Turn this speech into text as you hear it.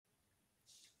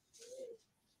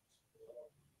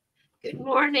Good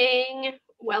morning.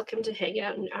 Welcome to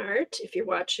Hangout and Art. If you're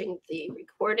watching the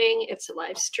recording, it's a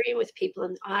live stream with people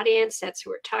in the audience. That's who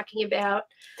we're talking about.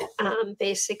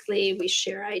 Basically, we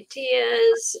share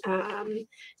ideas,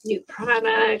 new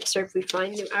products, or if we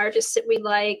find new artists that we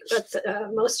like. But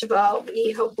most of all,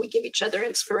 we hope we give each other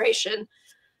inspiration.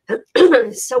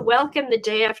 So welcome the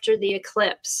day after the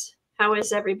eclipse. How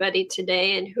is everybody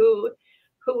today, and who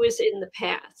is in the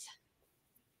path?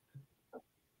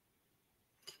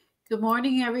 Good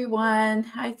morning, everyone.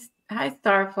 Hi,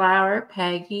 Starflower,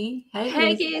 Peggy. Hey,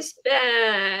 Peggy's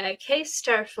back. Hey,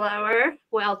 Starflower.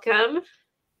 Welcome.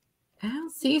 I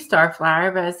don't see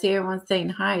Starflower, but I see everyone saying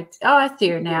hi. Oh, I see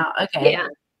her now. Okay. Yeah.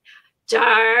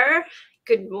 Dar,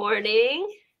 good morning.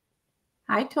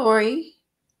 Hi, Tori.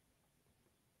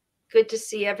 Good to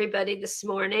see everybody this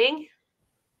morning.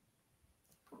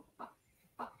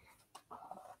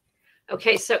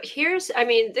 Okay, so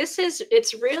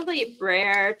it's really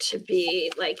rare to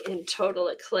be like in total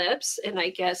eclipse. And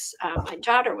I guess my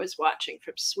daughter was watching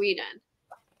from Sweden,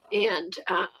 and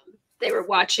they were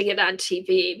watching it on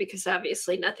TV because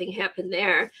obviously nothing happened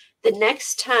there. The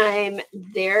next time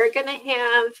they're going to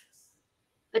have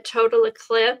a total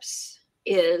eclipse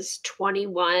is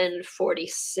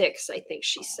 2146, I think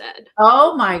she said.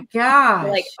 Oh my gosh.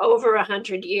 Like over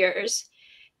 100 years.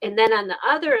 And then on the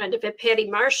other end of it, Patty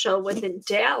Marshall was in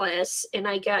Dallas, and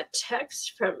I got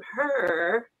text from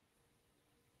her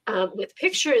with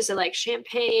pictures of like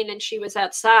champagne, and she was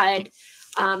outside.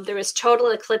 There was total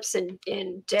eclipse in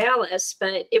Dallas,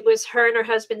 but it was her and her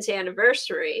husband's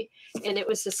anniversary, and it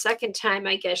was the second time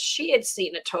I guess she had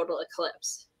seen a total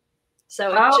eclipse.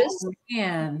 So it just,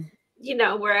 man, you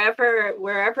know, wherever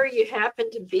you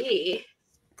happen to be.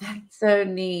 That's so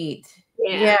neat.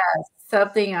 Yeah.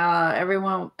 Something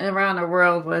everyone around the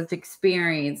world was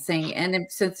experiencing, and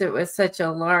since it was such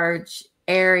a large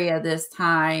area this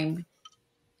time,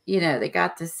 you know, they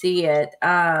got to see it.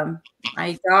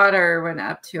 My daughter went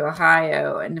up to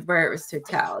Ohio, and where it was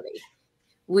totality.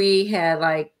 We had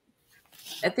like,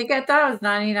 I thought it was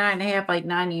 99.5, like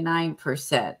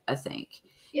 99%, I think.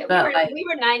 Yeah, we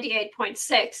were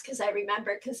 98.6 because I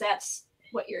remember, because that's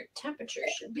what your temperature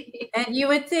should be. And you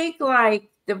would think like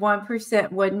the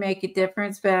 1% wouldn't make a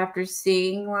difference, but after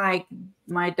seeing like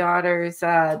my daughter's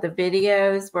the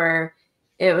videos where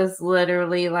it was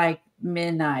literally like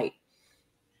midnight,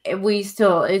 it was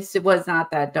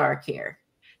not that dark here.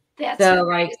 That's so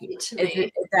like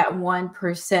that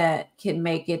 1% can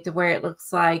make it to where it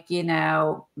looks like, you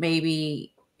know,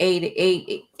 maybe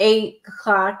 8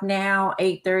 o'clock now,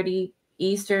 8:30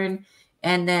 Eastern.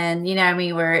 And then, you know, I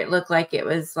mean, where it looked like it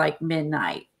was like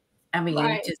midnight. I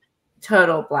mean, just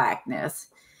total blackness.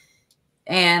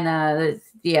 And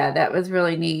that was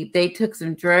really neat. They took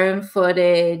some drone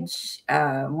footage.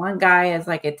 One guy has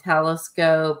like a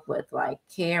telescope with like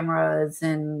cameras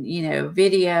and, you know,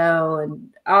 video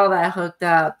and all that hooked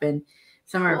up, and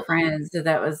some of our friends. So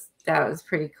that was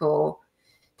pretty cool.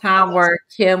 Tom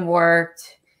worked, Kim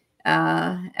worked.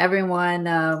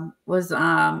 Everyone was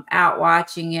out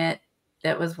watching it.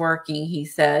 That was working, he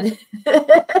said.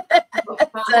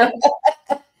 So,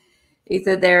 he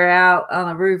said they were out on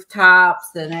the rooftops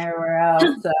and everywhere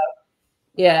else. So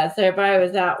yeah, so everybody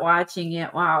was out watching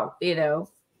it while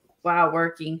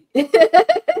working.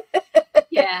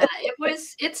 Yeah,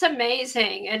 it's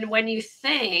amazing. And when you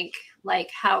think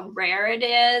like how rare it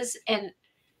is and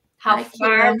how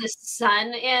far the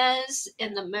sun is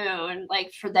and the moon,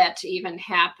 like for that to even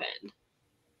happen,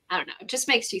 I don't know. It just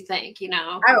makes you think, you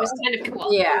know. It was kind of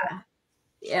cool. Yeah.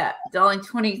 It's only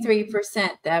 23%,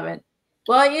 Devin.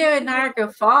 Well, you know, in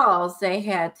Niagara Falls, they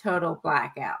had total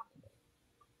blackout.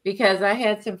 Because I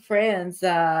had some friends,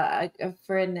 a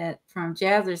friend from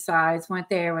Jazzercise went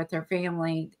there with her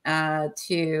family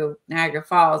to Niagara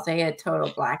Falls. They had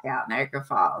total blackout in Niagara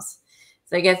Falls.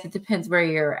 So I guess it depends where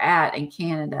you're at in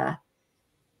Canada.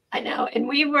 I know. And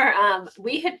we were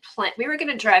going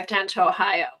to drive down to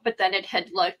Ohio, but then it had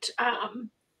looked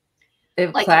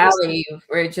like cloudy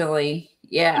originally.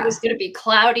 Yeah. It was going to be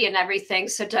cloudy and everything.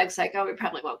 So Doug's like, oh, we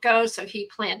probably won't go. So he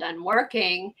planned on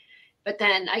working. But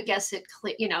then I guess it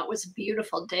was a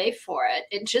beautiful day for it.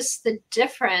 And just the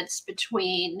difference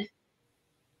between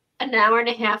an hour and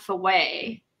a half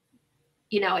away,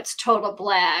 you know, it's total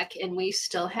black and we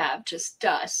still have just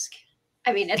dusk.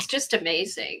 I mean, it's just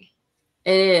amazing.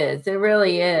 It is. It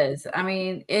really is. I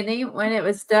mean, when it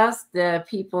was dusk, the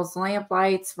people's lamp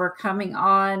lights were coming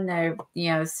on, their,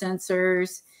 you know,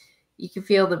 sensors. You could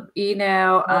feel the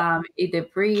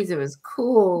breeze. It was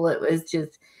cool. It was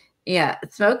just, yeah.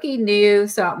 Smokey knew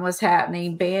something was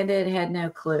happening. Bandit had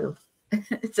no clue.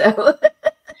 So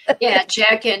Yeah,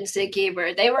 Jack and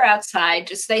Ziggy they were outside.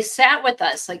 Just they sat with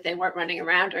us, like they weren't running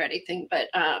around or anything. But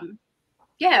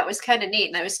yeah, it was kind of neat.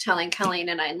 And I was telling Colleen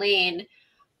and Eileen,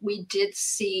 we did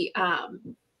see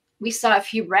we saw a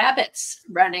few rabbits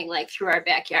running like through our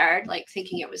backyard, like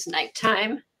thinking it was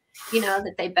nighttime,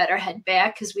 that they better head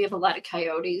back because we have a lot of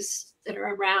coyotes that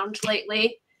are around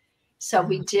lately. So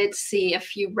we did see a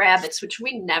few rabbits, which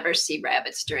we never see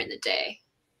rabbits during the day.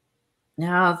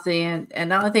 No, see, and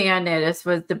the only thing I noticed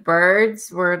was the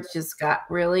birds were just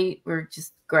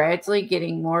gradually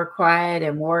getting more quiet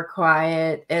and more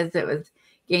quiet as it was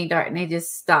getting dark, and they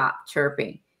just stopped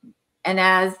chirping. And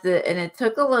it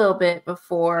took a little bit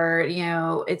before,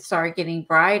 it started getting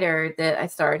brighter that I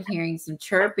started hearing some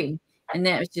chirping. And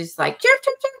then it was just like chirp,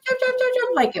 chirp, chirp, chirp, chirp, chirp,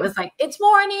 chirp. Like it was like, it's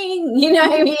morning, you know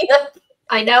what I mean?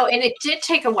 I know, and it did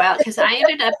take a while because I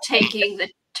ended up taking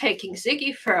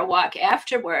Ziggy for a walk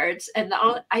afterwards, and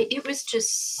it was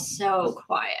just so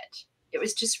quiet. It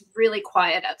was just really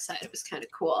quiet outside. It was kind of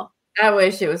cool. I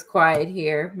wish it was quiet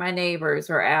here. My neighbors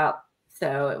were out,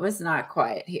 so it was not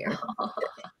quiet here.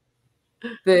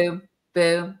 Boom,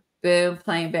 boom, boom,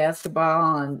 playing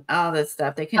basketball and all this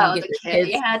stuff. They couldn't get the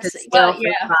kids for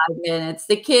 5 minutes.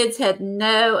 The kids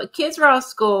kids were off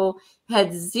school,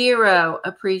 had zero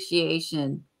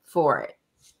appreciation for it.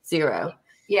 Zero.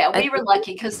 Yeah, we were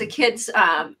lucky because the kids,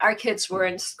 our kids were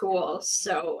in school.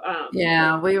 So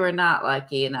yeah, we were not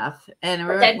lucky enough. And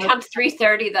then come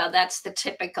 3:30 though, that's the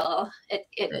typical.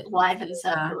 It livens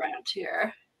up around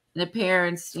here. The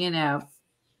parents,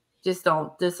 just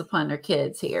don't discipline their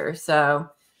kids here. So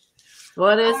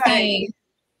what is he?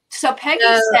 So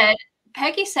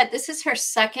Peggy said this is her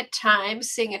second time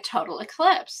seeing a total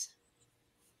eclipse.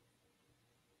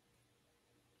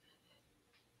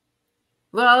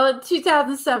 Well, in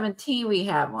 2017 we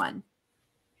had one.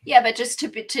 Yeah, but just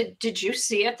did you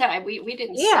see it? We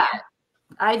didn't see it.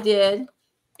 I did.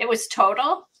 It was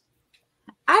total?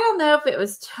 I don't know if it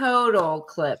was total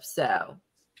eclipse though.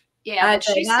 Yeah, I don't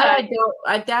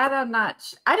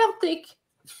think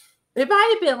it might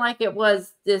have been like it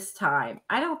was this time.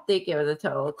 I don't think it was a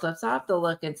total eclipse. I'll have to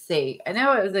look and see. I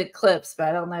know it was an eclipse, but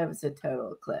I don't know if it's a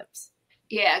total eclipse.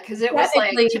 Yeah, because it was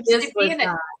like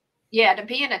to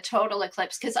be in a total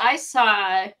eclipse. Because I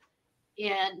saw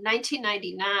in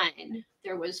 1999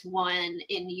 there was one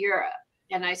in Europe,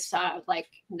 and I saw like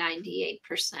 98%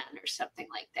 or something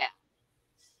like that.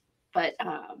 But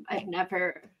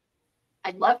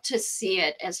I'd love to see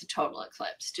it as a total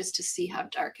eclipse, just to see how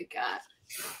dark it got.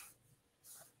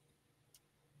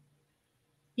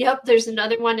 Yep, there's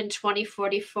another one in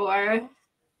 2044.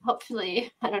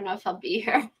 Hopefully, I don't know if I'll be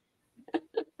here.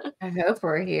 I hope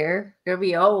we're here. We'll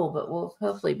be old, but we'll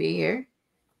hopefully be here.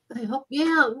 I hope,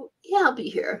 yeah, I'll be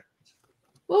here.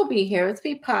 We'll be here. Let's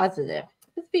be positive.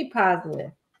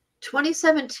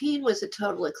 2017 was a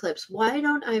total eclipse. Why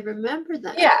don't I remember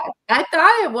that? Yeah, I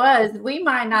thought it was. We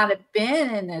might not have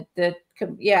been in it.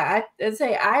 I'd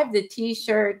say I have the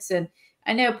T-shirts, and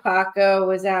I know Paco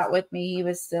was out with me. He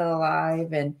was still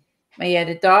alive, and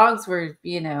the dogs were,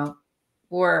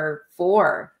 were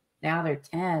 4. Now they're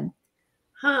 10.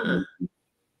 Huh.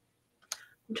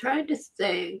 I'm trying to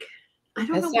think. I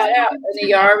don't know. I sat out in the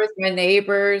yard with my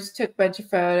neighbors, took a bunch of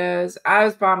photos. I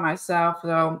was by myself,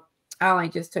 though. I only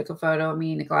just took a photo of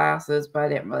me in the glasses, but I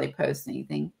didn't really post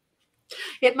anything.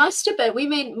 It must have been.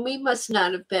 We must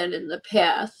not have been in the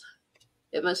path.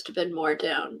 It must have been more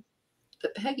down.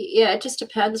 But Peggy, yeah, it just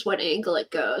depends what angle it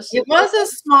goes. It was a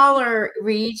smaller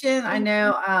region. I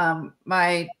know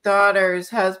my daughter's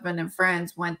husband and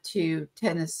friends went to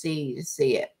Tennessee to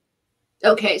see it.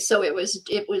 Okay, so it was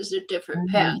a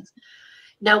different path.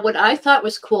 Now, what I thought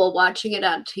was cool watching it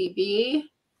on TV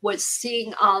was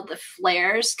seeing all the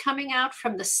flares coming out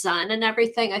from the sun and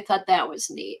everything. I thought that was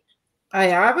neat.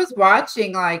 I was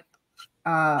watching I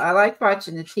liked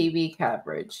watching the TV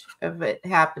coverage of it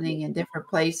happening in different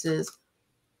places,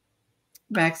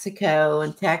 Mexico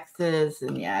and Texas,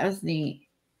 and yeah, it was neat.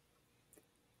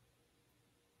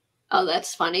 Oh,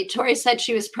 that's funny. Tori said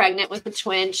she was pregnant with a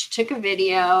twin. She took a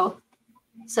video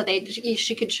so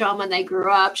she could show them when they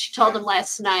grew up. She told them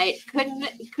last night,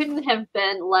 couldn't have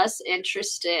been less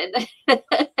interested.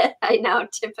 I know,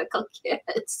 typical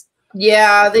kids.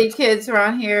 Yeah, the kids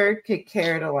around here could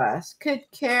care less.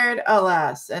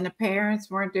 And the parents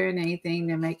weren't doing anything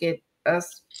to make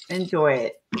us enjoy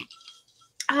it.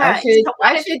 I should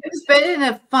have been in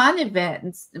a fun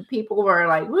event, and people were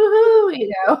like, woohoo,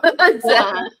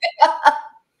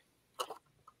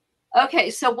 Okay,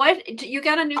 so what you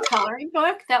got a new coloring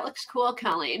book? That looks cool,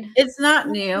 Colleen. It's not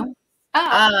new.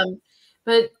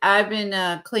 But I've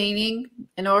been cleaning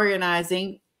and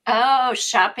organizing. Oh,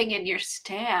 shopping in your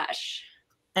stash.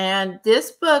 And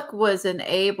this book was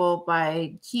enabled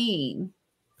by Jean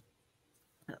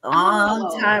a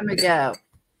long time ago.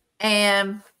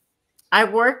 And I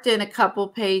worked in a couple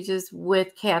pages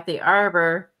with Kathy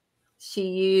Arbor. She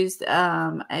used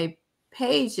a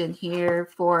page in here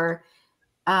for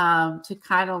to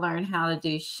kind of learn how to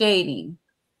do shading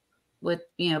with,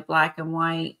 black and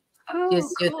white,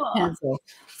 just with the pencil.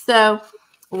 So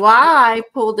why I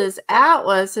pulled this out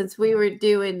was, since we were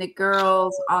doing the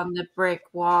girls on the brick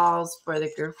walls for the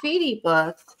graffiti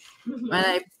books,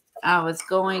 when I was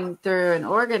going through and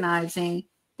organizing,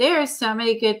 there are so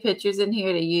many good pictures in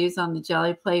here to use on the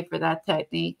jelly plate for that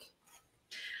technique.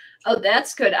 Oh,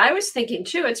 that's good. I was thinking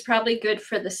too, it's probably good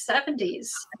for the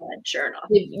 70s journal.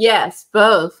 Yes,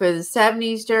 both for the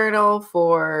 70s journal,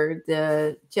 for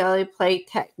the jelly plate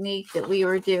technique that we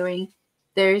were doing.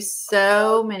 There's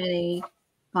so many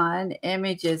fun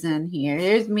images in here.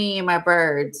 Here's me and my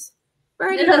birds.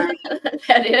 Birdie, birdie.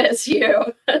 That is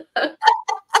you.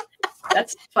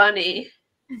 That's funny.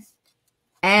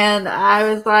 And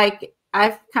I was like,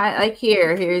 I've kind of like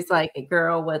here's like a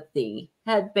girl with the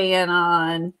headband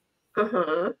on,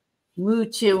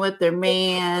 mooching with their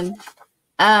man.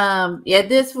 Yeah,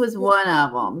 this was one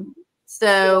of them.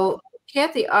 So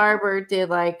Kathy Arbor did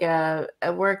like a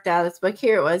worked out this book.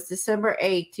 Here it was, December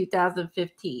 8th,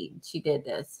 2015. She did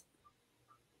this.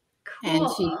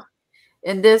 Cool.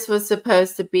 And this was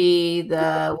supposed to be,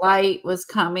 the light was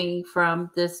coming from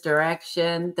this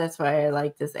direction. That's why I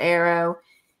like this arrow.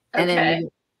 And then,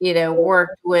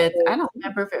 worked with, I don't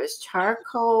remember if it was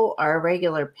charcoal or a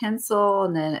regular pencil,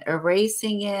 and then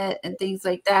erasing it and things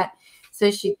like that. So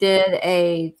she did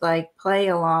a like play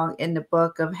along in the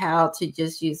book of how to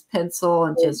just use pencil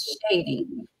and just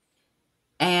shading.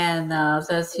 And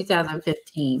so it's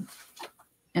 2015.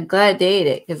 I'm glad I did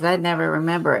it because I never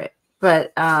remember it.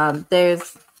 But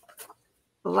there's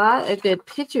a lot of good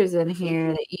pictures in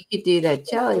here that you could do that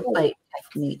jelly plate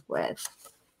technique with.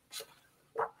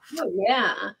 Oh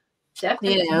yeah,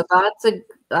 definitely.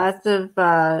 Lots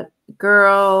of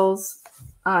girls,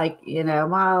 like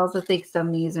models. I think some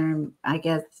of these are in, I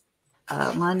guess,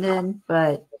 London,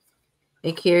 but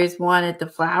like here's one at the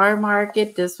flower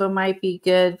market. This one might be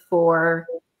good for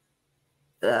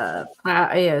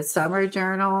summer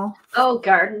journal. Oh,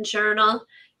 garden journal.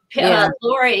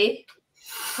 Lori,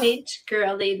 Paint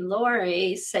Girly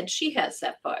Lori said she has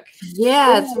that book.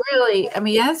 Yeah, it's really, I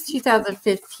mean, that's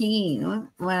 2015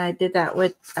 when I did that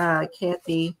with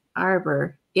Kathy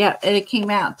Arbor. Yeah, and it came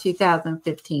out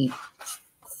 2015.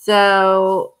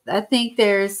 So I think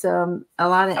there's a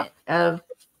lot of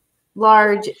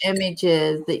large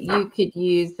images that you could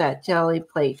use that jelly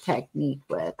plate technique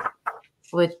with.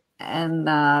 And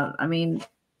I mean,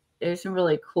 there's some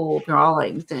really cool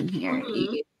drawings in here.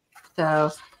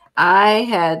 So I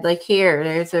had like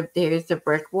there's a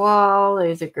brick wall,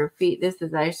 there's a graffiti. This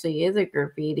is a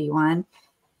graffiti one.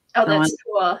 Oh, that's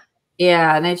cool.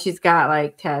 Yeah, and then she's got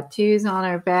like tattoos on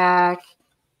her back.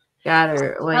 Got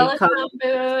her telephone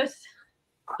booth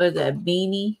with a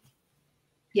beanie.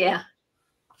 Yeah.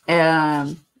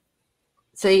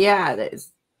 So yeah,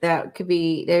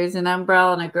 there's an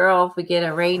umbrella and a girl if we get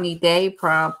a rainy day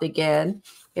prompt again.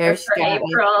 There's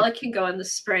April, it can go in the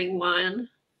spring one.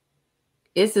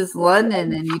 This is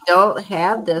London, and you don't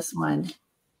have this one.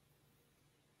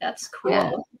 That's cool.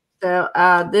 Yeah. So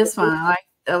this one, I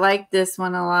like this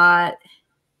one a lot.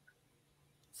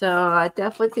 So I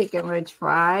definitely think I'm going to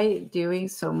try doing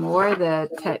some more of the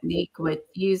technique with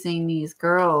using these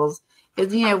girls.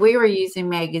 Because, we were using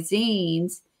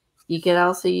magazines. You could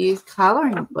also use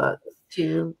coloring books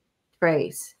to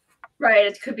trace. Right.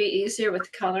 It could be easier with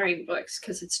coloring books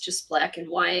because it's just black and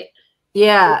white.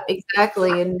 Yeah,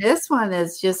 exactly. And this one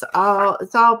is just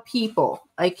it's all people.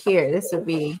 Like here, this would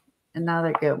be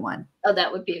another good one. Oh,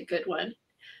 that would be a good one.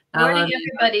 Morning,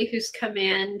 everybody who's come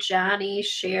in. Johnny,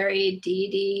 Sherry, Dee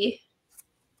Dee.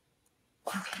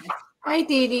 Okay. Hi,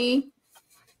 Dee Dee.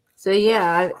 So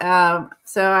yeah,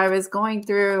 so I was going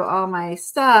through all my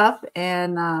stuff,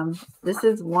 and this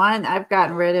is one I've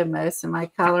gotten rid of most of my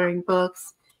coloring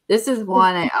books. This is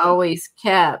one I always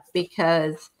kept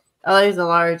because there's a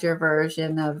larger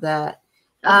version of that.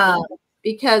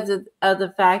 Because of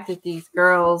the fact that these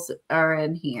girls are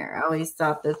in here. I always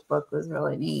thought this book was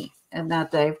really neat. And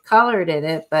not that I've colored in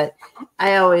it, but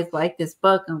I always liked this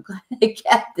book. I'm glad I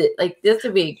kept it. Like, this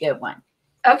would be a good one.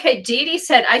 Okay, Dee Dee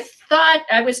said, I thought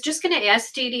I was just going to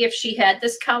ask Dee Dee if she had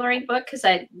this coloring book because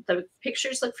the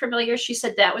pictures look familiar. She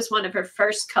said that was one of her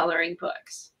first coloring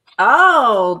books.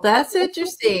 Oh, that's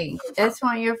interesting. That's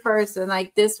one of your first. And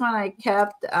like this one I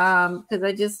kept because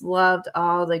I just loved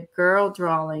all the girl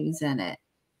drawings in it.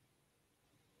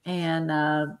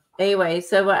 And anyway,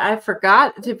 so I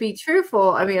forgot to be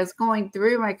truthful. I mean, I was going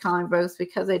through my coloring books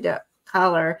because I don't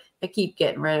color. I keep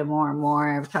getting rid of more and more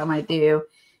every time I do.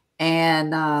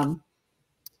 And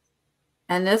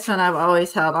this one I've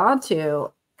always held on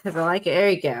to because I like it. There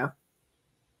you go.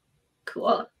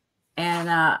 Cool. And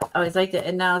I always liked it.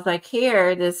 And I was like,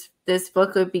 here, this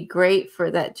book would be great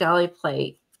for that jelly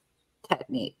plate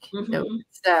technique. Mm-hmm.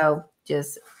 So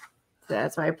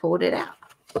that's why I pulled it out.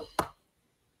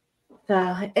 So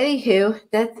anywho,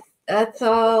 that's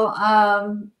all.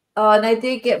 Oh, and I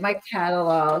did get my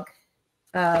catalog.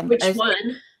 Which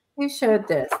one? Who showed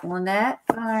this? Lynette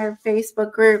on our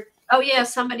Facebook group. Oh yeah,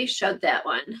 somebody showed that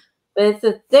one. But it's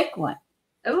a thick one.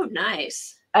 Oh,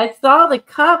 nice. I saw the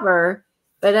cover,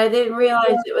 but I didn't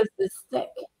realize it was this thick.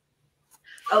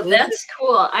 Oh, that's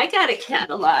cool. I got a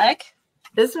catalog.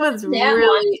 This one's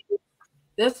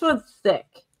this one's thick.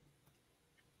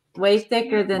 Way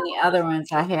thicker than the other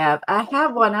ones I have. I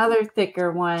have one other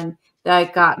thicker one that I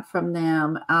got from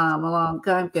them a long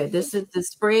time ago. This is the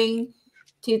spring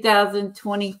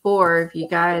 2024. If you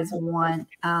guys want,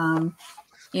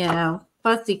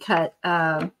 fussy cut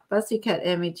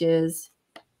images.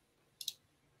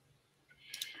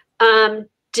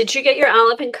 Did you get your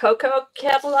Olive and Cocoa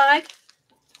catalog?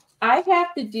 I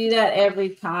have to do that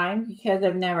every time because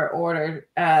I've never ordered.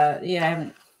 I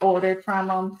haven't ordered from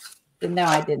them. But no,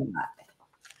 I did not.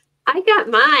 I got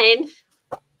mine.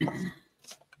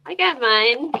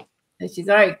 And she's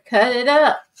already cut it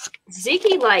up.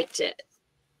 Ziggy liked it.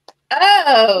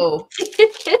 Oh.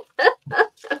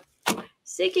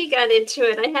 Ziggy got into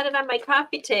it. I had it on my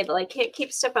coffee table. I can't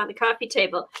keep stuff on the coffee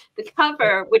table. The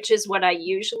cover, which is what I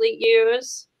usually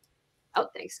use. Oh,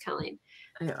 thanks, Colleen.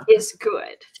 Yeah. Is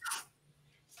good.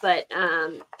 But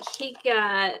he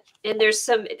got, and there's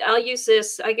some, I'll use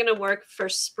this, I'm going to work for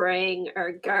spring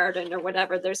or garden or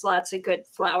whatever. There's lots of good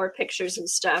flower pictures and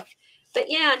stuff. But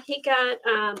yeah, he got,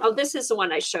 this is the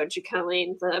one I showed you,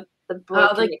 Colleen, the book.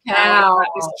 Oh, the cow.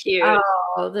 That was cute.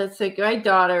 Oh, that's like, my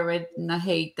daughter would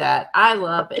hate that. I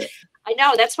love it. I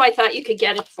know, that's why I thought you could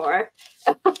get it for.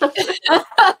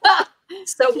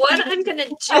 So what I'm going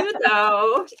to do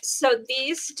though, so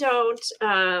these don't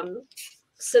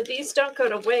go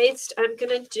to waste. I'm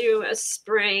going to do a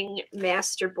spring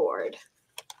master board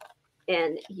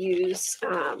and use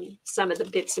some of the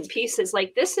bits and pieces.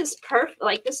 Like this is perfect.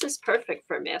 Like this is perfect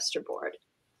for a master board,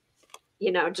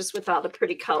 just with all the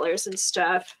pretty colors and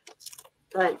stuff.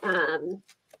 But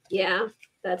yeah,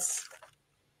 that's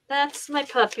my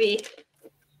puppy.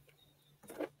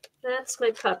 That's my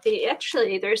puppy.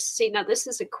 Actually, now this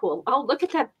is a cool, oh, look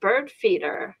at that bird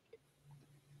feeder.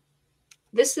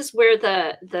 This is where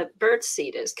the bird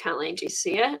seed is, Colleen. Do you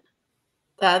see it?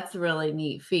 That's really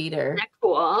neat feeder. Isn't that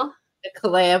cool? A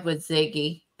collab with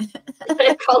Ziggy. It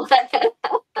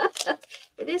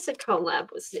is a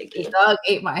collab with Ziggy. The dog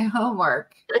ate my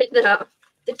homework. I know.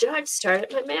 The dog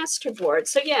started my master board.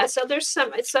 So yeah, so there's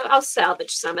so I'll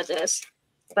salvage some of this.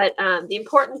 But the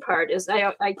important part is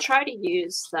I try to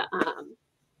use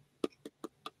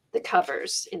the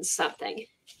covers in something.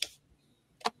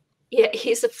 Yeah,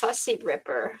 he's a fussy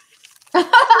ripper. He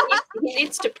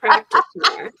needs to practice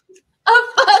more. A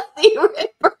fussy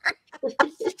ripper.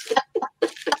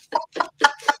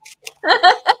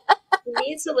 He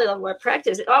needs a little more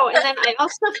practice. Oh, and then I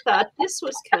also thought this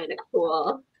was kind of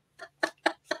cool.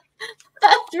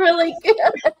 That's really good.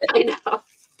 I know.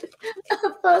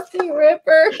 A fussy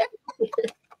ripper.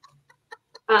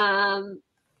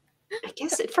 I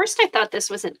guess at first I thought this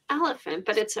was an elephant,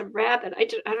 but it's a rabbit. I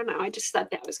don't know. I just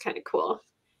thought that was kind of cool.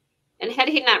 And had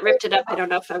he not ripped it up, I don't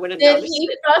know if I would have noticed it. Did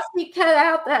he fussy cut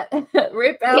out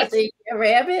rip out the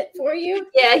rabbit for you?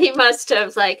 Yeah, he must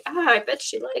have. Like, I bet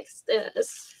she likes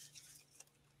this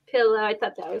pillow. I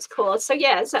thought that was cool. So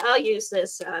yeah, so I'll use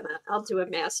this. I'll do a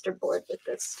master board with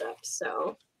this stuff.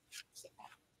 So,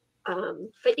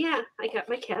 but yeah, I got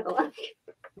my catalog.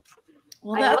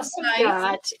 Well, I that's also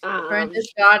nice. got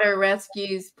Brenda's daughter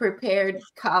rescues prepared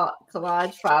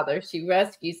collage father. She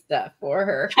rescues stuff for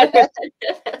her. That's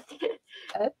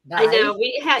nice. I know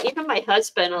even my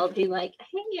husband will be like,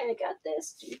 "Hey, I got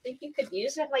this. Do you think you could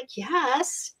use it?" I'm like,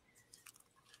 yes.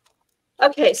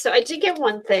 Okay, so I did get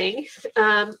one thing.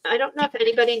 I don't know if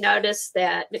anybody noticed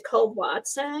that Nicole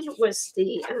Watson was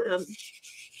the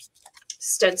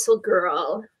stencil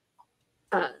girl.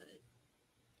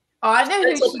 I know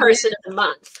who stencil person of the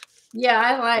month.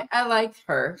 Yeah, I liked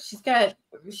her.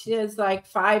 She has like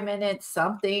 5 minutes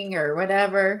something or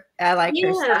whatever. I like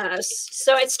her stuff. Yes.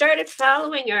 So I started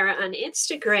following her on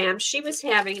Instagram. She was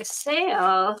having a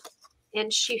sale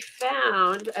and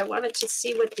I wanted to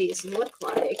see what these look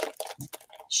like.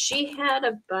 she had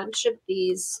a bunch of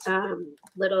these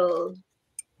little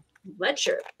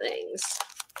ledger things,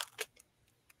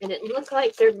 and it looked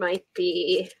like there might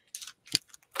be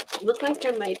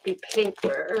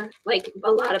paper, like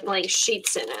a lot of blank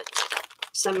sheets in it.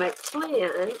 So my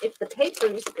plan, if the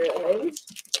paper's good,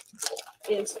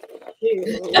 is to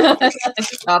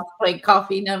I'll play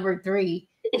coffee number 3.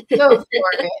 Go for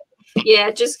it.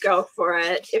 Yeah, just go for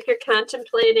it. If you're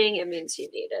contemplating, it means you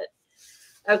need it.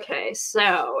 Okay,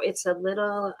 so it's a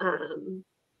little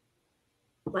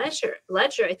ledger.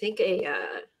 I think a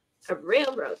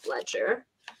railroad ledger,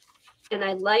 and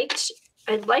I liked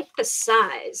the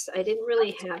size. I didn't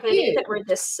really have any that were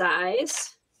this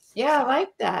size. Yeah, I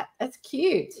like that. That's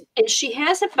cute. And she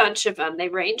has a bunch of them. They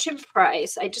range in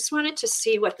price. I just wanted to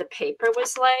see what the paper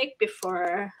was like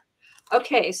before.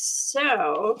 Okay,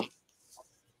 so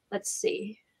let's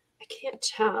see. I can't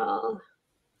tell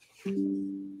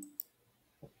when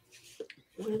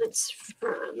it's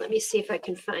from. Let me see if I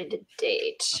can find a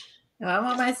date. I'm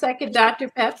on my second Dr.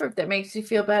 Pepper, if that makes you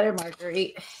feel better,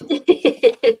 Marguerite.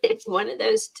 One of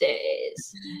those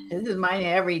days. This is mine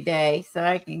every day, so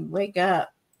I can wake up.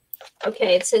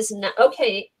 Okay, it says,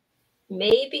 okay,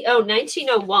 maybe,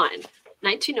 1901.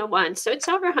 1901, so it's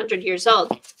over 100 years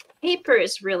old. Paper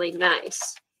is really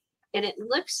nice. And it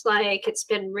looks like it's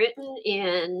been written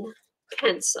in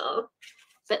pencil,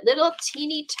 but little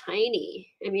teeny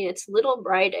tiny. I mean, it's little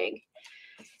writing.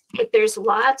 But there's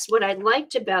lots. What I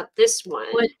liked about this one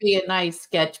would be a nice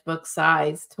sketchbook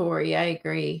size, Tori. I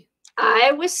agree.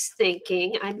 I was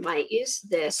thinking I might use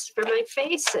this for my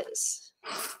faces.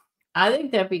 I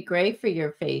think that'd be great for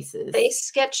your faces. Face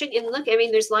sketching. And look, I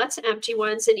mean, there's lots of empty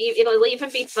ones, and it'll even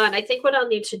be fun. I think what I'll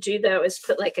need to do, though, is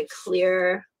put like a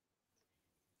clear,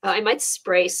 I might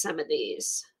spray some of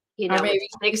these, you know, or maybe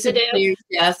fixative. Clear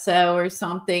gesso or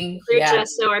something. Clear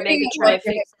gesso, or maybe try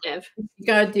fixative. You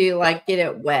gotta do like get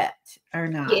it wet or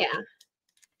not. Yeah.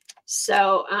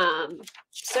 So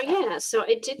yeah, so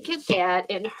I did get that,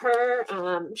 and her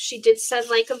she did send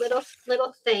like a little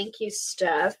thank you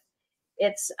stuff.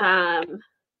 It's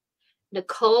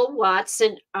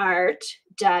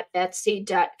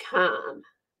NicoleWatsonArt.etsy.com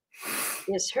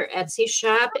is her Etsy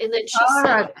shop, and then she follow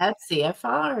her on Etsy. I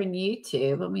follow her on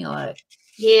YouTube. Let me look.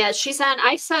 Yeah,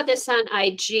 I saw this on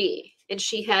IG, and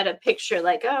she had a picture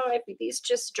like, these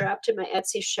just dropped in my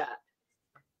Etsy shop.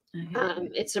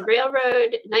 It's a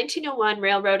 1901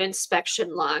 railroad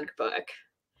inspection logbook.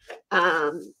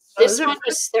 This one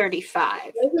was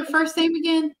 $35. What's her first name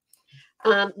again?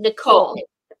 Nicole.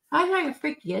 How did I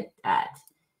forget that?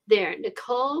 There,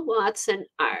 Nicole Watson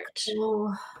Art.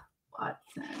 Nicole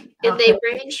Watson. And they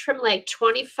range from like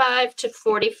 $25 to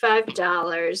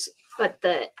 $45. But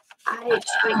I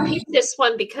picked this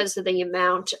one because of the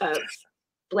amount of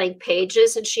blank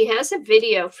pages, and she has a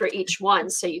video for each one,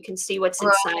 so you can see what's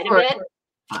inside of it.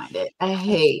 Find it. I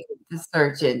hate the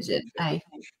search engine. I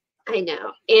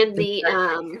know. And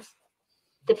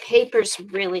the paper's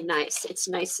really nice. It's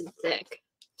nice and thick.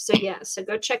 So yeah, so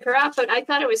go check her out. But I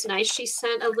thought it was nice. She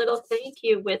sent a little thank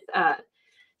you with an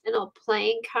old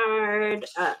playing card,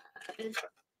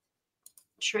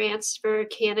 transfer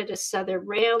Canada Southern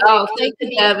Railway. Oh, thank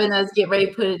you, Devin. I was getting ready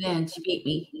to put it in. She beat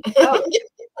me. Oh.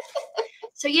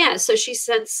 So yeah, so she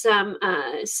sent some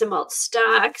old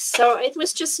stock. So it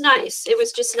was just nice. It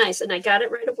was just nice, and I got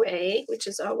it right away, which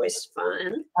is always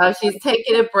fun. Oh, she's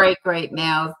taking a break right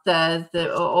now. It says that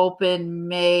it will open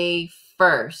May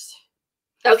 1st.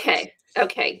 Okay.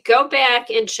 Go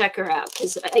back and check her out,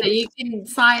 because so you can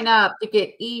sign up to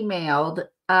get emailed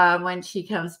when she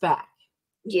comes back.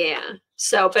 Yeah.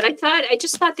 So, but I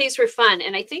just thought these were fun,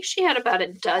 and I think she had about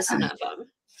a dozen of them.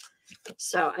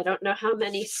 So I don't know how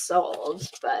many sold,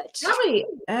 but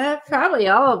probably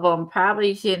all of them.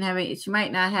 Probably she didn't have any. She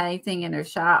might not have anything in her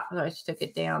shop, so she took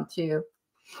it down too.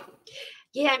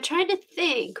 Yeah, I'm trying to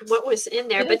think what was in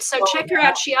there. But so check her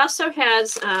out. She also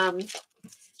has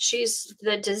she's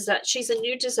a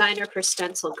new designer for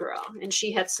Stencil Girl, and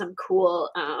she had some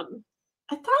cool I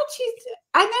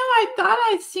thought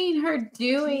I'd seen her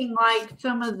doing like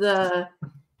some of the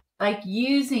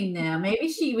using them. Maybe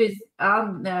she was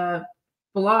on the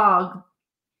blog,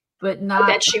 but not. I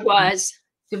bet she was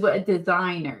a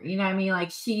designer. You know what I mean? Like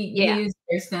she used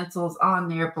their stencils on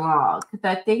their blog, because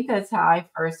I think that's how I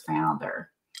first found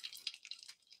her.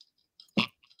 Let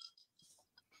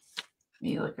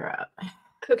me look her up.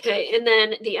 Okay, and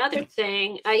then the other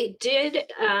thing I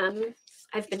did,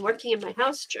 I've been working in my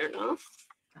house journal.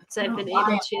 So I've been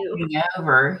able to.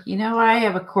 Over. You know what I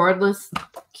have a cordless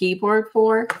keyboard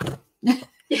for? I know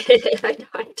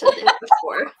I've done that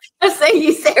before. I say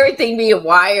you say everything being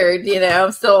wired,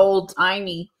 I'm so old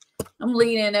timey. I'm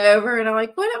leaning over and I'm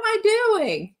like, what am I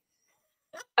doing?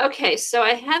 Okay, so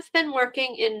I have been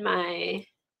working in my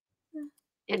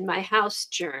house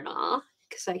journal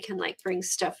because I can like bring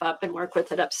stuff up and work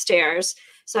with it upstairs.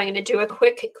 So I'm going to do a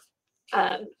quick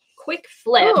flip,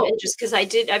 Oh, and just because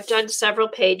I've done several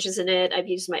pages in it. I've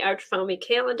used my Art Foamy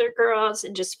Calendar Girls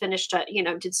and just finished,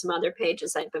 did some other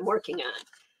pages I've been working on.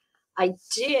 I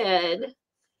did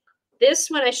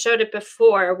this when I showed it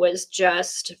before was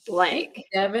just blank.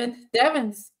 Devin.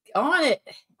 Devin's on it.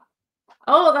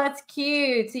 Oh, that's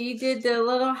cute. So you did the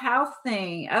little house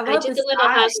thing. I I love did the the little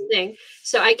house size. thing.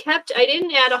 So I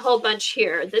didn't add a whole bunch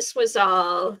here. This was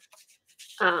all,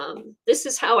 this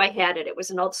is how I had it. It was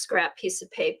an old scrap piece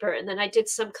of paper. And then I did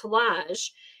some collage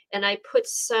and I put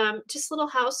some just little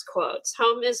house quotes.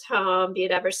 Home is home, be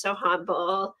it ever so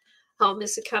humble. Home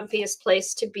is the comfiest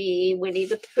place to be, Winnie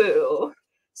the Pooh.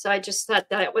 So I just thought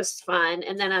that was fun.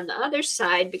 And then on the other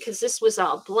side, because this was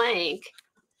all blank,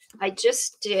 I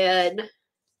just did,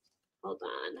 hold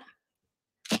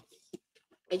on.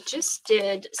 I just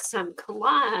did some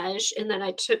collage and then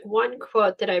I took one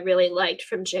quote that I really liked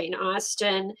from Jane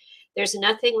Austen. There's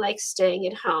nothing like staying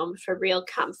at home for real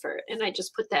comfort. And I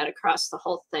just put that across the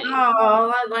whole thing.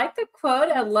 Oh, I like the quote.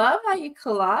 I love how you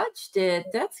collaged it.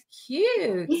 That's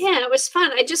cute. Yeah, it was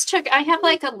fun. I have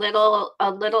like a little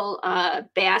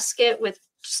basket with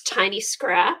just tiny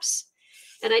scraps.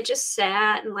 And I just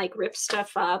sat and like ripped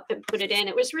stuff up and put it in.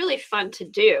 It was really fun to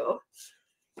do.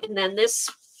 And then this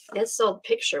old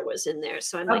picture was in there.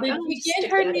 So I'm Oh, like, did oh, you just get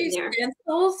stick her that in new there.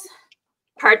 stencils?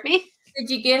 Pardon me? Did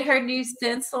you get her new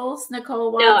stencils,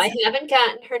 Nicole No, I Watson? haven't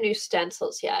gotten her new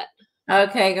stencils yet.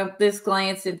 Okay, I'm just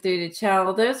glancing through the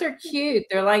channel. Those are cute.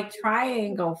 They're like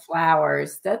triangle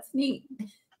flowers. That's neat.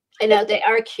 I know they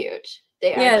are cute.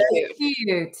 They are Yeah, that's cute.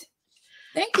 cute.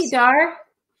 Thank you, Dar.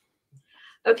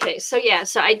 Okay, so yeah,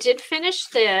 so I did finish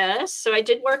this. So I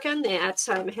did work on that,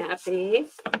 so I'm happy.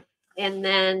 And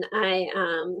then I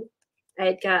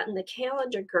had gotten the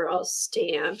Calendar Girls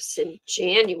stamps in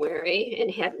January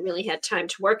and hadn't really had time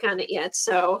to work on it yet.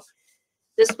 So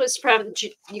this was from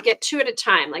you get two at a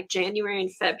time, like January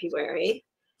and February.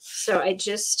 So I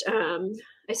just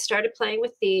I started playing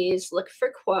with these, look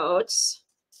for quotes.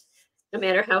 No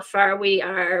matter how far we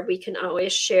are, we can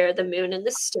always share the moon and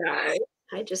the stars.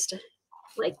 I just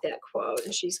like that quote.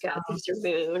 And she's got these are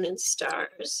moon and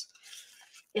stars.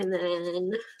 And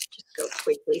then just go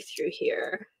quickly through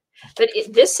here. But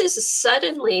this is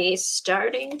suddenly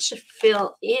starting to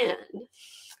fill in.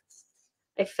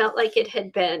 I felt like it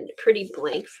had been pretty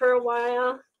blank for a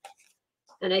while.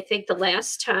 And I think the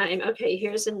last time, okay,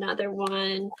 here's another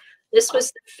one. This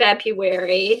was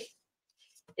February.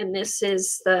 And this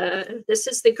is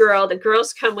the girl. The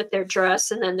girls come with their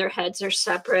dress and then their heads are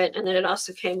separate. And then it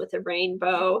also came with a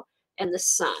rainbow and the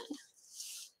sun.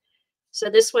 So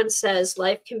this one says,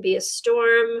 life can be a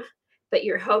storm, but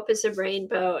your hope is a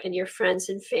rainbow and your friends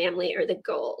and family are the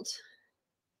gold.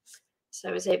 So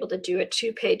I was able to do a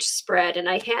 2-page spread and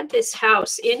I had this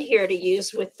house in here to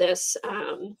use with this.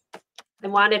 I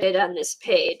wanted it on this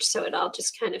page so it all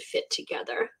just kind of fit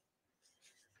together.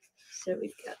 So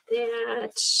we've got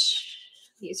that.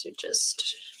 These are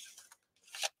just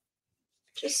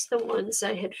the ones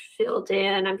I had filled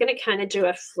in. I'm going to kind of do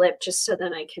a flip just so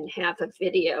then I can have a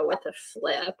video with a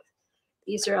flip.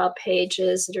 These are all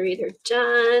pages that are either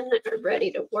done or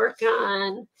ready to work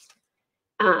on.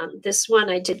 This one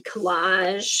I did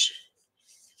collage.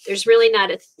 There's really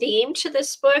not a theme to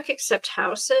this book except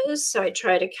houses. So I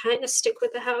try to kind of stick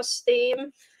with the house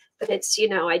theme. But it's,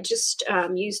 I just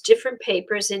use different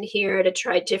papers in here to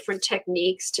try different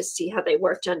techniques to see how they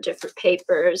worked on different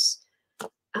papers.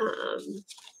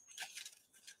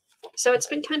 So it's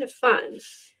been kind of fun. I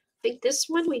think this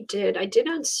one I did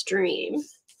on stream.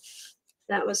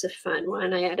 That was a fun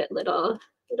one. I added little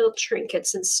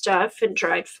trinkets and stuff and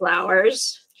dried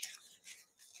flowers.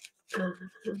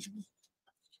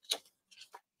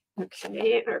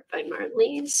 Okay, Art by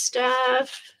Marlene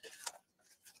stuff.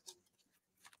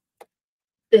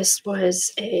 This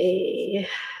was a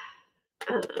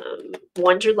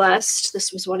Wonderlust.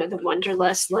 This was one of the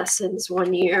Wonderlust lessons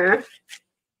one year.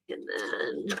 And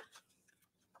then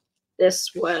this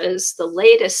was the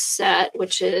latest set,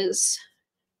 which is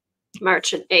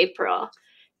March and April.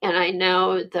 And I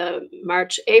know the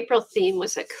March-April theme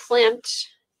was a Klimt.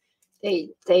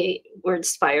 They were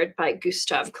inspired by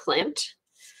Gustav Klimt.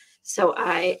 So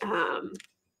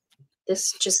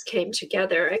this just came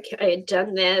together. I had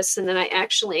done this, and then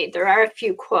there are a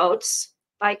few quotes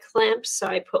by Klimt, so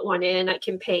I put one in. I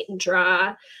can paint and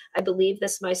draw. I believe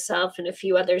this myself, and a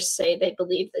few others say they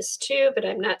believe this too, but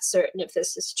I'm not certain if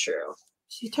this is true.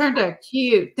 She turned out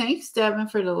cute. Thanks, Devin,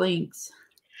 for the links.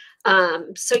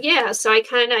 So yeah, so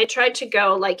I tried to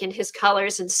go like in his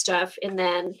colors and stuff, and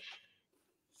then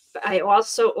I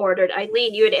also ordered,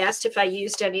 Eileen, you had asked if I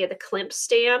used any of the Klimt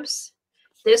stamps.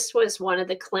 This was one of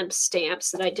the Klimt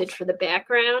stamps that I did for the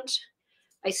background.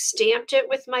 I stamped it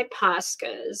with my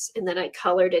Poscas, and then I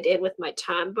colored it in with my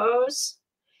Tombows.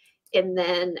 And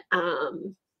then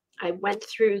I went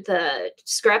through the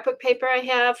scrapbook paper I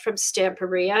have from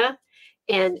Stamperia.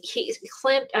 And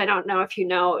Klimt, I don't know if you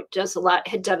know,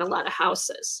 had done a lot of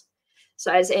houses.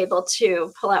 So I was able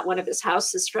to pull out one of his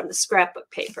houses from the scrapbook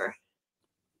paper.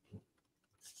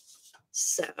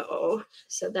 So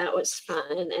that was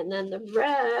fun. And then the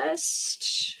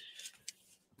rest,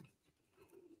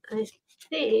 I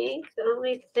think the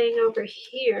only thing over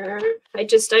here,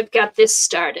 I've got this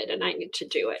started and I need to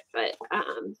do it. But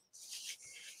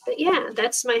yeah,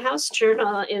 that's my house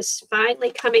journal is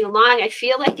finally coming along. I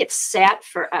feel like it's sat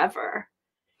forever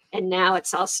and now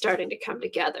it's all starting to come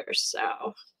together.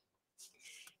 So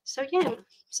yeah,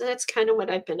 so that's kind of what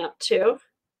I've been up to.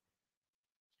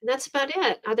 And that's about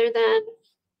it, other than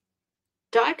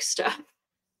dog stuff.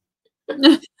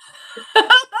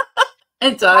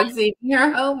 And dogs eating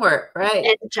her homework, right?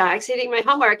 And dogs eating my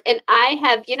homework. And I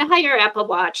have, you know how your Apple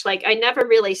Watch, like I never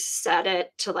really set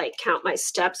it to like count my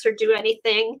steps or do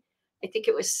anything. I think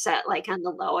it was set like on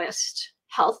the lowest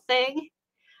health thing.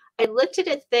 I looked at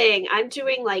a thing. I'm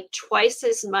doing like twice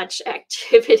as much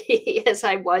activity as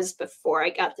I was before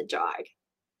I got the dog.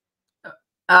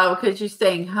 Oh, because you're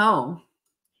staying home.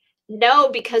 No,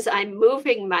 because I'm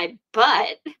moving my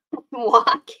butt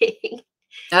walking.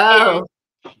 Oh.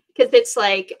 Because it's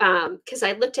like, because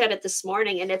I looked at it this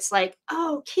morning and it's like,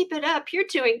 oh, keep it up. You're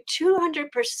doing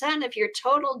 200% of your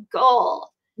total goal.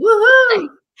 Woohoo! I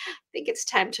think it's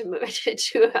time to move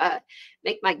to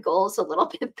make my goals a little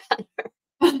bit better.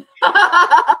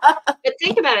 But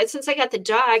think about it, since I got the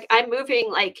dog, I'm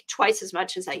moving like twice as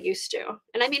much as I used to.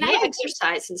 And I mean, I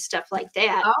exercise and stuff like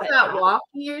that. All that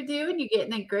walking you're doing, you're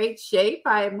getting in great shape.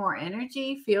 I have more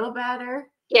energy, feel better.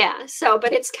 Yeah. So,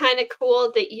 but it's kind of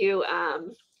cool that you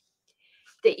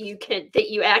that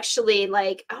you actually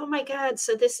like, oh my God,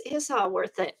 so this is all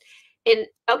worth it. And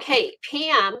okay,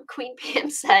 Queen Pam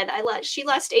said she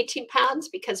lost 18 pounds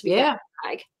because we got the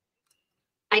dog.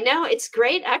 I know, it's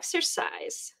great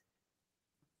exercise.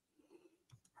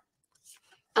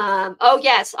 Oh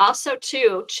yes, also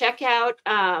too, check out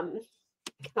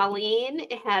Colleen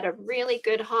had a really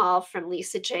good haul from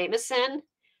Lisa Jameson.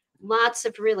 Lots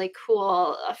of really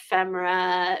cool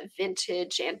ephemera,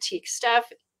 vintage, antique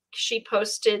stuff. She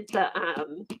posted the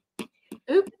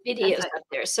videos up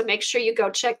there, so make sure you go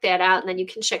check that out, and then you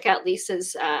can check out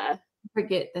Lisa's.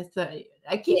 Forget this.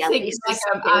 I keep thinking like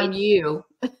I'm you.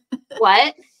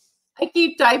 What? I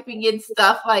keep typing in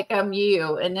stuff like I'm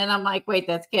you, and then I'm like, wait,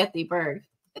 that's Kathy Berg.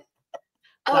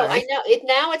 Oh, I know.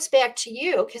 Now it's back to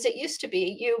you, because it used to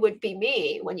be you would be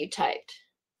me when you typed.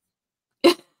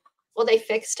 Well, they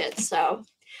fixed it, so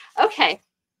okay.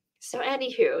 So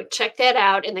anywho, check that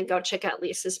out and then go check out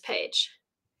Lisa's page.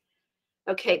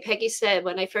 Okay, Peggy said,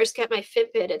 when I first got my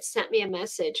Fitbit, it sent me a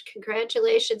message.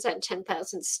 Congratulations on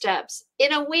 10,000 steps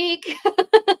in a week.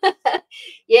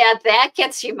 Yeah, that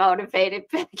gets you motivated,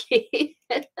 Peggy.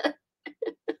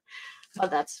 Oh,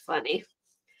 that's funny.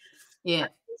 Yeah.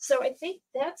 So I think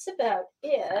that's about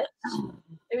it.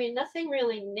 I mean, nothing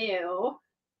really new.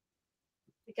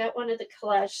 I got one of the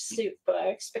collage suit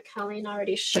books, but Colleen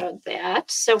already showed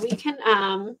that. So we can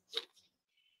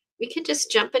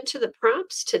just jump into the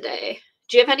prompts today.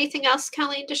 Do you have anything else,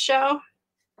 Colleen, to show?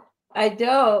 I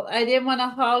don't. I didn't want to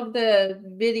hog the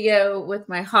video with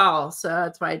my haul, so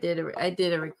that's why I did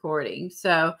a recording.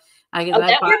 So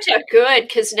that worked out good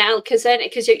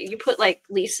because you put like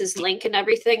Lisa's link and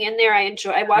everything in there.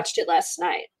 I watched it last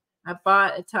night. I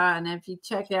bought a ton. If you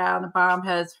check it out on the bottom,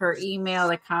 has her email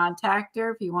to contact her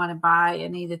if you want to buy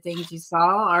any of the things you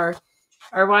saw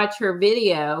or watch her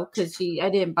video, because I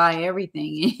didn't buy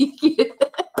everything.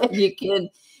 You can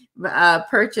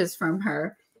purchase from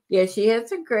her. Yeah, she has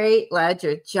some great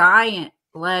giant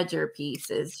ledger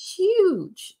pieces,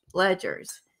 huge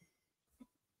ledgers.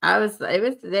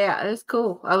 It was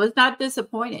cool. I was not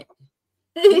disappointed.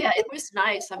 Yeah, it was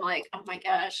nice. I'm like, oh my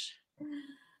gosh.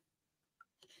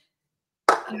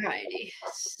 Alrighty,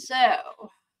 so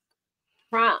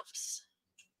prompts.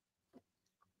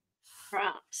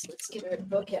 Let's get our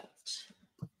book out.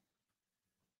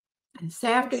 This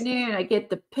afternoon, I get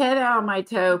the pet out of my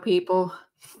toe, people.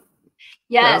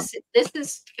 Yes, so.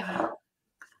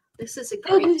 This is a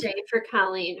great day for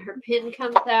Colleen. Her pin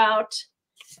comes out.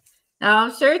 Now,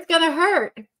 I'm sure it's gonna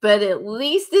hurt, but at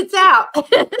least it's out.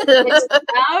 It's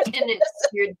out and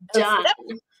you're done.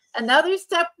 Another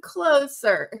step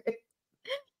closer.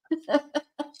 Oh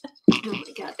my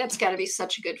God, that's got to be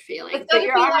such a good feeling. But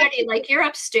you're already like you're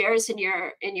upstairs in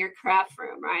your craft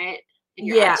room, right? In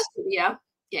your art studio.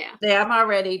 Yeah. Yeah, I'm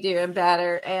already doing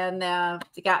better, and I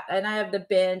have the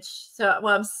bench. So,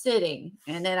 well, I'm sitting,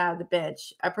 and then I have the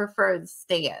bench. I prefer the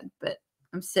stand, but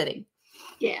I'm sitting.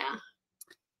 Yeah.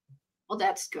 Well,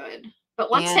 that's good.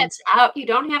 But once that's out, you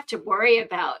don't have to worry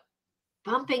about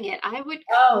bumping it. I would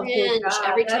cringe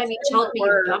every time you told me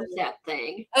you bumped that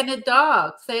thing. And the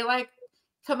dogs, they like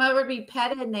come over to be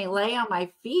petted, and they lay on my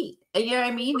feet. You know what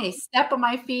I mean? They step on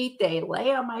my feet, they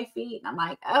lay on my feet, and I'm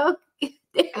like, oh.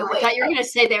 Oh, I thought you were going to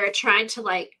say they were trying to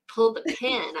like pull the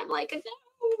pin. I'm like,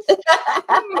 no.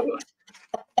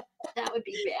 That would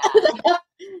be bad.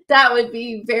 That would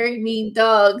be very mean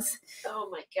dogs. Oh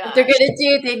my God. If they're going to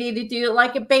do it, they need to do it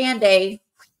like a Band-Aid.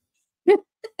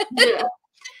 Yeah.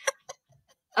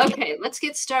 Okay, let's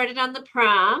get started on the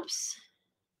prompts.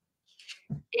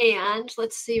 And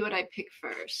let's see what I pick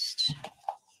first.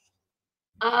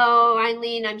 Oh,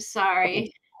 Eileen, I'm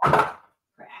sorry.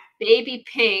 Baby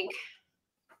pink.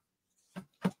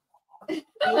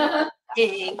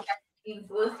 Pink. She's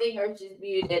listening or she's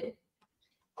muted.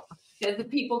 Because the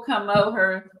people come mow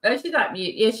her. Oh, she's not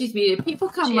muted. Yeah, she's muted. People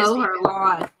come mow her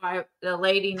lawn by the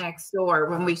lady next door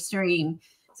when we stream.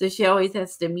 So she always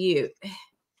has to mute.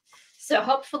 So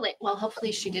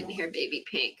hopefully she didn't hear Baby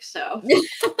Pink. So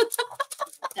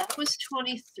that was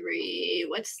 23.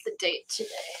 What's the date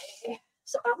today?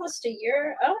 So almost a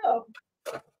year. Oh,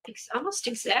 it's almost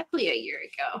exactly a year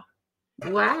ago.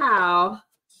 Wow.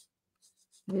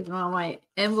 Here's all my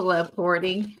envelope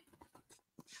hoarding.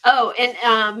 Oh,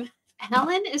 and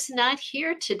Helen is not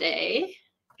here today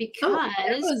because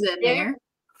that was in there.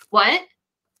 What?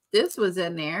 This was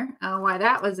in there. Oh, why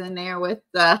that was in there with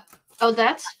the. Oh,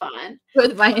 that's fun.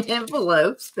 With my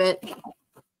envelopes, but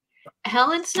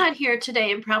Helen's not here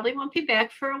today and probably won't be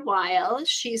back for a while.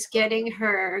 She's getting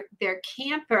their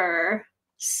camper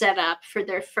set up for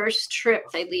their first trip.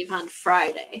 They leave on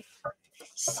Friday.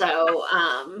 So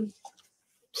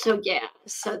yeah,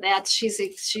 so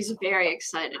she's very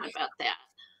excited about that.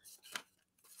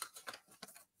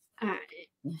 All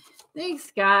right.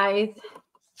 Thanks, guys.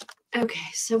 Okay,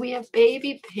 so we have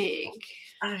Baby Pink.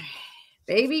 All right.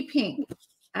 Baby Pink.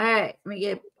 All right, let me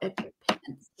get a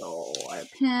pencil or a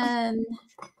pen.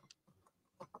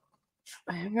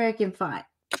 Whatever I can find.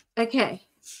 Okay.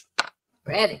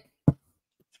 Ready.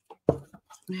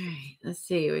 All right, let's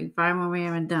see. We can find one we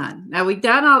haven't done. Now, we've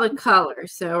done all the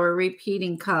colors, so we're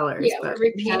repeating colors. Yeah, we're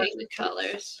repeating the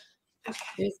colors.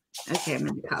 Okay. Okay, I'm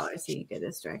in the colors, so you get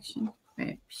this direction.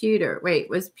 Right. Pewter. Wait,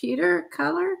 was pewter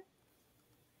color?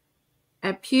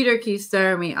 Pewter keeps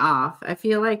throwing me off. I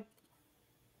feel like.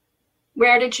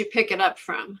 Where did you pick it up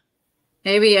from?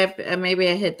 Maybe I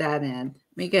hit that end.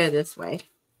 Let me go this way.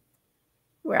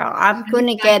 Well, I'm going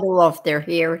to get off there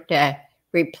here to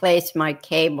replace my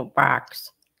cable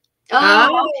box.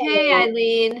 Oh, okay,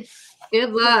 Eileen.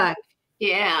 Good luck.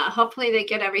 Yeah, hopefully they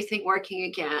get everything working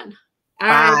again. All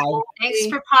right. Bye. Thanks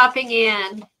for popping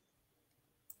in.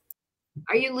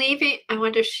 Are you leaving? I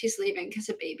wonder if she's leaving because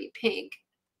of Baby Pink.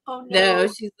 Oh no,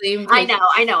 she's leaving. I know.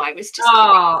 I was just.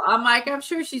 I'm like, I'm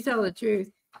sure she's telling the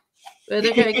truth. But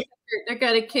they're gonna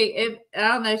if I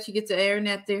don't know if she gets the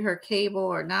internet through her cable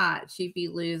or not. She'd be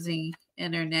losing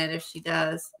internet if she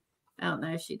does. I don't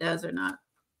know if she does or not.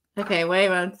 Okay, wait.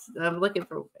 I'm looking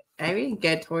for. Maybe we can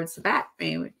go towards the back.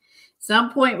 Maybe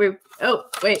some point we. Oh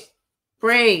wait,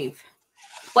 Brave.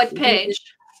 What page?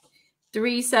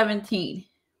 317.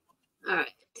 All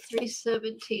right.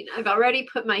 317. I've already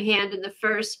put my hand in the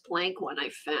first blank one I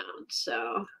found.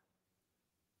 So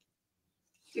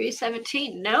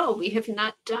 317. No, we have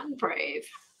not done Brave.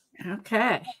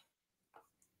 Okay.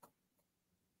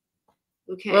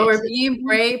 Okay. Well, we're being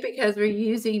brave because we're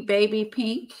using Baby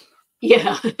Pink.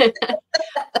 Yeah.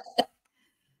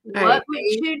 What would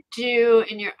you do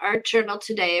in your art journal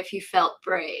today if you felt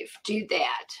brave? Do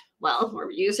that. Well,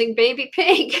 we're using Baby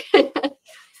Pink.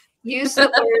 Use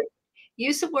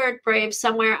the word brave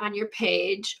somewhere on your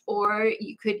page, or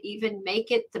you could even make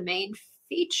it the main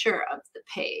feature of the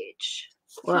page.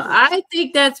 Well, I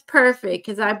think that's perfect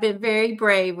because I've been very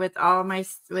brave with all my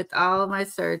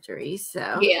surgeries.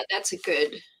 So yeah, that's a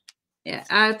good. Yeah,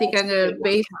 I think I'm going to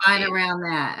base mine around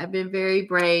that. I've been very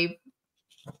brave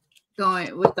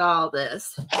going with all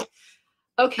this.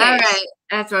 Okay. All right,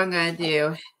 that's what I'm going to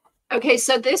do. Okay,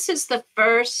 so this is the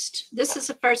first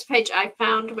page I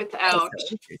found without.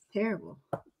 It's terrible.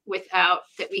 without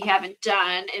that we haven't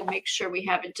done and make sure we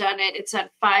haven't done it. It's on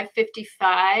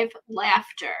 555,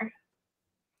 laughter.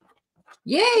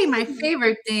 Yay, my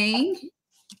favorite thing.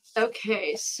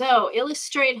 Okay, so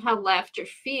illustrate how laughter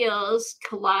feels.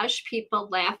 Collage people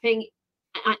laughing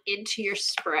into your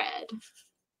spread.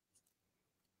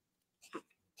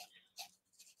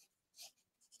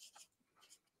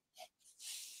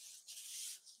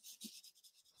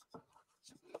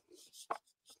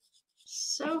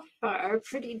 So far,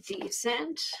 pretty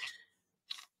decent.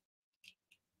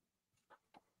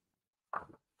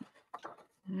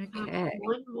 Okay.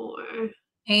 One more.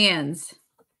 Hands.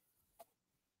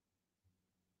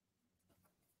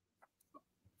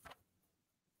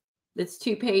 It's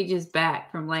 2 pages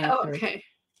back from laughter. Oh, okay.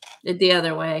 The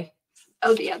other way.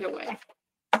 Oh, the other way.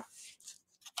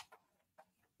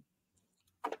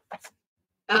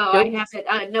 Oh, I have it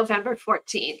on November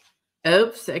 14th.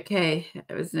 Oops. Okay.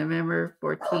 It was November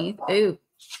 14th. Ooh.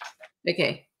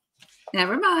 Okay.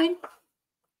 Never mind.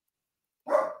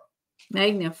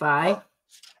 Magnify.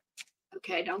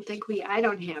 Okay, I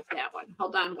don't have that one.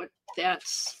 Hold on.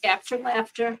 That's after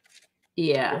laughter?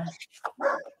 Yeah.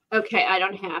 Okay, I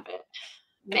don't have it.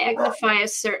 Magnify a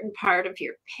certain part of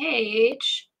your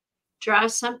page. Draw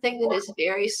something that is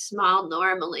very small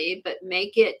normally, but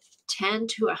make it 10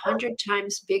 to 100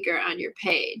 times bigger on your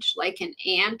page, like an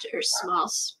ant or small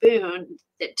spoon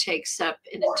that takes up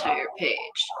an entire page.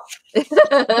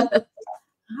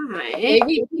 All right.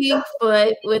 Baby pink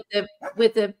foot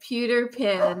with a pewter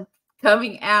pen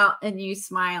coming out and you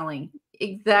smiling.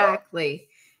 Exactly.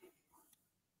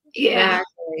 Yeah.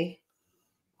 Exactly.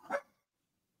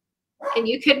 And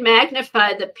you could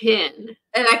magnify the pin.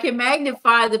 And I can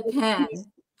magnify the pen.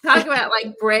 Talk about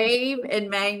like brave and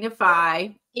magnify.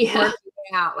 Yeah.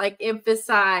 Working out, like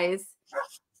emphasize.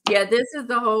 Yeah, this is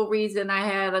the whole reason I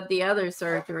had the other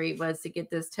surgery was to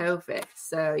get this toe fixed.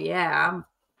 So yeah, I'm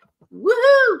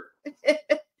woohoo!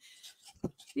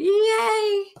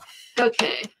 Yay!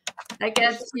 Okay. I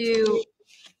got to.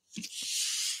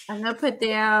 I'm gonna put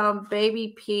down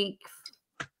baby pink.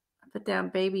 Put down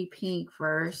baby pink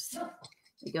first. Let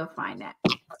me go find that.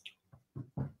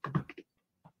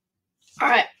 All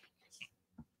right.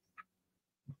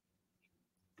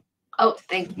 Oh,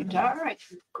 thank you, Dar. I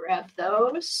can grab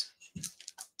those.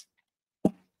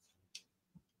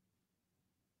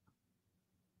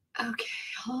 Okay,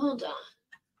 hold on.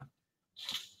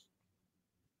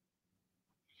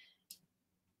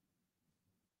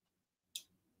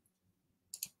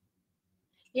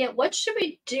 Yeah, what should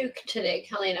we do today,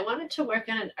 Colleen? I wanted to work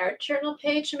on an art journal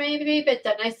page maybe, but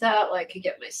then I thought I could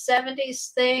get my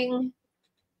 70s thing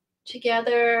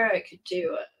together. I could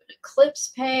do an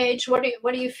eclipse page. What do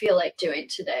you feel like doing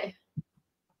today?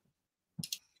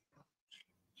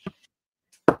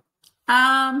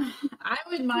 I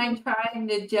wouldn't mind trying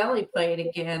the jelly plate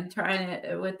again, trying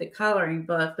it with the coloring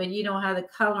book, but you don't have the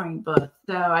coloring book,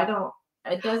 so I don't.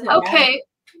 It doesn't matter. Okay.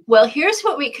 Well, here's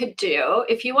what we could do.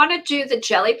 If you want to do the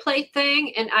jelly plate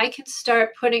thing, and I can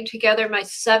start putting together my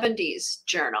 70s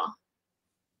journal.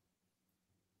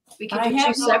 We can do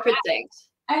two separate things.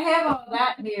 I have all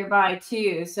that nearby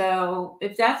too. So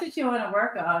if that's what you want to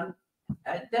work on,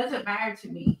 it doesn't matter to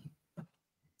me.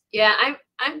 Yeah, I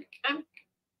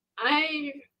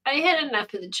had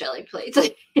enough of the jelly plates.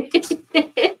 Let's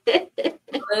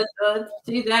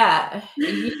do that.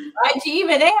 Why'd you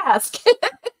even ask?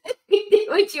 You did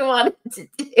what you wanted to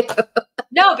do.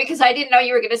 No, because I didn't know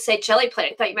you were going to say jelly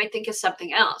plate. I thought you might think of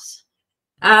something else.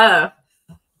 Oh.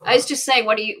 I was just saying,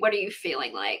 what are you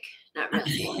feeling like? Not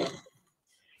really.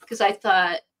 Because I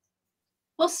thought,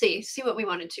 we'll see what we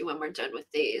want to do when we're done with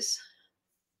these.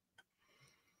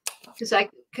 Because I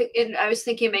was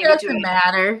thinking maybe doesn't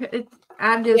matter.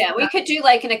 We could do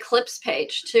like an eclipse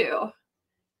page too.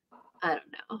 I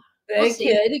don't know.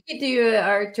 You could do an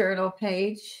art journal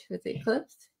page with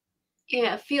eclipse.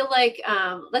 Yeah, I feel like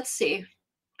let's see.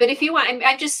 But if you want,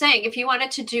 I'm just saying, if you wanted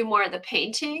to do more of the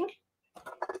painting,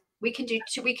 we can do.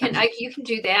 You can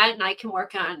do that, and I can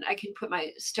work on. I can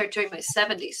start doing my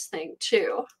 70s thing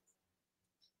too,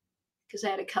 because I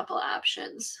had a couple of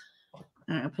options.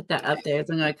 I'm gonna put that up there.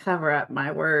 So I'm gonna cover up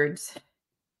my words.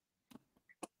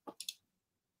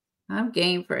 I'm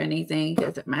game for anything.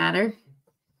 Doesn't matter.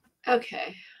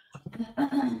 Okay.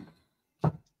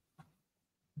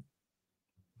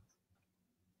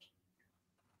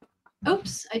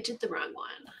 Oops, I did the wrong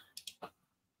one.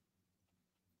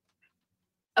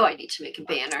 Oh, I need to make a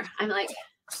banner. I'm like,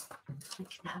 I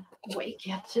cannot wake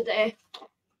up today.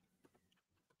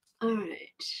 All right.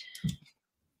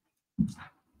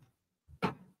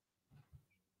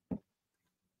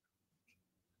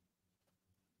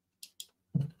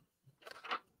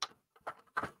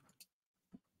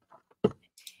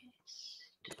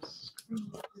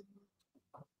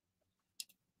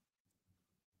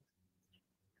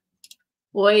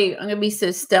 Boy, I'm gonna be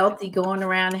so stealthy going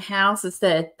around the house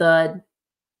instead of thud,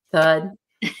 thud,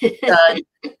 thud.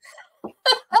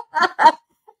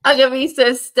 I'm gonna be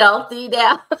so stealthy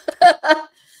now.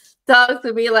 Dogs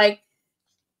will be like,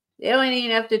 they don't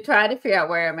even have to try to figure out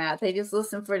where I'm at. They just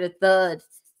listen for the thud,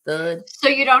 thud. So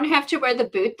you don't have to wear the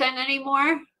boot then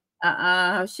anymore?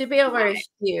 I should be able to wear a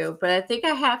shoe, but I think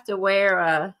I have to wear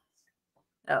a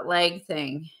leg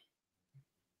thing.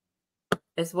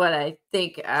 Is what I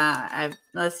think.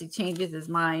 Unless he changes his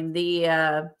mind.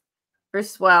 For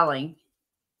swelling.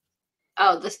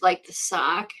 Oh, this like the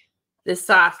sock. The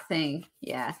sock thing,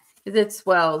 yeah, because it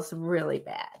swells really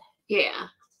bad. Yeah.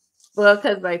 Well,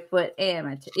 because my foot and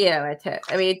my toe.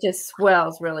 I mean, it just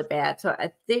swells really bad. So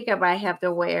I think I might have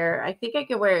to wear. I think I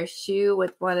could wear a shoe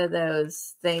with one of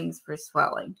those things for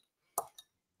swelling.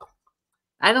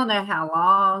 I don't know how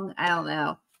long. I don't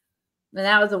know. But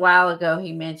that was a while ago.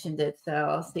 He mentioned it, so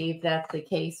I'll see if that's the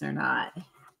case or not.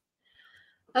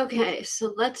 Okay,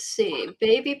 so let's see.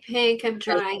 Baby pink. I'm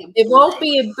drawing. It won't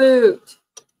be a boot.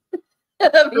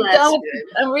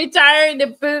 I'm retiring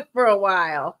the boot for a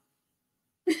while.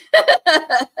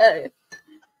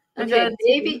 Okay,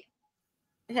 baby.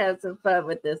 Have some fun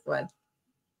with this one.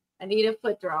 I need a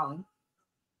foot drawing.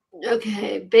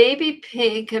 Okay, baby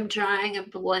pink. I'm drawing a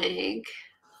blank.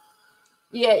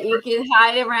 Yeah, you can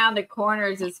hide around the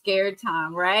corners of scared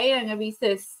Tom, right? I'm gonna be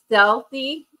so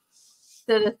stealthy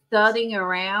instead of thudding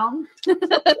around.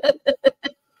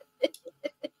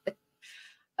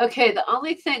 Okay,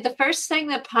 the first thing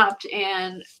that popped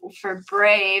in for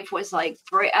Brave was like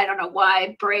I don't know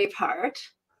why, Braveheart.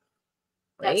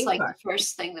 That's like the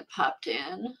first thing that popped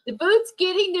in. The boot's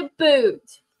getting the boot.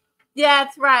 Yeah,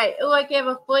 that's right. Oh, I gave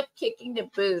a foot kicking the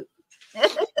boot.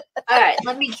 All right,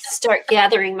 let me start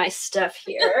gathering my stuff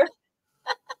here.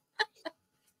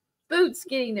 Boot's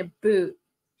getting the boot.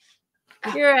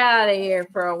 You're out of here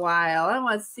for a while. I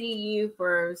want to see you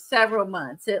for several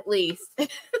months at least.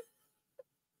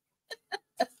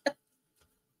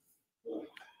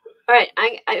 All right,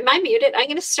 am I muted? I'm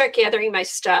going to start gathering my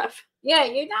stuff. Yeah,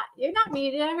 you're not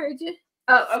muted. I heard you.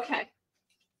 Oh, okay.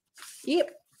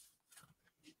 Yep.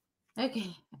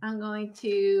 Okay, I'm going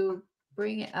to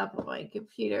bring it up on my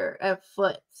computer a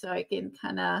foot so I can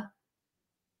kind of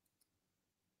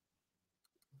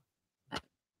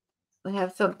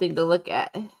have something to look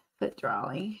at. Foot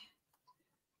drawing.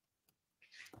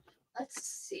 Let's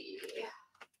see.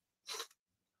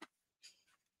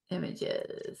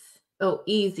 Images. Oh,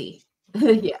 easy.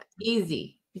 Yeah,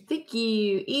 easy. Thank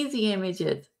you. Easy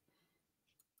images.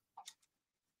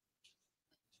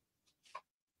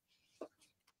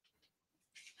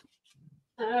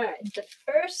 All right. The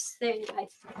first thing I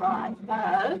thought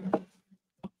of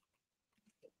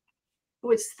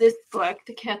was this book,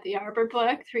 the Kathy Arbor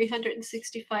book,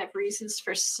 365 Reasons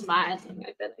for Smiling.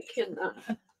 I bet I can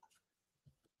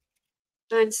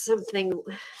find something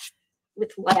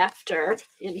with laughter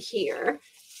in here.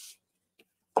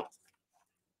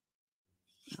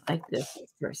 I like this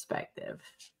perspective.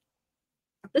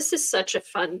 This is such a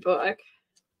fun book.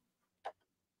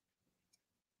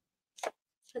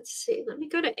 Let's see. Let me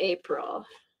go to April.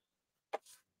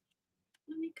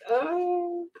 Let me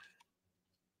go.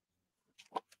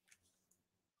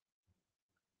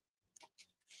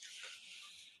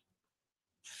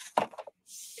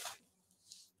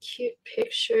 Cute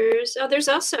pictures. Oh, there's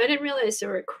also, I didn't realize there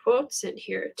were quotes in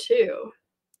here too.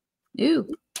 Ooh,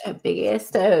 big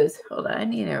ass toes. Hold on, I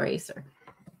need an eraser.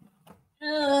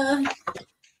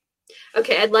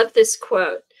 Okay, I love this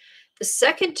quote. The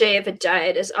second day of a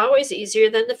diet is always easier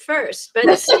than the first. By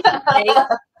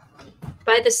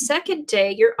the second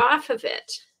day, you're off of it.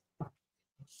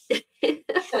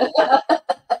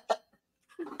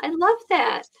 I love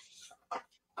that.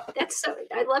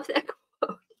 I love that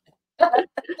quote. And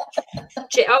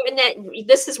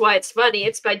this is why it's funny.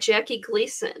 It's by Jackie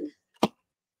Gleason.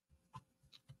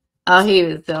 Oh, he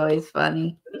was always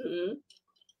funny. Mm-hmm.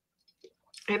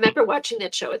 I remember watching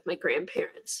that show with my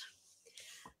grandparents.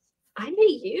 I may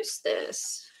use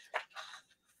this.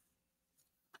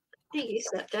 I may use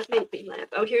that. That made me laugh.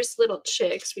 Oh, here's Little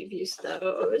Chicks. We've used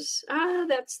those. Ah,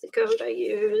 that's the goat I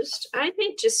used. I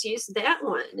may just use that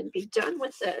one and be done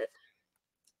with it.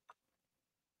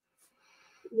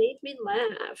 It made me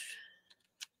laugh.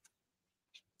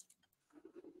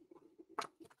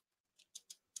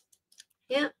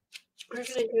 Yeah, we're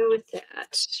going to go with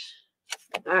that.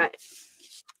 All right.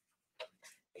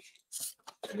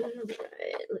 All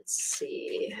right, let's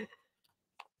see.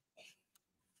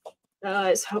 I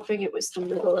was hoping it was the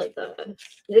middle of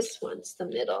this one's the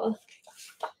middle.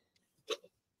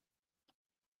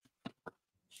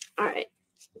 All right,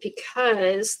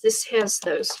 because this has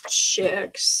those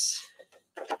chicks.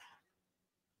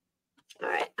 All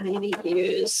right, I'm gonna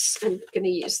use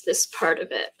this part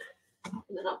of it, and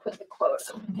then I'll put the quote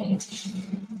on the page.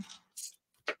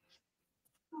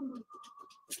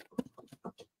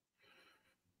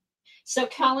 So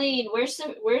Colleen, where's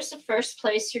the first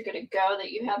place you're gonna go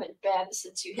that you haven't been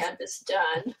since you had this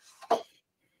done?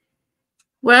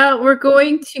 Well, we're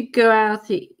going to go out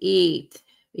to eat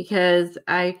because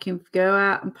I can go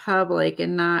out in public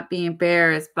and not be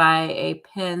embarrassed by a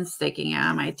pin sticking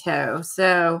out of my toe.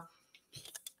 So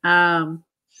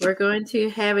we're going to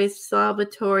have a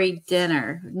celebratory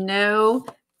dinner. No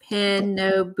pin,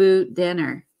 no boot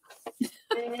dinner.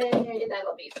 Hey,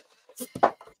 that'll be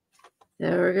fun. So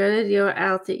we're going to go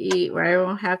out to eat where I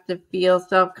won't have to feel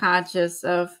self-conscious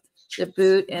of the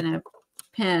boot and a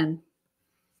pin.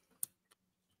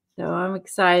 So I'm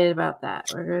excited about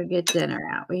that. We're going to get dinner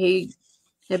out. We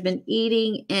have been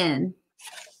eating in.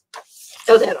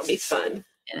 Oh, that'll be fun.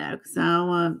 You know, because I don't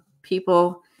want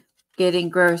people getting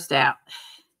grossed out.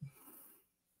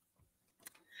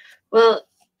 Well,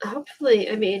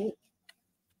 hopefully, I mean,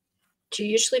 do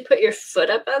you usually put your foot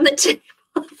up on the table?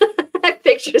 I have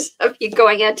pictures of you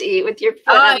going out to eat with your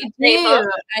foot on the table.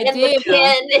 I do.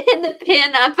 And the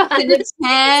pin up on the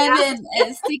pen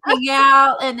and sticking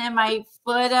out, and then my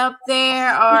foot up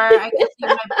there, or I can take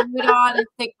my boot on and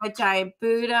stick my giant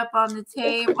boot up on the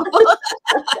table.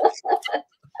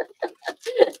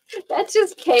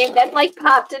 That like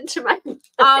popped into my mind.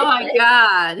 Oh my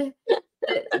God.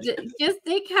 Just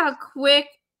think how quick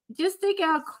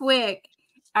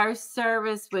our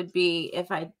service would be if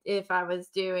I was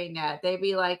doing that. They'd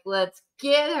be like, let's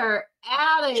get her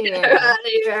out of here. Get her out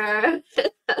of here.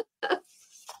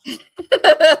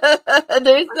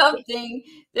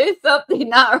 There's something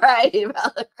not right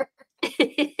about her.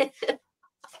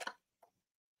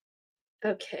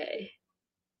 Okay.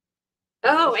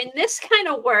 Oh, and this kind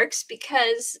of works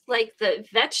because like the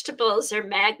vegetables are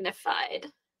magnified.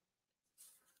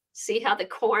 See how the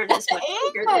corn is much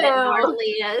bigger than it normally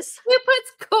is. Who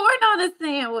puts corn on a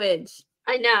sandwich?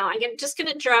 I know. I'm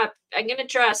gonna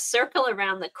draw a circle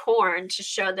around the corn to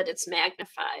show that it's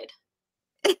magnified.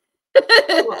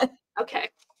 Cool. Okay.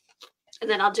 And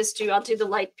then I'll do the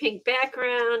light pink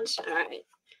background. All right.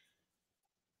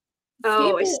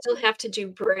 Oh, I still have to do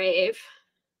Brave.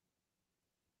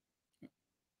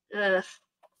 What am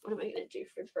I gonna do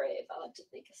for Brave? I'll have to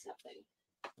think of something.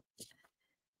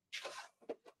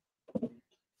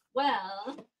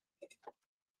 Well,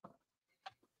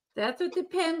 that's what the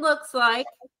pen looks like.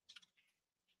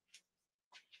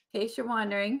 In case you're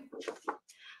wondering.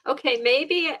 Okay,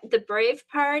 maybe the Brave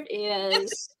part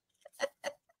is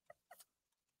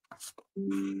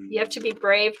you have to be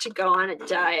brave to go on a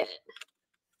diet.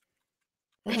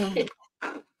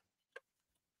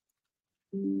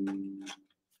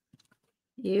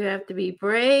 You have to be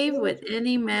brave with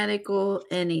any medical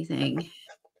anything.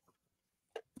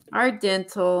 Our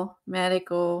dental,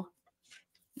 medical,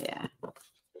 yeah.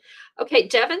 Okay,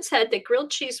 Devin said the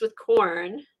grilled cheese with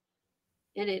corn,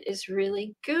 and it is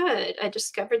really good. I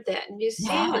discovered that in New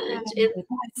Zealand.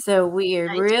 That's so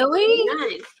weird.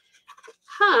 Really?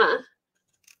 Huh.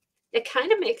 It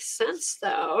kind of makes sense,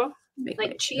 though.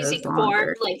 Like cheesy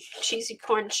corn, like cheesy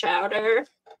corn chowder.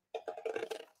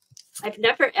 I've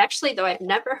never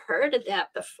heard of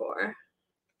that before.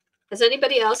 Has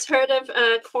anybody else heard of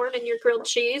corn in your grilled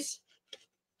cheese?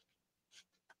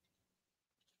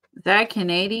 Is that a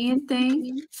Canadian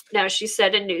thing? No, she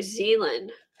said in New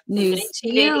Zealand. New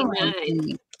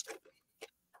Zealand.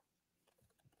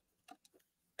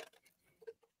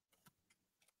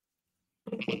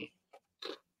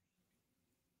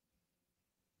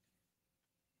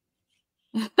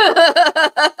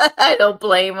 I don't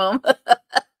blame them.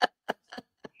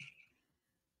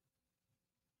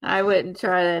 I wouldn't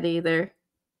try that either.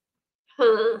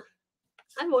 Huh.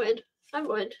 I would.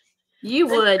 You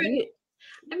would.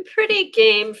 I'm pretty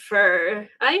game for,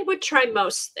 I would try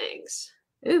most things.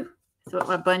 Ooh, that's what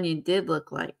my bunion did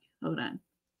look like. Hold on.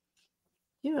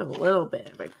 You have a little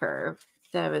bit of a curve.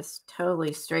 That was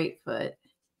totally straight foot.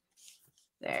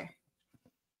 There.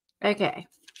 Okay.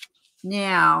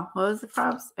 Now, what was the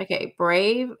prompts? Okay,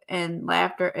 brave and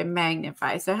laughter and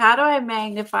magnify. So how do I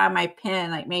magnify my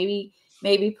pen? Like maybe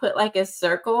put like a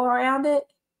circle around it?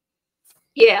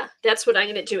 Yeah, that's what I'm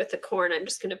going to do with the corn. I'm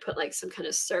just going to put like some kind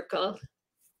of circle.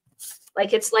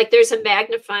 Like it's like there's a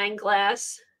magnifying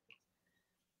glass.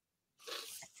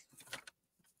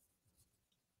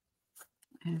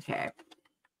 Okay.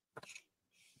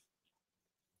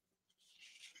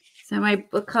 So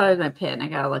what color is my pen? I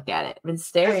gotta look at it. I've been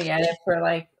staring at it for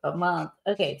like a month.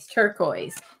 Okay, it's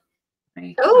turquoise.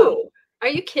 Oh, are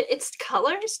you kidding? It's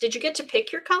colors. Did you get to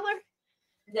pick your color?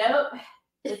 Nope.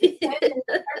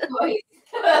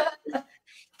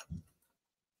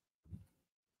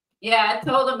 Yeah, I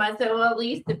told him, I said, well, at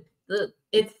least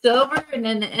it's silver and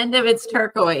then the end of it's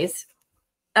turquoise.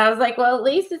 I was like, well, at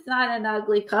least it's not an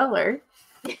ugly color.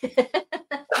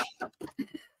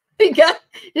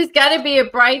 There's got to be a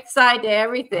bright side to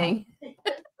everything. I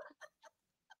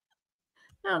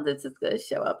don't know if this is going to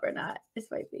show up or not.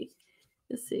 This might be.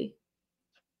 Let's see.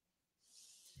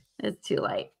 It's too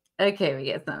light. Okay, we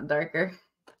get something darker.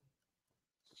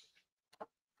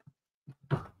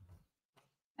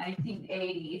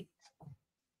 1980s.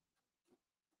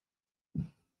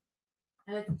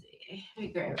 Let's see. Let me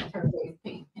grab a turquoise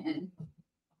paint pen.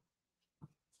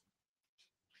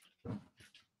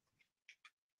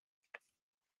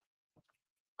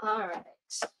 All right.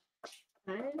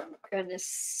 I'm gonna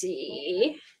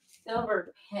see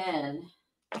Silver pen.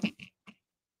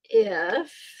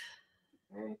 if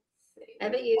I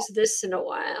haven't used this in a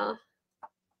while.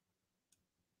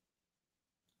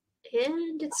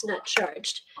 And it's not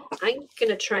charged. I'm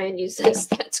gonna try and use this.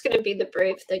 That's gonna be the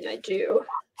brave thing I do.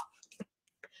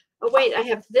 Oh wait, I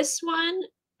have this one.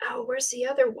 Oh, where's the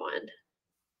other one?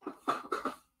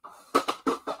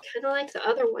 Kind of like the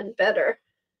other one better.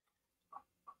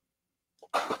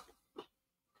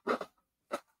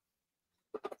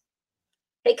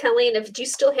 Hey, Colleen, do you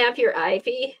still have your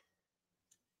Ivy?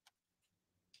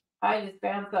 I just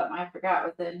found something I forgot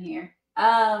was in here.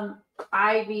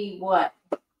 Ivy what?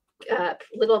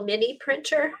 Little mini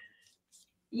printer.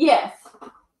 Yes.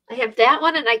 I have that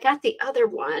one and I got the other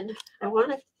one.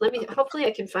 Hopefully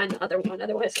I can find the other one.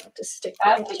 Otherwise I'll have to stick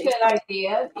with That's a good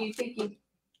idea. You think you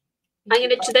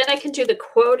then I can do the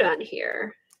quote on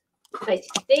here. I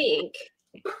think.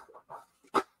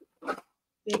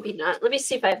 Maybe not. Let me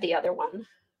see if I have the other one.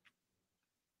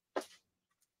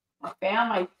 I found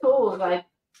my tools.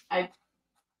 I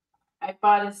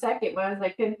bought a second one. I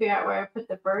couldn't figure out where I put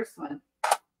the first one.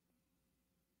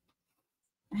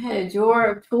 I had a drawer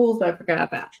of tools I forgot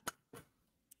about.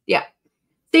 Yeah.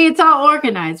 See, it's all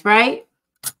organized, right?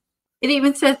 It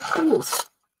even says tools.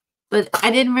 But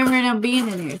I didn't remember them being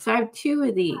in there. So I have 2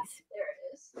 of these. There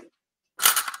it is.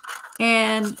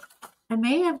 And I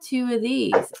may have 2 of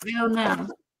these. I don't know.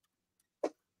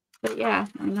 But yeah,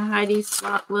 and Heidi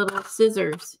swapped little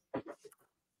scissors.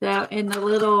 So, and the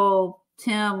little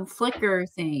Tim flicker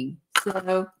thing.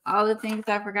 So all the things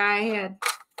I forgot I had.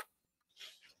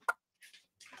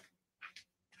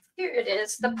 Here it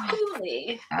is, the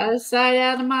pulley. Out of sight,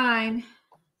 out of mind.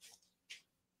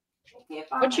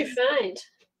 What'd you find?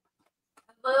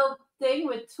 A little thing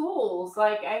with tools.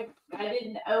 Like I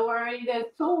didn't know where any of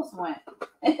those tools went.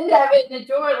 And I have it in the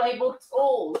drawer labeled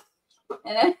tools.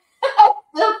 And I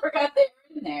still forgot they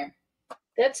were in there.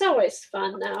 That's always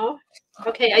fun though.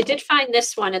 Okay, I did find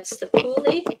this one. It's the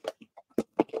pulley.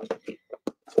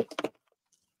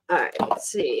 All right, let's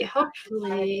see.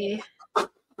 Hopefully.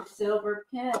 Silver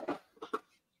pen.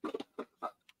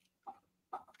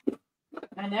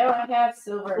 I know I have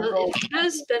silver and Well, gold. it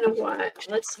has been a while.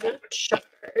 Let's not charged.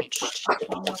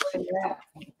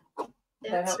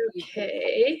 That's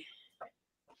okay.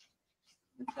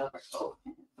 Silver gold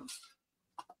pen.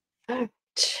 All right.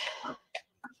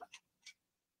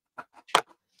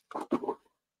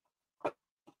 What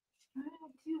did I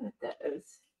do with those?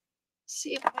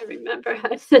 See if I remember how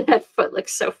that foot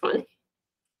looks so funny.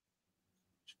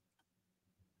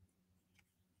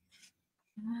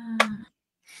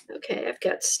 Okay, I've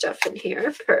got stuff in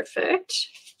here. Perfect.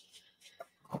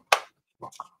 All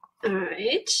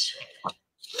right.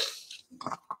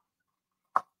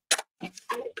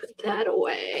 Put that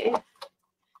away.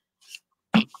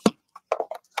 All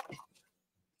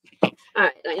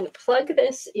right, I'm going to plug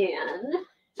this in.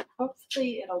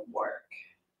 Hopefully it'll work.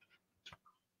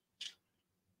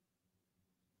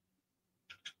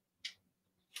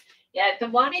 Yeah, I've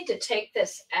been wanting to take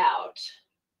this out.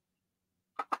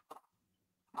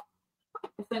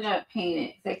 I'm gonna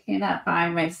paint it. I cannot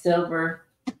find my silver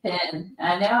pen.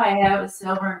 I know I have a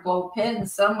silver and gold pen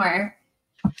somewhere.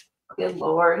 Good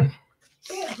Lord.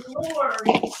 Good Lord.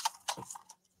 All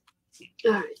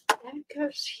right, that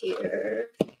goes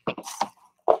here.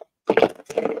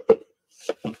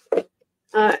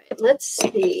 All right, let's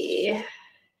see.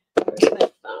 Where's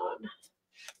my phone?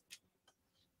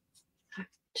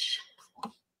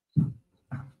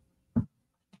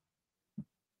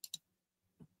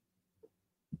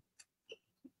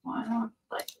 Why not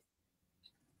play?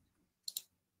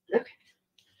 Okay.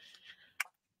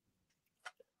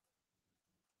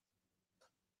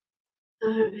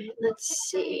 All right, let's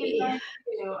see.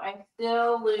 I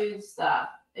still lose stuff.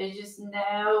 There's just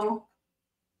no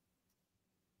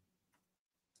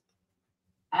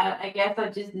I guess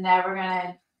I'm just never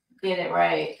gonna get it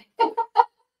right.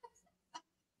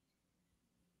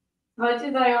 Much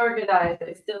as I organize,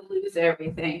 I still lose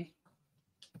everything.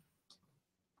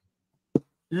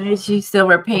 I just use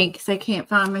silver paint because I can't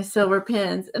find my silver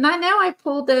pens. And I know I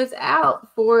pulled those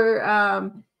out for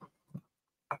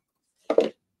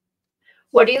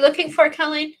What are you looking for,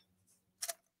 Colleen?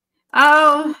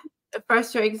 oh,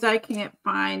 frustrated because I can't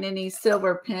find any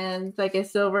silver pens, like a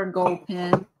silver and gold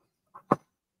pen.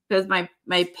 Because my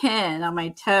pen on my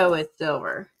toe is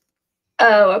silver.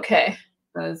 Oh, okay.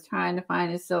 So I was trying to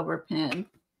find a silver pen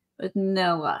with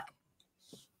no luck.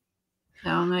 So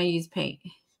I'm going to use paint.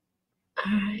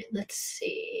 All right, let's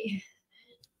see.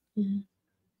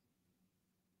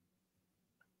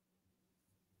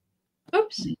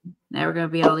 Oops. Never going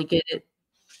to be able to get it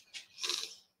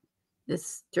as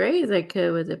straight as I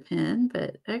could with a pen,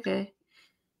 but okay.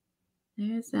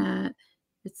 There's that.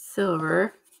 It's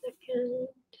silver. Second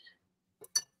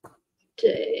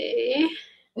day.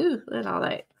 Ooh, let all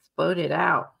that exploded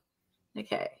out.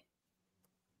 Okay.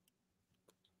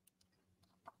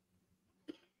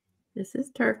 This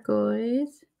is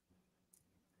turquoise.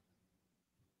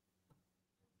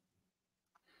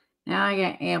 Now I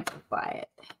gotta amplify it.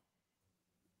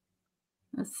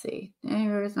 Let's see.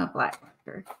 Where's my black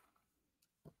marker?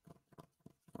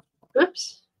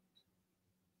 Oops.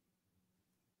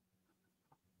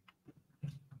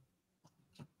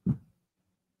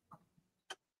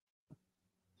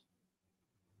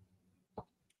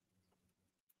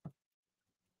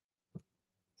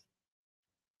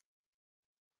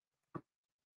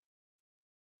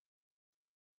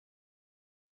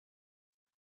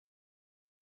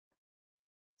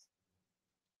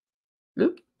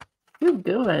 Oop. Ooh,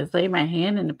 good. I just laid my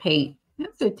hand in the paint.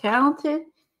 That's so talented.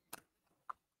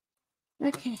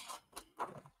 Okay.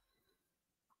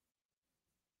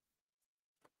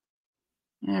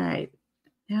 All right.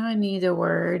 Now I need a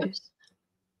word. Oops.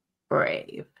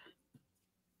 Brave.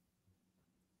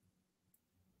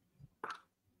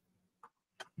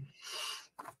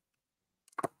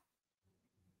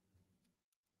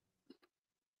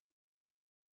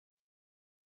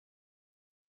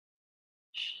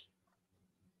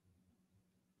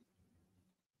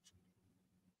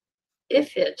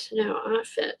 If it, no,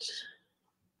 off it.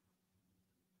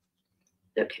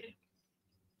 Okay.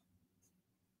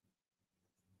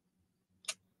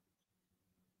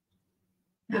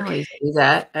 I always do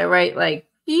that. I write like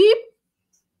beep.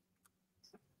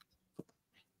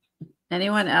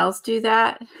 Anyone else do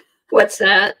that? What's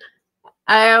that?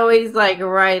 I always like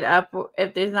write up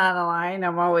if there's not a line.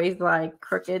 I'm always like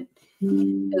crooked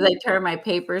because I turn my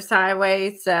paper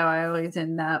sideways, so I always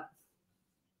end up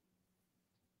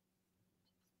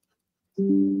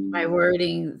my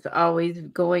wording's always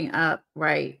going up,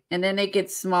 right? And then it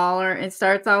gets smaller. It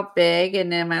starts out big,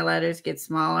 and then my letters get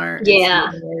smaller. and Yeah.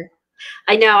 smaller.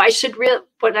 I know. I should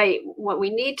what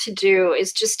we need to do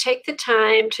is just take the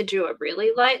time to do a really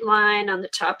light line on the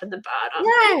top and the bottom.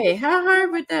 Yay! How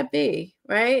hard would that be,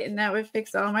 right? And that would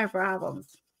fix all my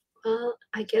problems. Well,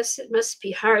 I guess it must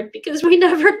be hard because we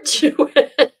never do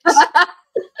it.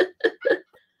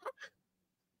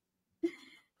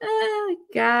 Oh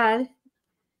God.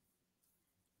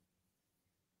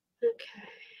 Okay.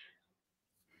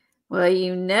 Well,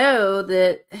 you know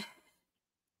that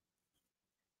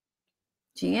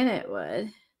Janet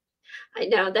would. I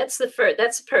know that's the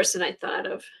person I thought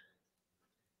of.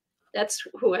 That's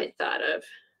who I thought of.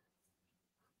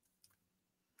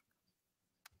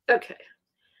 Okay.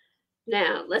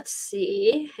 Now let's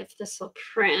see if this will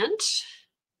print.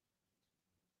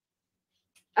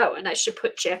 Oh, and I should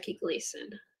put Jackie Gleason.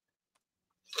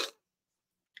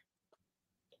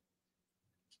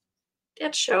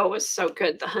 That show was so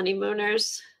good, The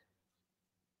Honeymooners.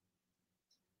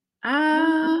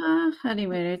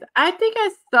 Honeymooners. I think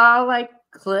I saw like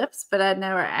clips, but I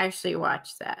never actually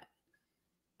watched that.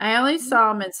 I only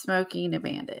saw him in Smoking the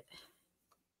Bandit.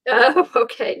 Oh,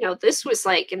 okay. No, this was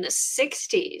like in the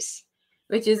 60s.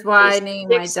 Which is why I The named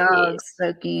my dog 60s.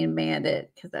 Smoking and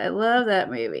Bandit, because I love that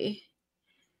movie.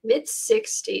 Mid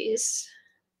 60s.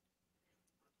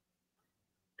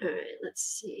 All right, let's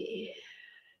see.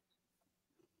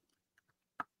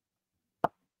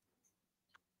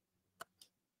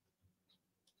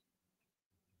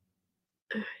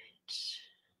 All right.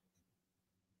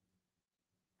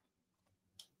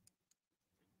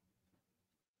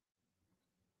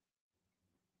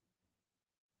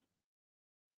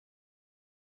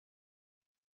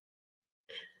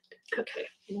 Okay,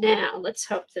 now let's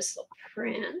hope this will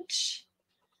print.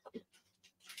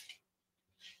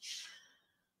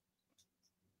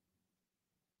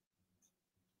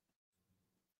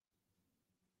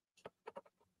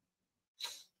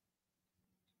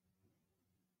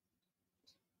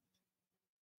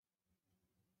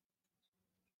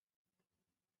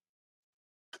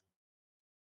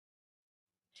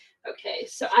 Okay,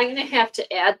 so I'm going to have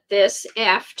to add this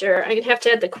after. I'm going to have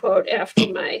to add the quote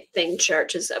after my thing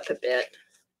charges up a bit.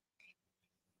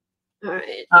 All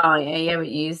right. Oh, yeah, you haven't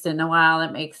used it in a while.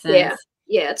 That makes sense. Yeah,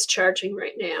 yeah, it's charging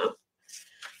right now.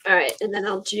 All right, and then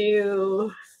I'll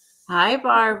do. Hi,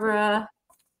 Barbara.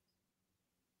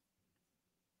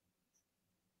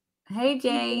 Hey,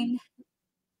 Jane.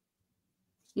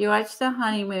 You watched The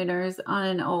Honeymooners on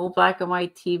an old black and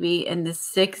white TV in the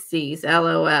 60s.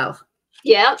 LOL.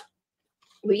 Yep,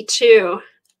 me too.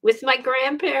 With my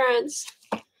grandparents.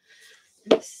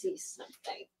 Let's see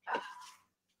something.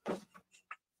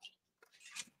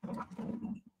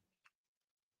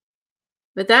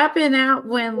 Would that been out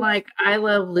when like I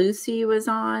Love Lucy was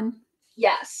on?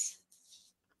 Yes.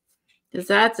 Because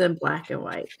that's in black and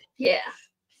white. Yeah.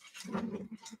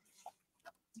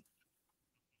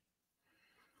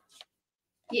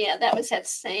 Yeah, that was that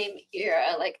same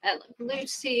era. Like I Love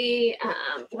Lucy.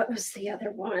 What was the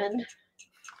other one?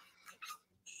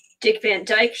 Dick Van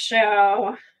Dyke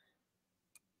Show.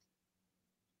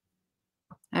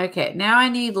 Okay, now I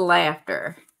need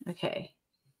laughter. Okay.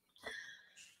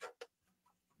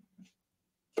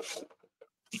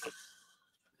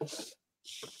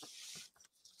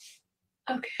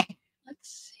 Okay,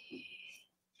 let's see.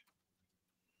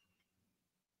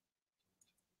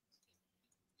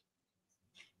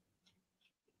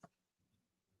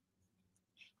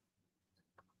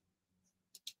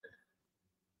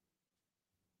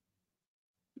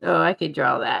 Oh, I could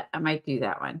draw that. I might do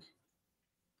that one.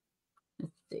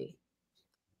 Let's see.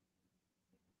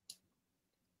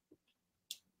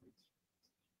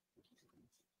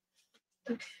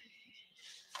 Okay.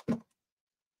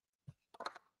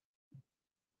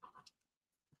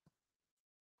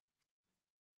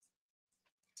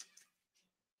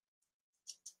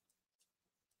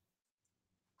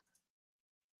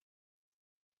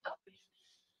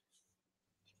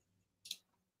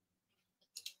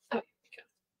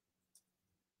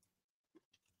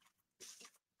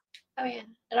 Oh yeah,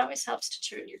 it always helps to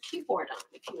turn your keyboard on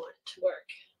if you want it to work.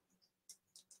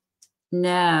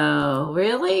 No,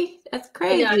 really? That's No,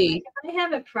 crazy. I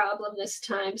have a problem this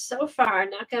time. So far,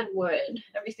 knock on wood,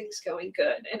 everything's going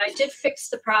good. And I did fix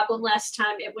the problem last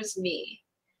time. It was me.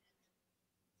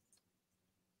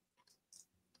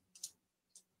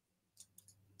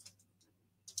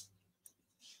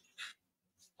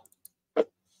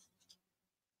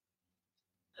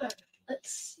 Let's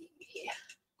see.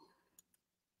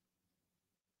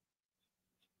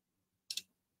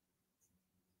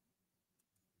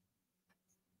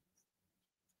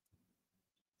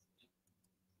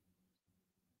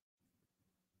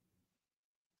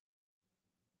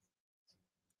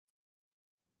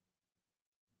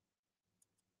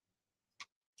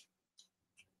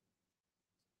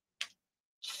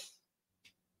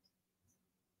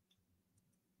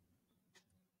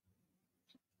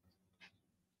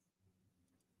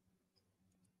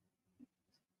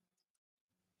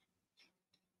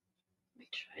 Let me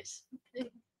try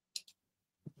something.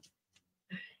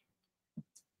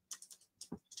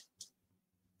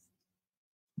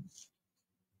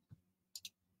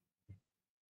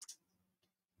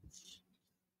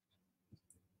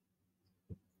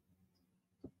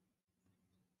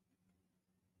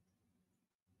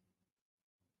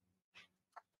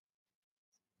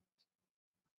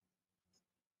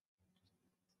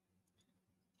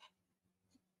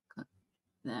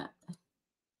 That.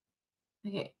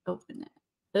 Okay, open it.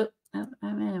 Oh,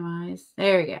 I minimized.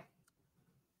 There we go.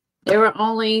 There were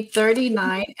only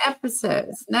 39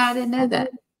 episodes. No, I didn't know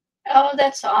that. Oh,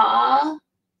 that's all.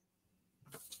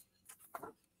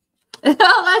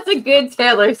 Oh, that's a good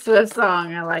Taylor Swift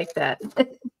song. I like that.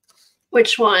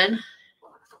 Which one?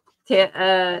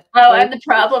 Oh, I'm the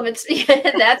problem. It's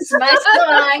that's my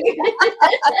song.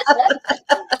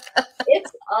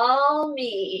 It's all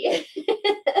me.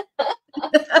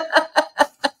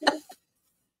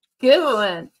 good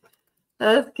one.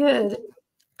 That's good.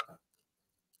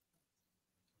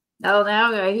 Oh,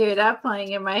 now I hear that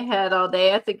playing in my head all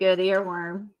day. That's a good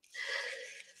earworm.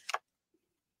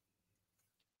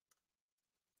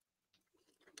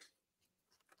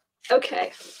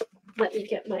 Okay, let me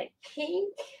get my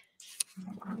pink.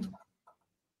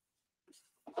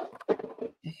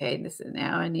 Okay, this is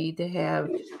now I need to have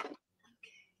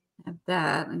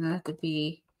that. I'm gonna have to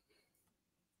be.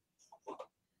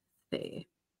 See.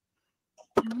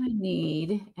 Now I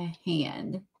need a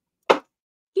hand.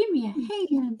 Give me a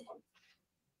hand.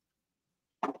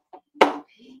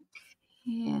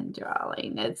 Hand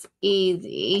drawing. That's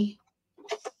easy.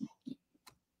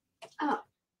 Oh.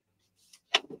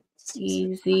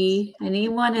 Easy. I need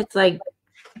one that's like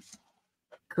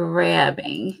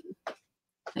grabbing,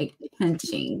 like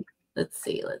pinching. Let's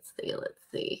see. Let's see. Let's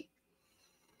see.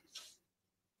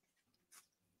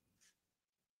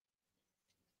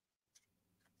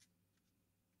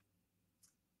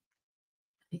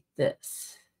 Like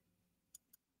this.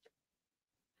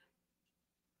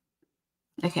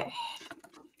 Okay.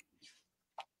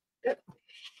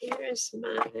 Here's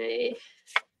my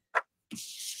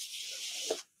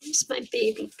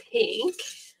baby pink.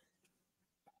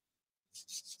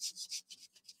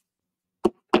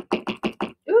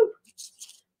 Ooh,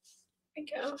 there we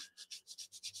go.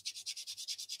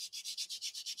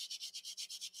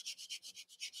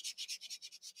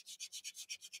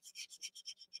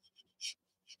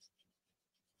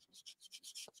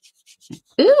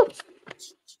 Ooh.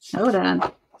 Hold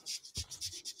on.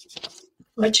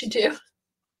 What'd you do?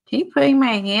 Keep putting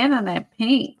my hand on that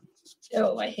paint.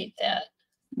 Oh, I hate that.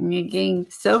 And you're getting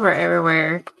silver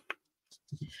everywhere.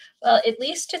 Well, at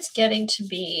least it's getting to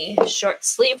be short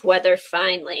sleeve weather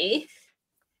finally.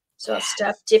 So I'll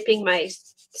stop dipping my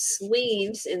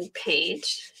sleeves in paint.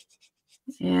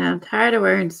 Yeah, I'm tired of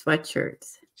wearing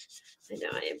sweatshirts. I know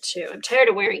I am too. I'm tired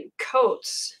of wearing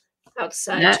coats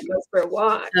outside to go for a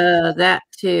walk. That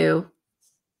too.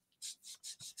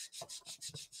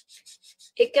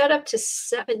 It got up to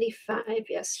 75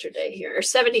 yesterday here, or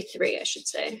 73, I should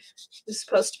say. It was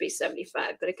supposed to be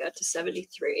 75, but it got to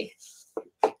 73.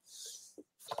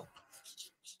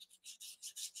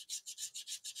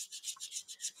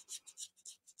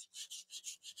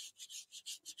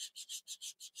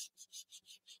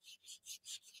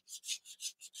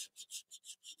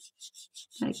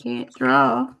 I can't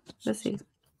draw. Let's see.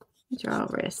 Draw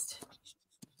wrist.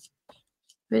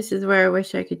 This is where I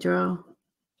wish I could draw.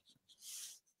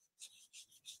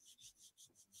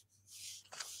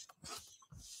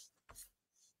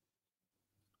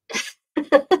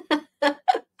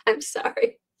 I'm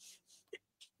sorry.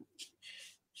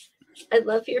 I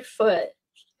love your foot.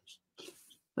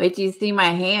 Wait till you see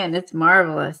my hand. It's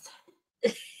marvelous.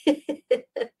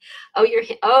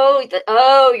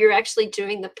 You're actually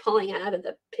doing the pulling out of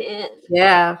the pin.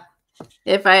 Yeah.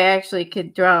 If I actually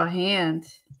could draw a hand.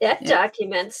 That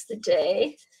documents the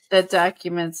day. That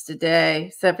documents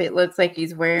today. So if it looks like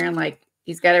he's wearing, like,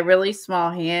 he's got a really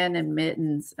small hand and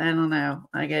mittens. I don't know.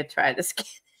 I gotta try this.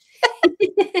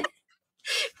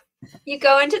 You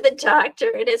go into the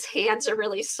doctor and his hands are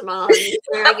really small and he's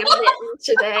wearing a mitten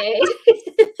today.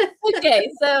 Okay,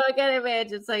 so I gotta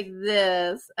imagine it's like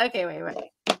this. Okay, wait.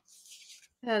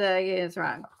 How did I get this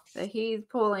wrong? So he's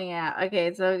pulling out.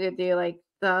 Okay, so I'm gonna do like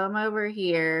thumb over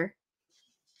here.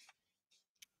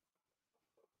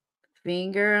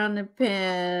 Finger on the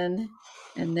pen.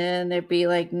 And then there'd be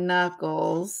like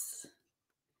knuckles.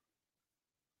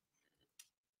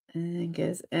 And then it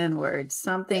goes inward.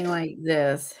 Something like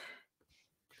this.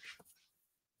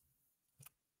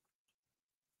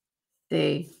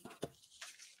 See.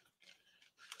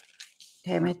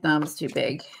 Okay, my thumb's too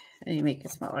big. I need to make a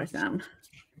smaller thumb.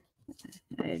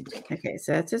 Okay,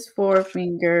 so that's his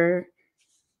forefinger.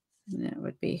 And that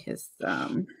would be his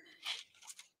thumb.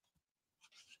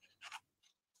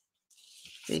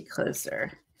 Be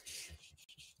closer.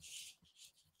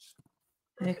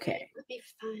 Okay. Let me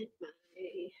find my...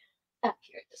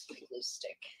 here it is, my glue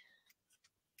stick.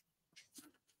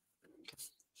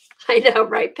 I know,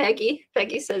 right, Peggy?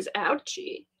 Peggy says,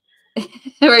 ouchie.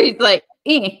 Where he's like,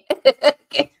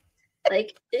 okay.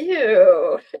 Like,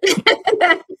 ew.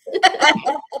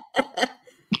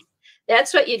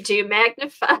 That's what you do.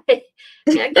 Magnify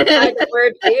the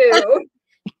word ew.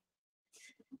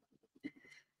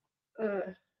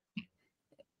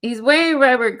 He's wearing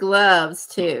rubber gloves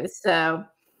too, so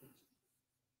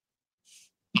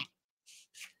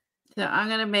I'm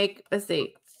gonna make, let's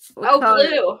see.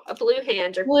 Blue. A blue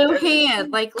hand or blue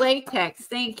hand, like latex.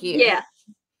 Thank you. Yeah.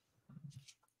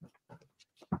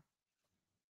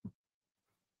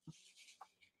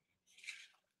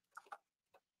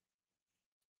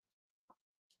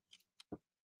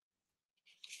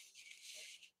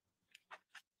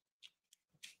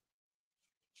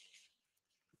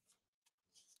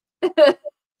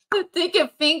 Think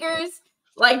of fingers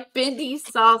like bendy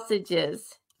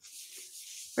sausages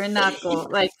for knuckle,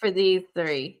 like for these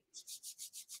three.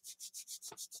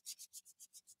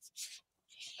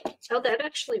 Oh, that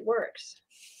actually works.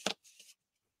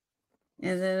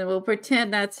 And then we'll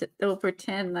pretend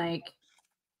like,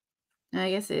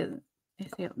 I guess they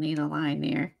don't need a line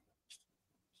there.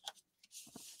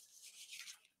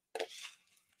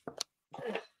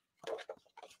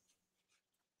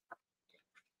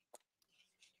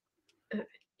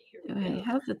 Wait,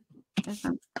 if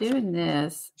I'm doing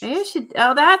this, I should,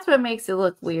 that's what makes it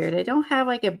look weird. I don't have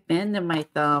like a bend in my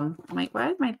thumb. I'm like, why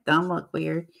does my thumb look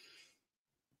weird?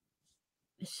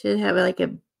 I should have like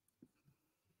a,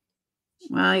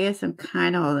 well, I guess I'm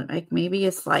kind of like maybe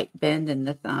a slight bend in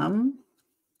the thumb.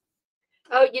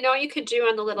 Oh, you know what you could do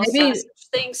on the little Maybe. sausage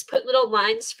things? Put little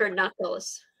lines for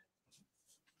knuckles.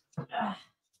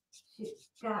 Shoot,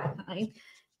 God, I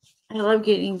love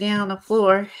getting down the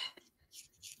floor.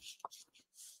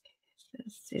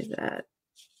 Let's do that.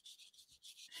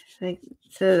 Like,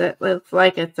 so that looks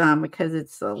like a thumb because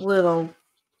it's a little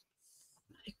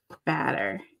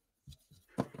fatter.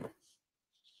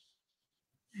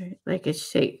 Like a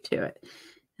shape to it.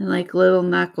 And like little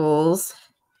knuckles.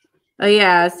 Oh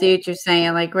yeah, I see what you're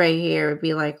saying. Like right here would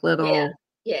be like little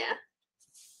Yeah.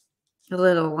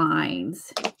 little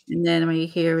lines. And then right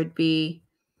here would be,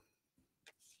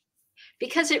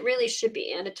 Because it really should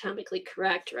be anatomically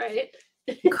correct, right?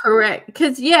 correct.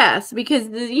 Because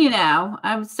you know,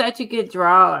 I'm such a good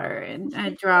drawer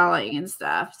and drawing and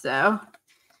stuff. So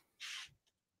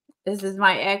this is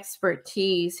my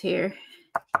expertise here.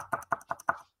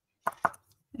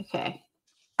 Okay.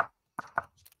 Of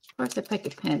course, I pick a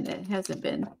pen that hasn't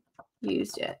been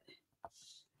used yet.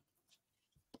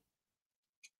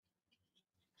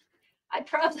 I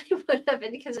probably would have,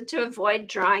 because to avoid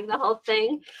drawing the whole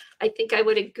thing, I think I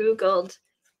would have Googled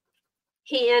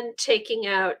hand taking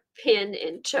out pin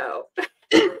and toe.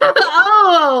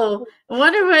 Oh, I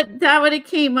wonder what that would have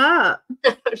came up.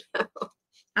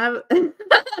 I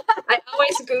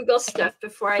always Google stuff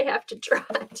before I have to draw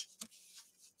it.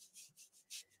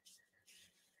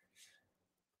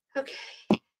 Okay.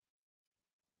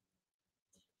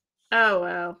 Oh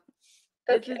well.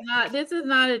 Okay. This is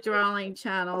not a drawing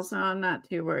channel, so I'm not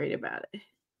too worried about it.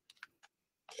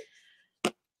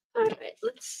 All right,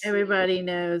 let's see. Everybody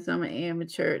knows I'm an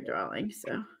amateur at drawing,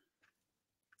 so.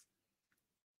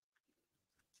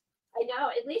 I know,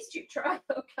 at least you try,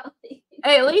 Kelly.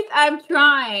 Hey, at least I'm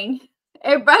trying.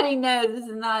 Everybody knows this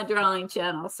is not a drawing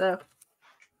channel, so.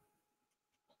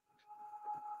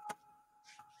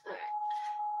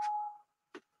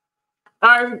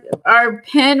 All right. Our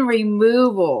pen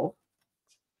removal.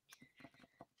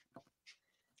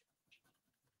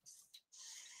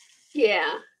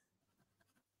 Yeah.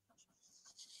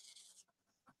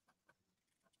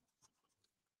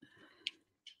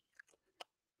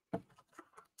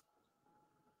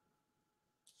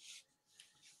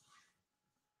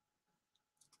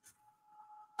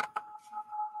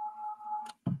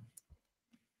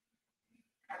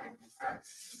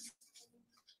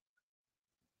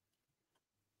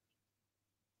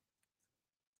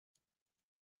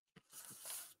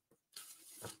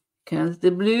 Comes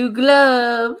the blue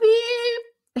glove.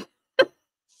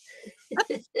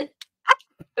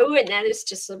 Oh, and that is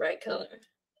just the right color.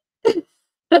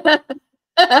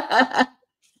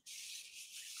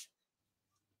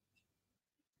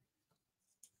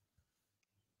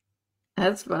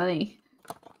 That's funny.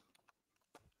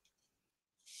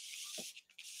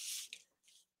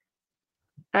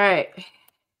 All right.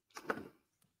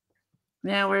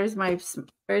 Now where's my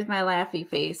laughy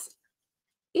face?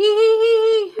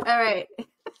 All right.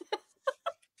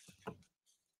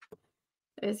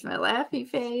 There's my laughy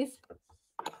face.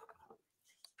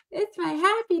 It's my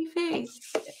happy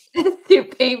face. It's too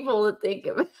painful to think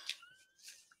of.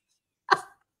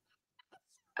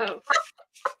 Oh,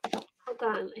 hold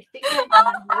on. I think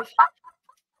I have.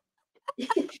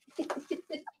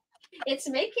 It's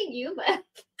making you laugh.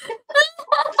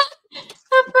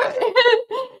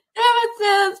 That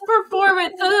says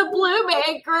performance of the Blue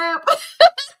Man Group.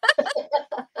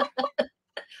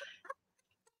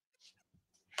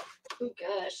 Oh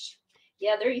gosh.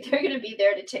 Yeah, they're going to be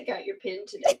there to take out your pin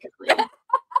today, Kathleen.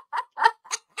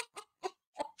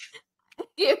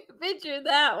 You picture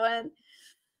that one.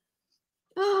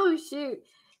 Oh shoot.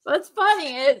 What's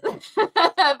funny is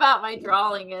about my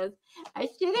drawing is I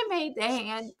should have made the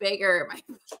hand bigger.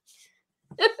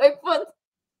 My foot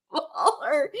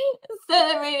smaller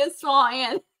instead of made a small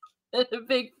hand and a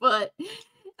big foot.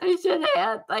 I should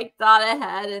have thought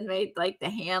ahead and made like the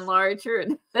hand larger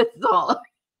and the smaller.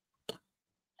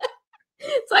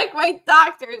 It's like my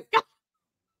doctor's got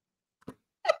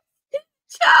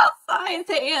child size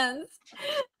hands.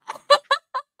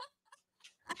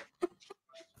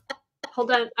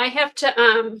 Hold on. I have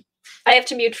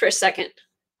to mute for a second.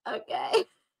 Okay.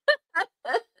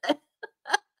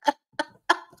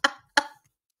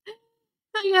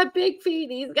 I got big feet.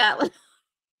 He's got little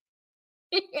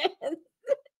hands.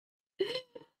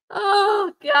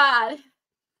 Oh God.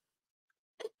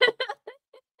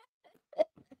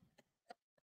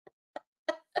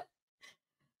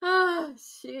 Oh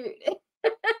shoot.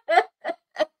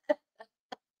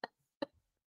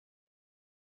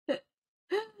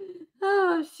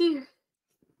 Oh shoot.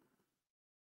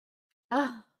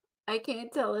 Oh. I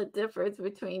can't tell the difference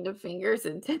between the fingers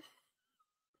and so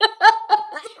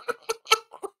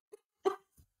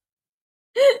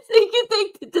you can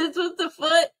think that this was the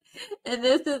foot and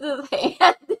this is his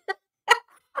hand.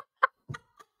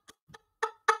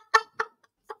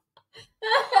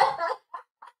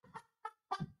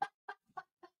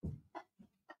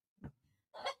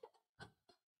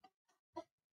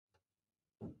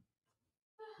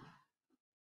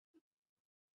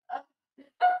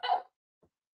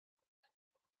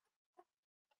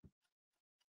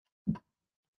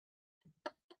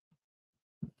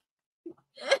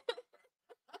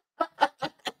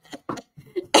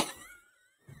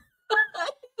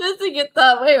 Missing a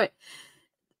thumb. Wait a minute.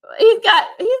 He's got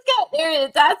there it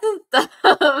is. That's his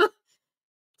thumb.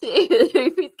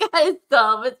 Dude, he's got his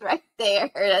thumb. It's right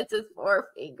there. That's his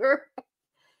forefinger.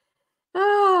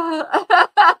 Oh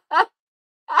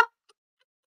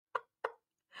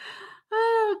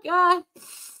God.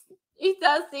 He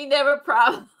does seem to have a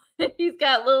problem. He's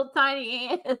got little tiny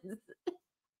hands.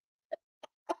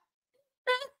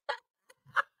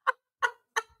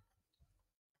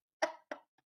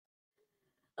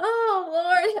 Oh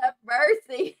Lord, have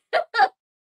mercy.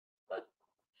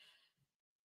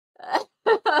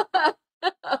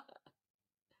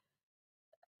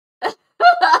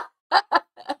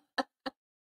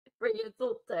 Bring his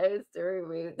little toes to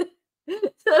remove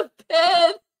the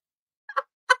pen.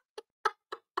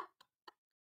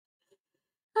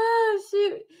 Oh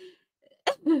shoot.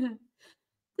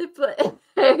 To put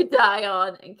hair dye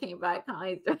on and came back home.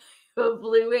 He's a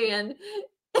blue hand.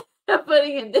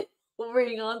 Putting a nipple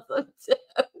ring on some toes.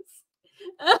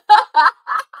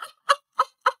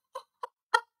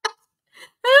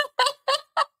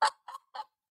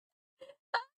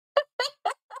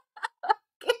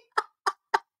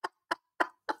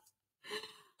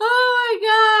 Oh my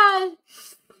God.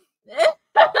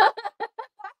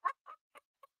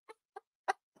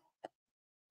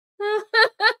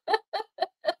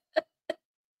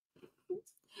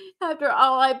 After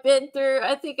all I've been through,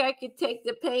 I think I could take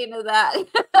the pain of that.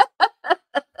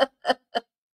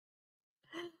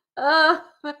 Oh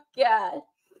my God.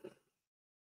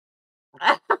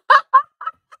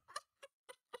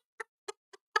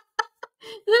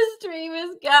 This stream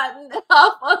has gotten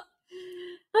off.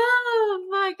 Oh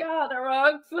my God, the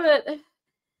wrong foot.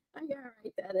 I gotta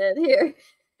write that in here.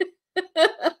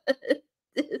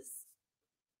 This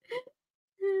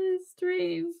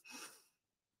stream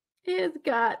has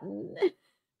gotten.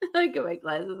 I got my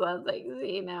glasses on so I can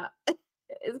see now.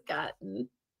 It's gotten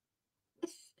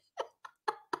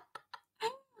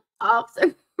off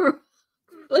the wrong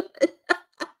foot.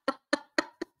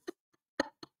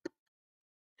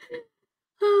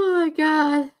 Oh my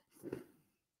God.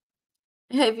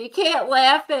 If you can't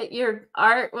laugh at your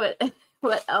art,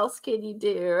 what else can you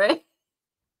do, right?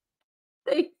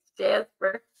 Thanks,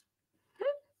 Jasper.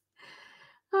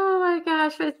 Oh my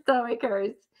gosh, my stomach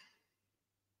hurts.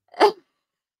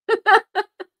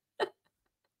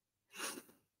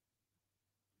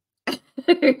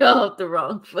 You're off the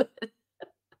wrong foot.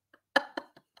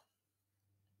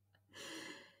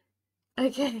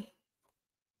 Okay.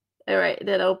 All right,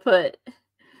 then I'll put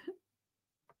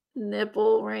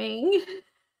nipple ring.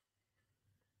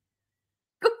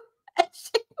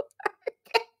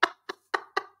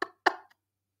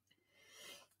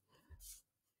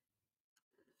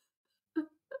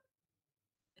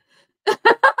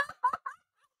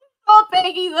 Oh,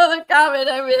 Peggy's other comment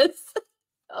I missed.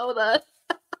 Hold on.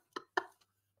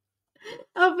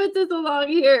 I'll put this along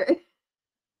here.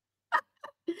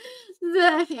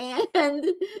 The hand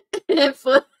and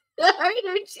foot are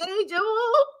interchangeable.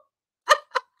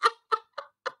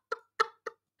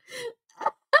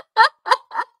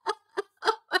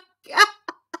 Oh my God.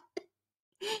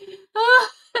 Oh,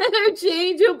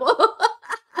 interchangeable.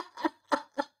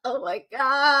 Oh my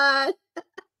God.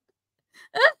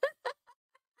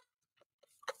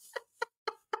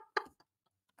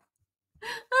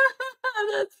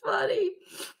 That's funny.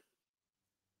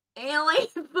 Alien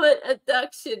foot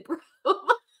abduction probe.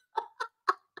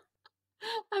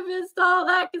 I missed all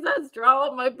that because I was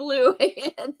drawing my blue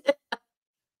hand.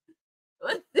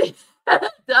 Let's see.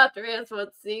 Dr. asks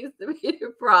what seems to be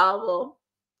the problem.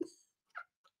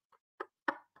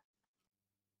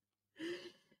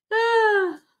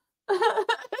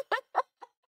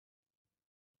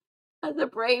 That's a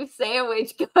brave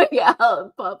sandwich going out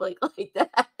in public like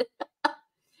that.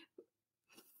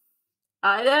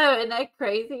 I know, isn't that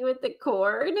crazy with the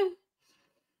cord?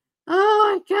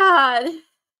 Oh my God.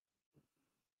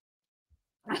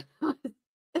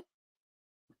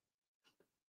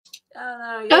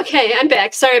 Oh, no, Okay, I'm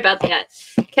back. Sorry about that.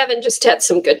 Kevin just had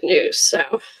some good news.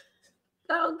 So,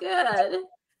 so good.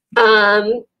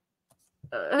 Yeah.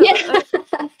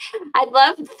 I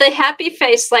love the happy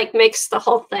face, like makes the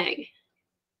whole thing.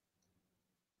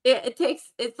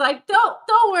 It's like,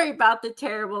 don't worry about the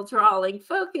terrible drawing.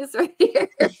 Focus right here.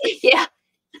 Yeah.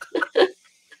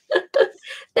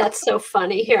 That's so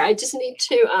funny. Here, I just need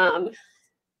to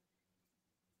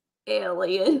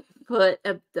Alien foot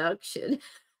abduction.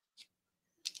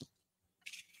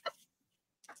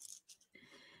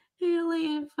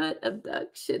 Alien foot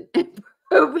abduction and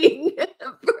probing.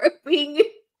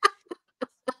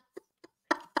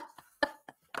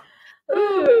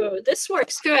 Ooh, this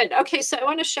works good. Okay, so I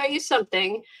want to show you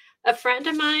something. A friend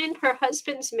of mine, her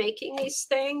husband's making these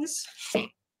things.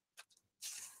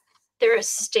 They're a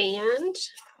stand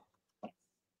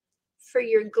for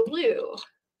your glue.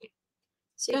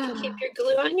 So you can keep your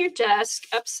glue on your desk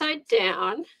upside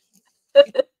down.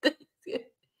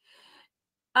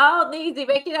 Oh, neat. He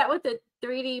making that with a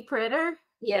 3D printer?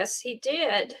 Yes, he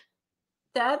did.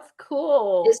 That's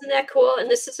cool. Isn't that cool?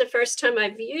 And this is the first time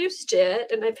I've used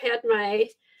it, and I've had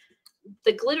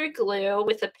the glitter glue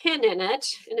with a pin in it,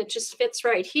 and it just fits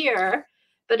right here,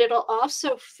 but it'll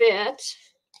also fit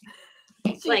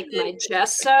like my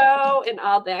gesso and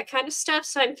all that kind of stuff.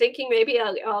 So I'm thinking maybe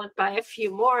I'll buy a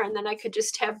few more, and then I could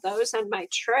just have those on my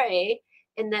tray,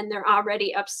 and then they're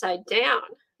already upside down.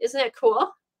 Isn't that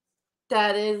cool?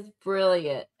 That is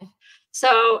brilliant.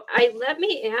 So let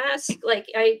me ask, like,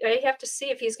 I have to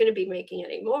see if he's going to be making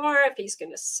any more, if he's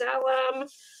going to sell them.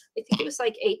 I think it was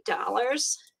like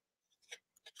 $8.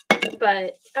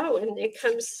 But, oh, and it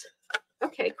comes,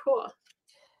 okay, cool.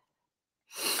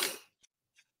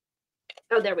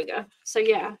 Oh, there we go. So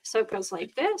yeah, so it goes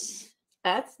like this.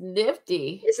 That's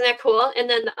nifty. Isn't that cool? And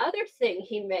then the other thing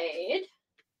he made,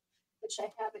 which I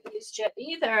haven't used yet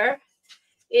either,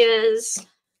 is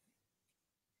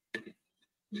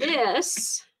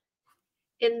this.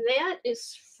 And that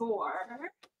is for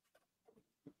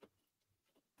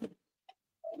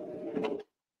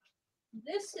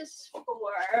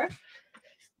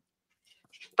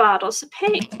bottles of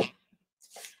paint.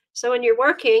 So when you're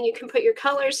working, you can put your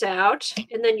colors out,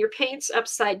 and then your paint's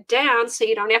upside down so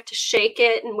you don't have to shake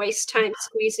it and waste time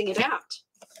squeezing it out.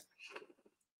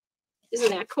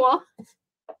 Isn't that cool?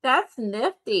 That's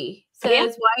nifty. So Yeah.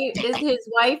 his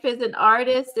wife is an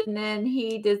artist, and then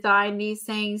he designed these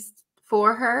things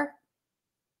for her?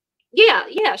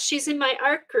 Yeah. She's in my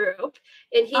art group,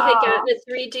 and he had gotten a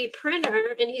 3D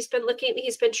printer, and he's been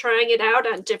trying it out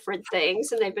on different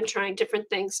things, and they've been trying different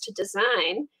things to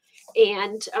design.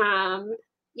 And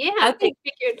yeah, I think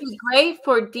it'd be great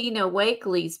for Dina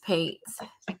Wakley's paints.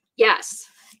 Yes,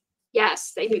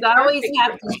 they do. I always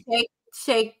have to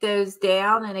shake those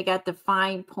down, and they got the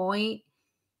fine point.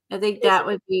 I think that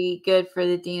would be good for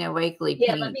the Dina Wakley paint.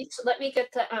 Yeah, let me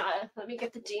get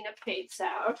the Dina paints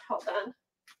out. Hold on.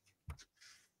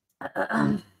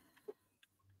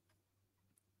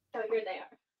 Oh, here they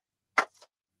are.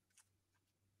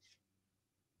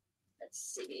 Let's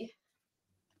see.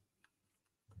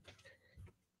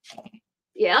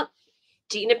 Yep.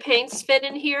 Dina paints fit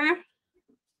in here.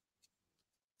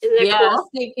 Isn't that cool? I was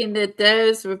thinking that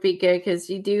those would be good because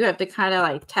you do have to kind of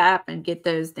like tap and get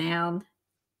those down.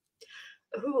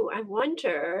 Ooh, I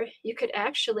wonder, you could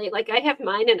actually, like, I have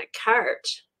mine in a cart.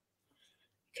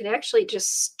 You could actually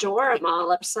just store them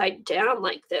all upside down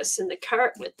like this in the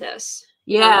cart with this.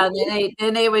 Yeah,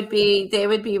 then they would be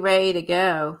ready to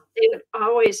go. They would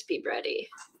always be ready.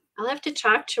 I'll have to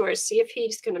talk to her, see if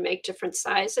he's going to make different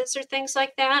sizes or things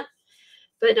like that.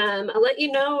 But I'll let you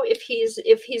know if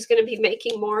he's going to be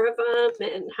making more of them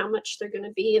and how much they're going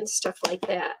to be and stuff like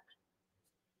that.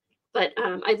 But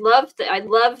I love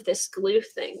this glue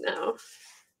thing though.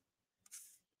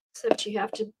 Except you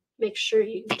have to make sure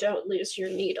you don't lose your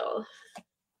needle,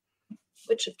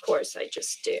 which of course I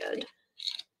just did.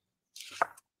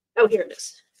 Oh, here it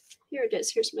is. Here it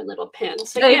is. Here's my little pen.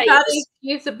 So he thought he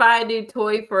used to buy a new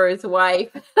toy for his wife.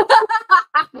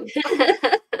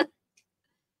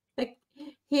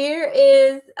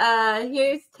 Here's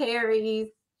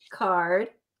Terry's card.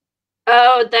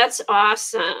 Oh, that's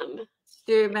awesome.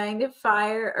 Do a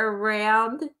magnifier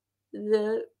around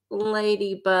the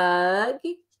ladybug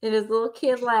and his little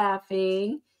kid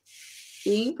laughing.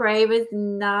 Being brave is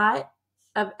not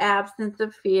of absence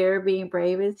of fear. Being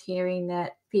brave is hearing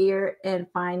that fear and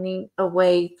finding a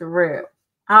way through.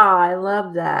 Oh, I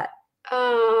love that.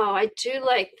 Oh, I do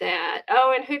like that.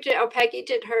 Oh, and Peggy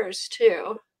did hers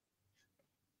too.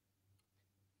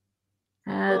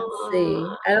 Let's see.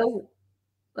 I don't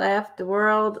laugh. The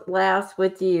world laughs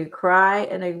with you. Cry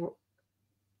and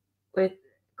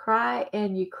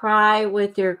you cry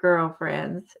with your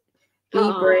girlfriends.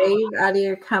 Be brave out of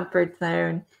your comfort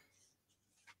zone.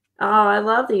 Oh, I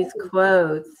love these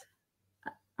quotes.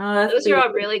 Oh, those are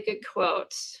all really good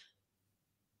quotes.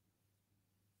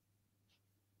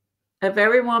 If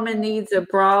every woman needs a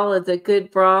bra as a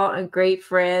good bra and great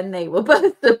friend, they will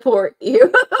both support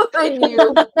you. And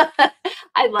you.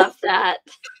 I love that.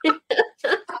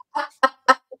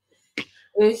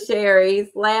 With Sherry's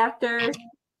laughter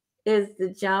is the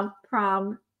jump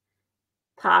from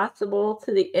possible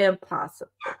to the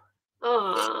impossible.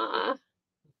 Aww.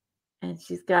 And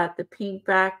she's got the pink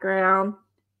background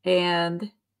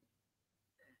and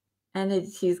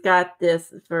she's got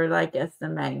this for, like, as the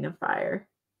magnifier.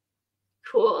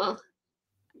 Cool.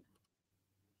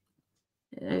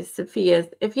 Sophia's,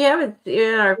 if you haven't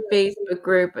seen our Facebook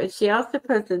group, she also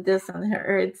posted this on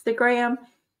her Instagram.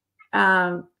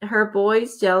 Her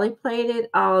boys jelly plated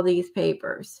all these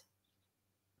papers.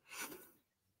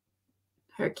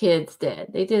 Her kids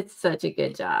did. They did such a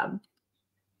good job.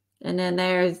 And then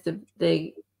there's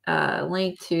the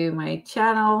link to my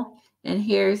channel. And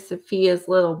here's Sophia's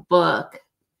little book.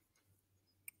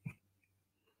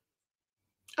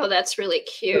 Oh, that's really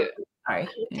cute. Sorry. I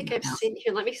don't think I've seen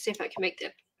here. Let me see if I can make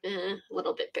that a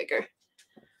little bit bigger.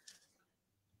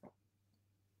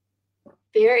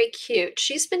 Very cute.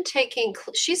 She's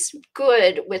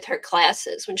good with her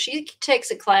classes. When she takes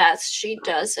a class, she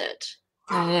does it.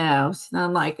 I know. She's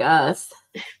not like us.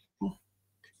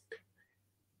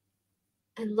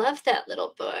 I love that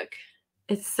little book.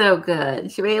 It's so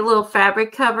good. She made a little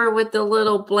fabric cover with the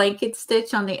little blanket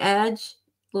stitch on the edge.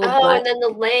 And then the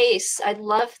lace. I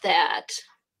love that.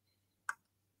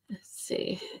 Let's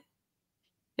see.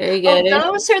 There you go.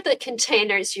 Oh, those are the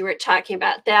containers you were talking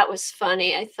about. That was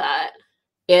funny, I thought.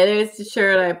 Yeah, there's the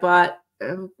shirt I bought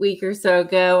a week or so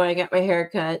ago when I got my hair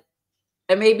cut.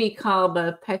 I maybe called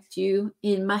pecked you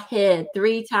in my head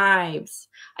 3 times.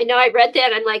 I know. I read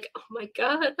that. I'm like, oh my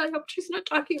God, I hope she's not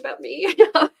talking about me.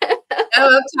 No,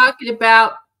 I'm talking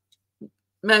about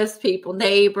most people,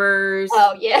 neighbors.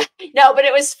 Oh, yeah. No, but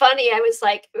it was funny. I was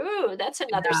like, ooh, that's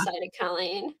another side of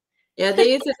Colleen. Yeah,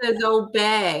 these are those old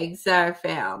bags that I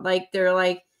found.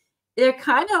 They're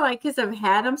kind of like, because I've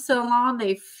had them so long,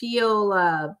 they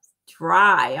feel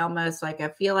dry almost. Like I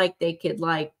feel like they could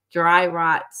like dry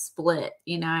rot split.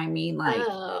 You know what I mean? Like,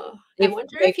 I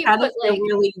wonder if you kind put of feel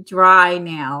really dry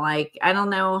now. Like, I don't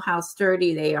know how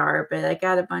sturdy they are, but I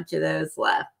got a bunch of those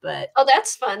left. But oh,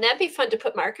 that's fun. That'd be fun to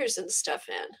put markers and stuff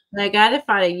in. I got to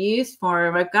find a use for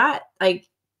them. I've got like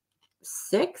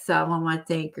 6 of them, I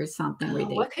think, or something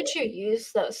ridiculous. What could you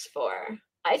use those for?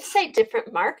 I'd say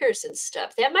different markers and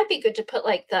stuff. That might be good to put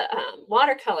like the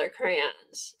watercolor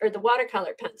crayons or the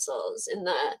watercolor pencils and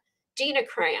the Dina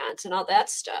crayons and all that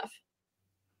stuff.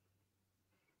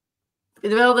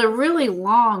 Well, they're really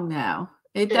long now.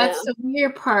 That's the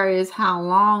weird part, is how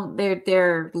long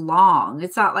they're long.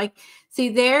 It's not like, see,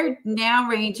 they're now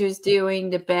Ranger's doing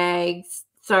the bags,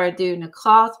 started doing the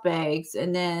cloth bags,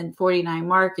 and then 49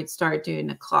 Market started doing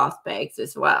the cloth bags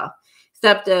as well.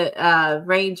 Except the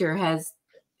Ranger has,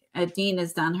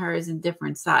 Dina's done hers in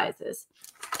different sizes,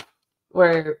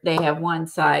 where they have one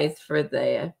size for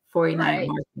the 49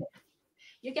 Market.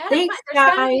 You got to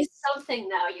find something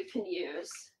now you can use.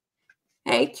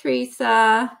 Hey,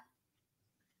 Teresa.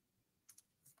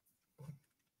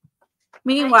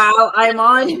 Meanwhile, I'm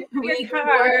on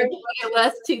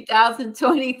POS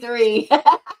 2023.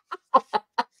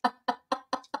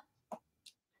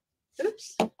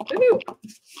 Oops. Ooh.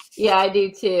 Yeah, I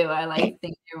do too. I like to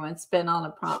think everyone's spent on the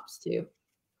prompts too.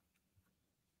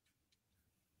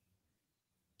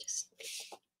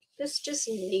 This just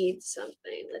needs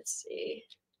something. Let's see.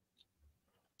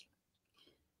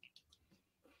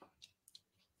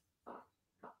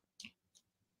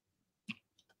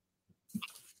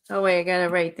 Oh, wait, I got to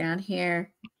write down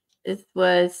here. This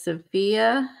was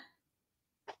Sophia.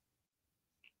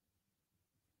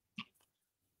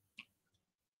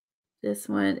 This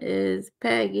one is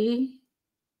Peggy.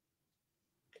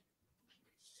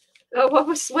 Oh,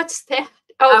 what's that?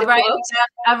 Oh,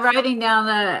 I'm writing down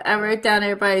I wrote down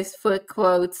everybody's foot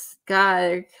quotes. God,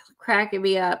 they're cracking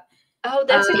me up. Oh,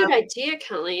 that's a good idea,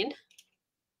 Colleen.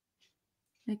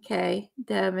 Okay,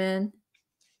 Devin.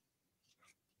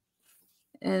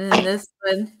 And then this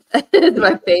one is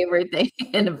my favorite thing.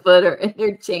 And the footer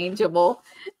interchangeable.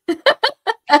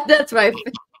 That's my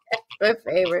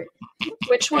favorite.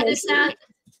 Which one is that?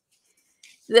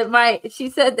 She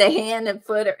said the hand and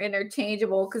foot are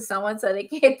interchangeable because someone said they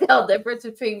can't tell the difference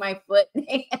between my foot and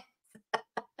hand.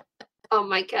 Oh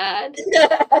my God.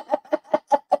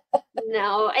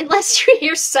 No, unless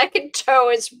your second toe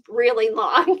is really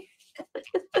long.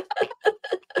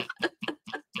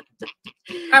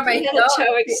 Or my You had a toe thumb,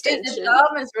 and extension. the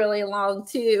thumb is really long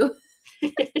too.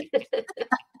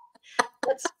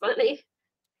 That's funny.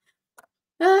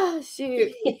 Oh,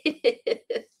 shoot.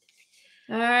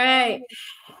 All right.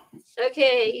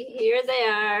 Okay, here they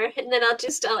are. And then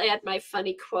I'll add my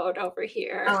funny quote over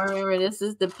here. I'll remember this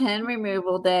is the pen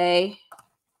removal day.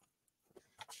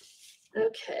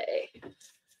 Okay.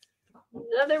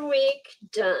 Another week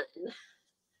done.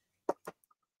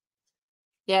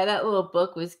 Yeah, that little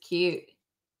book was cute.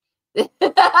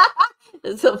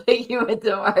 This little piggy went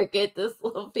to market. This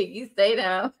little piggy stayed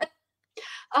home.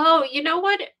 Oh, you know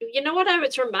what? You know what I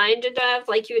was reminded of?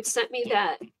 Like you had sent me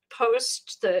that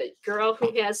post, the girl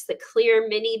who has the clear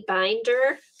mini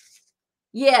binder.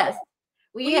 Yes.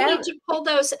 We need to pull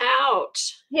those out.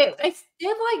 Yeah, I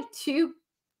did like two,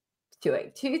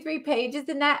 3 pages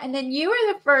in that, and then you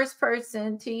were the first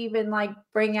person to even like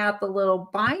bring out the little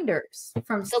binders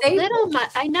from Staples.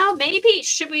 I know. Maybe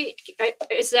should we?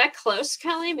 Is that close,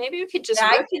 Kelly? Maybe we could just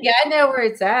look. Yeah, I know where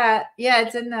it's at. Yeah,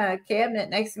 it's in the cabinet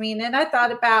next to me. And then I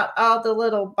thought about all the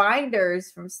little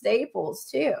binders from Staples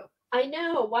too. I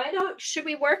know. Should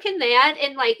we work in that?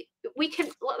 And like we can,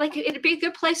 like it'd be a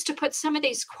good place to put some of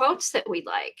these quotes that we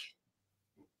like.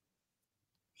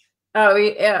 Oh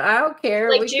yeah, I don't care.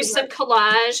 Like do some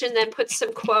collage and then put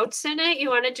some quotes in it. You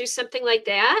want to do something like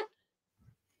that?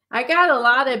 I got a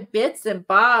lot of bits and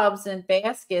bobs and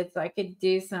baskets. I could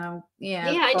do some, Yeah,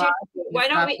 I do. Why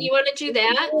don't we? You want to do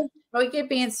that? We could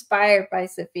be inspired by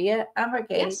Sophia. I'm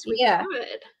okay. Yes, we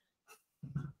could.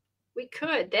 We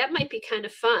could. That might be kind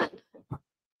of fun.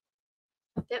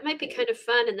 That might be kind of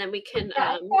fun, and then we can.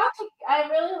 I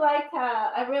really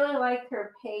like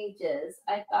her pages.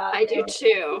 I thought I do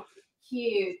too.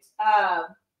 Cute. I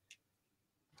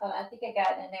think I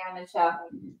got it in there on the shelf.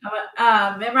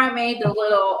 Remember I made the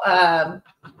little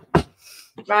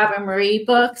Robin Marie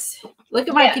books. Look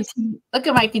at my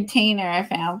container I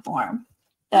found for them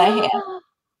that I had.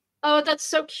 Oh, that's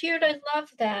so cute! I love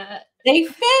that. They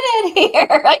fit in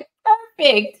here, like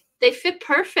perfect. They fit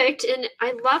perfect, and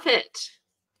I love it.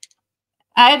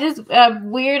 I had this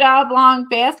weird oblong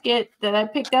basket that I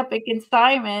picked up at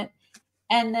consignment,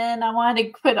 and then I wanted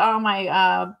to put all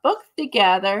my books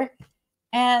together,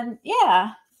 and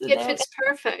yeah, so it fits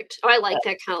perfect. Oh, I like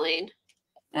that, Colleen.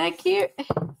 Isn't that cute?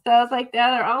 So I was like,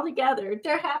 they're all together.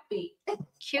 They're happy.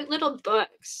 Cute little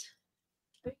books.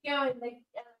 We're going like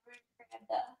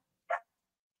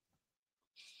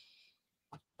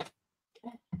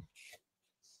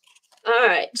all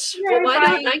right. Well, why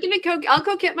don't I'm gonna go? I'll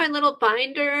go get my little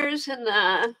binders and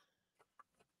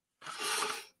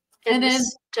then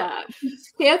stuff.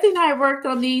 Kathy and I worked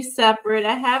on these separate.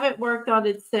 I haven't worked on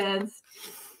it since.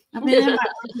 I'm in my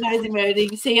organizing mode. You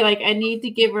can see, like, I need to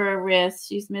give her a wrist.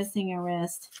 She's missing a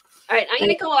wrist. All right, I'm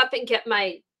gonna go up and get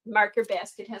my marker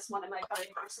basket. It has one of my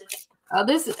binders in it.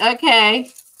 Oh, okay.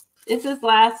 This is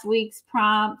last week's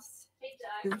prompts. Hey,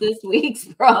 Doug. This week's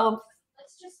prompts.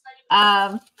 Let's just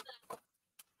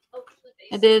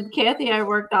and then Kathy and I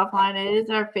worked offline. It is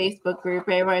our Facebook group.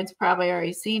 Everyone's probably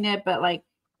already seen it, but like,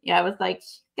 yeah, I was like,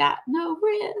 she got no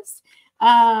wrist.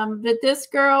 But this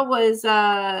girl was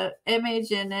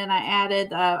image, and then I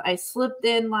added I slipped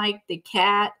in like the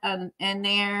cat in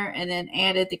there, and then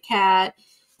added the cat.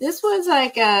 This was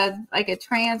like a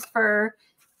transfer,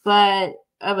 but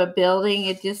of a building.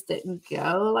 It just didn't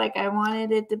go like I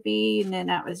wanted it to be, and then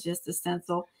that was just a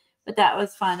stencil. But that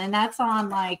was fun, and that's on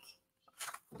like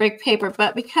brick paper.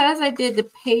 But because I did the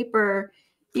paper,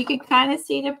 you could kind of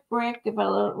see the brick if I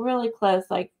look really close,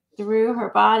 like through her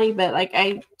body. But like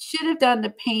I should have done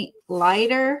the paint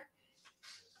lighter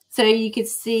so you could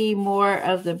see more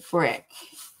of the brick.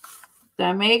 So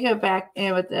I may go back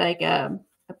in with like a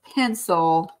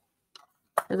pencil,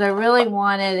 because I really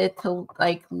wanted it to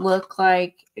like look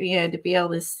like, you know, to be able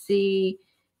to see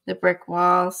the brick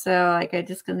wall. So like I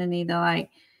just gonna need to, like,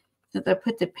 since I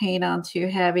put the paint on too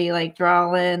heavy, like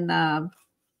draw in or,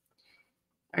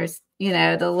 you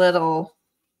know, the little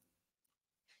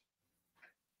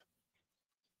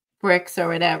bricks or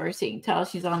whatever, so you can tell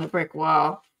she's on the brick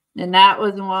wall. And that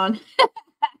was one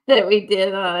that we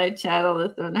did on our channel,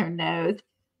 this on her nose.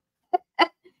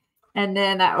 And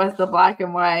then that was the black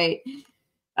and white.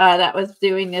 That was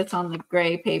doing this on the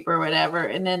gray paper or whatever.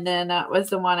 And then that was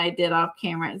the one I did off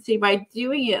camera. And see, by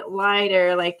doing it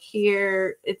lighter, like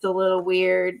here, it's a little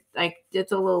weird. Like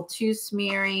it's a little too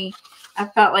smeary. I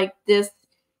felt like this,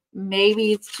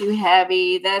 maybe it's too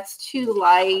heavy. That's too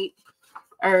light.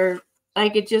 Or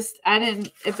like it just, I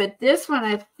didn't, but this one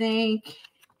I think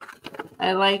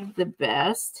I like the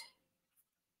best,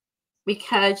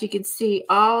 because you can see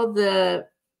all the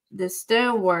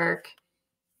stonework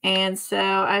And so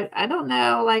I don't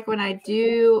know, like when I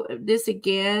do this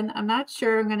again, I'm not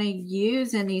sure I'm going to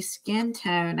use any skin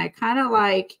tone. I kind of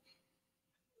like,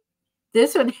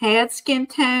 this one had skin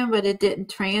tone, but it didn't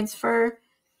transfer.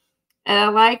 And I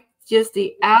like just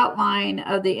the outline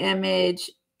of the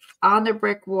image on the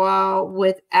brick wall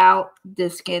without the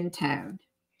skin tone.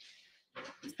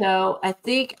 So I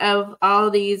think of all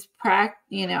these,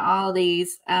 all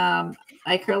these,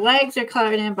 like her legs are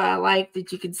colored in, but I like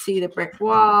that you can see the brick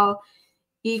wall.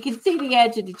 You can see the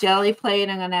edge of the jelly plate.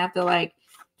 I'm going to have to like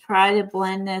try to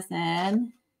blend this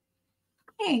in.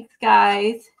 Thanks,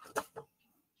 guys.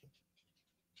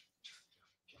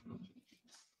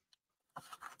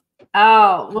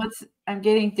 Oh, I'm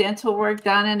getting dental work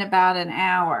done in about an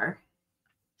hour.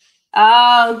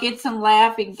 Oh, get some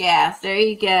laughing gas. There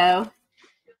you go.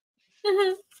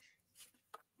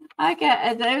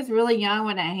 I was really young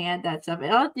when I had that stuff.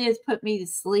 All it did is put me to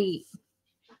sleep.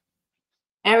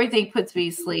 Everything puts me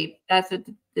to sleep. That's what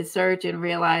the surgeon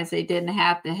realized. They didn't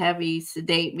have to heavy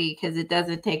sedate me because it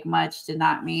doesn't take much to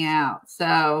knock me out.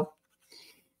 So,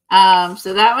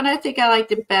 so that one I think I like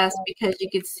the best because you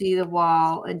could see the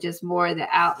wall and just more of the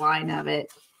outline of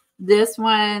it. This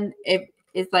one,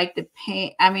 it's like the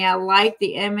paint. I mean, I like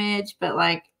the image, but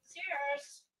like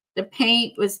the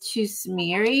paint was too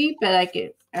smeary, but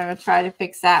I'll try to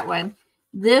fix that one.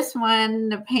 This one,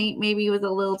 the paint maybe was a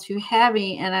little too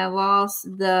heavy, and I lost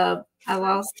the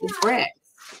bricks.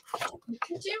 You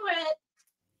can do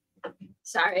it.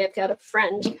 Sorry, I've got a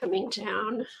friend coming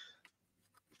down.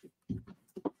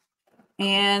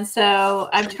 And so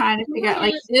I'm trying to figure out,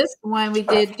 like this one we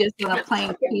did just on a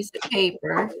plain piece of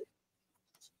paper.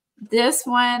 This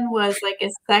one was like a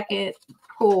second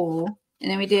pull, and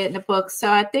then we did it in the book.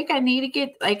 So I think I need to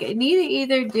get, like, I need to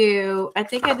either do, I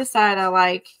think I decided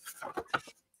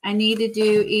I need to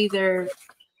do either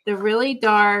the really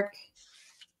dark,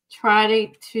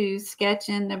 try to sketch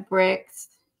in the bricks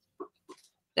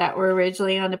that were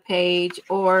originally on the page,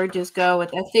 or just go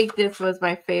with, I think this was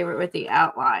my favorite with the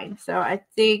outline. So I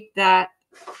think that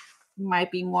might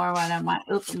be more what I might,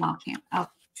 this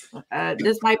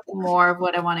might be more of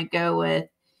what I want to go with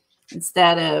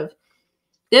instead of,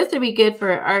 this would be good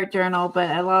for an art journal, but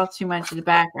I lost too much of the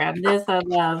background. This I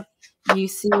love. You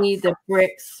see the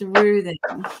bricks through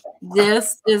them.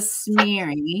 This is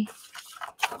smeary.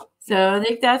 So I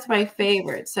think that's my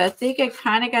favorite. So I think I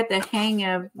kind of got the hang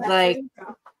of, like,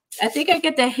 I think I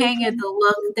get the hang of the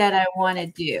look that I want to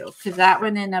do, because that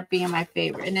one ended up being my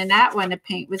favorite. And then that one, the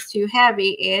paint was too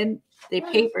heavy and the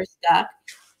paper stuck,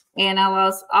 and I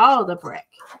lost all the brick.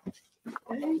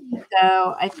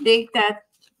 So I think that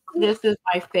this is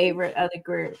my favorite of the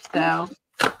group. So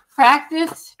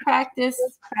practice,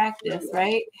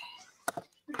 right?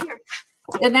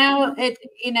 And now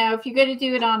if you're going to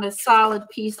do it on a solid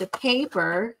piece of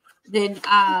paper, then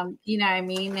you know what I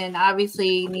mean, then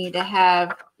obviously you need to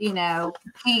have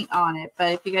paint on it.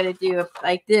 But if you're going to do it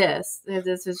like this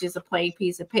is just a plain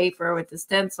piece of paper with the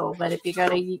stencil. But if you're going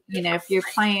to if you're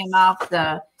playing off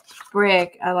the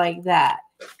brick, I like that.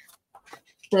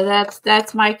 So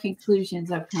that's my conclusions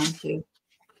I've come to.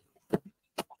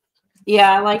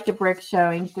 Yeah, I like the brick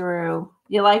showing through.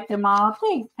 You like them all?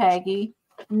 Thanks, Peggy.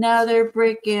 Another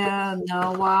brick in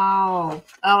the wall.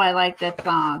 Oh, I like that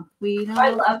song. I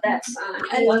love that song.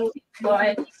 I love Pink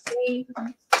Floyd.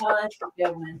 Oh, that's a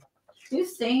good one. Who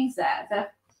sings that? Is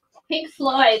that Pink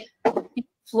Floyd. Pink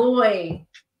Floyd.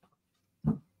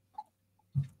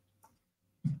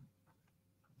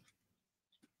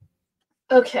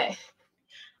 Okay.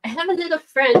 I have a little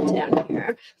friend down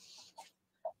here.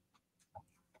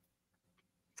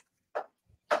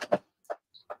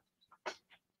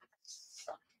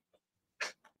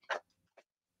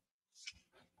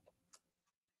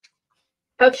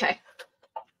 Okay.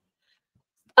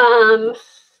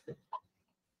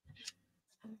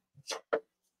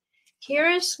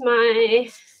 Here's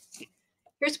what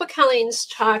Colleen's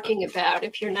talking about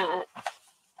if you're not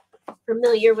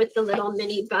familiar with the little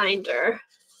mini binder.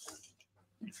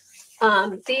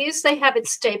 These they have at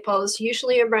Staples,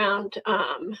 usually around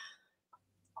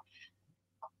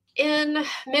in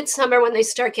midsummer when they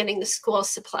start getting the school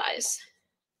supplies.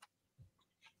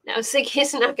 Now,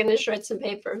 Ziggy's not going to shred some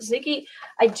paper. Ziggy,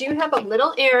 I do have a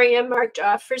little area marked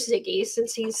off for Ziggy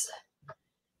since he's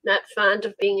not fond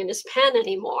of being in his pen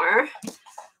anymore.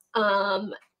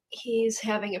 He's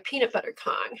having a peanut butter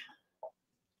Kong.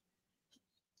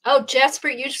 Oh, Jasper,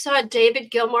 you saw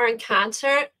David Gilmour in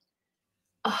concert?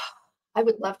 Oh, I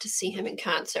would love to see him in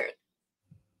concert.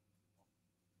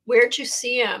 Where'd you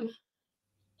see him?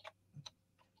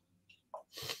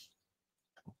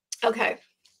 Okay.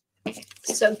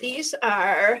 So these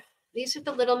are These are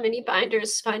the little mini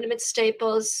binders. Find them at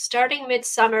Staples. Starting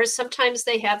midsummer. Sometimes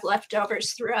they have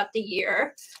leftovers throughout the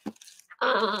year.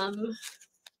 And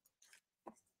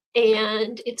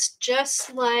it's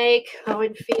just like, oh,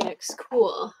 in Phoenix.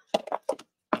 Cool.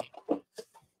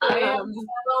 I have a little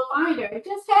binder. I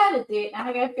just had it, dude. Now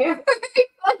I got fair.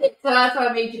 So that's why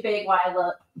I made you big. Why I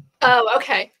look. Oh,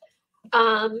 okay.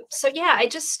 So yeah, I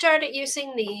just started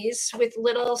using these with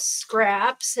little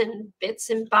scraps and bits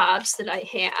and bobs that I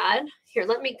had. Here,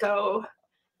 let me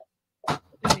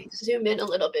zoom in a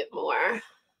little bit more.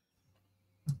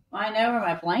 Well, I know where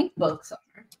my blank books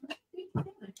are.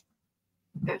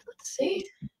 Here, let's see.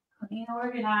 Clean,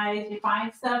 organized. You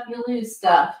find stuff, you lose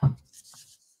stuff.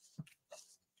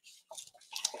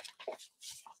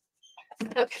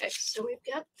 Okay, so we've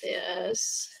got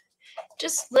this.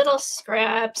 Just little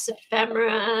scraps,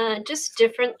 ephemera, just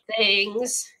different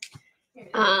things.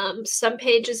 Some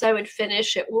pages I would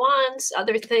finish at once.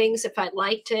 Other things, if I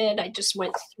liked it, I just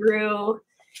went through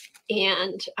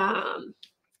and,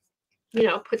 you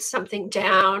know, put something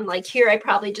down. Like here, I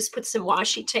probably just put some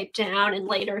washi tape down and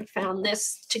later found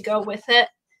this to go with it.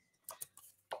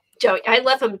 I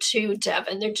love them too,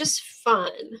 Devin. They're just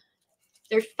fun.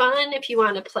 They're fun if you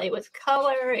want to play with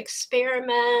color,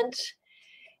 experiment,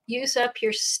 use up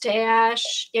your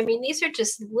stash. I mean, these are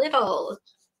just little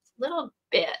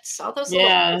bits. All those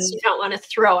little bits you don't want to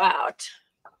throw out.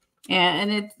 Yeah,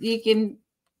 and you can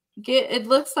get. It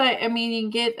looks like, I mean, you can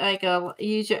get like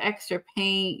use your extra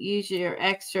paint, use your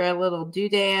extra little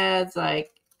doodads, like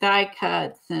die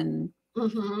cuts, and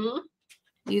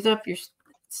use up your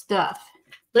stuff.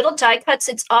 Little die cuts.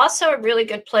 It's also a really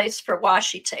good place for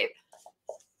washi tape.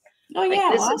 Oh yeah,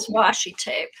 this is washi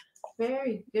tape.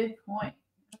 Very good point.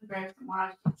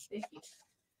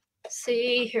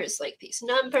 See, here's like these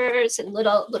numbers and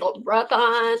little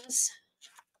rub-ons.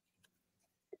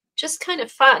 Just kind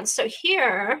of fun. So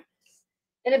here,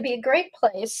 it'd be a great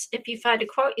place if you find a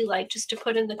quote you like, just to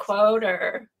put in the quote,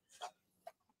 or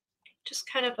just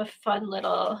kind of a fun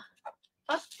little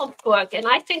book. And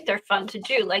I think they're fun to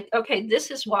do. Like, okay,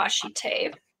 this is washi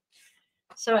tape.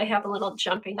 So I have a little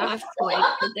jumping off point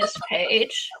for this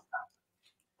page.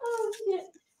 Oh shit.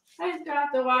 I just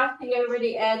dropped the washi over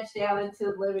the edge down into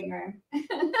the living room.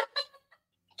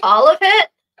 All of it?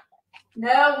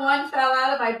 No, one fell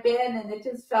out of my bin and it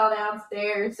just fell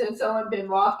downstairs. So someone been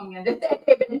walking in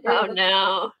it. Oh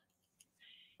no.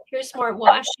 Here's more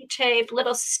washi tape,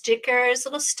 little stickers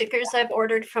I've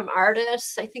ordered from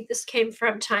artists. I think this came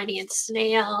from Tiny and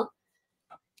Snail.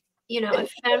 You know,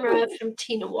 ephemera from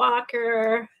Tina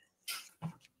Walker.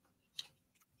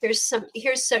 Here's 2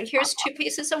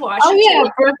 pieces of washi tape. Oh yeah,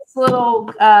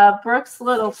 Brooks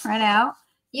little printout.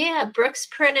 Yeah, Brooks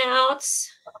printouts.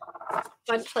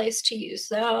 Fun place to use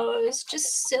those.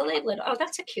 Just silly little. Oh,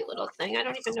 that's a cute little thing. I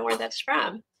don't even know where that's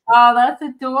from. Oh, that's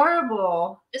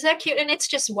adorable. Is that cute? And it's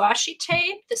just washi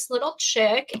tape, this little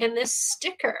chick, and this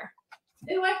sticker.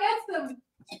 Ooh, I got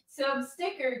some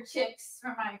sticker chicks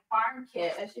from my farm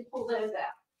kit. I should pull those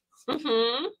out.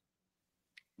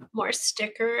 More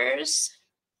stickers.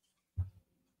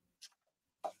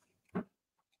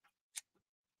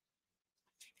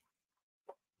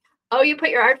 Oh, you put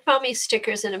your Art Foamy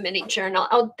stickers in a mini journal.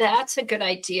 Oh, that's a good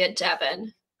idea,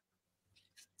 Devin.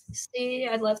 See,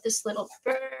 I love this little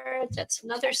bird. That's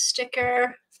another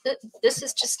sticker. This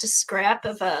is just a scrap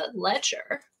of a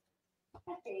ledger.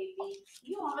 Baby,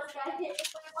 you almost got hit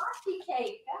with my washi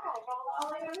tape. God, I rolled all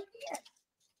the way over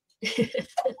here.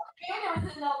 And I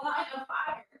was in the line of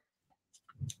fire.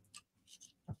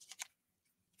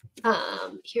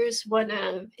 Here's one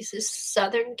of, is this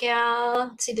Southern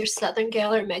Gal? It's either Southern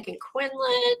Gal or Megan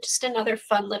Quinlan. Just another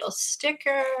fun little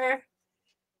sticker.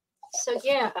 So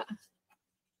yeah.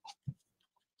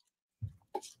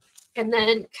 And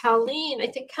then Colleen, I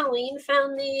think Colleen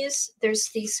found these. There's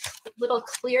these little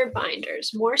clear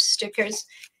binders, more stickers.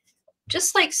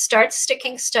 Just like start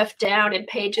sticking stuff down and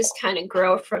pages kind of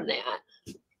grow from that.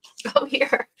 Oh,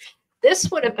 here. This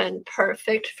would have been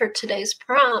perfect for today's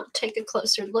prompt. Take a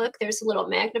closer look. There's a little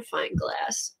magnifying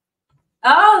glass.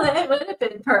 Oh, that would have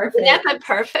been perfect. Would that have been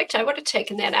perfect? I would have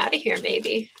taken that out of here,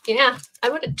 maybe. Yeah, I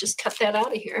would have just cut that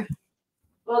out of here.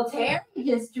 Well, Terry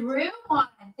just drew one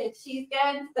because she's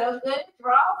gotten so good at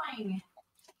drawing.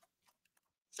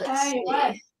 Let's see.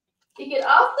 What? You could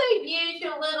also use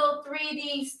your little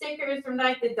 3D stickers from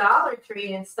like the Dollar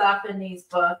Tree and stuff in these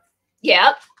books.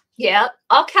 Yep. Yeah,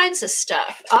 all kinds of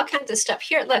stuff. All kinds of stuff.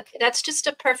 Here, look, that's just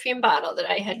a perfume bottle that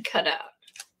I had cut out.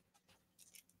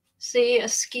 See,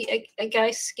 a guy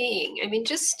skiing. I mean,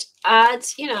 just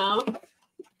odds, you know.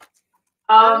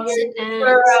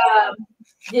 For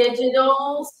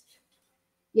digitals.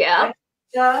 Yeah.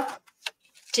 stuff.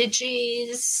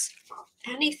 Digis,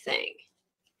 anything.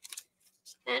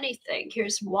 Anything.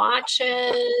 Here's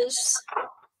watches,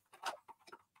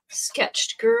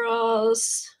 sketched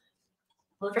girls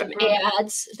from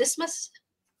ads. This must,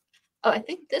 oh, I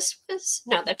think this was,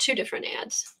 no, they're two different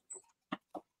ads.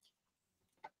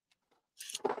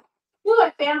 Ooh,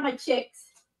 I found my chicks.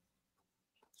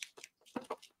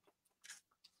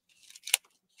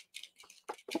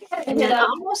 And then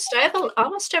almost, I have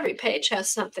almost every page has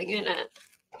something in it.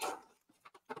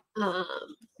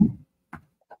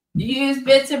 You use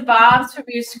bits and bobs from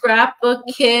your scrapbook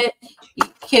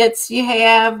kits you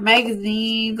have,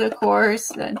 magazines, of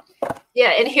course. And yeah,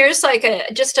 and here's like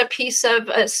just a piece of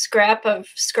a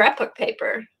scrapbook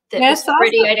paper that was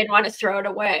pretty. I didn't want to throw it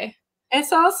away. I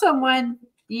saw someone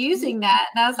using that,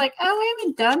 and I was like, oh, we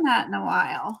haven't done that in a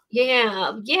while.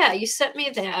 Yeah, you sent me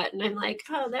that, and I'm like,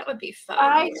 oh, that would be fun.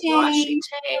 Bye, Jane.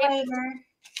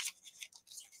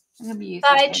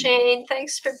 Bye, Jane.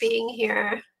 Thanks for being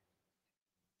here.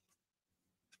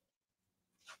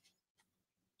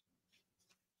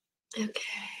 Okay,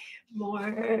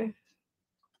 more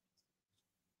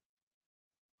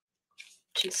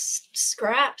just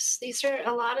scraps. These are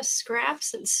a lot of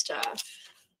scraps and stuff.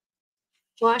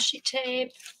 Washi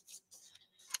tape.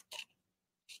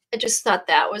 I just thought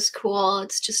that was cool.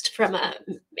 It's just from a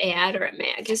ad or a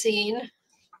magazine.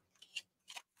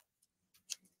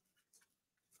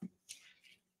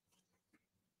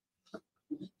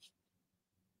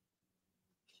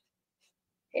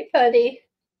 Hey, buddy.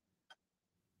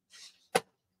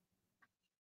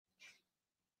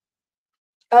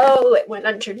 Oh, it went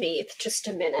underneath. Just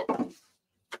a minute.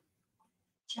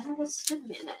 Just a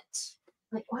minute.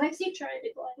 Like, why is he trying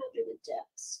to climb under the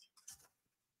desk?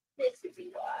 This could be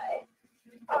why.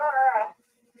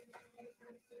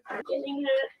 I'm getting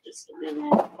it. Just a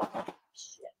minute.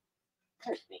 Shit.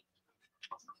 Hurt me.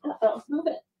 Uh-oh. Move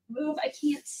it. Move. I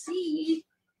can't see.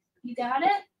 You got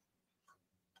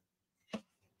it?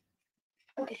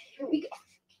 Okay, here we go.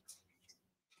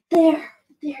 There.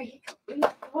 There you go.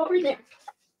 Go over there.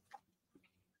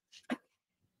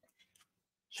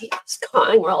 It's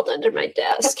clawing rolled under my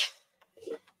desk.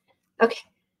 Okay.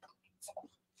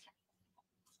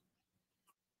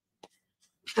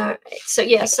 All right. So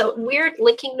yeah, so weird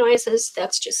licking noises.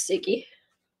 That's just Ziggy.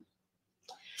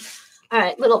 All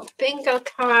right, little bingo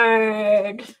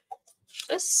card.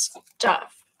 This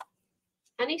stuff.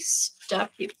 Any stuff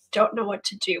you don't know what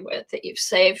to do with that you've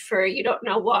saved for you don't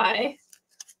know why.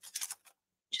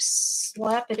 Just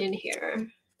slap it in here.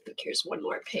 I think here's one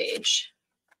more page.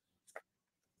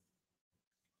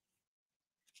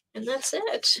 And that's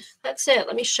it. That's it.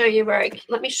 Let me show you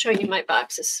let me show you my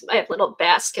boxes. I have little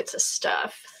baskets of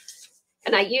stuff.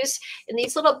 And I use, in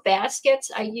these little baskets,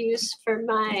 I use for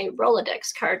my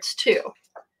Rolodex cards too.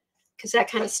 Because that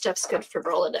kind of stuff's good for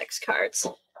Rolodex cards.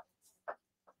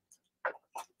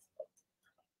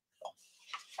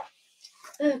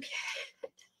 Okay.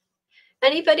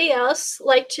 Anybody else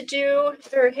like to do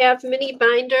or have mini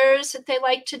binders that they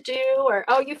like to do? Or,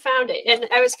 oh, you found it. And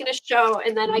I was going to show,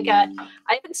 and then I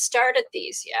haven't started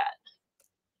these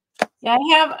yet. Yeah,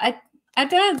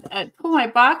 I pull my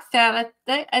box out.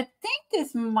 I think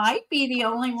this might be the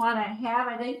only one I have.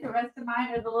 I think the rest of mine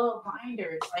are the little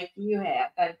binders like you have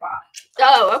that I bought.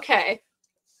 Oh, okay.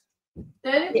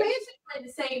 They're basically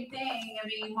the same thing. I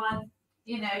mean, one,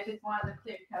 just one of the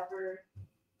clear cover.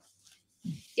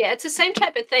 Yeah, it's the same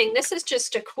type of thing. This is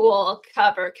just a cool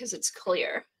cover because it's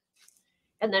clear.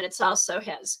 And then it also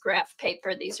has graph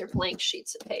paper. These are blank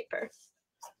sheets of paper.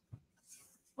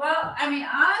 Well, I mean,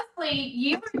 honestly,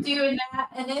 you were doing that,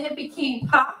 and then it became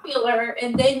popular,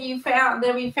 and then we found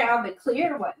the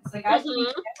clear ones. Like I didn't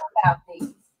know about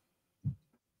these.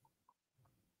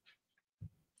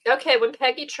 Okay, when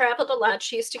Peggy traveled a lot,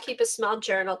 she used to keep a small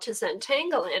journal to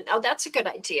Zentangle in. Oh, that's a good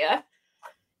idea.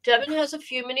 Devin has a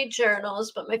few mini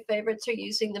journals, but my favorites are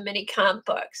using the mini comp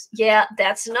books. Yeah,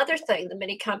 that's another thing, the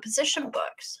mini composition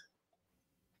books.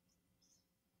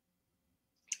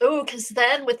 Oh, because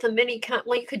then with the mini comp,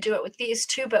 well, you could do it with these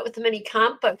too, but with the mini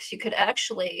comp books, you could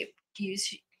actually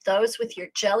use those with your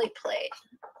jelly plate.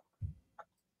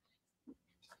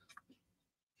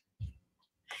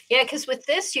 Yeah, because with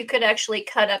this, you could actually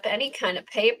cut up any kind of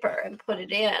paper and put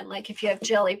it in, like if you have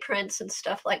jelly prints and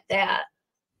stuff like that.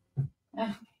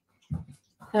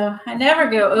 So I never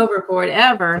go overboard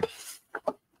ever.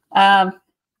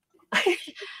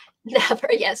 Never.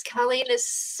 Yes, Colleen is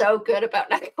so good about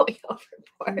not going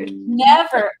overboard.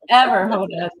 Never, ever.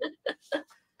 Hold on.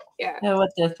 Yeah. No,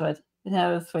 what's this one?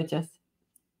 No, switches.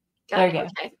 There you go.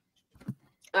 Okay.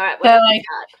 All right. What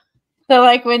So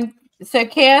like when so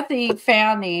Kathy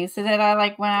found these, so then I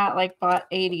like went out like bought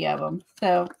 80 of them.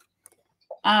 So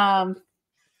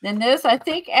then this, I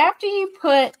think after you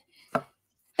put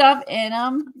stuff in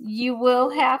them, you will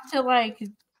have to like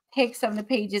take some of the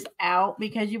pages out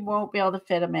because you won't be able to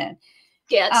fit them in.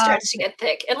 Yeah, it starts to get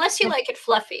thick unless you like it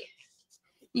fluffy.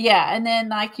 Yeah, and then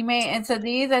like you may, and so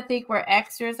these I think were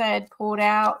extras I had pulled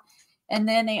out, and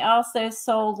then they also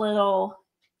sold little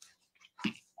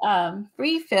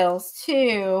refills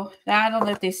too. Now, I don't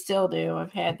know if they still do.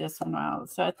 I've had this one out,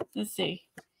 so let's see.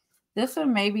 This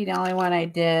one may be the only one I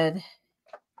did.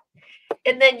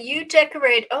 And then you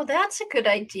decorate. Oh, that's a good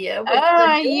idea. With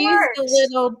I used the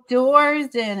little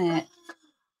doors in it.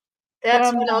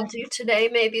 That's what I'll do today.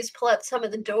 Maybe is pull out some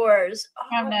of the doors.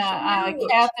 From the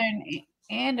Catherine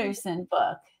Anderson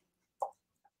book.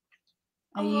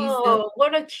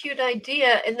 What a cute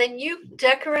idea. And then you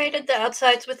decorated the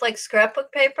outsides with like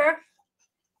scrapbook paper?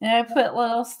 And I put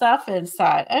little stuff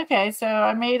inside. Okay, so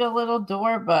I made a little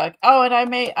door book. Oh, and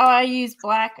I used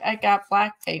I got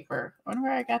black paper. I wonder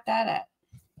where I got that at.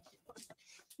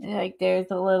 Like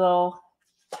there's a little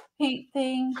paint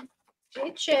thing.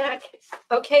 Hey, Jack.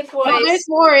 Okay, boys. Oh, there's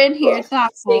more in here. It's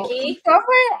not full.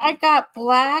 Somewhere I got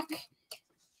black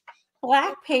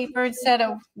paper instead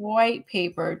of white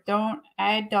paper.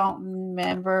 I don't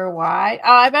remember why.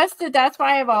 Oh, that's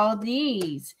why I have all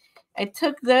these. I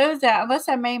took those out unless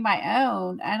I made my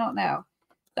own. I don't know.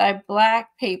 So I have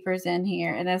black papers in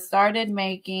here, and I started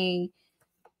making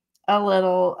a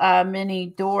little mini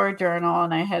door journal,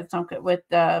 and I had some with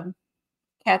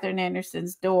Catherine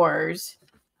Anderson's doors.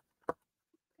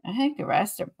 I think the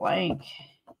rest are blank.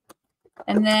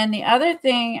 And then the other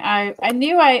thing, I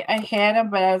knew I had them,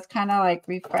 but I was kind of like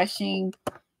refreshing.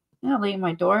 I'm going to leave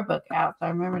my door book out, so I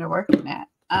remember to work in that.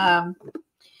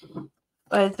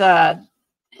 Was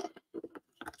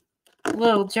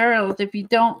little journals. If you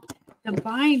don't, the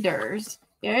binders,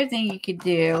 the other thing you could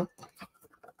do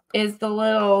is the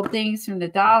little things from the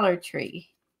Dollar Tree.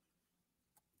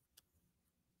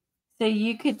 So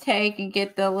you could take and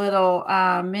get the little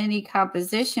mini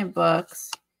composition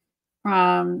books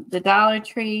from the Dollar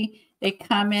Tree. They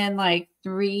come in like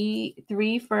three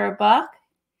for $1.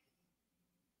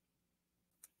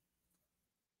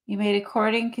 You made a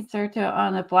chording concerto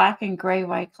on a black and gray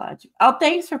white cloud. Oh,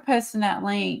 thanks for posting that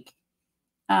link,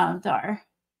 Dar.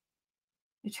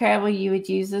 To travel, you would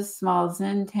use a small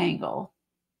Zentangle.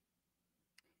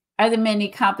 Are the mini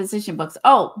composition books?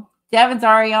 Oh, Devin's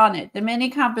already on it. The mini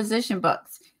composition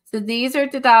books. So these are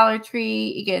at the Dollar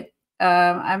Tree. You get,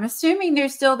 I'm assuming they're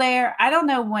still there. I don't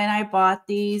know when I bought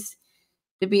these,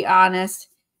 to be honest.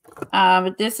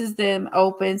 But this is them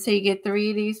open. So you get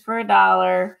 3 of these for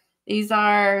 $1. These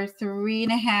are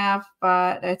 3.5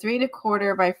 by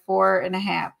 3.25 by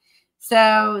 4.5.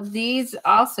 So these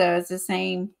also is the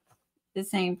same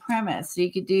premise. So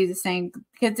you could do the same,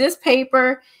 because this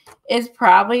paper is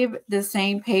probably the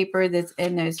same paper that's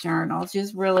in those journals,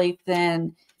 just really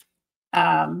thin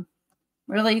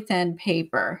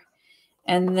paper.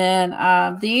 And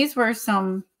then these were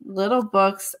some little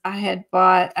books I had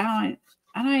bought. I'm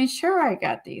not even sure where I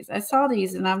got these. I saw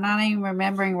these and I'm not even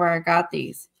remembering where I got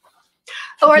these.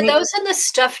 Oh, are those in the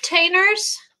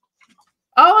Stufftainers?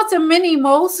 Oh, it's a mini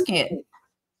moleskin.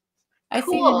 I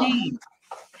see the name.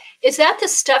 Is that the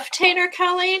Stufftainer,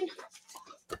 Colleen?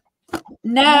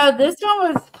 No, this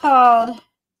one was called.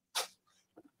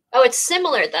 Oh, it's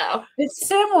similar though. It's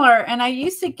similar, and I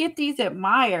used to get these at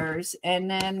Myers, and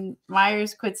then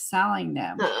Myers quit selling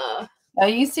them. Oh,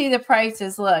 you see the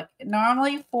prices. Look,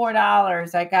 normally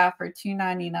 $4. I got for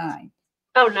 $2.99.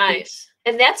 Oh, nice.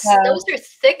 And those are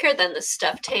thicker than the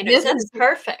Stufftainers. That's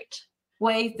perfect.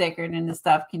 Way thicker than the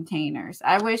stuff containers.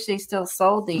 I wish they still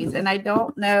sold these, and I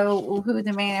don't know who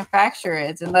the manufacturer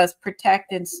is, unless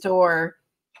Protect and Store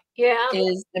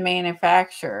is the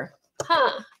manufacturer.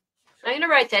 Huh. I'm gonna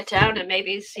write that down and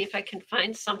maybe see if I can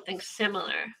find something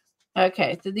similar.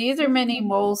 Okay, so these are mini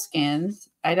moleskins.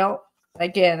 I don't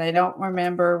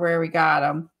remember where we got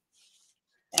them.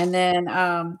 And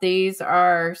then these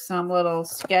are some little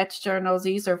sketch journals.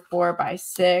 These are 4 by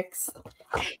 6.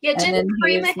 Yeah, didn't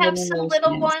Prima have some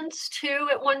little ones too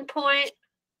at one point?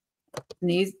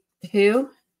 These who?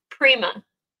 Prima.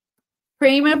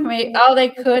 Oh, they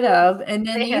could have. And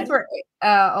then these were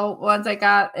ones I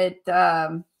got at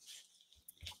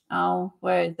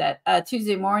where is that?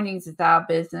 Tuesday Mornings is Our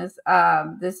Business.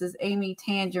 This is Amy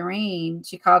Tangerine.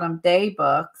 She called them day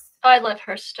books. Oh, I love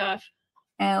her stuff.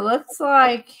 And it looks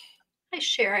like. Hi,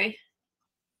 Sherry.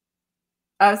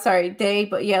 Oh, sorry, day,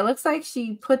 but yeah, it looks like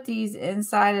she put these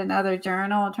inside another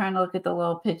journal. I'm trying to look at the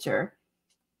little picture.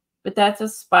 but that's a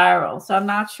spiral. So I'm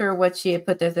not sure what she had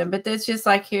put this in, but it's just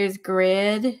like, here's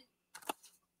grid,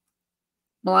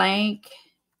 blank,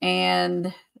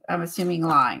 and I'm assuming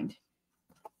lined.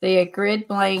 They have grid,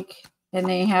 blank, and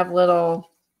they have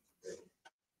little.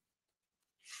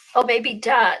 Oh, maybe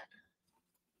dot.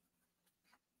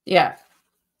 Yeah.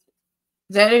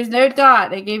 There's no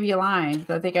dot. They gave you lines.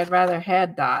 I think I'd rather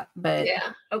had dot, but yeah,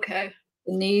 okay.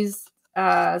 And these,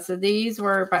 so these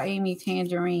were by Amy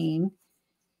Tangerine.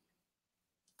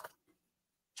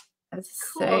 That's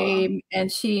the same, and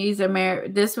she's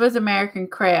this was American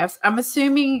Crafts. I'm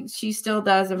assuming she still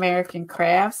does American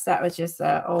Crafts. That was just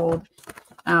old.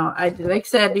 Like I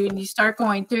said, when you start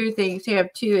going through things, you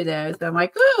have 2 of those. I'm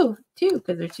like, ooh, 2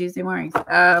 because they're Tuesday mornings.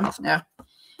 No.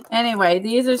 Anyway,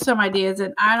 these are some ideas,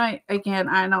 and I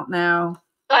don't know.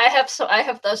 I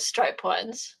have those stripe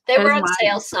ones. They were on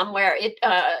sale somewhere.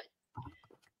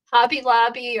 Hobby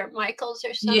Lobby or Michael's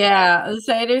or something. Yeah,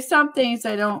 so there's some things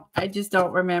I just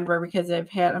don't remember because I've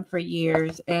had them for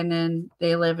years, and then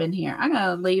they live in here. I'm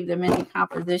gonna leave the mini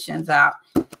compositions out.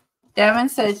 Devin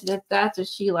says that that's what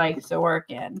she likes to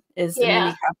work in is the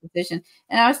mini composition,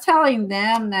 and I was telling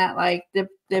them that like the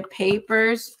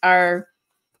papers are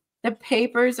the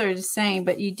same,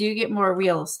 but you do get more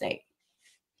real estate.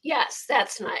 Yes,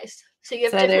 that's nice. So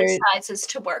you have different sizes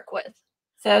to work with.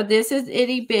 So this is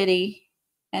itty bitty.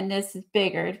 And this is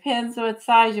bigger. It depends on what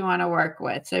size you want to work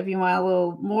with. So if you want a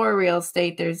little more real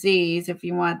estate, there's these. If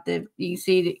you want you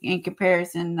see in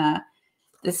comparison the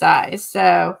size.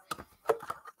 So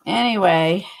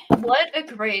anyway. What a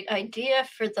great idea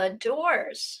for the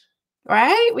doors.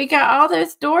 Right? We got all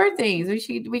those door things.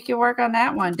 We could work on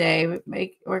that one day.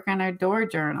 Work on our door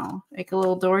journal. Make a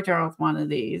little door journal with one of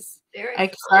these. I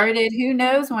started, who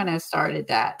knows when I started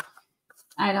that?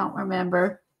 I don't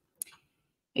remember.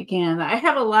 Again, I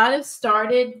have a lot of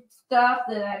started stuff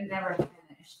that I've never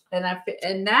finished, and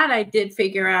that I did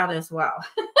figure out as well.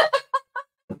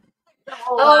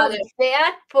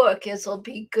 That book will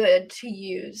be good to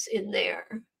use in there.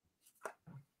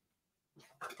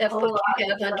 That book you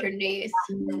have underneath.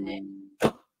 Hey,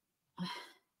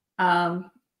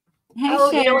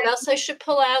 you know what else I should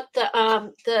pull out?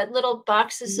 The little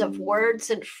boxes of words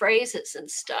and phrases and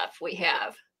stuff we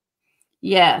have.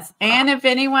 Yes. And if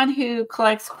anyone who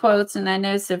collects quotes, and I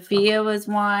know Sophia was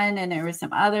one, and there were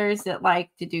some others that like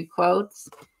to do quotes.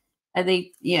 I think,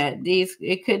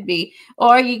 it could be,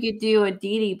 or you could do a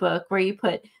Dee Dee book where you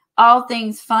put all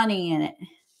things funny in it.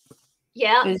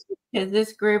 Yeah. Because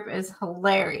this group is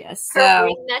hilarious. Her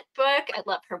wingnut book. I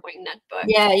love her wingnut book.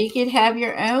 Yeah, you could have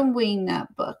your own wingnut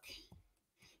book.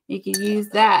 You could use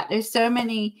that. There's so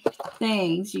many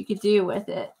things you could do with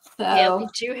it. So yeah, we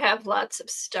do have lots of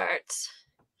starts.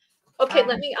 Okay,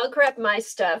 I'll grab my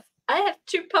stuff. I have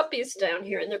 2 puppies down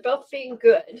here, and they're both being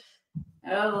good.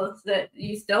 Oh,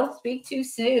 you don't speak too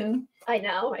soon. I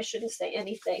know. I shouldn't say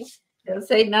anything. Don't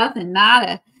say nothing.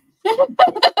 Nada.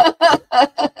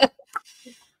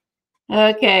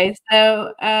 Okay,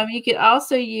 so you could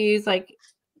also use like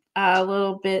a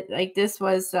little bit, like this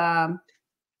was, I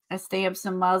stamped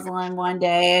some muslin one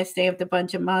day. I stamped a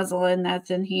bunch of muslin that's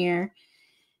in here.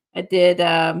 I did,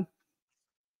 I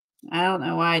don't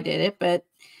know why I did it, but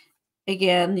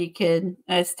again,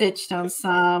 I stitched on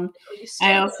some.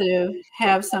 I also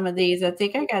have some of these. I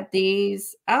think I got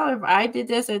these. I don't know if I did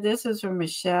this or this was from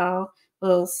Michelle.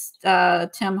 Little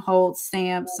Tim Holtz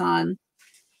stamps on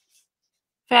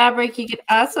fabric. You could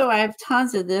also, I have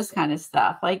tons of this kind of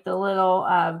stuff, like the little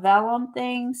vellum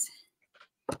things.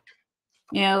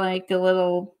 Like the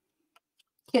little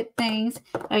kit things.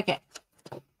 Okay.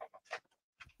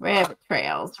 Rabbit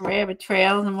trails,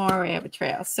 and more rabbit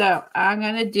trails. So I'm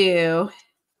going to do,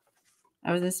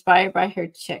 I was inspired by her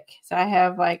chick. So I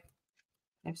have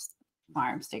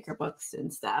farm sticker books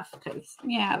and stuff because,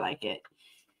 I like it.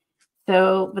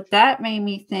 So, but that made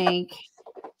me think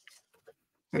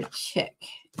her chick.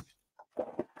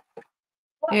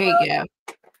 There you go.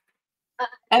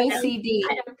 OCD.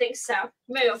 I don't think so.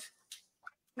 Move.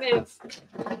 You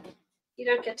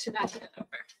don't get to knock it over.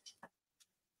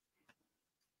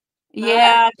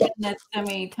 Yeah, I've done that so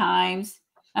many times.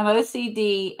 I'm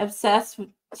OCD, obsessed with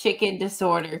chicken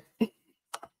disorder. Okay.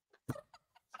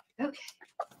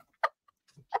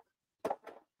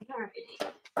 Alrighty.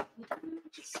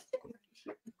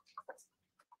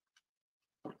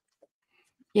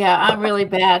 Yeah, I'm really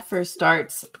bad for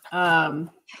starts. I'll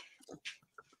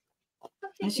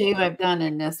show you what I've done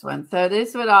in this one. So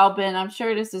this would all been, I'm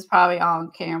sure this is probably all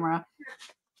on camera.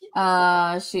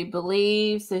 She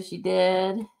believes, so she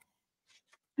did.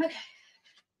 Okay.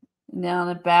 And down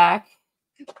the back.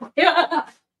 Yeah.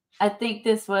 I think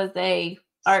this was a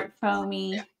art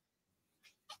foamy.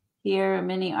 Here, a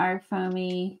mini art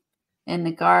foamy in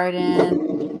the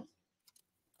garden.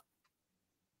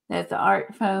 That's the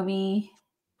art foamy.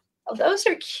 Oh, those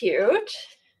are cute.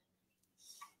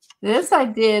 This I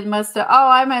did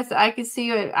I could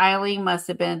see what Eileen must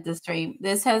have been at the stream.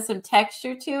 This has some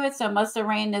texture to it, so I must have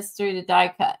ran this through the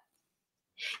die cut.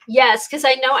 Yes, because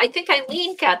I think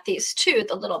Eileen got these too,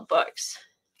 the little books.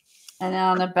 And then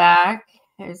on the back,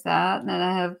 there's that. And then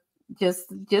I have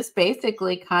just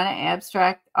basically kind of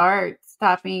abstract art.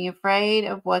 Stop being afraid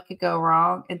of what could go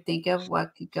wrong and think of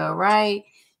what could go right.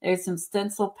 There's some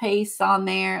stencil paste on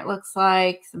there. It looks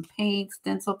like some paint,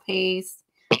 stencil paste.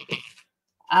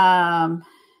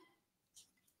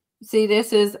 See,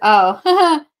 this is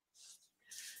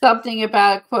something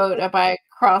about a quote about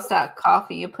crossed out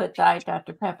coffee. You put Diet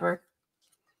Dr. Pepper.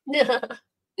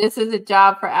 This is a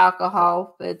job for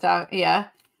alcohol. It's yeah.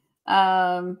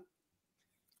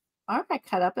 Or if I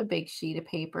cut up a big sheet of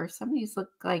paper, some of these look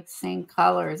like same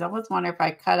colors. I almost wonder if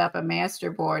I cut up a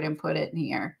master board and put it in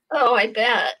here. Oh, I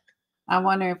bet. I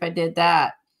wonder if I did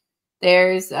that.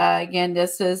 There's again,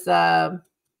 this is Megan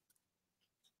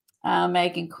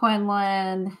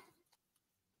Quinlan.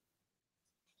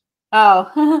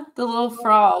 Oh, the little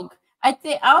frog. I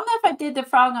don't know if I did the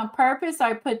frog on purpose or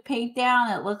I put paint down.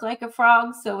 It looked like a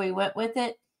frog, so we went with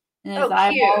it. And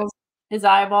his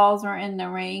eyeballs were in the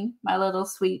ring. My little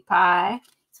sweet pie.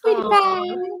 Sweetie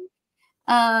pie.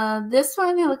 This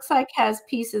one, it looks like has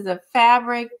pieces of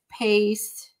fabric,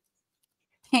 paste,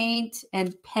 paint,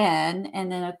 and pen, and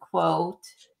then a quote.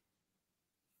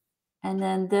 And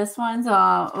then this one's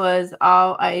was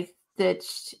all I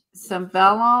stitched some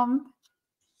vellum,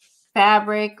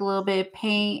 fabric, a little bit of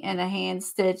paint, and a hand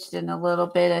stitched, and a little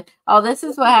bit of. This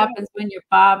is what happens when your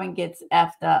bobbin gets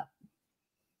effed up.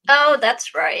 Oh,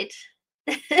 that's right.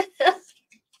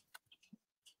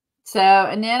 So,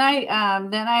 and then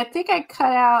I think I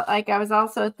cut out, like I was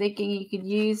also thinking you could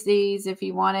use these if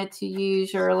you wanted to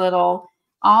use your little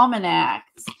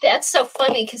almanacs. That's so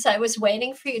funny because I was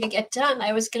waiting for you to get done.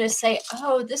 I was going to say,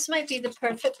 oh, this might be the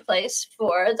perfect place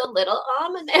for the little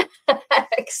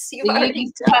almanacs. You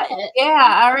already done it.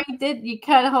 Yeah, I already did. You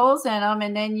cut holes in them,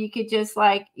 and then you could just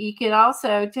you could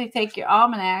also take your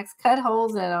almanacs, cut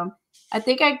holes in them. I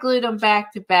think I glued them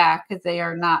back to back because they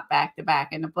are not back to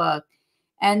back in the book.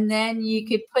 And then you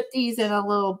could put these in a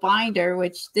little binder,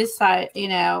 which this side,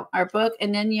 our book,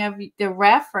 and then you have the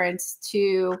reference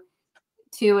to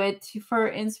it for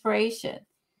inspiration.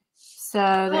 So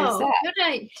there's that. Good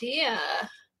idea.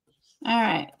 All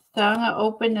right. So I'm going to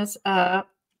open this up.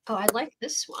 Oh, I like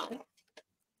this one.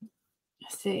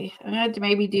 Let's see. I'm going to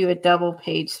maybe do a double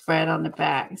page spread on the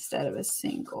back instead of a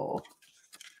single.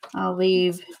 I'll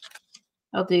do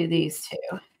these two.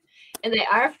 And they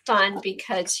are fun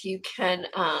because you can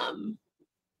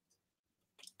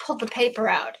pull the paper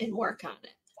out and work on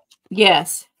it.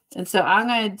 Yes. And so I'm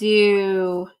going to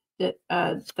do the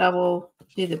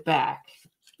do the back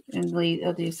and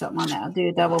I'll do something on that. I'll do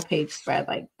a double page spread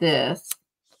like this.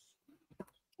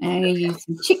 And I'm going to use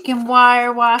some chicken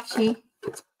wire washi.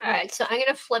 All right. So I'm going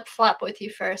to flip flop with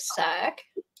you for a sec.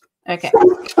 Okay.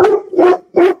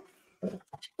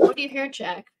 What do you hear,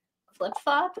 Jack? Flip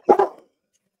flop?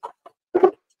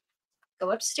 Go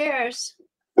upstairs.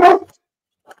 I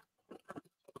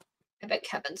bet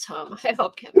Kevin's home. I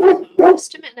hope Kevin's home.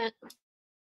 Just a minute.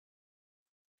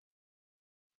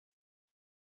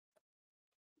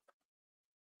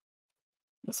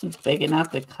 This one's big enough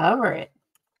to cover it.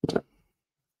 Come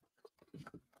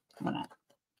on.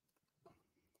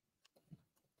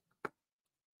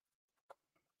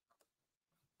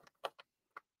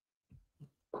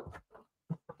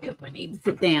 I need to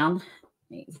sit down.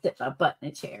 I need to sit my butt in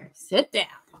a chair. Sit down.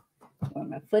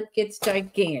 When my foot gets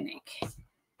gigantic, I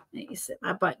need to sit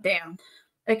my butt down.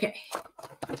 Okay.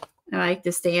 I like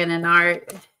to stand in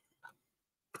art.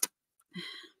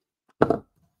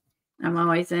 I'm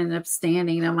always end up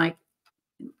standing. I'm like,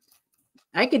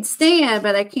 I could stand,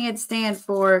 but I can't stand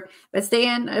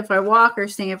if I walk or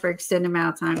stand for an extended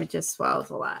amount of time, it just swells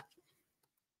a lot.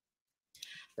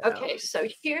 So. Okay, so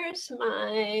here's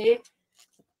my...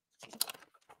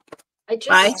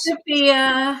 Bye,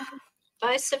 Sophia.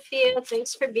 Bye, Sophia.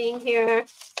 Thanks for being here.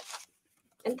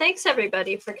 And thanks,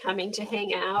 everybody, for coming to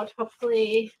hang out.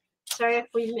 Hopefully, sorry if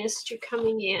we missed you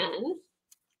coming in.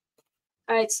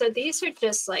 All right, so these are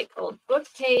just like old book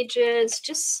pages,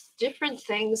 just different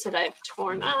things that I've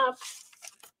torn up,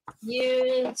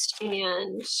 used,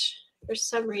 and for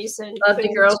some reason... Love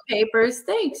the girl papers.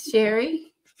 Thanks, Sherry.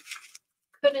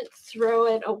 Couldn't throw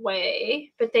it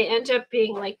away, but they end up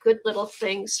being like good little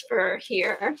things for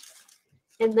here.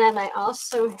 And then I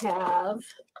also have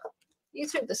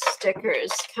These are the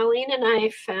stickers. Colleen and I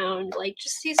found like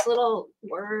just these little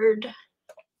word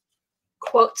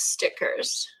quote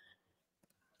stickers.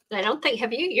 I don't think,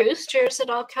 have you used yours at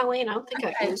all, Colleen? I don't think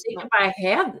I've used think them. if I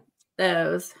have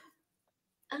those.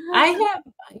 I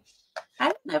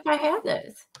don't know if I have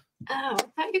those. Oh, I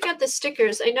thought you got the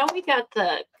stickers. I know we got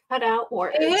the cutout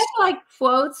words. They have like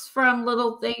quotes from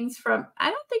little things from, I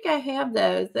don't think I have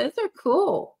those. Those are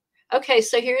cool. Okay,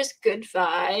 so here's good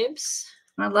vibes.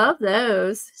 I love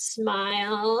those.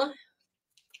 Smile.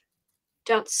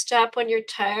 Don't stop when you're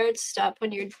tired. Stop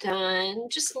when you're done.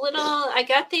 Just little, I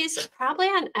got these probably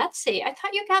on Etsy. I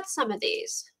thought you got some of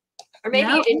these. Or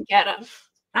maybe you didn't get them.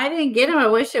 I didn't get them. I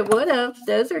wish I would have.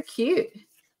 Those are cute.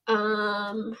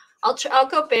 I'll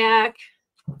go back.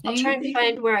 I'll try and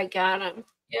find where I got them.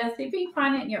 Yeah, see if you can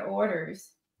find it in your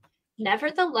orders.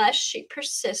 Nevertheless, she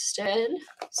persisted.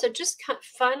 So just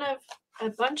fun of a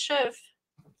bunch of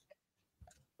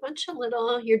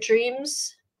little your dream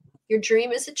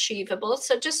is achievable.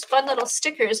 So just fun little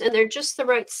stickers, and they're just the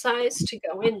right size to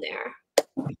go in there.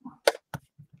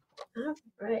 All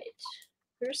right.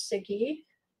 Here's Siggy.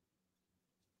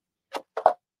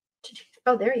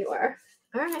 Oh, there you are.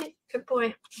 All right. Good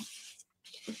boy.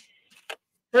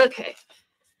 Okay.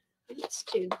 Let's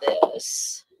do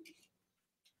this.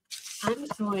 I'm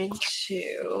going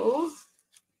to.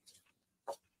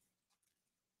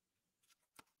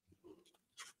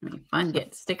 I mean, fun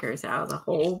getting stickers out of the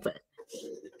hole, but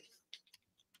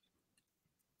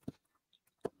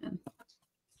I'm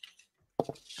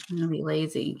gonna be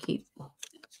lazy and keep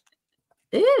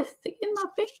this sticking my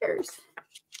fingers.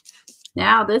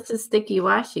 Now this is sticky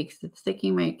washy because it's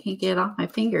sticking my can't get it off my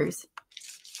fingers.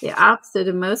 The opposite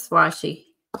of most washy.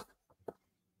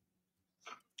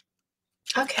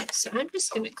 Okay, so I'm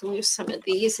just going to glue some of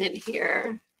these in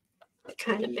here to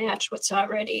kind of match what I've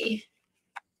already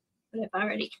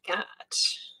got.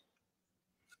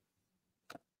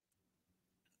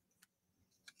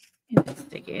 It's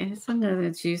sticky. So I'm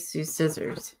going to use two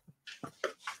scissors.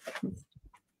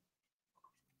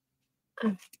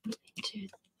 Do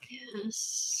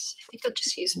this. I think I'll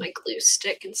just use my glue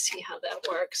stick and see how that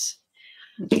works.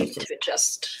 To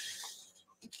adjust.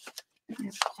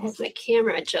 I have my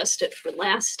camera adjusted for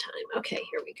last time. Okay,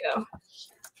 here we go.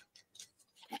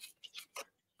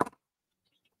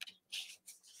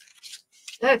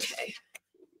 Okay.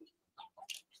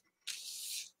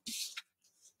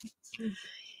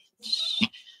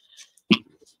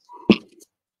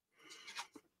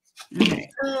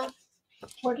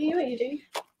 What are you eating?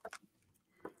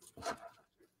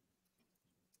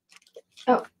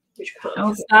 Oh,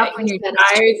 don't stop when you're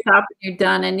tired. Stop when you're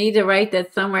done. I need to write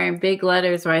that somewhere in big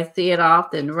letters where I see it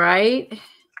often, right?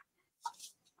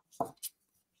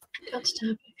 Don't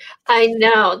stop. I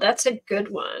know. That's a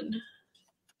good one.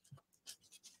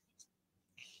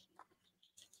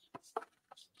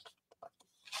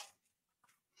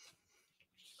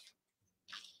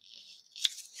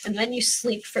 And then you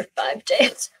sleep for 5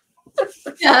 days.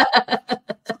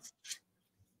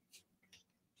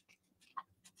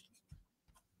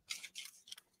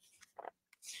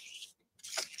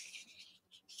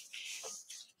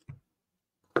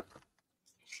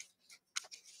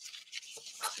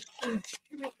 Here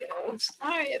we go.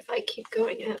 Sorry if I keep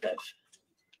going out of.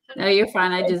 No, you're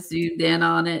fine. I just zoomed in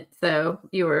on it so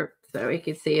we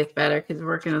could see it better because we're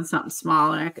working on something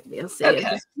smaller. I could be able to see it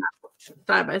just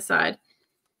side by side.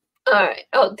 All right.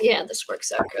 Oh, yeah, this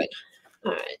works out good.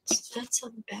 All right. So that's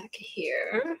on the back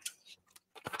here.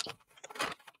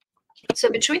 So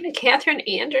between the Catherine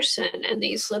Anderson and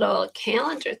these little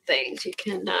calendar things, you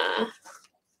can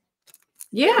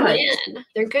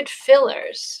they're good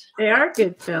fillers. They are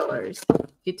good fillers.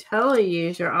 You totally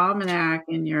use your almanac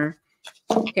and your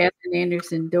Catherine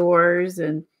Anderson doors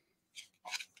and.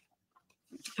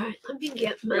 All right, let me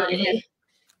get my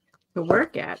to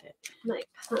work at it. My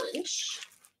punch.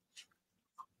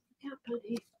 Yeah,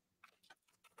 buddy.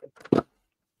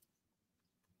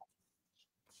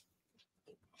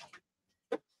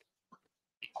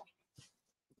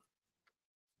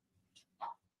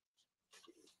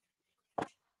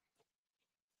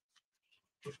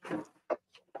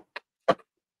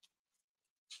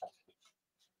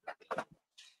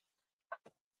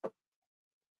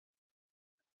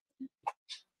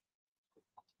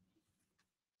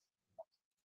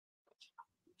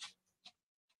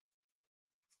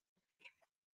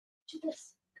 Do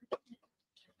this.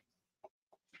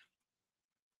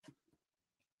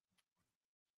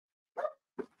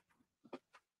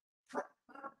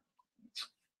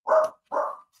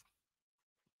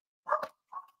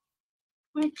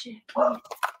 Where'd you go?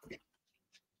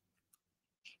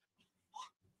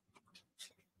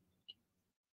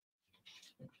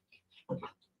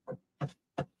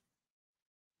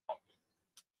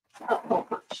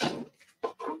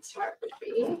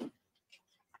 in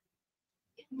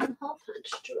the hole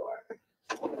punch drawer.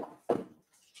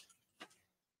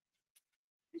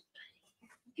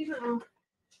 You know.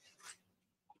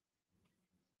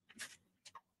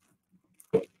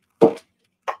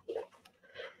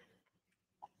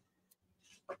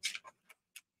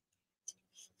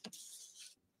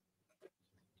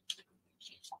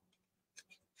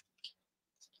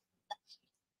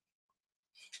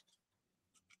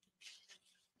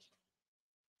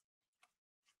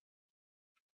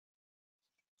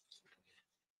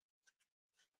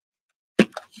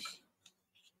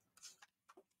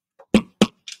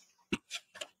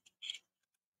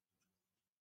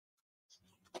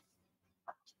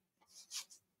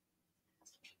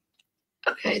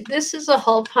 Okay, this is a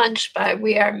hole punch by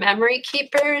We Are Memory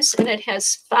Keepers, and it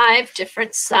has 5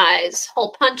 different size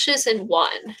hole punches in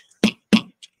one,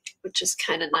 which is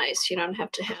kind of nice. You don't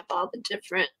have to have all the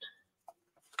different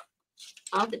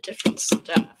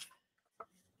stuff.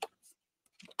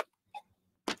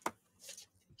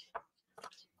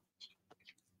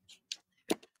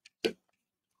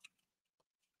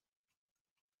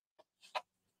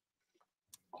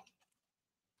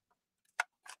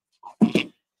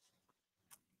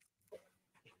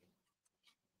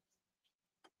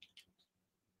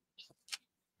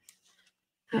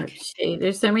 Okay,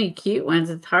 there's so many cute ones.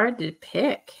 It's hard to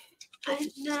pick. I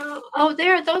know. Oh,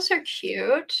 those are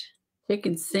cute.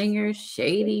 Chicken Singer,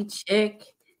 Shady Chick.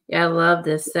 Yeah, I love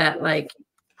this set. Like,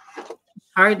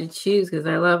 hard to choose because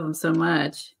I love them so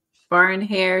much. Barn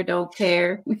Hair, Don't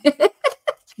Care. That's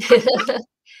a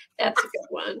good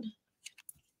one.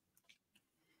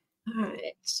 All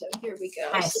right, so here we go.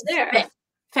 I So there.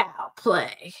 Foul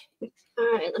play.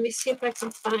 All right, let me see if I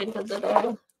can find a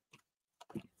little.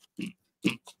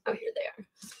 Oh, here they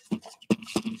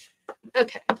are.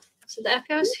 Okay, so that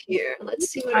goes here. Let's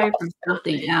see what Probably from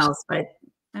something else, but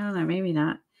I don't know, maybe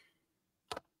not.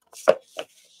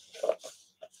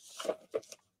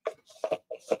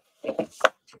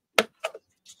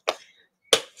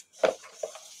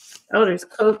 Oh, there's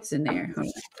coats in there. Hold on.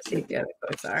 Let's see what the other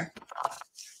coats are.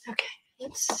 Okay,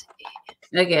 let's see.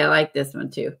 Okay, I like this one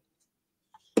too.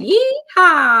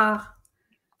 Yeehaw!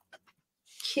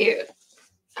 Cute.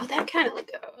 Oh, that kind of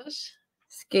goes.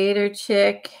 Skater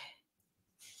Chick.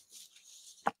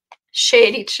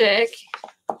 Shady Chick.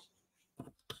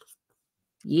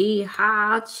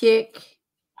 Yeehaw Chick.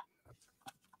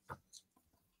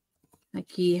 Like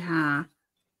yeehaw.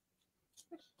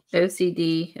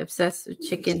 OCD, obsessive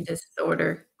chicken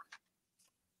disorder.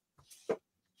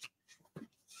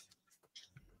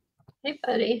 Hey,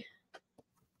 buddy.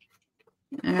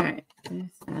 All right,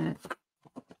 there's that.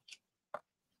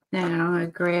 Now I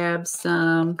grab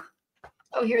some.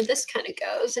 Oh, here this kind of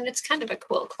goes, and it's kind of a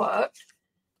cool quote.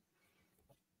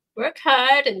 Work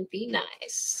hard and be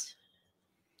nice.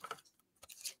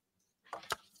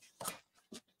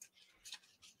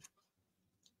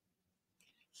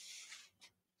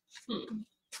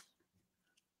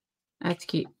 That's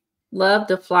cute. Love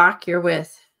the flock you're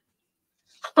with.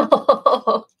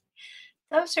 Oh,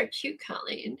 those are cute,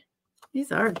 Colleen.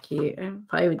 These are cute. I haven't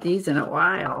played with these in a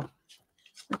while.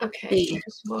 Okay,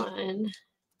 here's one.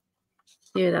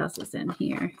 See what else is in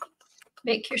here.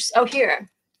 Make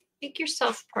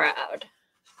yourself proud.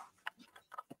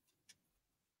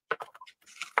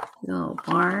 Little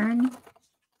barn.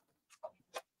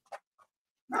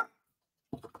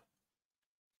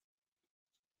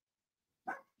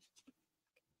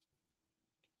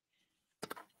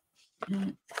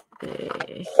 Let's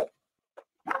see.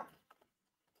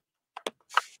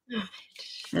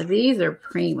 Now these are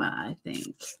Prima, I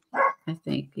think. I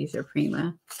think these are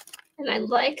Prima. And I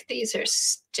like these are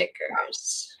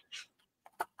stickers.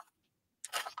 I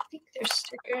think they're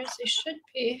stickers. They should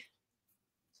be.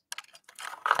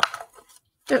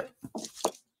 Oh.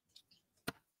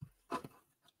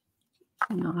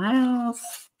 What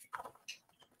else?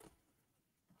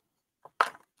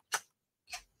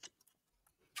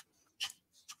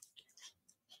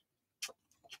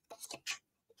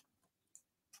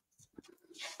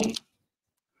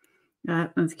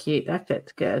 That one's cute. That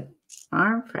fits good.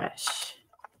 Farm Fresh.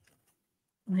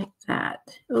 Like that.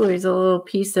 Oh, there's a little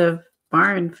piece of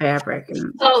barn fabric.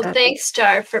 Oh, thanks,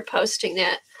 Star, for posting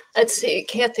that. Let's see,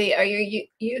 Kathy, are your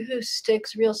Yoo-Hoo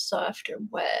sticks real soft or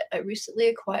wet? I recently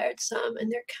acquired some,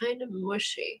 and they're kind of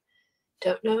mushy.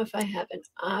 Don't know if I have an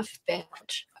off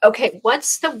batch. Okay,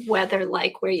 what's the weather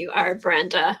like where you are,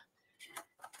 Brenda?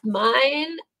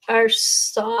 Mine are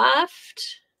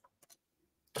soft.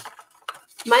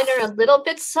 Mine are a little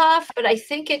bit soft, but I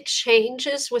think it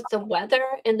changes with the weather.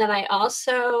 And then I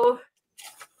also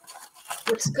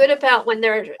What's good about when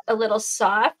they're a little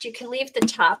soft, you can leave the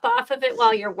top off of it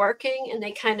while you're working and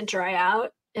they kind of dry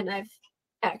out. And I've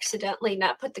accidentally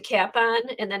not put the cap on,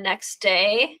 and the next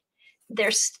day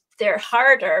they're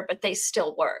harder, but they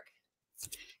still work.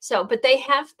 So, but they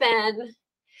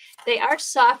are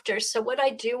softer. So what I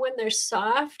do when they're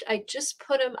soft, I just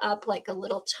put them up like a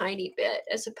little tiny bit,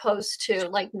 as opposed to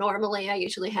like normally I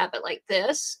usually have it like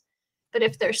this. But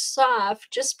if they're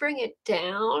soft, just bring it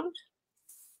down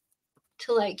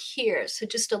to like here. So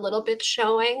just a little bit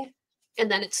showing,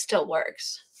 and then it still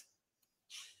works.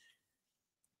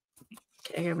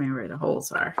 Okay, I remember where the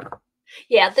holes are.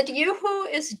 Yeah, the Yoo-Hoo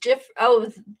is different.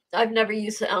 Oh, I've never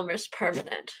used the Elmer's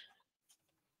Permanent.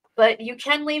 But you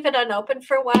can leave it unopened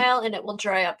for a while and it will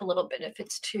dry up a little bit if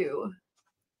it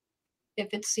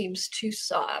seems too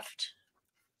soft.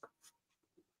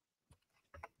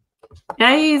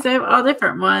 I have all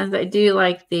different ones. I do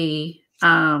like the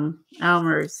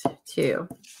Elmer's too.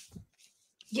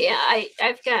 Yeah,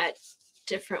 I've got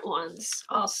different ones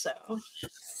also.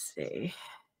 Let's see.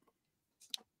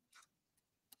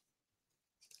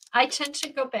 I tend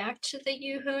to go back to the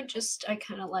Yoo-Hoo, I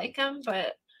kind of like them,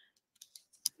 but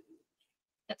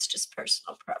that's just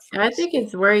personal preference. I think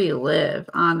it's where you live,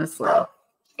 honestly.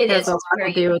 It has a lot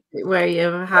to do with where you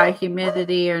have high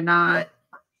humidity or not.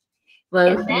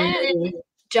 Low humidity.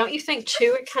 Don't you think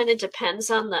too, it kind of depends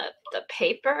on the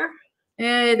paper?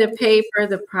 Yeah, the paper,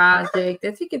 the project.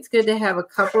 I think it's good to have a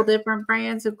couple different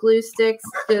brands of glue sticks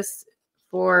just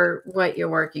for what you're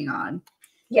working on.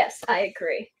 Yes, I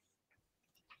agree.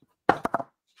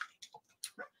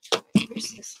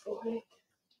 Where's this boy?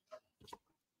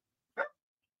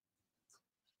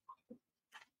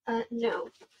 No.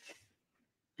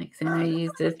 Next thing I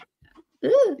use this.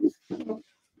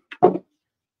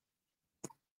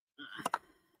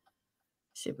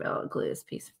 Should be able to glue this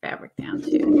piece of fabric down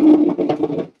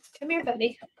too. Come here,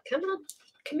 buddy. Come on.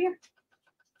 Come here.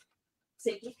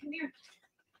 Ziggy, come here.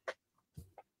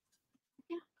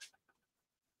 Yeah.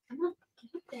 Come on.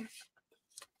 Get up there.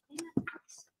 I've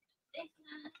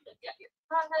got your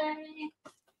pie.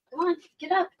 Come on.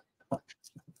 Get up.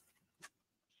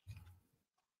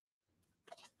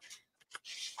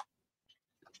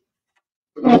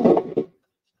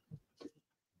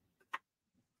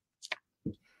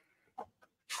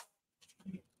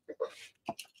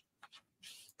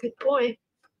 Good boy.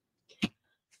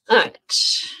 All right.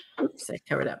 Oops, I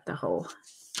covered up the hole.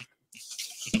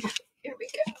 Here we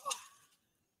go.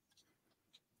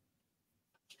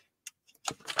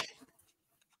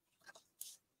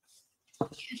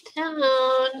 Get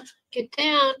down. Get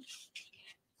down.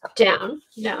 Down.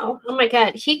 No. Oh my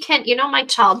God. He can't, my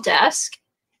tall desk?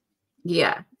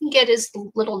 Yeah. He can get his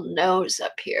little nose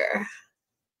up here.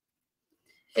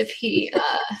 If he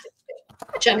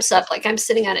jumps up, like I'm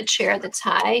sitting on a chair that's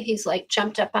high, he's like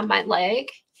jumped up on my leg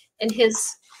and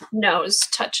his nose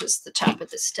touches the top of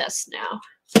this desk now.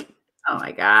 Oh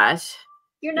my gosh.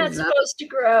 You're not supposed to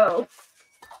grow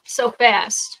so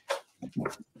fast.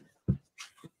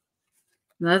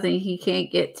 Nothing he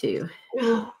can't get to.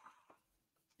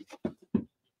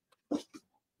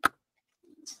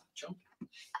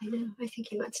 I know. I think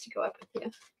he wants to go up with you.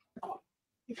 I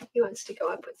think he wants to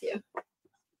go up with you.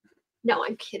 No,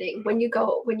 I'm kidding. When you're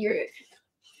done,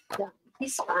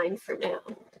 he's fine for now.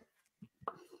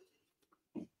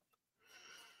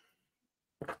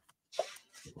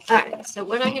 All right, so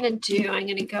what I'm going to do, I'm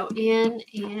going to go in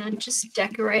and just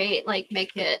decorate, like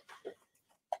make it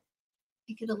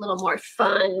a little more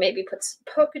fun. Maybe put some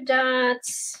polka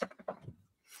dots.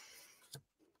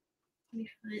 Let me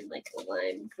find like a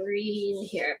lime green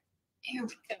here. Here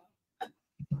we go.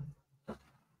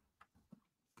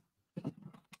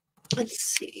 Let's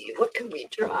see, what can we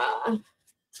draw?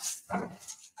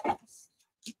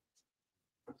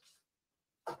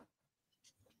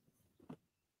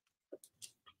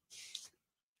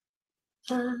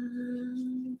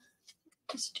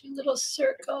 Just do little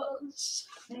circles.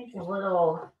 Make a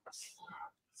little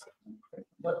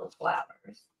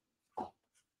flowers.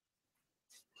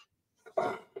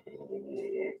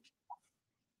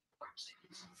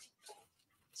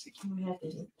 We have to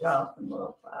just draw some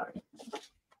little flowers.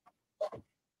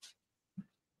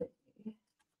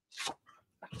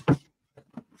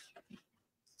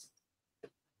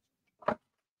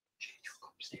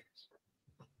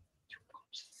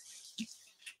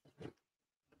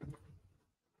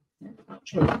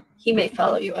 He may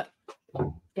follow you up.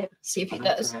 Yeah, see if he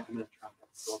does.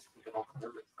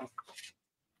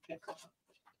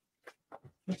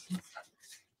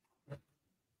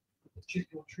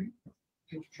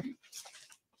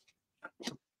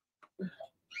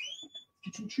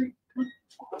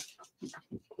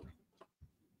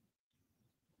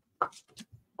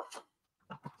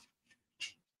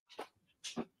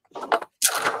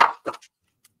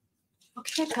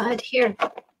 Okay, bud, here.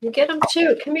 You get them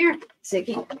too. Come here,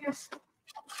 Ziggy. Come here.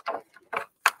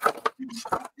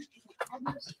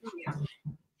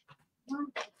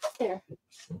 There.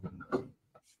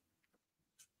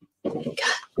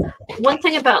 God. One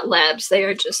thing about labs, they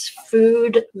are just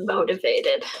food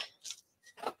motivated.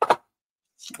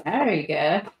 There you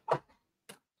go.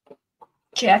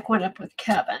 Jack went up with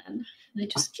Kevin. I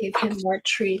just gave him more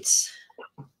treats.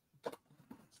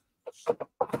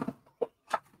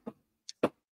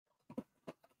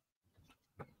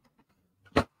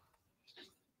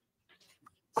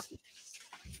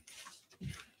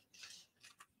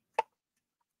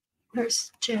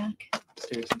 Where's Jack?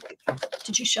 Upstairs.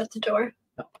 Did you shut the door?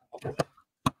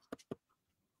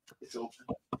 It's open.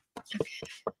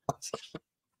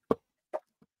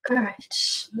 All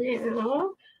right,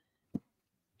 now.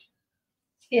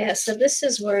 Yeah, so this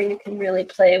is where you can really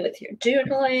play with your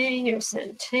doodling, your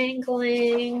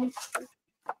centangling,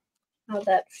 all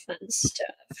that fun stuff.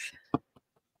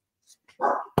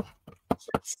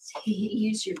 Let's see,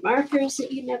 use your markers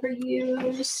that you never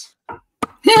use.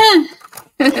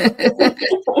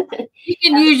 You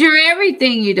can use your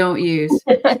everything you don't use.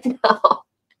 No.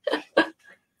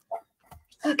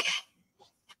 Okay.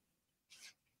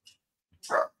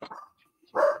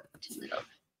 Two little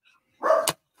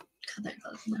color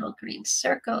those little green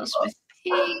circles with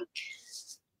pink.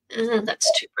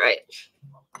 That's too bright.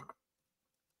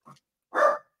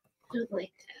 Don't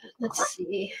like that. Let's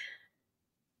see.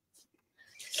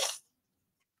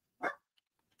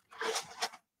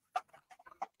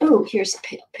 Oh, here's a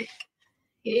pale pink.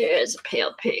 Here's a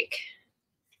pale pink.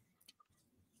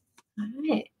 All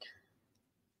right.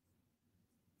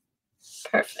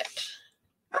 Perfect.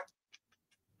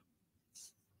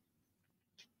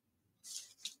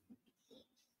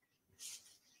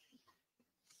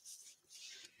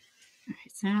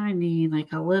 So I need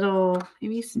like a little,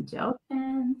 maybe some gel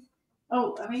pens.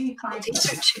 Oh, maybe Oh, find these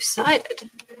are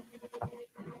two-sided.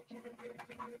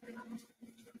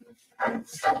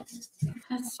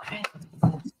 That's right.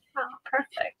 Oh,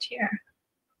 perfect. Here.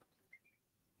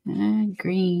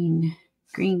 Green,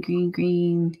 green, green,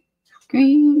 green,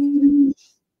 green.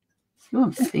 Oh,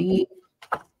 I'm singing.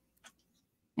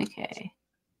 Okay.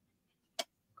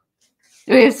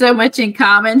 We have so much in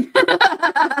common.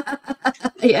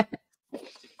 Yeah.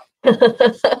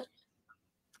 I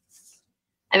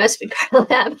must be part of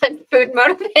that. I'm food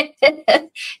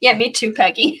motivated. Yeah, me too,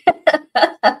 Peggy.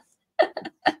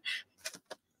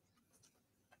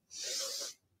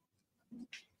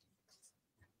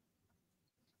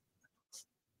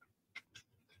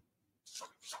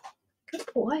 Good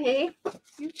boy.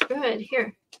 You're good.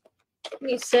 Here. Can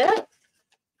you sit?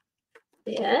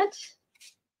 Sit.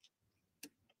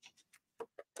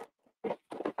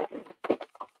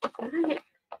 All right.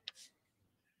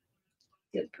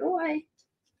 Good boy.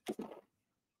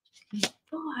 Good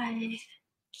boy.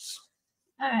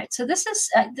 All right. So this is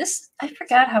I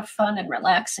forgot how fun and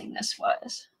relaxing this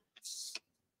was.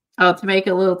 Oh, to make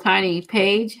a little tiny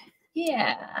page.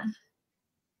 Yeah.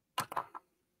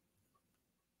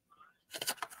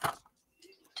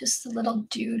 Just a little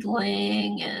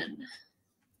doodling and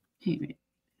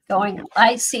going.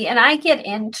 I see, and I get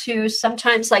into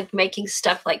sometimes like making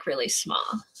stuff like really small.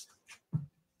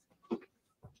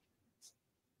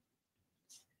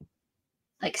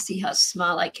 Like, see how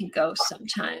small I can go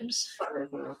sometimes.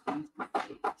 Let's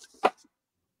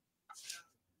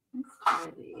try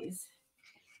these.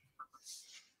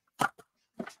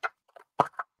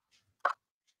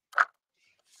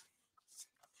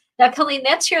 Now, Colleen,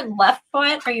 that's your left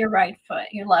foot or your right foot?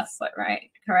 Your left foot,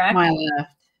 right? Correct? My left.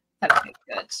 Okay,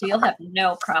 good. So you'll have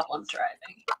no problem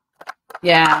driving.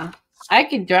 Yeah. I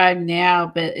can drive now,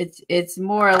 but it's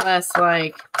more or less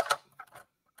like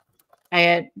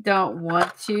I don't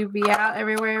want to be out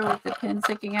everywhere with the pin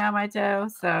sticking out of my toe.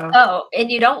 So Oh,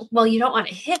 and you don't want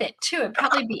to hit it too. It'd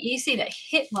probably be easy to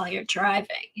hit while you're driving.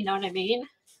 You know what I mean?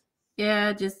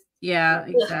 yeah,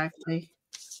 exactly.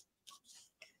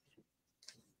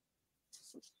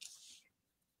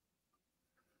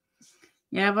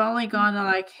 Yeah, I've only gone to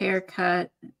like haircuts,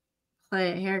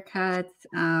 like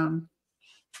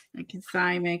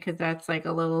consignment, because that's like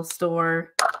a little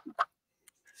store.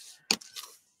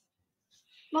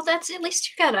 Well, that's at least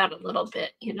you got out a little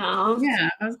bit, you know? Yeah,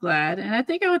 I was glad. And I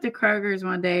think I went to Kroger's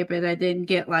one day, but I didn't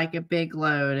get like a big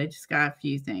load. I just got a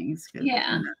few things.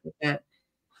 Yeah.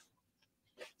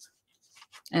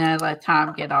 And I let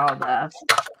Tom get all the,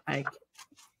 like,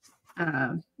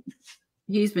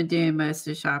 he's been doing most of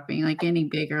the shopping. Like any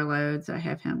bigger loads, I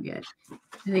have him get.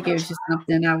 I think it was just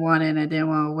something I wanted and I didn't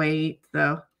want to wait.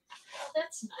 So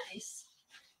That's nice.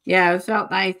 yeah, it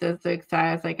felt nice. I was so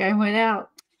excited. I was like, I went out.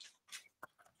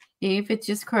 If it's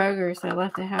just Kroger's, I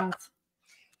left the house.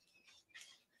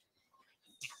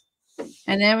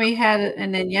 And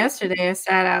then yesterday I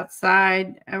sat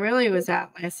outside. I really was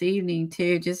out last evening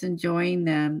too, just enjoying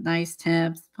them nice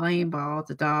temps, playing ball with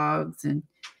the dogs. And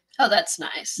oh, that's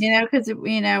nice. Because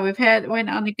we've had, when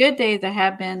on the good days I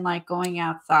have been like going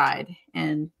outside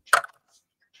and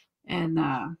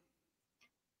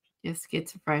just get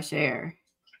some fresh air.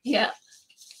 Yeah.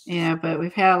 But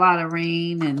we've had a lot of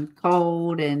rain and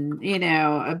cold and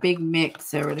a big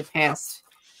mix over the past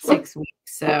 6 weeks.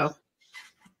 So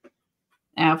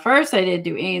now, first I didn't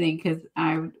do anything because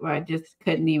I just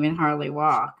couldn't even hardly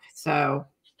walk. So,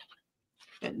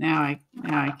 but now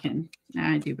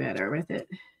I do better with it.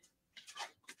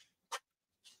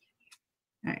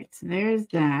 All right, so there's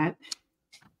that.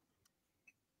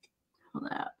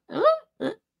 Hold up.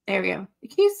 There we go.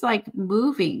 It keeps like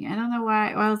moving. I don't know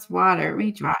why. Well, it's water. Let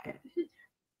me dry it.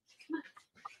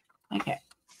 Okay.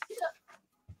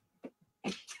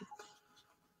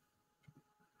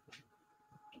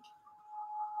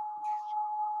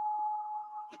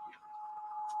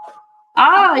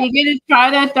 Oh, you gonna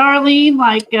try that, Darlene?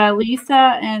 Like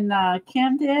Lisa and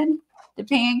Kim did, the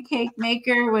pancake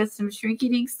maker with some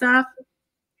Shrinky Dink stuff.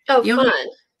 Oh, fun!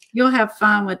 You'll have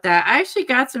fun with that. I actually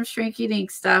got some Shrinky Dink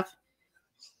stuff.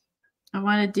 I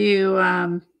want to do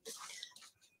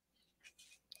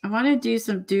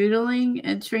some doodling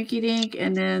and Shrinky Dink,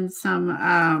 and then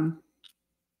some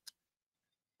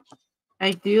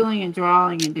like doodling and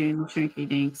drawing and doing Shrinky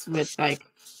Dinks with like.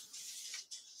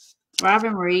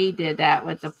 Robin Marie did that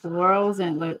with the florals,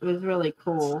 and it was really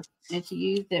cool. And she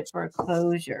used it for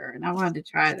closure, and I wanted to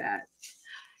try that.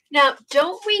 Now,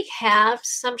 don't we have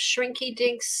some Shrinky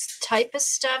Dinks type of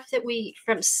stuff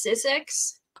from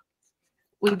Sizzix?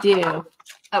 We do.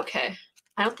 Okay,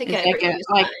 I don't think it's I ever used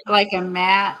like a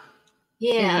mat.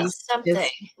 Yeah, something.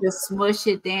 Just smush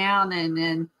it down and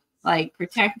then like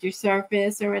protect your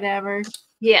surface or whatever.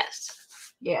 Yes.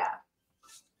 Yeah.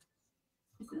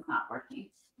 This is not working.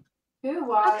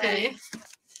 Okay.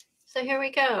 So here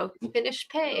we go. Finished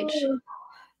page.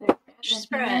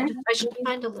 Spread. I should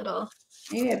find a little.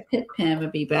 Maybe a pit pen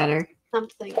would be better.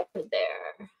 Something for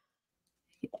there.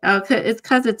 Oh, it's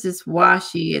because it's just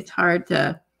washy. It's hard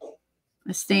to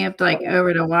stamp like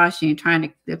over the washi.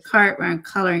 The cart where I'm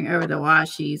coloring over the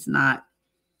washi is not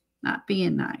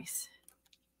being nice.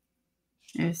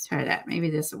 Let's try that.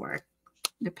 Maybe this will work.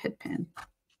 The pit pen.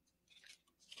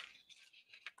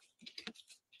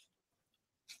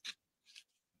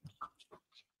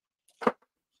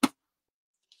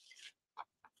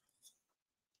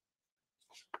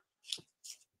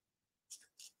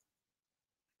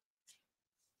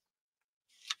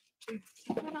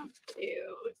 What I'll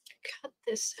do, cut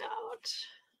this out.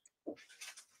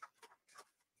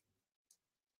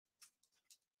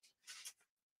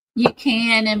 You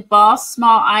can emboss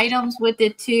small items with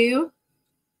it too.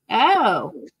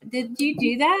 Oh, did you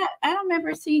do that? I don't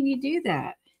remember seeing you do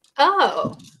that.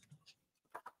 Oh.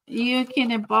 You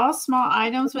can emboss small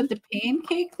items with the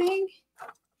pancake thing?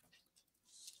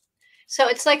 So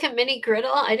it's like a mini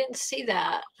griddle? I didn't see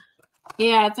that.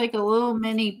 Yeah, it's like a little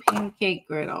mini pancake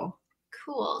griddle.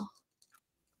 Cool.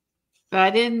 But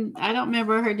I don't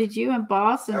remember her. Did you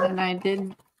emboss and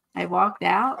then I walked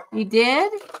out? You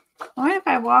did? I wonder if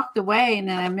I walked away and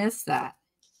then I missed that.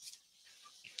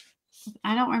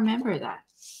 I don't remember that.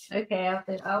 Okay, I'll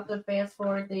have to fast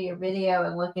forward to your video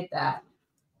and look at that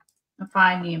and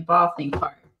find the embossing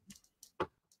part.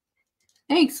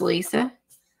 Thanks, Lisa.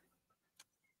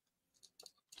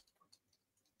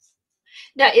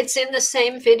 Now, it's in the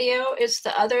same video as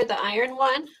the iron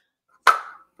one?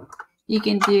 You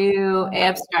can do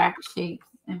abstract shapes,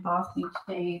 embossing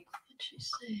shapes.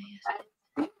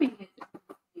 What did you say?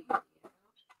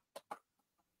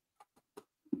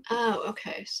 Oh,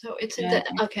 okay. So it's in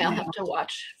okay, I'll have to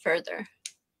watch further.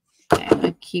 Okay, I'm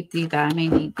going to keep these. I may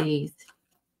need these.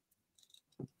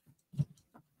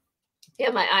 Yeah,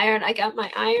 I got my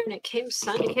iron. It came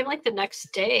like the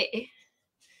next day.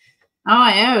 Oh,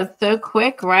 yeah, it was so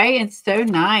quick, right? It's so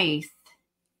nice.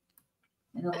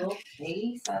 And a little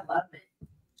face. I love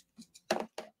it.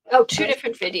 Oh, 2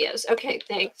 different videos. Okay,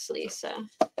 thanks, Lisa.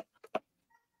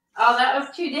 Oh, that was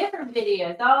 2 different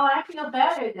videos. Oh, I feel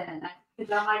better then.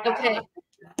 Because I'm like, okay.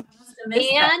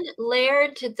 And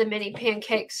Laird did the mini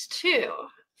pancakes too.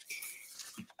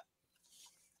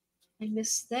 I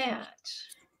missed that.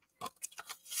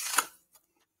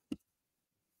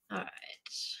 All right.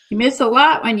 You miss a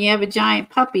lot when you have a giant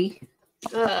puppy.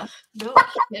 Ugh, no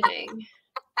kidding.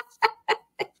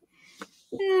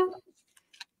 Yeah.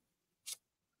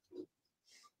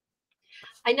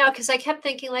 I know, because I kept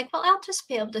thinking like, well, I'll just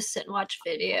be able to sit and watch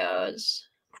videos.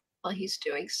 while he's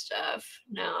doing stuff.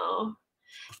 No,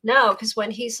 because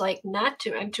when he's like not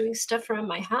doing, I'm doing stuff around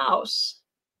my house.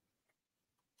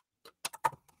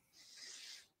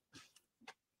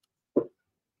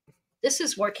 This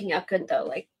is working out good though.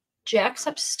 Like Jack's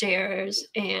upstairs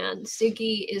and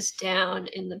Ziggy is down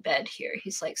in the bed here.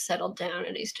 He's like settled down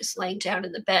and he's just laying down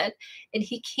in the bed and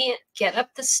he can't get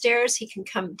up the stairs. He can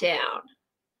come down.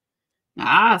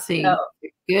 Ah, see, So,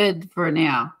 good for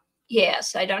now.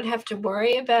 yes, I don't have to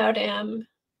worry about him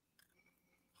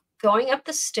going up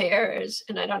the stairs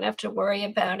and I don't have to worry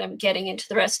about him getting into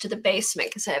the rest of the basement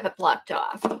because I have it blocked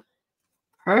off.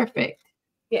 Perfect.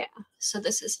 Yeah, so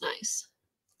this is nice.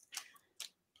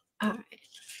 All right.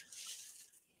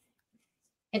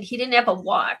 And he didn't have a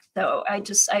walk though. I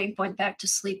went back to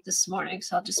sleep this morning,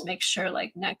 so I'll just make sure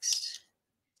like next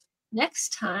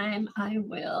time I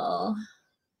will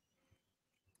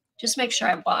just make sure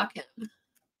I walk him.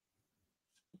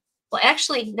 Well,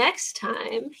 actually next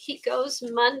time he goes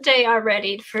Monday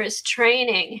already for his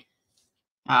training.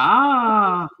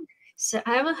 Ah. So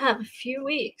I will have a few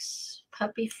weeks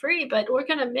puppy free, but we're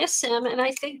gonna miss him, and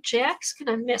I think Jack's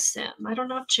gonna miss him. I don't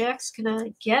know if Jack's gonna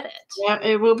get it. Yeah,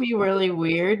 it will be really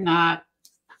weird not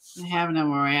having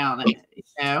him around,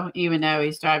 even though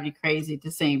he's driving you crazy at the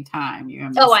same time.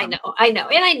 Oh, I know,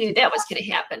 and I knew that was gonna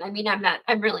happen. I mean,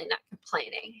 I'm really not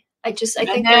complaining. I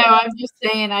think I'm just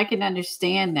saying I can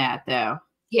understand that though.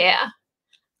 Yeah.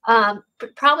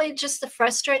 But probably just the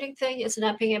frustrating thing is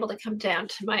not being able to come down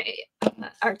to my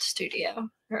art studio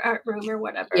or art room or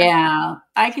whatever. Yeah,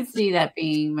 I can see that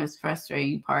being the most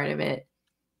frustrating part of it.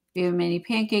 The mini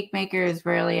pancake maker is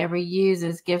rarely ever used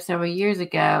as gift several years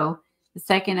ago. The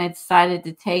second I decided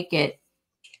to take it,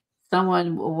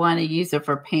 someone will want to use it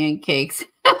for pancakes.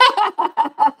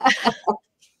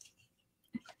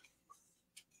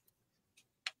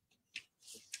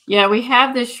 Yeah, we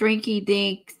have the Shrinky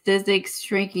Dink, Sizzix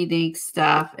Shrinky Dink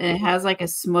stuff, and it has like a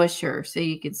smusher, so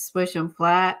you can smush them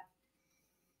flat,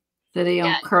 so they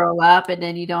don't curl up, and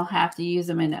then you don't have to use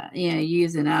them in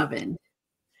use an oven.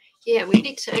 Yeah, I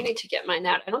need to get mine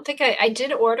out. I don't think I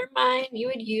did order mine. You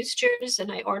had used yours,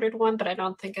 and I ordered one, but I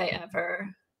don't think I didn't.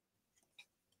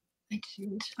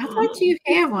 I thought you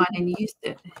had one and used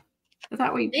it. I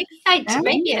thought maybe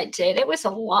I did. It was a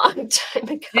long time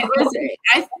ago.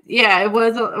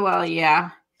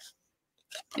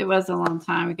 It was a long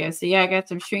time ago. So yeah, I got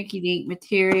some Shrinky Dink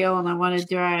material, and I want to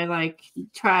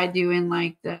try doing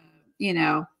like the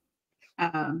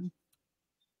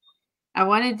I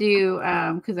want to do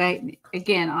because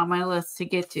again on my list to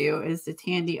get to is the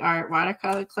Tandy Art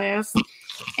watercolor class,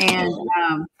 and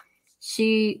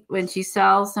when she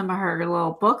sells some of her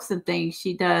little books and things,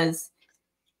 she does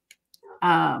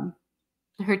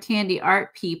her Tandy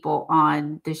Art people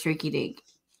on the Shrinky Dink.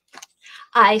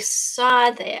 I saw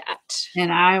that.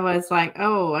 And I was like,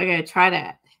 oh, I got to try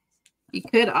that. You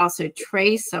could also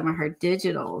trace some of her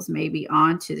digitals maybe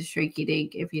onto the Shrinky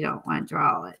Dink if you don't want to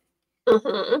draw it.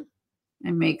 Mm-hmm.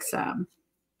 And make some.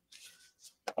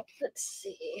 Let's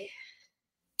see.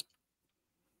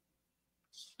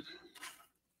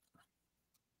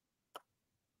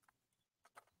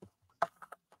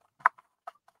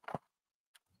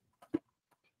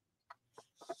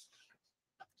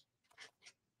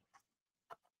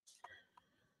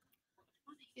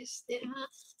 Is that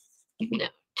no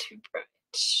too bright?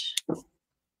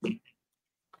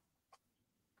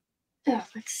 Oh,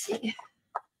 let's see.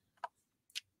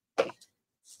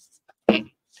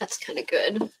 That's kind of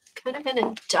good. Kind of in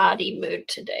a dotty mood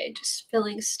today, just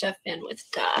filling stuff in with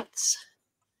dots.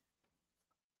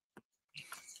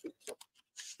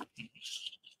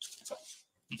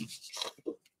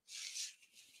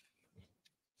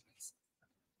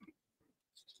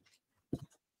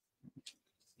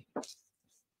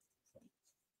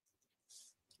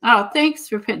 Oh, thanks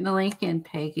for putting the link in,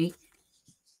 Peggy.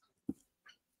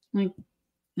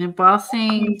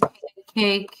 Embossing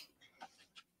cake.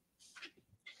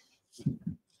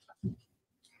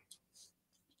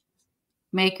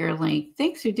 Maker link.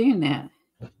 Thanks for doing that.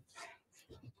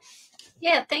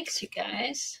 Yeah, thanks, you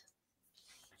guys.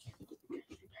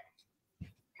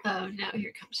 Oh, now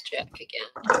here comes Jack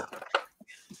again.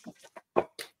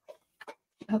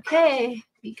 Okay,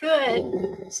 be good.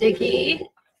 Ziggy.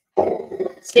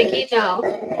 Ziggy, no. Do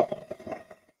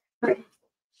I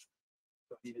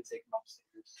need to take him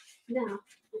upstairs? No.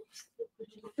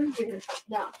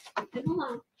 No. Leave him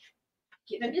alone.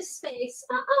 Give him his space.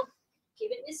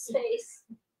 Give him his space.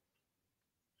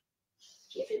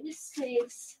 Give him his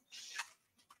space.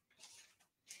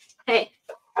 Hey.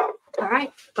 All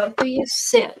right. Both of you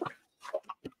sit.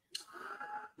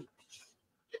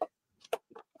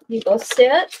 You both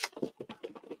sit.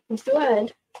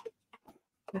 Good.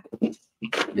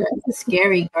 That's a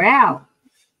scary growl.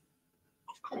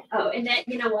 Oh, and that,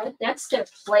 you know what? That's their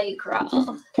play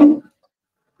growl.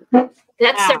 That's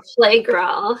their Wow. play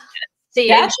growl. See,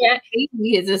 That's Jack,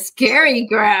 It's a scary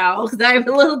growl because I have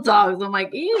little dogs. I'm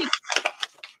like, ew.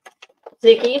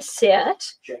 Ziggy,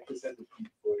 sit. Jack has had the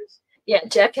deep voice. Yeah,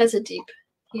 Jack has a deep.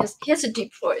 He has a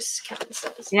deep voice. Kevin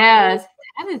says. Yes,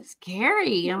 that is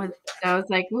scary. I was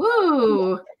like,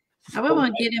 woo. I wouldn't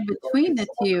want to get in between the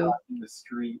two. Crossing the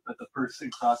street, but the person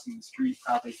crossing the street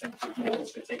probably thinks that he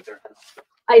wants to take their house.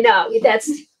 I know.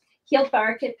 He'll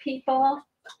bark at people,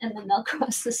 and then they'll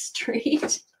cross the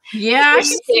street. Yeah, I They're can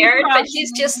see scared, but crossing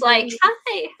he's the just like,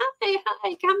 street.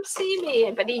 hi, come see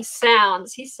me. But he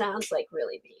sounds like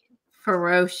really mean.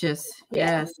 Ferocious.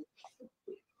 Yeah. Yes.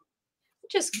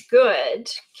 Which is good.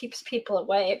 Keeps people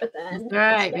away, but then That's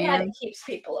right, it's bad, man. it keeps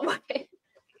people away.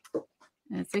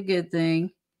 That's a good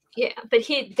thing. Yeah, but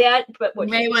what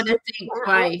You may he want to was think doing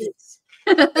twice. is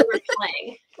they were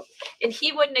playing. And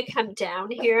he wouldn't have come down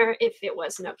here if it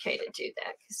wasn't okay to do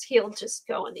that, because he'll just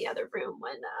go in the other room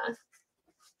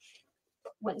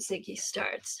when Ziggy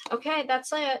starts. Okay,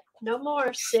 that's it. No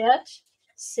more. Sit.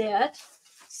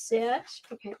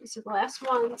 Okay, these are the last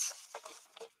ones.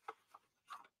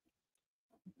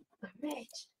 All right.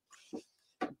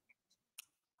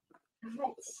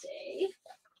 Stay.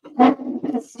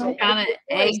 Some kind of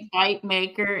egg bite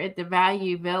maker at the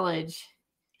Value Village.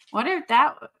 Wonder if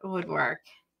that would work.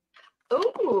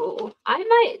 Oh,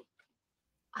 I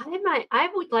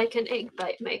would like an egg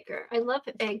bite maker. I love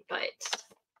egg bites.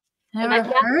 And Never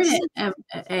I've got heard this- it of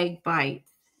an egg bite.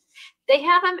 They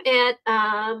have them at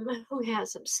who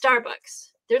has them?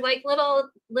 Starbucks. They're like little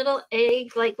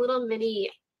egg, like little mini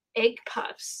egg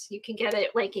puffs. You can get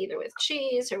it like either with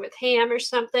cheese or with ham or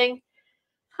something.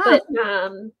 Huh.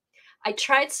 But I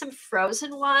tried some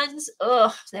frozen ones.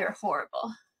 Ugh, they're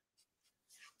horrible.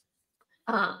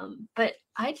 But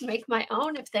I'd make my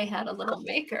own if they had a little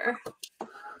maker.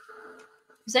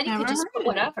 Because then you could Never just put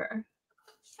heard of it.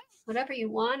 whatever you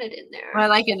wanted in there. Or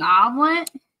like an omelet?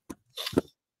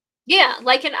 Yeah,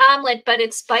 like an omelet, but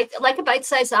it's like a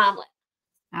bite-sized omelet.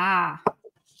 Ah,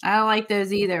 I don't like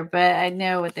those either, but I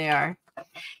know what they are.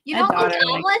 You My don't like daughter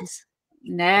likes omelets?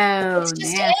 No, It's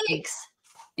just nasty. eggs.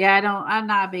 Yeah, I'm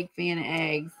not a big fan of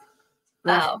eggs.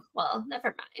 Ugh. Oh, well,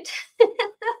 never mind.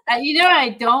 You know what I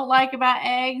don't like about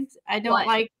eggs? I don't What?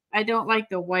 like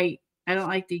the white. I don't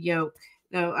like the yolk.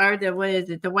 What is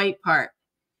it? The white part.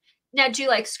 Now, do you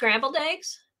like scrambled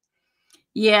eggs?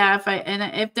 Yeah,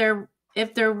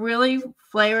 if they're really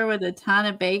flavored with a ton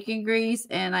of bacon grease,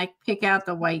 and I pick out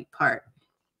the white part.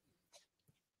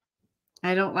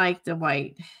 I don't like the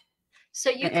white. So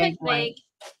you The could egg white.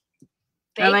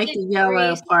 make I like the bacon yellow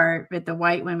grease. part, but the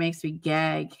white one makes me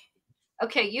gag.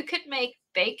 Okay, you could make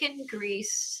bacon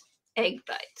grease egg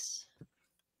bites.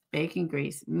 Bacon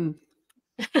grease. All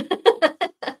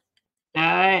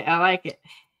right, I like it.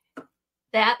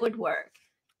 That would work.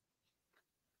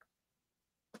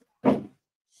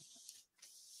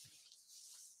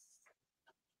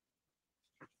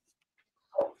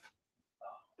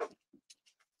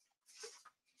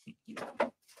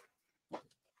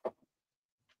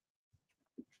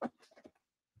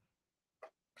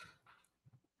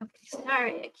 Okay,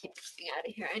 sorry, I keep getting out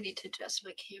of here. I need to adjust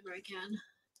my camera again.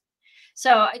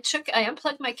 So I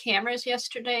unplugged my cameras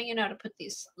yesterday, to put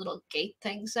these little gate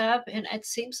things up, and it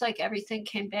seems like everything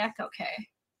came back okay.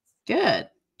 Good.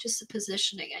 Just the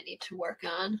positioning I need to work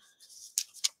on.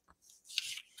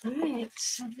 All right,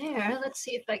 so there, let's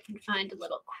see if I can find a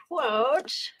little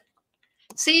quote.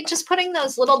 See, just putting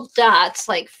those little dots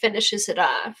like finishes it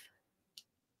off.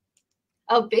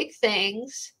 Oh, big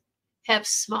things have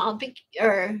small big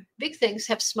things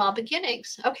have small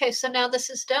beginnings. Okay, so now this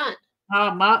is done.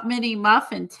 Mini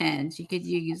muffin tins. You could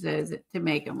use those to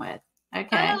make them with.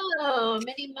 Okay. Oh,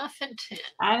 mini muffin tin.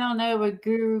 I don't know what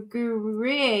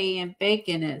Gruyere and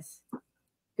bacon is.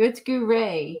 What's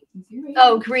Gruyere?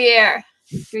 Oh, Gruyere.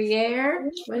 Gruyere?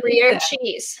 What is Gruyere that?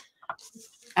 cheese.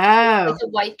 Oh. Like the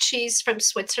white cheese from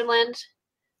Switzerland.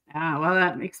 Oh, well,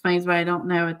 that explains why I don't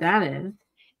know what that is.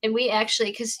 And we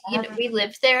actually, because we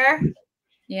live there.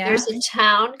 Yeah. There's a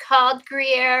town called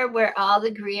Gruyere where all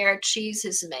the Gruyere cheese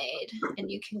is made,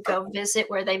 and you can go visit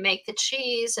where they make the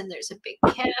cheese. And there's a big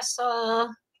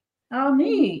castle, Oh,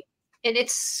 neat. and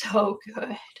it's so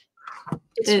good.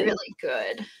 It's really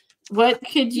good. What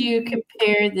could you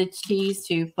compare the cheese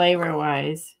to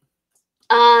flavor-wise?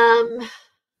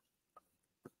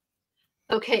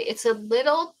 Okay, it's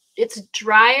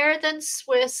drier than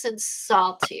Swiss and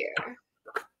saltier.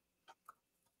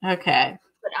 Okay.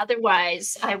 But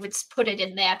otherwise, I would put it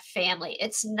in that family.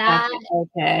 It's not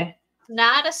Okay.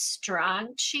 not a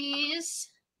strong cheese.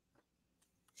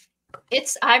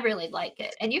 I really like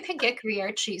it. And you can get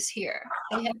Gruyere cheese here.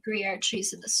 They have Gruyere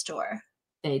cheese in the store.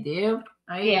 They do?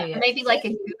 Oh, Yeah, yeah. maybe like a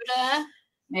Gouda.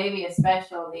 Maybe a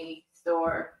specialty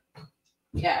store.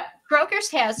 Yeah. Kroger's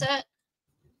has it.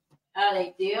 Oh,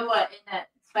 they do? What, in that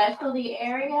specialty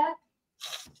area?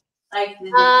 Like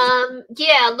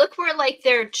Yeah, look where like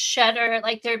their cheddar,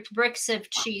 like their bricks of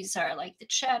cheese are, like the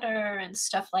cheddar and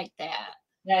stuff like that.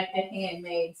 like the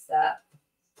handmade stuff.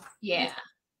 Yeah.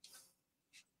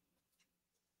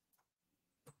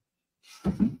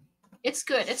 It's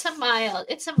good. It's a mild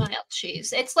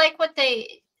cheese. It's like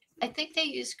I think they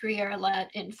use Gruyere a lot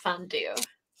in fondue.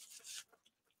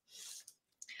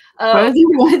 Oh,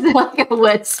 Frozen ones are like a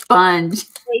wet sponge.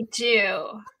 they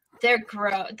do. They're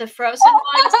gross. The frozen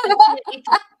ones, I can't eat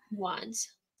the ones.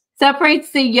 Separates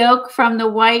the yolk from the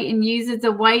white and uses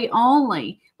the white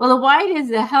only. Well, the white is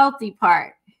the healthy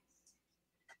part.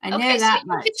 I know Okay, so that you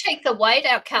much. could take the white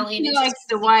out, Colleen. He and likes just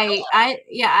the use white.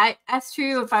 yellow. That's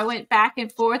true. If I went back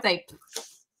and forth, I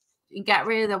got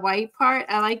rid of the white part.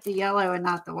 I like the yellow and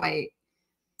not the white.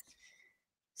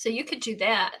 So you could do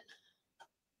that.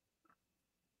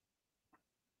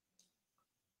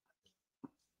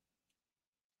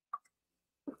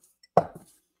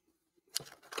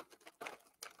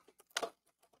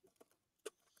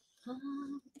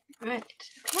 Right.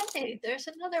 Okay, there's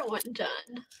another one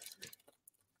done.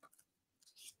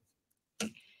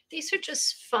 These are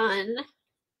just fun.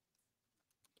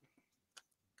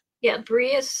 Yeah,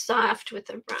 brie is soft with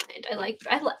a rind.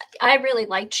 I really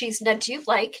like cheese. Now, do you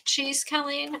like cheese,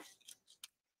 Colleen?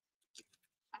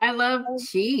 I love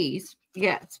cheese.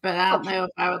 Yes, but I don't know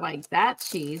if I would like that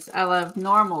cheese. I love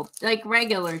normal, like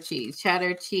regular cheese,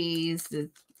 cheddar cheese.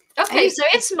 Okay, so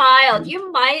it's mild.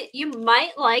 You might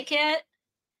like it.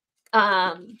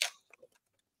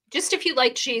 Just if you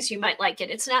like cheese, you might like it.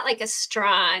 It's not like a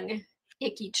strong,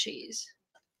 icky cheese.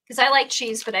 Because I like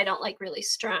cheese, but I don't like really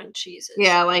strong cheeses.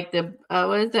 Yeah, like the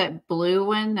what is that blue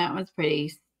one? That one's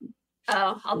pretty.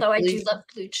 Oh, although I do love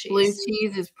blue cheese. Blue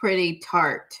cheese is pretty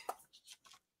tart.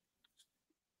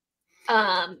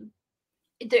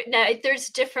 There's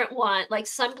different one. Like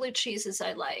some blue cheeses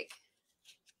I like.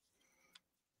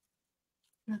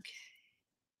 Okay.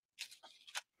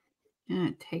 I'm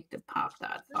gonna take the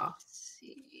Pop-Tarts off. Let's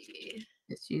see.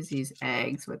 Just use these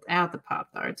eggs without the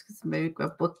Pop-Tarts because maybe my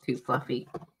book too fluffy.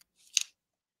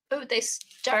 Oh,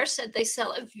 Star said they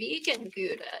sell a vegan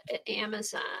Gouda at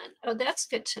Amazon. Oh, that's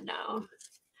good to know.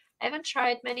 I haven't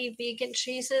tried many vegan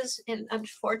cheeses, and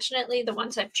unfortunately, the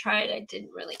ones I've tried, I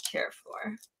didn't really care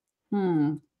for.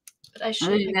 But I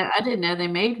should. I didn't know they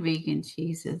made vegan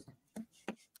cheeses.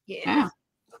 Yeah.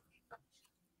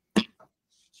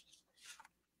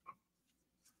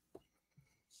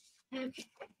 Okay,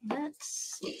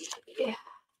 let's see.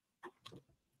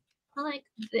 I like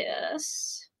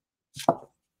this.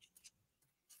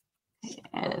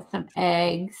 Added some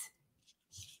eggs.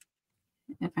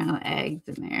 I found eggs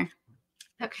in there.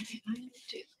 Okay, I'm gonna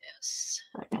do this.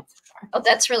 Oh,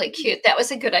 that's really cute. That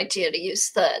was a good idea to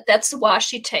use that's the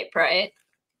washi tape, right?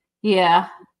 Yeah.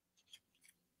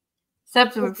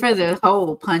 Except for the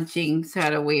hole punching,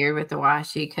 sort of weird with the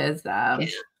washi because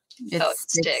it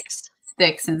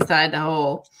sticks inside the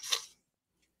hole.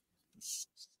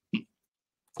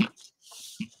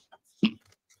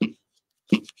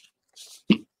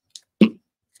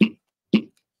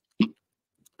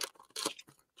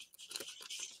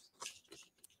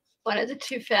 One of the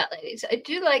two fat ladies. I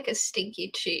do like a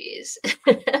stinky cheese.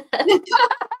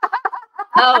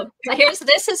 Oh,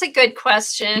 this is a good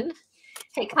question.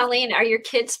 Hey, Colleen, are your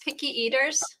kids picky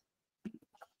eaters?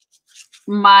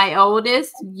 My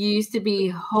oldest used to be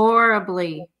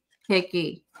horribly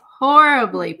picky.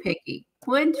 Horribly picky.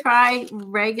 Wouldn't try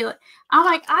regular. I'm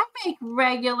like, I make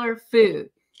regular food.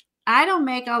 I don't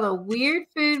make all the weird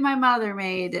food my mother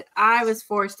made that I was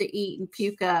forced to eat and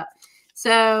puke up.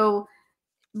 So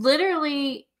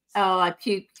literally, I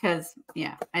puked because,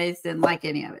 I just didn't like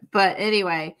any of it. But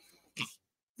anyway,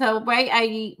 so I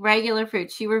eat regular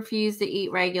food. She refused to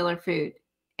eat regular food.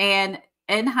 And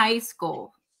in high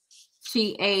school,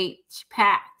 she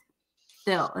packed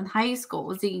still in high school,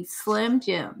 was eating Slim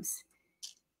Jims,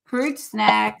 fruit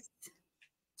snacks,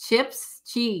 chips,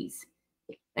 cheese.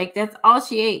 Like that's all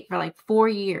she ate for like 4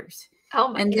 years. Oh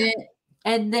my God.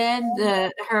 And then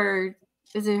her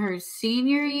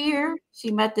senior year, she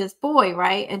met this boy,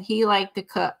 right? And he liked to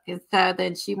cook. And so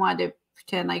then she wanted to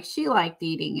pretend like she liked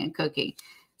eating and cooking.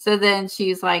 So then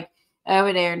she's like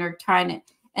over there and they're trying it.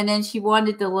 And then she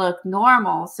wanted to look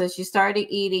normal. So she started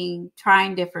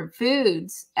trying different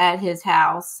foods at his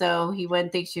house. So he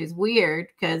wouldn't think she was weird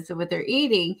because of what they're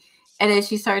eating. And then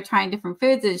she started trying different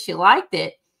foods and she liked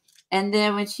it. And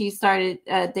then when she started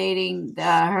dating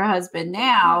her husband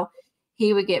now,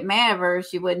 he would get mad at her.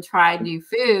 She wouldn't try new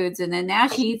foods. And then now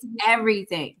she eats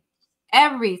everything.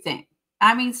 Everything.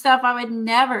 I mean, stuff I would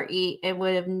never eat and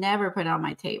would have never put on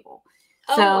my table.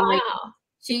 Oh, So wow. like,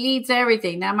 she eats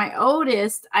everything. Now, my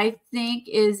oldest, I think,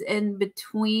 is in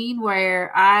between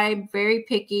where I'm very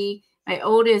picky. My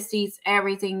oldest eats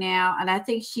everything now, and I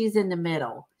think she's in the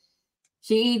middle.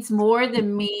 She eats more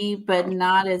than me, but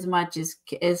not as much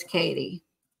as Katie.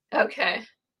 Okay.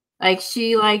 Like,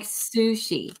 she likes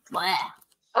sushi. Blah.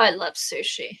 Oh, I love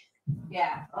sushi.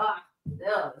 Yeah. Oh,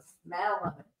 the smell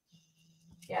of it.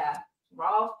 Yeah.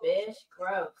 Raw fish.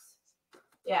 Gross.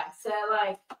 Yeah. So,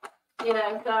 like, you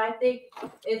know, so I think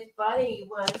it's funny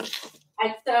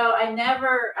I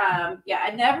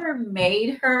never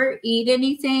made her eat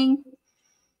anything.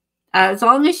 As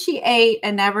long as she ate,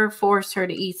 I never forced her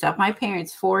to eat stuff. My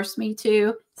parents forced me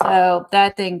to, so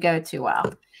that didn't go too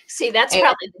well. See, that's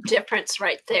probably the difference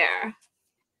right there.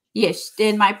 Yes,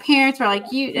 and my parents were like,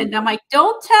 and I'm like,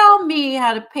 don't tell me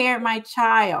how to parent my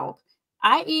child.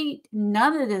 I eat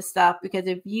none of this stuff because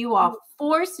if you are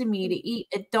forcing me to eat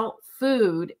adult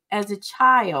food as a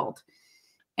child,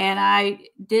 and I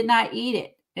did not eat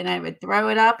it, and I would throw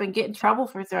it up and get in trouble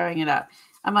for throwing it up.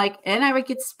 I'm like, and I would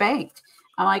get spanked.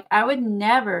 I'm like, I would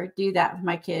never do that with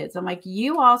my kids. I'm like,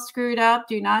 you all screwed up.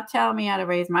 Do not tell me how to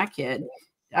raise my kid.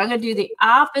 I'm going to do the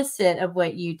opposite of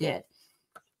what you did.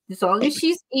 As long as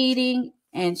she's eating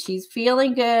and she's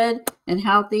feeling good and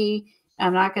healthy,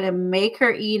 I'm not going to make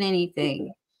her eat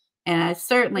anything. And I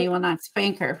certainly will not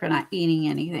spank her for not eating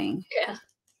anything. Yeah.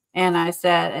 And I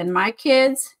said, and my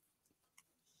kids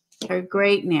are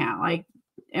great now. Like,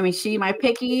 I mean, my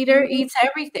picky eater eats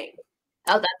everything.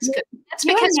 Oh, that's good. That's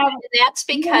You because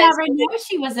you never knew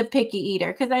she was a picky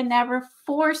eater because I never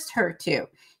forced her to.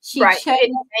 She right. chose You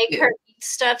didn't make to. her eat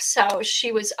stuff, so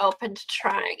she was open to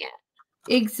trying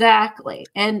it. Exactly.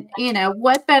 And you know,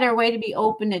 what better way to be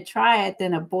open to try it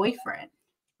than a boyfriend?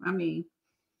 I mean,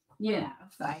 you know,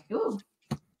 it's like, ooh.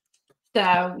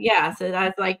 So yeah, so I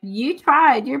was like, you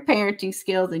tried your parenting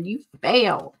skills and you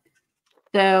failed.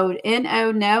 So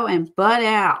N-O no and butt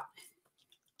out.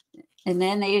 And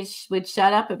then they would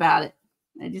shut up about it.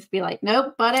 They'd just be like,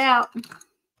 nope, butt out.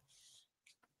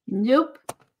 Nope.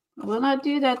 I will not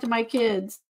do that to my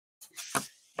kids.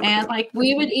 And like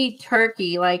we would eat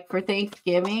turkey like for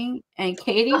Thanksgiving, and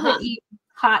Katie would eat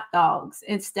hot dogs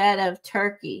instead of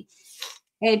turkey.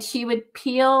 And she would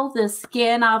peel the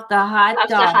skin off the hot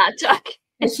dog.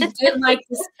 And she didn't like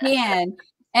the skin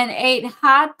and ate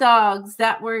hot dogs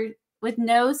that were with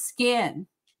no skin.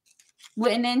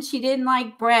 And then she didn't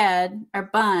like bread or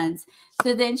buns.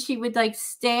 So then she would like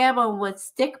stab them with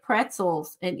stick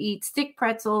pretzels and eat stick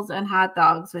pretzels and hot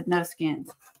dogs with no skins.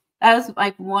 That was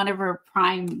like one of her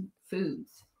prime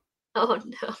foods. Oh,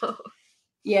 no.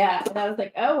 Yeah. And I was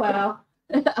like, oh, well.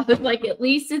 I was like, at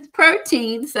least it's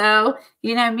protein. So,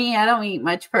 you know me, I don't eat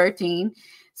much protein.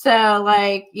 So,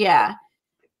 like, yeah.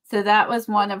 So that was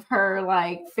one of her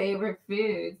like favorite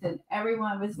foods. And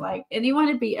everyone was like, anyone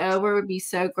would be over would be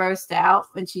so grossed out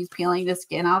when she's peeling the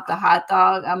skin off the hot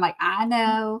dog. I'm like, I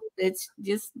know. It's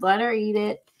just let her eat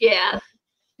it. Yeah.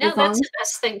 No, that's the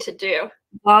best thing to do.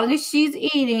 As long as she's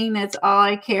eating, that's all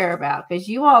I care about. Because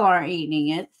you all aren't eating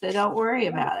it. So don't worry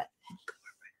about it.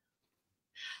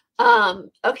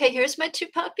 Okay, here's my two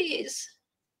puppies.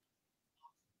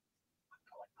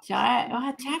 Giant.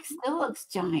 Oh, Jack still looks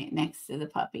giant next to the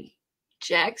puppy.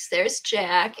 There's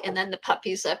Jack, and then the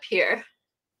puppy's up here.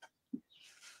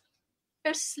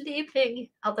 They're sleeping.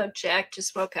 Although Jack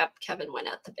just woke up, Kevin went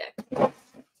out the back.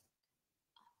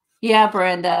 Yeah,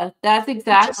 Brenda, that's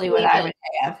exactly what I would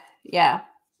have. Yeah,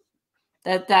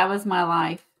 that was my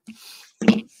life.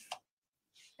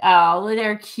 Oh,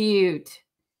 they're cute.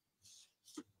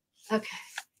 Okay.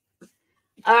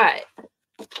 All right.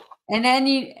 And then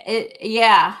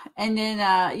and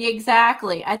then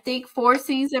exactly. I think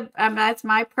forcing that's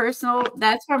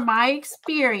from my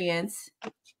experience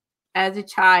as a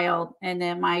child, and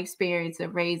then my experience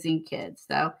of raising kids.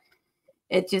 So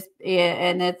it just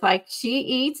and it's like she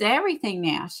eats everything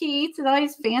now. She eats at all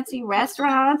these fancy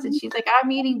restaurants, and she's like,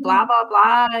 I'm eating blah blah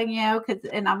blah, you know.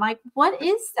 And I'm like, what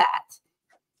is that?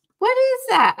 What is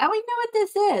that? I don't even know what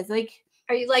this is. Like.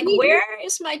 Are you like, where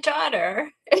is my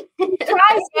daughter?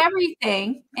 Tries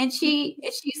everything, and she's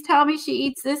telling me she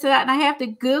eats this and that, and I have to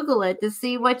Google it to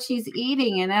see what she's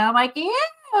eating, and I'm like,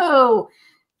 ew.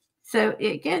 So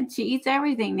again, she eats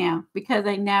everything now because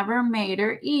I never made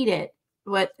her eat it.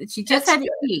 What she just had to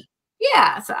eat.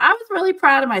 Yeah, so I was really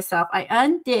proud of myself. I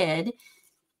undid.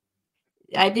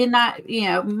 I did not,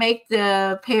 make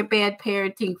the bad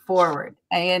parenting forward.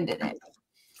 I ended it.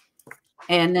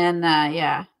 And then,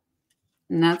 yeah.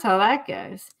 And that's how that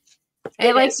goes.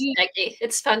 It is, Becky.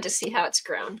 It's fun to see how it's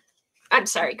grown. I'm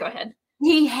sorry, go ahead.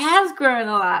 He has grown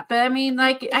a lot, but I mean,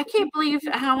 like, I can't believe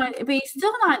how much, but he's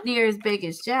still not near as big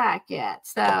as Jack yet.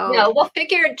 So, no, we'll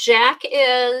figure Jack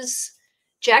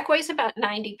weighs about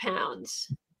 90 pounds.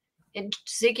 And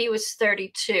Ziggy was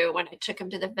 32 when I took him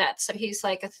to the vet. So he's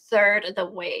like a third of the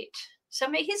weight. So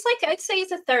maybe he's like, I'd say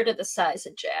he's a third of the size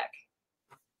of Jack.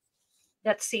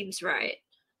 That seems right.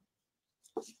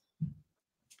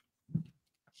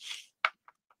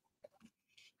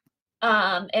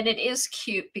 And it is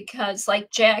cute because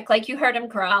like Jack, like you heard him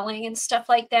growling and stuff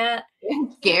like that.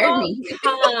 It scared me.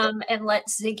 Come and let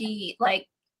Ziggy like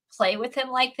play with him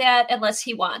like that unless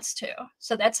he wants to.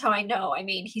 So that's how I know. I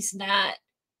mean, he's not,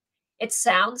 it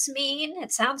sounds mean.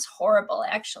 It sounds horrible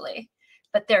actually,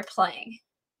 but they're playing.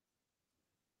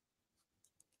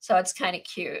 So it's kind of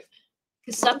cute.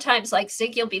 Because sometimes like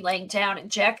Ziggy will be laying down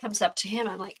and Jack comes up to him.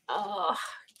 I'm like, oh,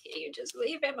 can't you just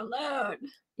leave him alone?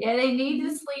 Yeah, they need to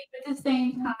sleep at the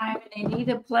same time, and they need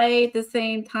to play at the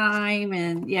same time,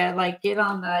 and yeah, like get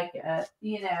on like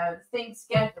the same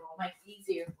schedule, make it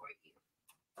easier for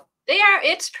you.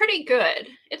 It's pretty good.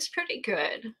 It's pretty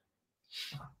good.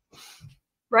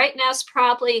 Right now it's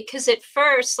probably because at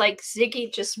first like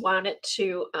Ziggy just wanted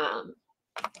to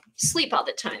sleep all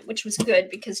the time, which was good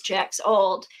because Jack's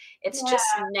old. It's just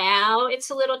now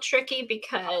it's a little tricky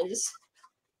because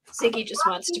Ziggy just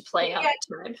wants to play all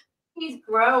the time. He's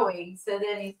growing, so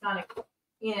then he's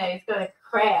gonna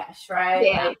crash, right?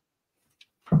 Yeah.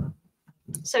 Like,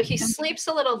 so he sleeps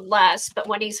a little less, but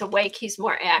when he's awake, he's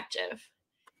more active.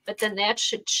 But then that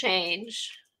should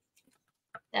change.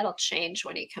 That'll change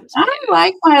when he comes back. I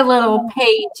like my little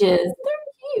pages.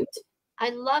 They're cute. I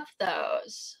love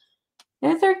those.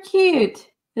 Those are cute.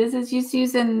 This is just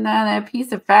using a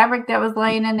piece of fabric that was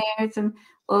laying in there, some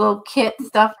little kit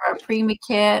stuff for a Prima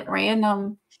kit,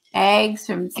 random eggs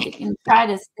from sticking, try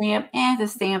to stamp, and the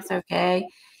stamp's okay.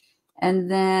 And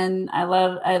then I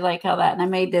like how that, and I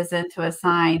made this into a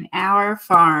sign, Our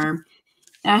Farm.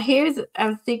 Now I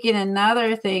was thinking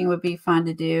another thing would be fun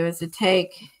to do is to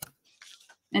take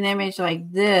an image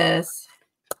like this.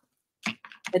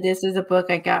 But this is a book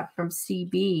I got from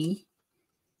CB,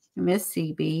 Miss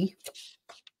CB.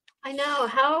 I know.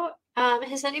 How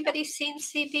has anybody seen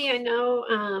CB? I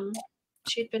know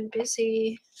she'd been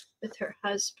busy with her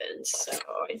husband, so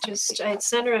I had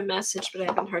sent her a message, but I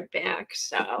haven't heard back.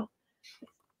 So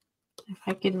if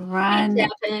I could run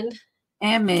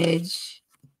image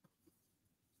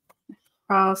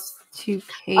across 2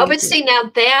 pages. Oh, but see now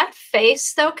that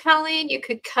face though, Colleen, you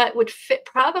could cut would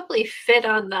probably fit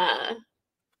on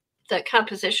the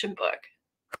composition book.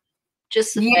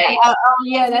 Just the face. Oh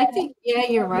yeah,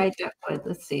 you're right. That would.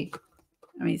 Let's see.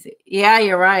 Let me see. Yeah,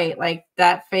 you're right. Like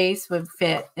that face would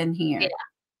fit in here. Yeah.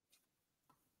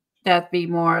 That'd be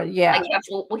more, yeah.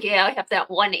 I have that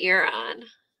one ear on.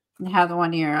 You have the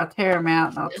one ear. I'll tear them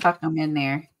out and I'll tuck them in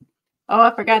there. Oh,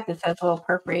 I forgot this has little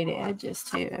perforated edges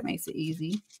too. That makes it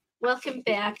easy. Welcome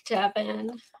back,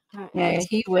 Devin. Yeah,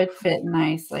 he would fit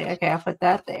nicely. Okay, I'll put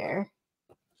that there.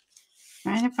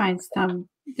 Trying to find some.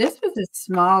 This was a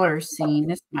smaller scene.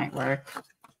 This might work.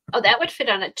 Oh, that would fit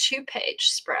on a 2-page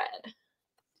spread.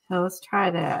 So let's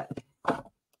try that.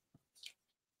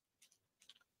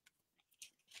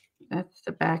 That's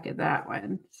the back of that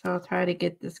one. So I'll try to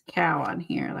get this cow on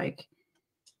here like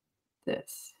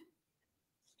this.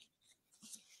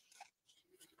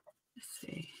 Let's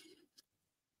see.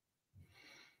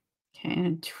 Okay,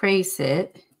 and trace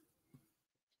it.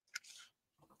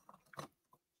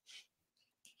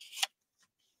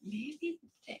 Maybe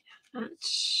that.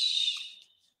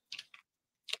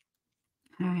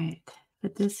 All right.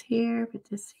 Put this here, put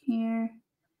this here.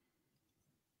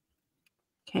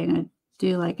 Okay, I'm going to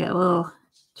do like a little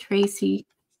Tracy.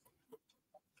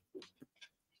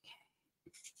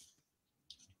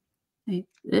 Okay.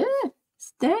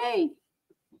 Stay.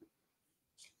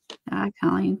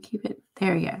 Colleen, keep it.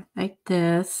 There you go. Like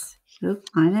this.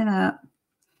 Oops, line it up.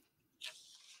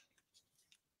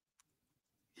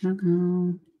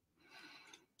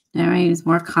 That is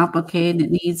more complicated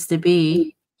than it needs to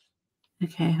be.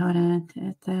 Okay, hold on.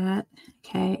 At that.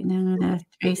 Okay, and then I'm going to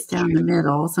trace down the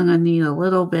middle. So I'm going to need a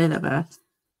little bit of a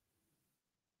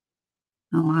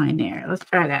line there. Let's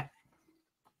try that.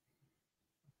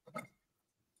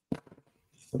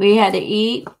 We had to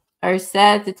eat or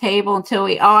sat at the table until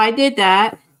we, I did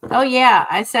that. Oh, yeah,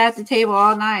 I sat at the table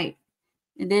all night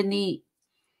and didn't eat.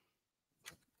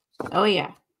 Oh,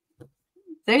 yeah.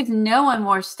 There's no one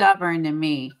more stubborn than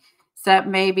me. Except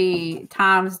maybe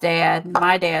Tom's dad.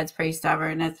 My dad's pretty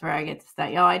stubborn. That's where I get to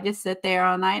stay. I just sit there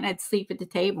all night and I'd sleep at the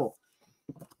table.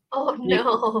 Oh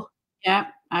no. Yeah,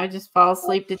 I would just fall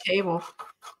asleep at the table.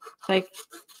 It's like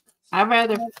I'd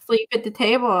rather sleep at the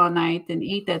table all night than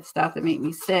eat that stuff that make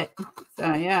me sick.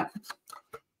 So yeah,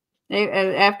 they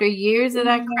after years of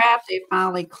that crap, they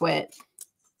finally quit.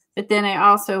 But then I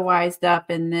also wised up,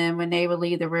 and then when they would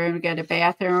leave the room to go to the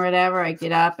bathroom or whatever, I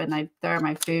get up and I throw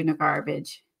my food in the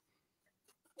garbage,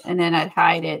 and then I'd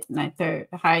hide it, and I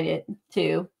hide it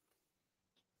too.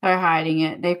 They're hiding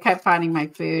it. They kept finding my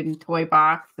food and toy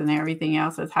box and everything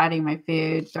else. I was hiding my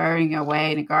food, throwing it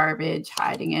away in the garbage,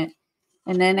 hiding it.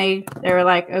 And then they were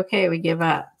like, okay, we give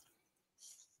up.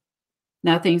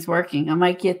 Nothing's working. I'm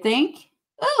like, you think?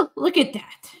 Oh, look at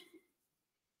that.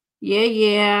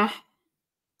 Yeah.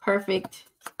 Perfect.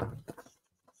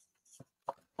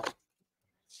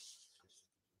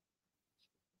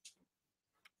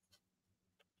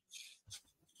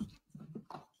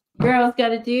 Girls got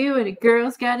to do what a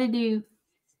girl's got to do.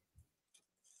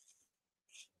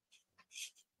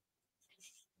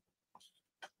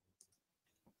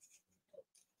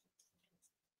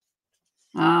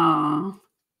 Oh,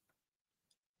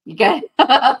 you got.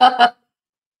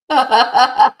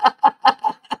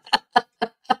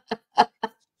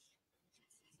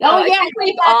 Oh yeah,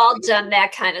 we've all done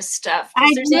that kind of stuff.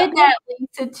 I did that,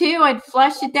 Lisa, too. I'd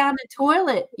flush it down the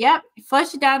toilet. Yep,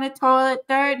 flush it down the toilet,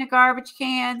 throw it in a garbage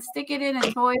can, stick it in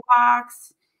a toy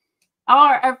box.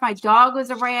 Or if my dog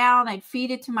was around, I'd feed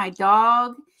it to my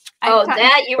dog.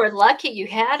 You were lucky you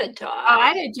had a dog. Oh, I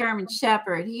had a German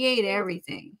Shepherd. He ate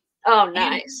everything. Oh,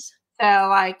 nice. And so,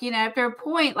 like, after a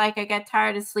point, like, I got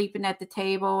tired of sleeping at the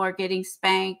table or getting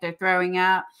spanked or throwing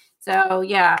up. So,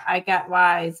 yeah, I got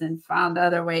wise and found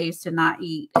other ways to not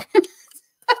eat.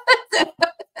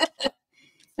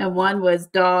 And one was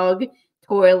dog,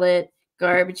 toilet,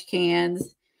 garbage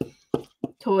cans,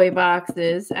 toy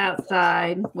boxes,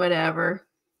 outside, whatever.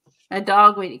 A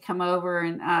dog would come over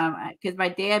and because my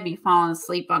dad be falling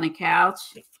asleep on the couch.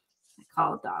 I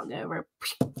call a dog over,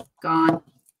 gone.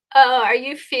 Oh, are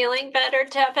you feeling better,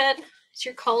 Devin? Is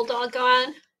your cold all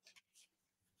gone?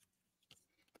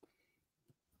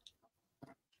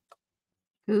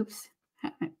 Oops.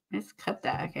 Let's cut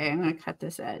that. Okay, I'm going to cut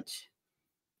this edge.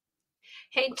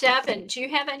 Hey, Devin, do you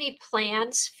have any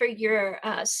plans for your,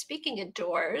 speaking of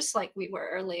doors, like we were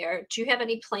earlier, do you have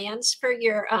any plans for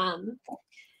your,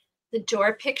 the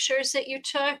door pictures that you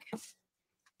took?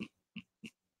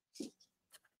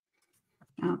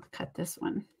 I'll cut this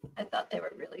one. I thought they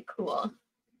were really cool.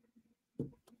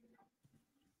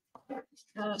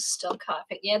 Oh, still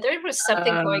coughing. Yeah, there was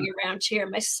something going around here.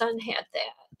 My son had that.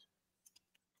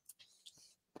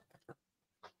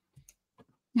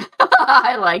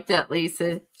 I like that,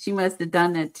 Lisa. She must have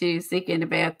done that too. Sick in the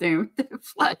bathroom to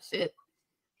flush it.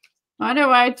 Wonder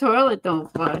why a toilet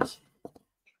don't flush.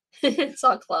 It's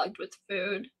all clogged with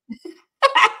food.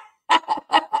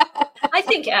 I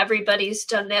think everybody's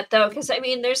done that though, because I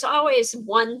mean, there's always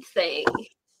one thing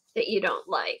that you don't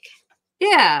like.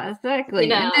 Yeah,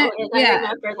 exactly. And I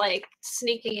remember like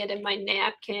sneaking it in my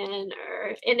napkin and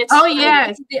it's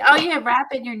wrap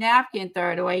in your napkin,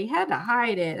 throw it away. You had to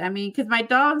hide it. I mean, because my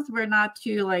dogs were not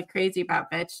too like crazy about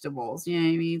vegetables, you know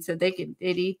what I mean? So they'd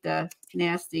eat the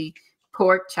nasty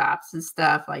pork chops and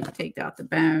stuff, like take out the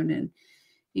bone and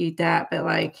eat that. But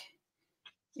like,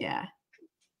 yeah.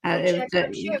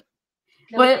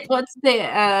 What's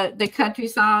the country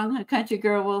song? A country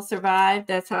girl will survive.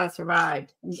 That's how I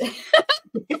survived.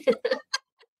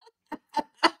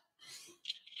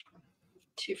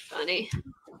 Too funny.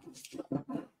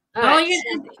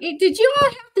 Did you all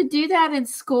have to do that in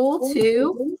school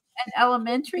too? In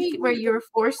elementary, where you were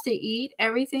forced to eat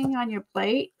everything on your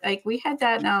plate? Like we had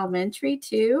that in elementary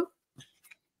too.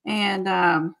 And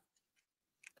I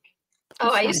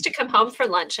used to come home for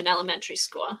lunch in elementary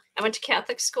school. I went to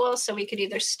Catholic school, so we could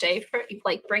either stay for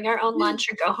like bring our own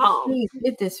lunch or go home. You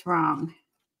did this wrong.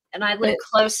 And I lived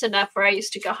close enough where I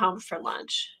used to go home for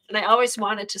lunch. And I always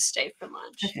wanted to stay for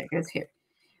lunch. Okay, goes here.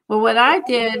 Well, what I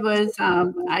did was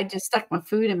I just stuck my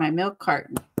food in my milk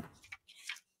carton.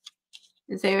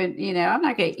 Because they would, I'm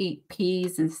not going to eat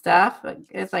peas and stuff. But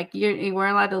it's like you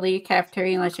weren't allowed to leave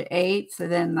cafeteria unless you ate. So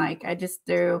then, like, I just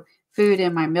threw food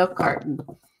in my milk carton.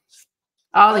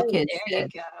 All the kids there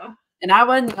did. You go. And I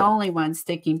wasn't the only one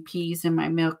sticking peas in my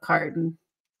milk carton.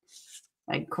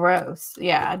 Like gross.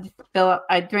 Yeah,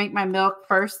 I'd drink my milk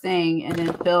first thing and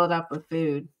then fill it up with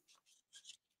food.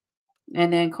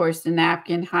 And then, of course, the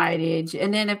napkin hidage.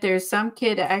 And then if there's some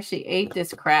kid that actually ate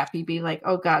this crap, he'd be like,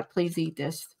 oh, God, please eat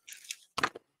this.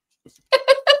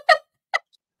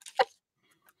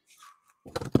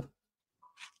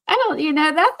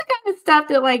 That's the kind of stuff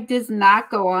that, like, does not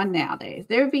go on nowadays.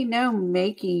 There would be no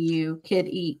making you kid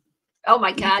eat. Oh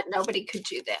my God, nobody could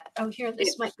do that. Oh, here,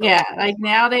 this might go. Yeah, like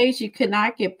nowadays you could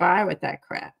not get by with that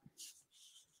crap.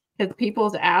 Because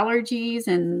people's allergies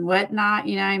and whatnot,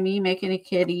 you know what I mean, making a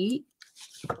kid eat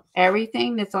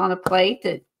everything that's on a plate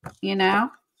that, you know.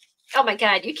 Oh my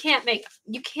God, you can't make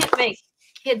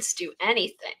kids do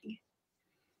anything.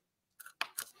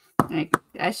 Like,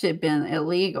 that should have been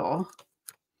illegal.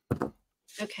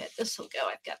 Okay, this will go.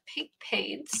 I've got pink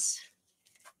paints,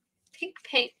 pink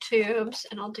paint tubes,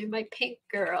 and I'll do my pink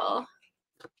girl.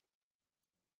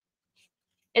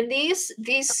 And these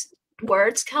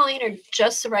words, Colleen, are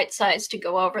just the right size to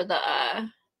go over the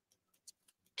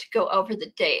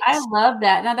dates. I love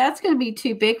that. Now that's going to be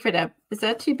too big for them. Is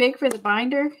that too big for the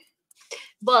binder?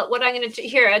 But what I'm going to do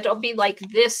here, it'll be like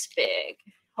this big.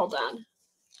 Hold on.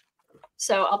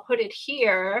 So I'll put it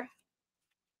here.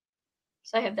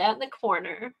 So I have that in the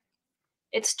corner.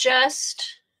 It's just,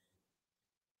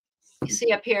 you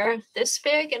see up here, this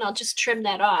big, and I'll just trim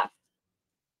that off.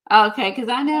 Okay, because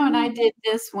I know when I did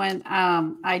this one,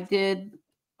 I did,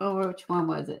 oh, which one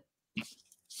was it?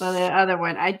 So the other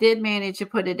one, I did manage to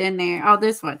put it in there. Oh,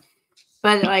 this one.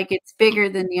 But like it's bigger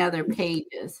than the other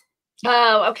pages.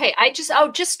 Oh, okay.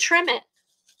 Just trim it.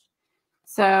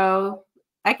 So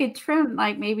I could trim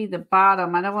like maybe the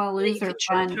bottom. I don't want to lose her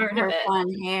fun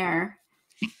hair.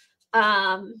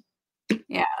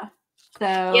 Yeah. So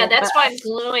yeah, that's why I'm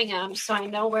gluing them, so I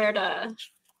know where to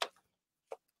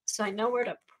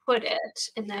put it,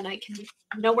 and then I can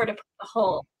know where to put the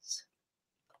holes.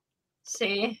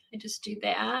 See, I just do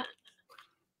that.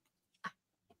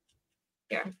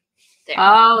 Here. There.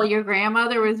 Oh, your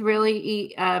grandmother was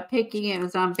really picky and it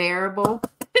was unbearable.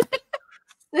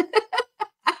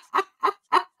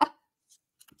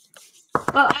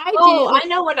 Well, I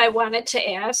know what I wanted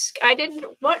to ask. I didn't.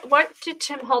 What did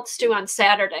Tim Holtz do on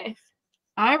Saturday?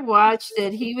 I watched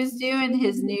it. He was doing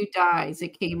his new dies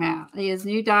that came out. He has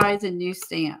new dies and new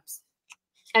stamps.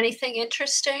 Anything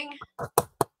interesting?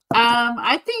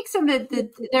 I think some of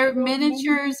they're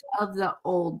miniatures of the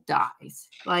old dies.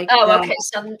 Like okay,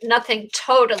 so nothing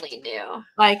totally new.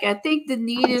 Like I think the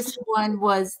neatest one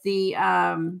was the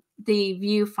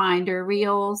viewfinder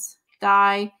reels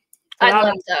die. I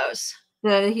love those.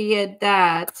 So he had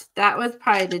that. That was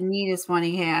probably the neatest one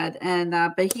he had, and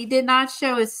but he did not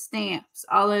show his stamps.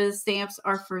 All of the stamps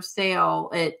are for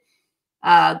sale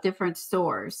at different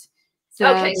stores. So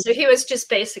okay, so he was just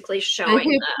basically showing.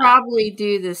 He'll probably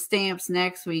do the stamps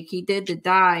next week. He did the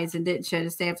dies and didn't show the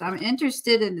stamps. I'm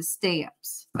interested in the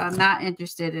stamps. I'm not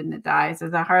interested in the dies,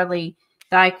 as I hardly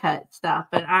die cut stuff.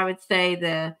 But I would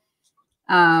say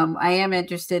I am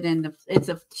interested in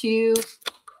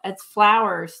it's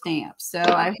flower stamps. So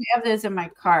I have those in my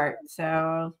cart.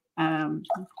 So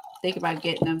think about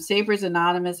getting them. Sabres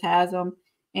Anonymous has them,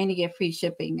 and you get free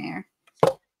shipping there.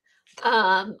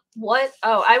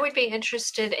 I would be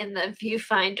interested in the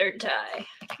viewfinder die.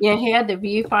 Yeah, he had the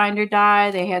viewfinder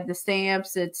die. They had the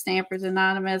stamps at Stampers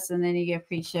Anonymous, and then you get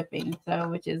free shipping. So,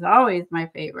 which is always my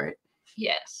favorite.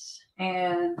 Yes.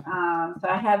 And so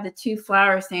I have the 2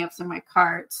 flower stamps in my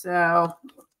cart. So,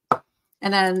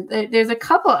 and then there's a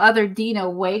couple other Dina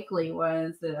Wakely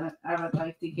ones that I would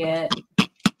like to get,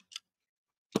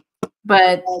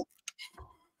 but.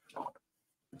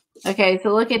 Okay,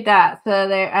 so look at that. So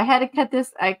there, I had to cut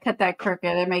this. I cut that crooked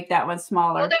and make that one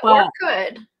smaller. Well, that worked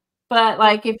good. But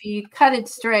like if you cut it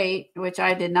straight, which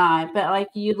I did not, but like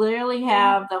you literally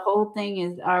have the whole thing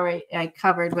is already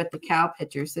covered with the cow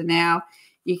picture. So now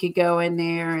you could go in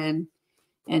there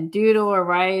and doodle or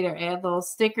write or add little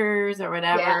stickers or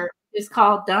whatever. Yeah. It's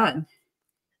called done.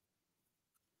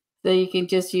 So you can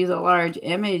just use a large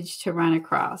image to run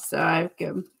across. So I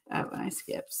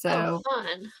skipped. So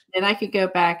fun. Then I could go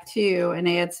back too and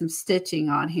add some stitching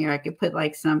on here. I could put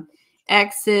like some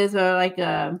X's or like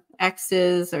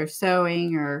X's or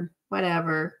sewing or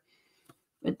whatever.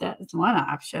 But that's one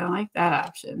option. I like that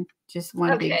option. Just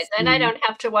one. Okay, then I don't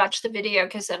have to watch the video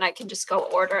because then I can just go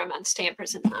order them on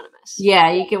Stampers Anonymous.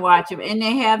 Yeah, you can watch them. And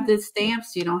they have the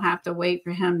stamps. You don't have to wait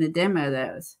for him to demo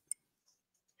those.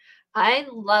 I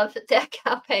love that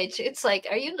cow page. It's like,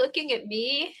 are you looking at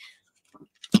me?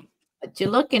 What you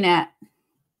looking at?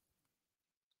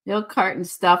 Milk carton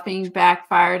stuffing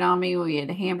backfired on me. We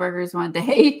had hamburgers one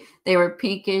day. They were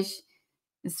pinkish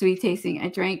and sweet tasting. I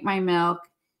drank my milk,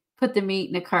 put the meat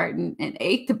in the carton, and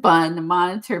ate the bun. The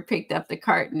monitor picked up the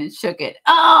carton and shook it.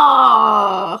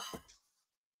 Oh!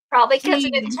 Probably because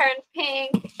it turned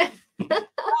pink.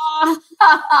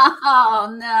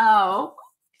 Oh, no.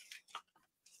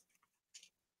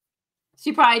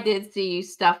 She probably did see you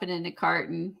stuffing in the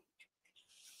carton.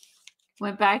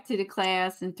 Went back to the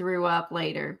class and threw up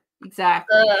later.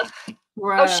 Exactly.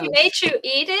 Oh, she gross. made you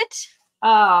eat it?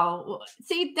 Oh,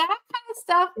 see, that kind of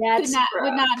stuff That's would not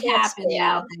gross. That's happen bad.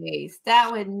 nowadays.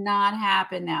 That would not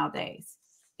happen nowadays.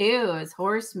 Ew, it's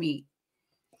horse meat.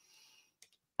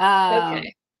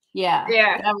 Okay. Yeah.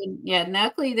 Yeah. That would, yeah.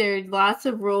 Luckily, there are lots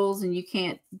of rules, and you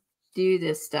can't do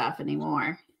this stuff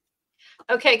anymore.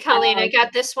 Okay, Colleen, I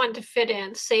got this one to fit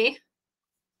in. See?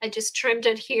 I just trimmed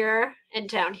it here and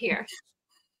down here.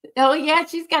 Oh yeah,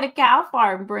 she's got a cow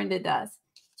farm. Brenda does.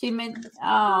 She meant.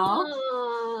 Oh.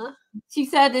 Aw. She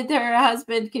said that her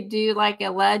husband could do like a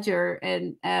ledger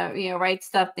and write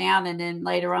stuff down, and then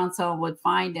later on someone would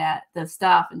find that the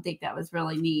stuff and think that was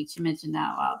really neat. She mentioned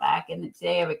that a while back, and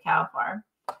they have a cow farm.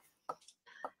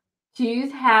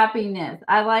 Choose happiness.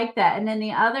 I like that. And then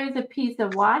the other is a piece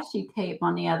of washi tape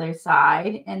on the other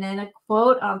side, and then a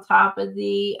quote on top of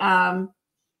the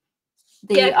Yeah,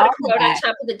 put a quote on almanac.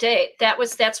 top of the date.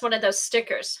 That's one of those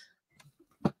stickers.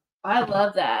 I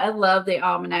love that. I love the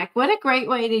almanac. What a great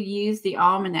way to use the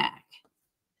almanac.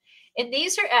 And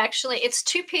these are actually, it's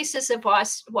two pieces of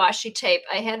washi tape.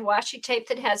 I had washi tape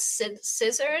that has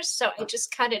scissors, so I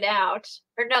just cut it out.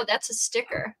 Or no, that's a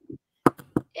sticker.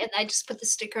 And I just put the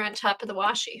sticker on top of the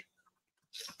washi.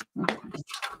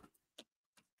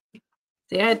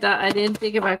 See, I didn't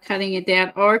think about cutting it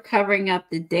down or covering up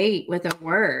the date with a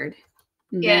word.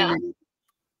 And Yeah. then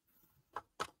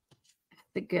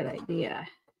that's a good idea.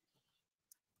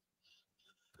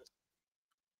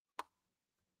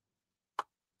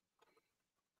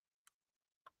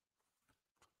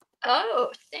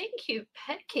 Oh, thank you,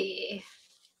 Becky.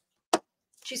 Did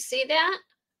you see that?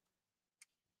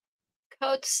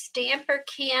 Code Stamper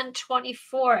Can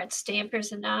 24 at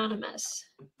Stampers Anonymous.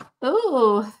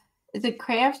 Oh, it's a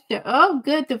craft show. Oh,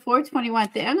 good. The 421.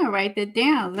 I'm gonna write that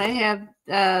down. I have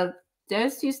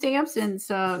those two stamps and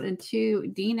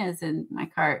two Dinas in my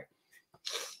cart.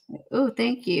 Oh,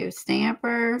 thank you.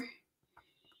 Stamper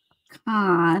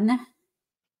Con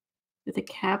with a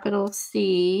capital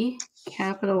C,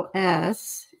 capital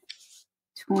S,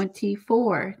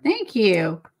 24. Thank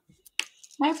you.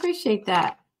 I appreciate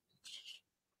that.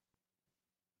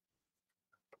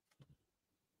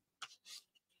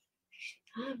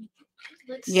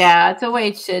 Yeah, it's the way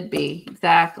it should be.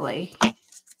 Exactly.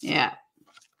 Yeah.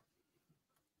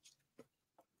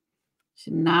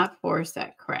 Should not force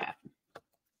that crap.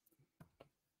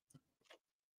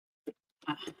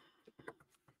 All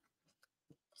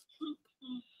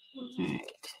right.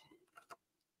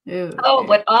 Ooh, oh,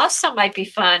 what also might be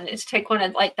fun is take one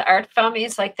of like the art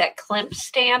foamies, like that Klimt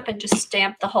stamp, and just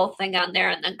stamp the whole thing on there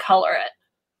and then color it.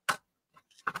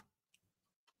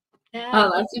 Yeah.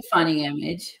 Oh, that's a funny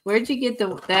image. Where'd you get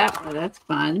that one? That's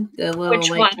fun. The little Which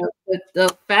one?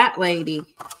 The fat lady.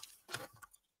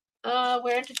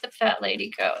 Where did the fat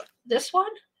lady go? This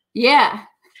one? Yeah.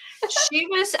 I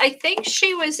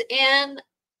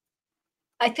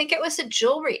think it was a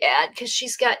jewelry ad because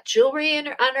she's got jewelry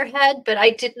on her head, but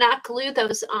I did not glue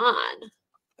those on.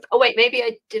 Oh wait,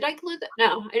 maybe did I glue that?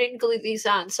 No, I didn't glue these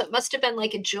on. So it must have been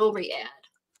like a jewelry ad.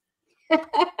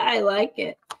 I like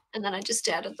it. And then I just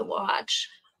added the watch.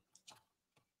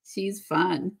 She's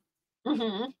fun.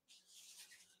 Mm-hmm.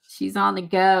 She's on the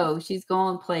go. She's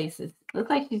going places. Looks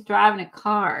like she's driving a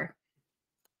car.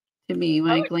 To me,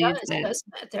 when I glance at it.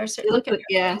 There's her. Look at her.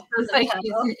 Yeah, looks like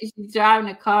she's driving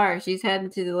a car. She's heading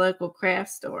to the local craft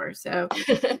store. So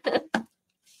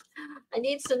I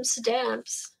need some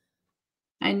stamps.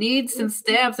 I need some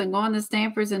stamps. I'm going to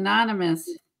Stampers Anonymous.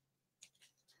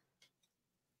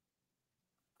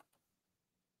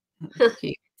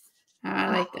 Cute. I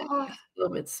like that. A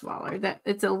little bit smaller.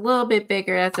 It's a little bit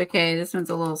bigger. That's okay. This one's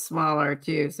a little smaller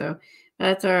too, so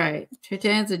that's all right.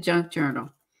 Pretend's a junk journal.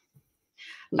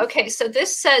 Okay, so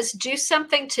this says, do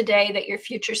something today that your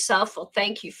future self will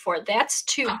thank you for. That's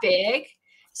too big.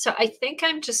 So I think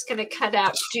I'm just going to cut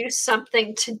out do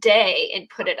something today and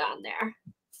put it on there.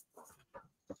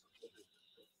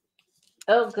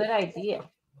 Oh, good idea.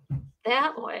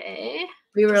 That way.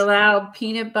 We were allowed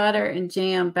peanut butter and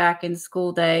jam back in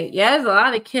school day. Yeah, there's a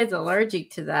lot of kids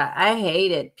allergic to that. I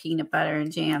hated peanut butter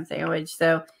and jam sandwich.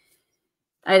 So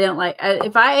I don't like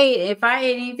if I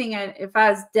ate anything, if I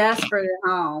was desperate at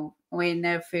home with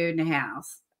no food in the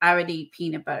house, I would eat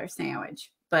peanut butter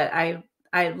sandwich. But I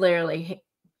literally,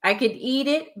 I could eat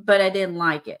it, but I didn't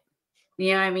like it.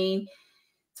 You know what I mean?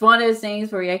 It's one of those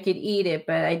things where I could eat it,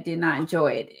 but I did not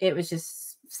enjoy it. It was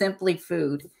just simply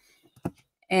food.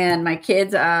 And my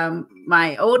kids,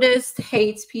 my oldest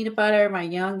hates peanut butter. My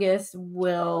youngest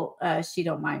she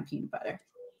don't mind peanut butter.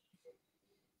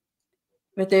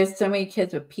 But there's so many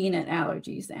kids with peanut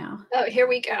allergies now. Oh, here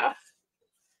we go.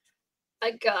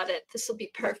 I got it. This will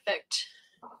be perfect.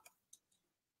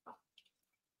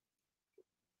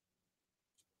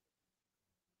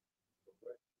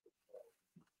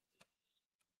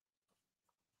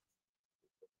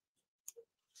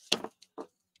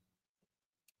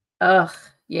 Ugh,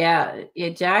 yeah, yeah.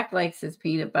 Jack likes his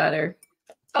peanut butter.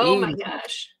 Oh my Ew,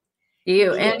 gosh.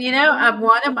 ew. Yeah. And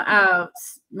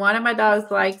one of my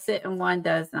dogs likes it, and one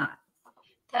does not.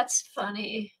 That's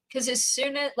funny. Because as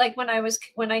soon as like when I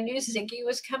knew Ziggy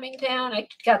was coming down, I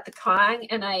got the Kong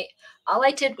and all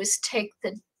I did was take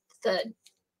the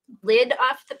lid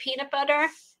off the peanut butter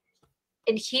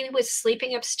and he was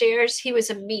sleeping upstairs. He was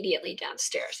immediately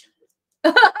downstairs.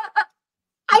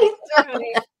 I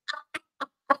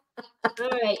All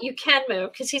right, you can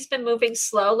move because he's been moving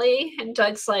slowly. And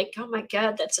Doug's like, oh my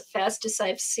God, that's the fastest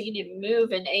I've seen him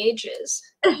move in ages.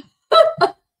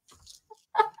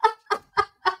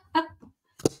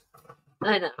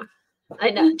 I know.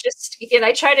 Just again,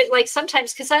 I try to like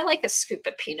sometimes because I like a scoop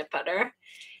of peanut butter.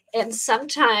 And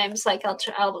sometimes like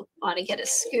I'll want to get a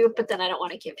scoop, but then I don't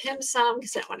want to give him some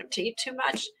because I don't want him to eat too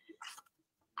much.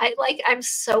 I'm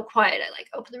so quiet. I like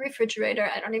open the refrigerator.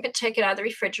 I don't even take it out of the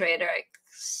refrigerator. I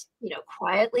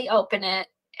quietly open it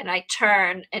and I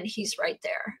turn and he's right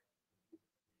there.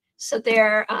 So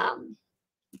their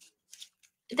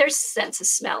sense of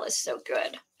smell is so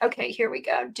good. Okay, here we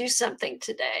go. Do something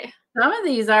today. Some of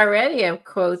these already have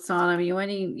quotes on them.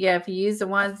 If you use the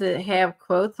ones that have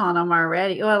quotes on them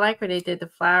already. Oh, I like where they did the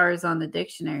flowers on the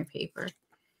dictionary paper.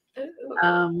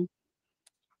 Ooh.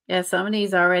 Yeah, some of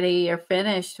these already are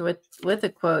finished with a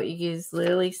quote. You can just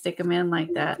literally stick them in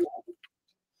like that. I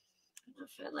don't know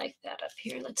if I like that up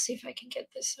here. Let's see if I can get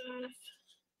this off.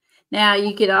 Now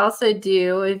you could also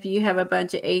do, if you have a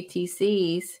bunch of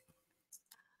ATCs,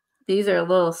 these are a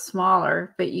little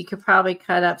smaller, but you could probably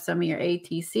cut up some of your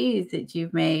ATCs that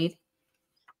you've made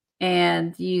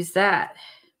and use that.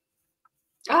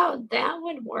 Oh, that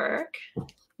would work.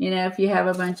 If you have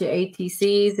a bunch of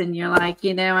ATCs and you're like,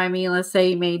 let's say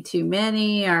you made too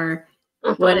many or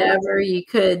whatever, you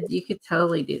could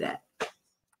totally do that.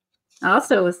 I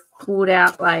also was pulled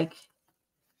out like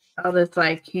all this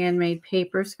like handmade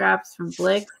paper scraps from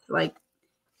Blix. Like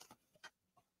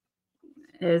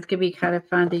it could be kind of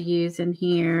fun to use in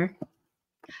here.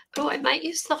 Oh, I might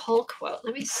use the whole quote.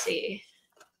 Let me see.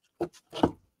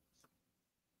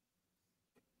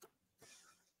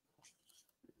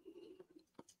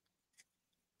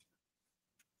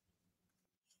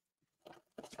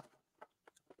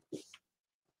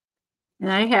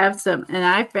 And I have some, and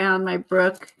I found my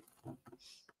Brooke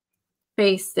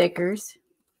face stickers.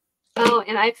 Oh,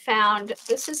 and I found,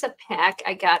 this is a pack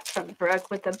I got from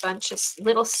Brooke with a bunch of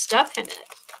little stuff in it.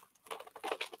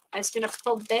 I was going to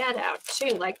pull that out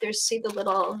too. Like see the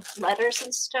little letters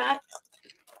and stuff.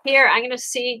 Here, I'm going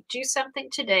to do something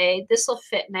today. This will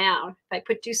fit now. If I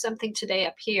put do something today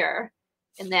up here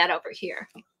and that over here.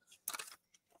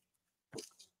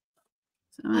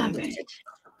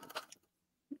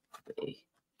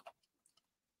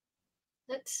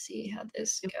 Let's see how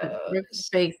this goes. Brooke's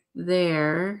face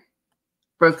there.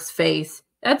 Brooke's face.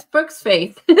 That's Brooke's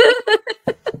face.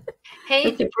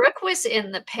 Hey, Brooke was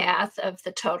in the path of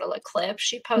the total eclipse.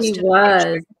 She posted. She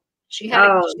was. She had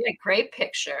a great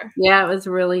picture. Yeah, it was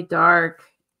really dark.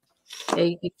 Yeah,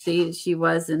 you could see that she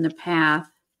was in the path.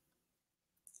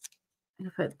 I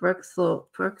put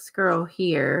Brooke's girl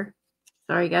here.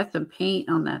 Sorry, I got some paint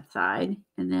on that side.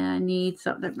 And then I need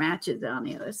something that matches on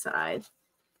the other side.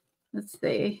 Let's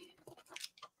see.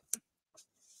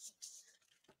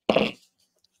 If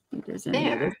there's any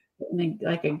other,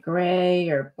 like a gray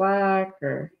or black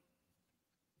or.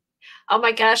 Oh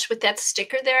my gosh, with that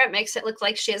sticker there, it makes it look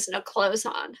like she has no clothes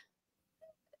on.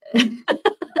 Do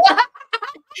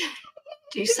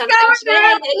something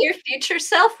today that your future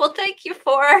self will thank you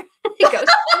for. It goes.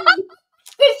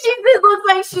 It looks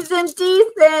like she's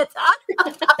indecent.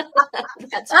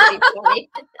 That's pretty funny.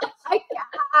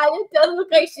 It doesn't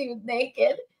look like she was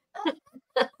naked.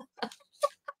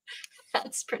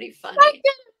 That's pretty funny. I could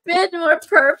have been more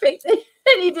perfect, and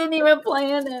he didn't even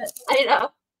plan it. I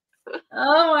know.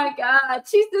 Oh my God,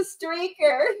 she's a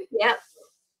streaker. Yep.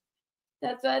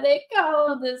 That's why they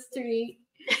call him the streak.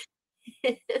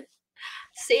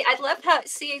 See, I love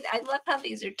how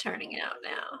these are turning out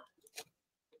now.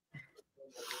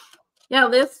 Yeah,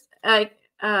 this what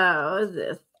was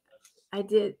this? I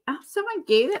did. Oh, someone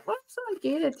gave it. What? Someone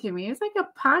gave it to me. It's like a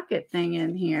pocket thing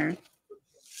in here.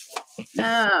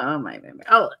 Oh my memory.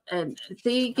 Oh, and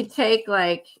see, you could take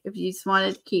like if you just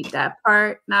wanted to keep that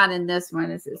part. Not in this one.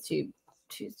 This is too.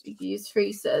 You could use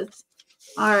Teresa's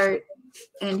art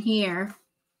in here.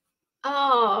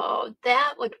 Oh,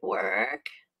 that would work.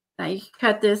 Now you can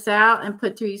cut this out and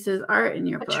put Teresa's art in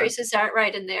your book. Teresa's art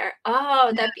right in there.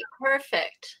 Oh, that'd be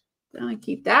perfect. I'm gonna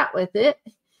keep that with it.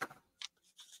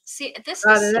 See, I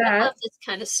love this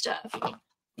kind of stuff.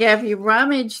 Yeah, if you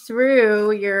rummage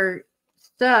through your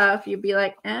stuff, you'd be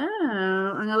like,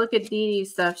 oh, I'm gonna look at Dee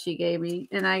Dee's stuff she gave me,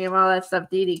 and I give all that stuff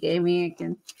Dee Dee gave me.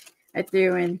 I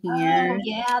threw in here Oh,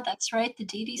 yeah, that's right. The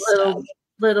Dee Dee stuff.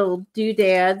 little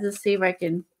doodads. Let's see if I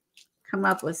can come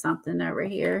up with something over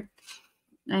here.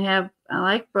 I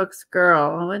like Brooke's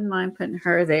girl. I wouldn't mind putting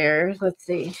her there. Let's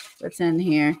see what's in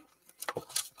here.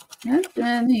 What's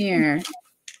in here?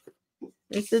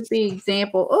 This would be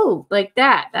example. Oh, like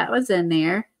that. That was in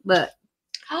there. Look.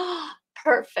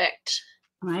 Perfect.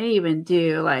 I even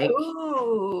do like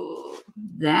Ooh.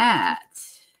 that.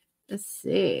 Let's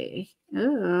see.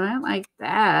 Oh, I like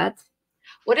that.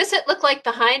 What does it look like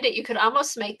behind it? You could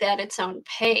almost make that its own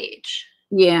page.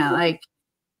 Yeah, like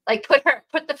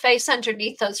put the face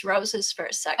underneath those roses for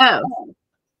a second. oh,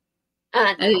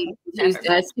 I think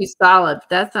that's too solid.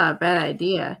 That's not a bad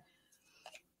idea.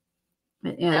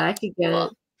 But yeah, that could go.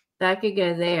 Cool. That could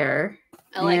go there.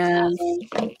 I like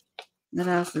that. What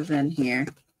else is in here?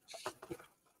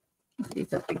 Let's see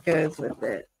if it goes with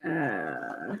it.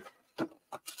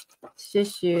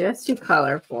 Tissue. That's too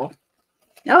colorful.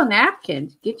 Oh,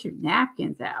 napkins. Get your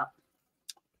napkins out.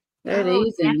 There are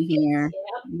these in here.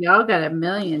 Yeah. Y'all got a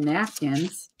million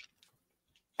napkins.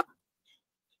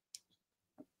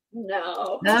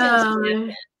 No.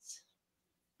 Ooh,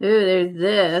 there's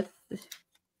this.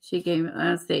 She gave me,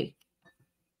 let's see.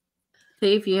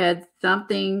 See if you had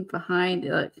something behind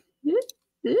it. Like,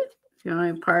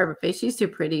 showing part of her face. She's too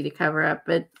pretty to cover up,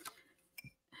 but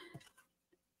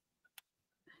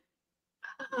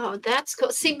oh, that's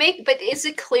cool. See, but is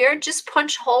it clear? Just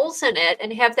punch holes in it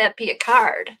and have that be a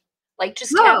card. Like,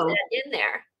 just have that in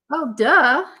there. Oh,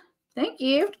 duh. Thank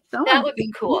you. That would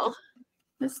be cool.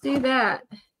 Let's do that.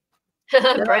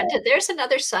 Brenda, there's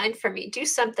another sign for me. Do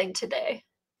something today.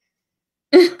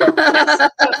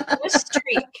 A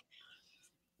streak.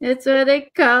 It's what they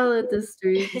call it, the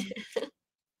streak.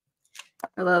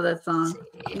 I love that song.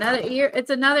 It's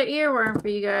another earworm for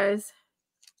you guys.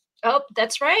 Oh,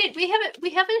 that's right. We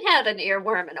haven't had an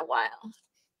earworm in a while.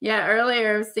 Yeah,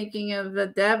 earlier I was thinking of the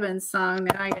Devon song.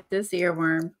 Now I get this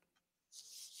earworm.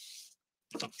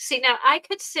 See, now I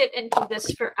could sit and do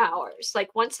this for hours.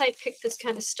 Like once I pick this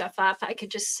kind of stuff up, I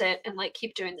could just sit and like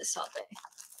keep doing this all day.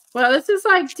 Well, this is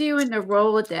like doing the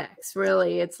Rolodex,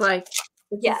 really. It's like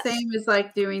the same as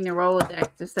like doing the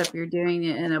Rolodex, except you're doing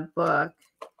it in a book.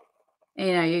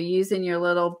 You know, you're using your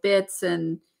little bits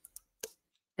and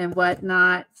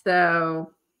whatnot.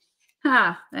 So,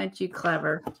 aren't you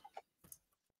clever?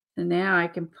 And now I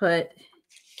can put.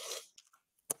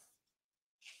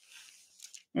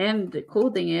 And the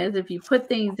cool thing is, if you put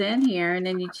things in here and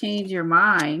then you change your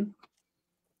mind,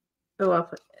 I'll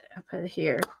put it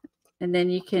here, and then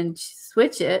you can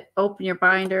switch it. Open your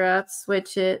binder up,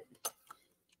 switch it.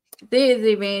 There's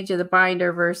the advantage of the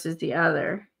binder versus the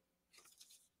other.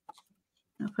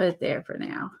 I'll put it there for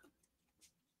now.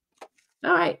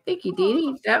 All right, thank you, Dee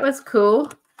Dee. That was cool.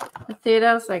 Let's see what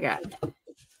else I got.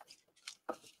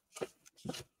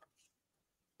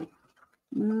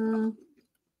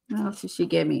 What else did she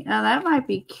give me? Oh, that might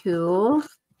be cool.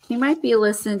 She might be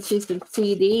listening to some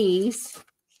CDs.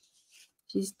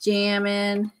 She's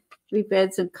jamming. We've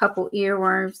had some couple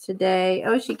earworms today.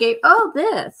 Oh,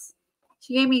 this.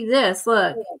 She gave me this.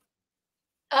 Look.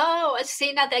 Oh,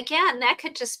 see, now again, that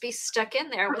could just be stuck in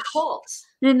there with holes.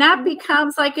 And that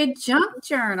becomes like a junk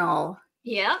journal.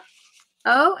 Yeah.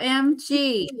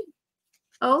 OMG.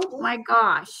 Oh my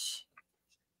gosh.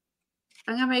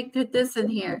 I'm gonna put this in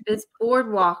here. This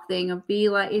boardwalk thing will be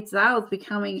like that was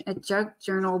becoming a junk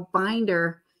journal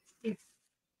binder.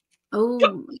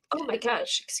 Oh my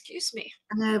gosh, excuse me.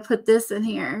 I'm gonna put this in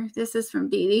here. This is from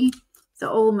Dee Dee. It's an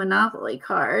old Monopoly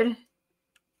card.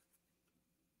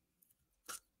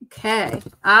 Okay.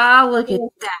 Look at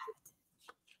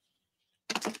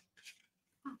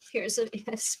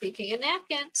that. Speaking of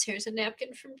napkins, here's a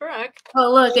napkin from Brooke.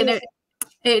 Oh, look, and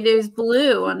it is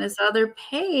blue on this other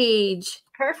page.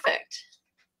 Perfect.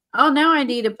 Oh, now I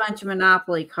need a bunch of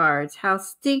Monopoly cards. How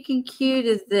stinking cute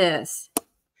is this?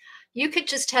 You could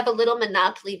just have a little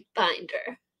Monopoly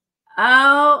binder.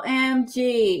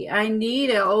 OMG. I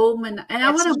need an old and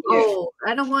I want them old.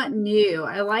 I don't want new.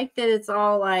 I like that it's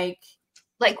all like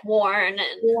worn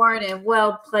and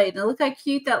well played. And look how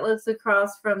cute that looks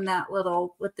across from that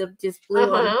little with the just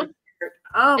blue on.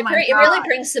 Oh my god. It really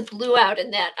brings the blue out on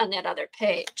that other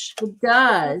page. It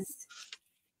does.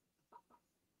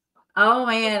 Oh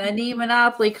man, I need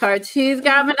Monopoly cards. Who's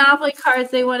got Monopoly cards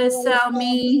they want to sell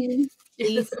me?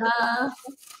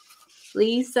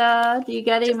 Lisa, do you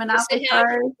got any Monopoly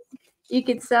cards you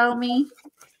could sell me?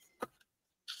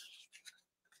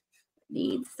 I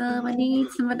need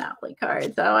some Monopoly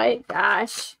cards. Oh my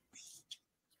gosh.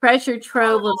 Treasure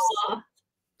trove of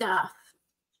stuff.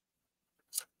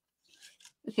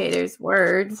 Okay, there's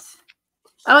words.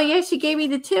 Oh, yeah, she gave me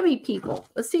the Timmy people.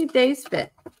 Let's see if they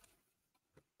fit.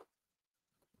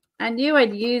 I knew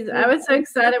I'd use. I was so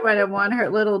excited when I won her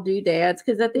little doodads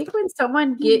because I think when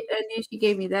someone I knew she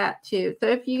gave me that too. So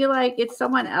if you like, it's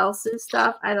someone else's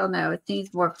stuff. I don't know. It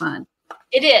seems more fun.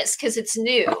 It is because it's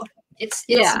new. It's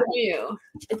new.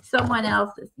 It's someone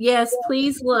else's. Yes,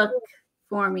 please look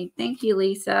for me. Thank you,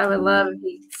 Lisa. I would love if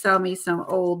you could sell me some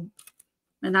old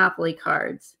Monopoly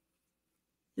cards.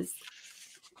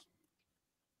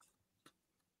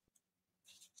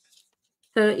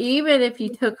 So even if you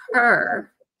took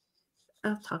her.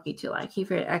 I'm talking too loud. I keep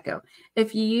hearing echo.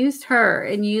 If you used her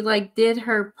and you like did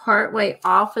her part way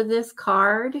off of this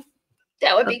card,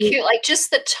 that would be cute. Like just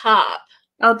the top.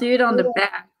 I'll do it on the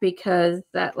back because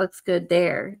that looks good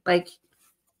there. Like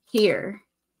here.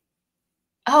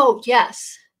 Oh,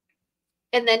 yes.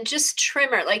 And then just trim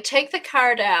her. Like take the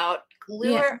card out,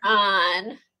 glue her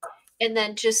on, and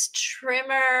then just trim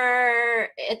her.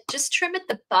 Just trim at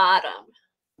the bottom.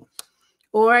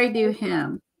 Or I do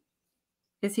him.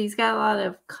 Because he's got a lot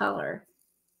of color.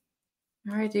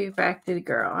 Or I do back to the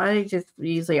girl. I just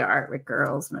usually art with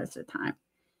girls most of the time.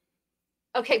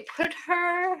 Okay, put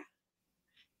her.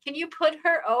 Can you put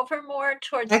her over more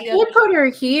towards I the could other? put her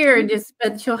here and just,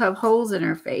 but she'll have holes in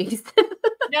her face.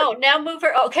 No, now move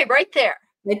her. Okay, right there.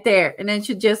 Right there. And then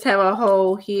she'll just have a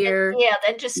hole here. Yeah,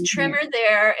 then just trim her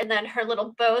there, and then her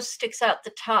little bow sticks out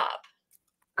the top.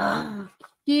 Oh,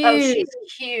 cute. Oh, she's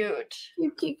cute.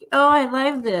 Cute. Oh, I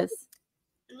love this.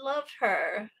 Love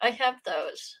her. I have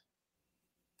those.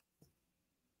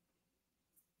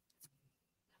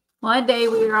 One day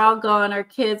we were all gone. Our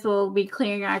kids will be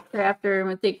clearing our craft room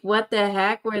and think, what the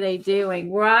heck were they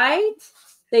doing? Right?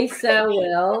 They so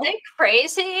will. Are they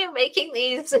crazy making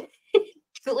these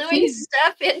gluing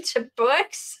stuff into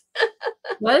books?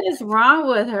 What is wrong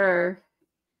with her?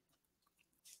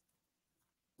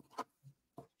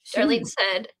 Darlene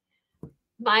said,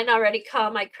 mine already call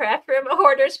my craft room a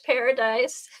hoarder's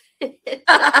paradise.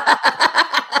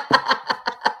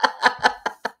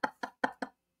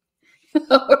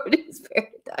 Hoarder's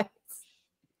paradise.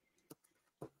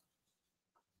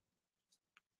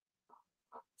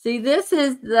 See, this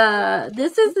is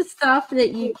the stuff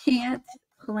that you can't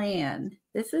plan.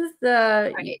 This is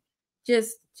the Right.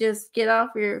 just get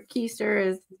off your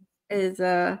keister as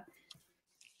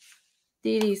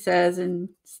Dee Dee says and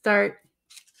start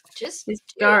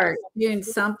doing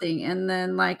something. And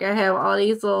then like I have all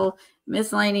these little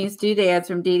miscellaneous doodads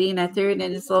from Dee Dee and I threw it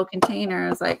in this little container. I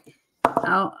was like,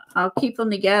 I'll keep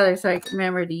them together so I can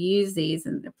remember to use these,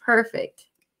 and they're perfect.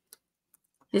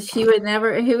 She would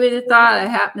never, who would have thought I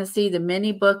happened to see the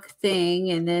mini book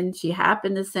thing and then she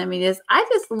happened to send me this. I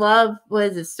just love, what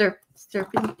is it,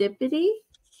 serendipity?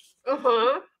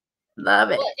 Uh-huh.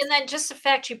 Love it. Well, and then just the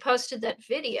fact you posted that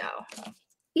video.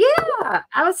 Yeah,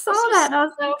 I saw that.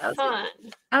 And So fun.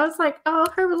 I was like, oh,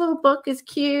 her little book is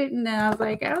cute. And then I was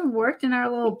like, I haven't worked in our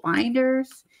little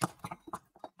binders.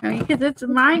 I mean, because it's a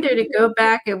reminder to go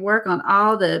back and work on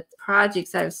all the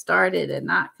projects I've started and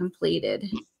not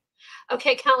completed.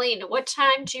 Okay, Colleen, what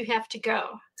time do you have to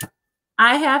go?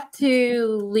 I have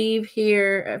to leave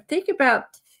here, I think about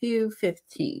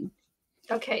 2:15.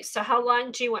 Okay, so how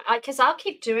long do you want? Because I'll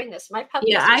keep doing this. My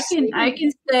puppies. Yeah, are I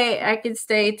can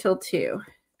stay till 2.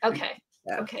 Okay.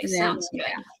 So, Okay, and sounds then,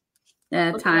 good.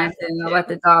 Then Okay. times, and I'll let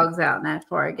the dogs out and that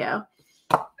before I go.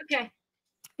 Okay.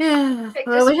 Yeah. Okay,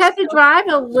 Well, we this have was to so drive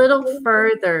a little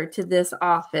further to this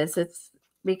office. It's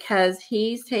because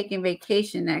he's taking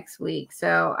vacation next week.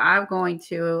 So I'm going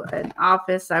to an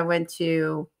office I went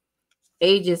to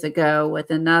ages ago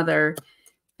with another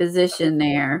physician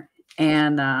there.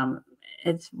 And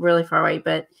it's really far away.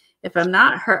 But if I'm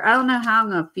not hurt, I don't know how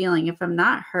I'm feeling. If I'm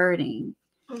not hurting,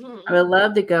 Mhm. I would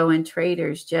love to go in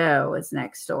Trader's Joe is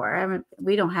next door.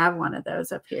 We don't have one of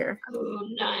those up here. Oh,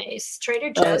 nice.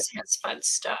 Trader Joe's has fun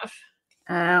stuff.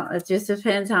 It just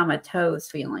depends how my toe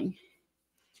is feeling.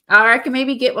 Or I can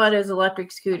maybe get one of those electric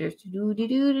scooters. Oh, you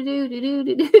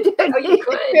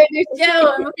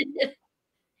could.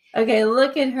 Okay,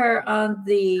 look at her on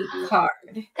the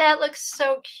card. That looks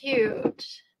so cute.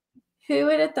 Who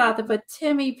would have thought to put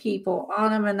Timmy people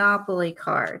on a Monopoly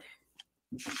card?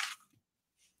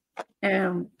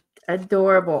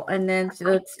 Adorable. And then she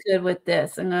looks good with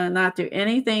this. I'm going to not do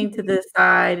anything to this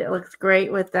side. It looks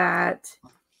great with that.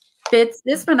 Fits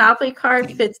this Monopoly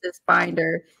card fits this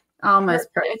binder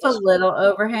almost perfect. It's a little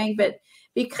overhang, but That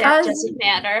because doesn't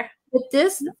matter. with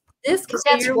this Because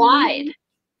that's wide.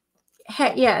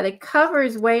 yeah, the cover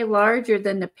is way larger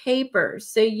than the paper,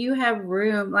 so you have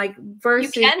room. Like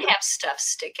versus You can have stuff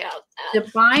stick out. the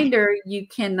binder, you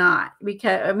cannot,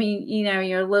 because I mean, you know,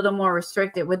 you're a little more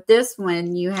restricted. With this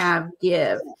one, you have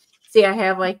give. See, I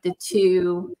have like the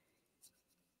two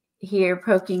here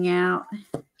poking out.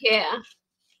 Yeah.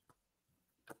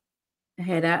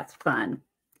 Hey, that's fun.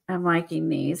 I'm liking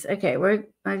these. Okay,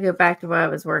 I go back to what I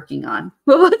was working on.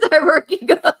 What was I working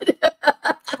on?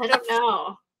 I don't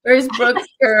know. Where's Brooks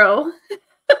Girl?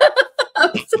 I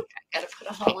gotta put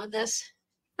a hole in this.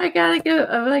 I gotta go.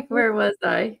 I'm like, where was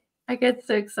I? I get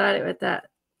so excited with that.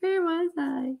 Where was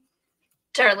I?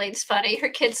 Darlene's funny. Her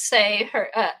kids say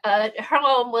her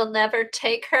home will never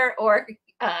take her or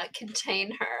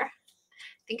contain her.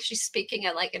 I think she's speaking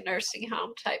at like a nursing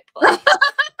home type place.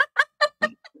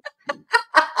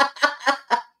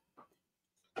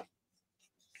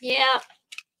 Yeah.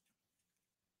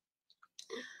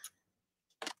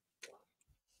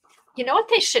 You know what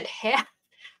they should have?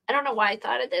 I don't know why I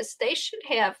thought of this. They should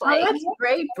have like, that's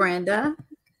great, Brenda.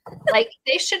 like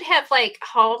they should have like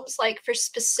homes like for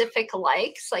specific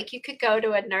likes. Like you could go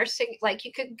to a nursing, like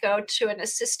you could go to an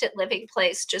assisted living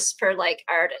place just for like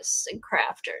artists and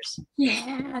crafters.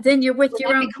 Yeah, then you're with Wouldn't your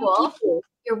that own be cool? people.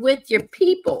 You're with your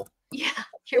people. Yeah,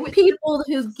 you're with People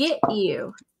who get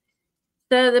you.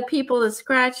 The people that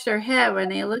scratch their head when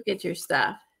they look at your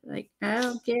stuff. Like, I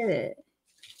don't get it.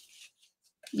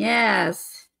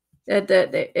 Yes.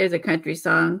 There's a country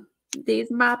song.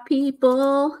 These my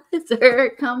people. It's where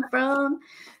it come from.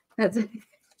 That's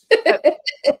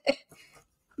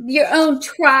your own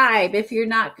tribe. If you're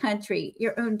not country,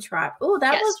 your own tribe. Oh,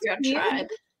 that yes, was your own cute. tribe.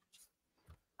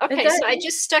 Okay, so I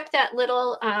just stuck that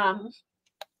little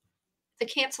the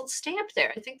canceled stamp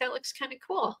there. I think that looks kind of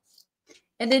cool.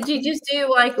 And did you just do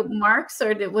like marks,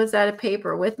 or was that a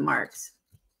paper with marks?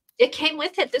 It came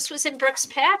with it. This was in Brooks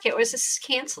pack. It was a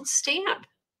canceled stamp.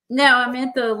 No, I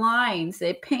meant the lines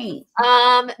they paint.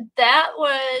 That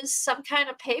was some kind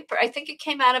of paper. I think it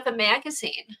came out of a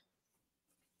magazine,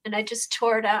 and I just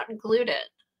tore it out and glued it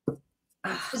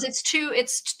because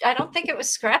I don't think it was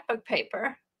scrapbook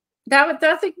paper.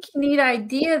 That's a neat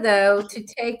idea, though, to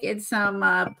take it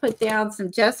some put down some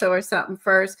gesso or something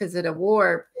first because it'll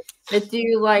warp. But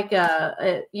do like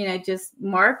a just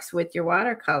marks with your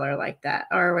watercolor like that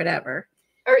or whatever.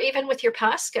 Or even with your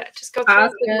Posca. Just go through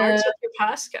the marks with your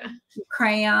Posca.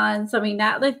 Crayons. I mean,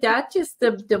 that just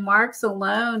the marks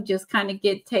alone just kind of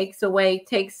takes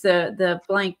the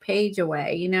blank page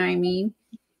away. You know what I mean?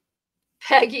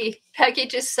 Peggy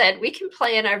just said we can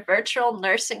play in our virtual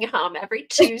nursing home every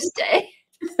Tuesday.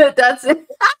 That's it.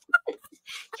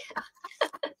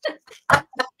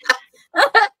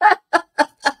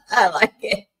 I like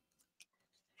it.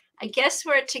 I guess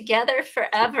we're together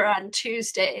forever on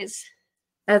Tuesdays.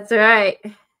 That's right.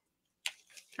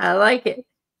 I like it.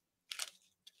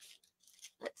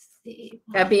 Let's see.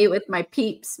 Gotta be with my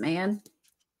peeps, man.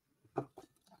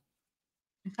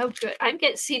 Oh, good.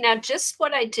 See now just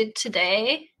what I did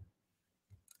today.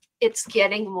 It's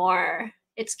getting more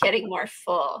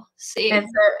full. See? And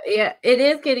so, yeah, it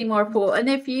is getting more full. And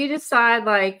if you decide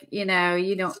like, you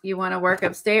want to work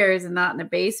upstairs and not in the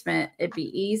basement, it'd be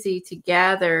easy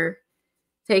to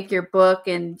take your book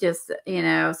and just,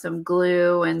 some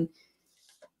glue and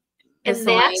that's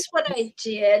what I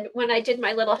did when I did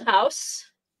my little house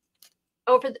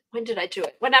when did I do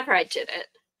it? Whenever I did it.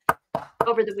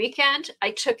 Over the weekend,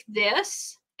 I took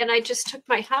this and I just took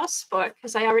my house book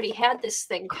because I already had this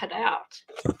thing cut out.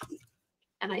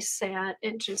 And I sat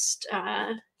and just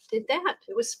did that.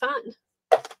 It was fun.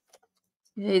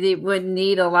 It wouldn't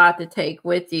need a lot to take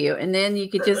with you. And then you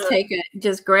could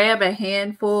just grab a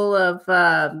handful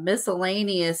of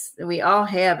miscellaneous. We all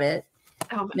have it.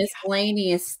 Oh my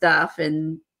miscellaneous stuff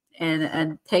and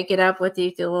take it up with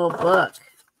you to a little book.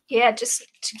 Yeah, just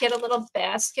to get a little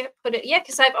basket, put it. Yeah,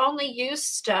 because I've only used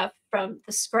stuff from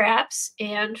the scraps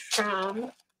and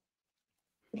from.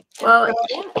 Well,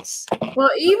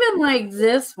 even like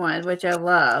this one, which I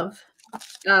love.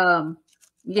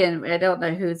 Again, I don't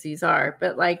know whose these are,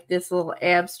 but like this little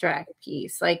abstract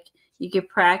piece, like you could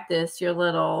practice your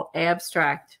little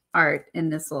abstract art in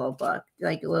this little book,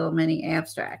 like little mini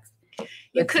abstracts.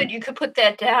 You could put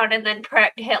that down and then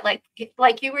practice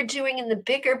like you were doing in the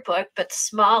bigger book, but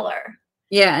smaller.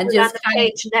 Yeah, and just on the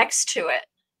page next to it.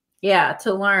 Yeah,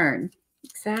 to learn.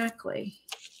 Exactly.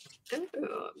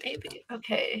 Ooh, maybe.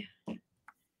 Okay. Okay,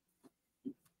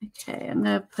 I'm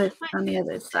gonna put on the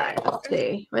other side. Let's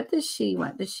see. What does she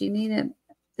want? Does she need it?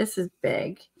 This is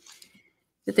big.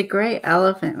 But the gray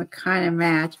elephant would kind of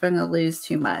match, but I'm gonna lose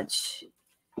too much.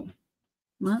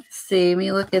 Let's see. Let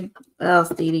me look at what else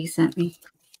Dee Dee sent me.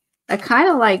 I kind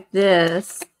of like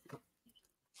this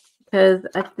because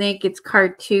I think it's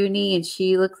cartoony and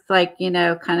she looks like, you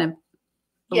know, kind of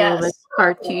a little bit Yes.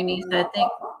 cartoony. So I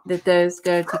think that those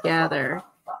go together.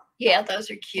 Yeah,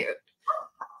 those are cute.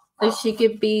 So she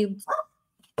could be,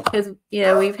 because, you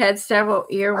know, we've had several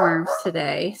earworms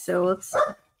today. So let's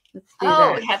do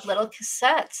Oh, that. we have little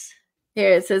cassettes.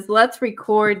 Here it says, let's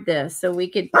record this. So we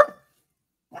could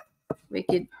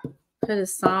put a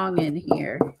song in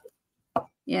here.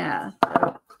 Yeah.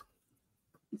 So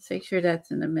let's make sure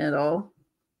that's in the middle.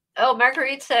 Oh,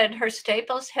 Marguerite said her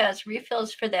Staples has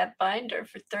refills for that binder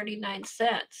for 39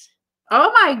 cents.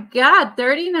 Oh my God,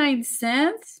 39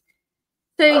 cents?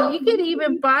 So you could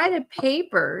even buy the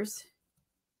papers.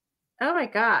 Oh my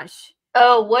gosh.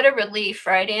 Oh, what a relief,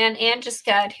 right, Anne? Anne just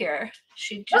got here.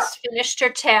 She just finished her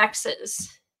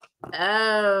taxes.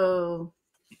 Oh.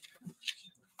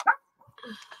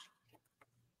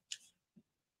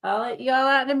 I'll let you all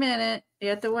out in a minute. You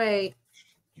have to wait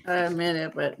a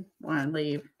minute, but want to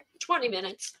leave. 20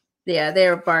 minutes. Yeah, they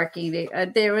were barking.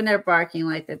 When they're barking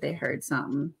like that, they heard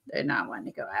something. They're not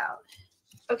wanting to go out.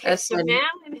 Okay, That's so funny. now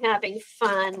I'm having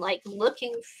fun, like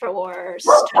looking for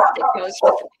stuff that goes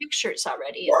with the pictures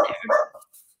already in there.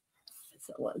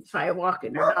 So let's try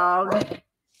walking their dog.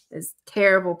 These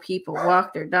terrible people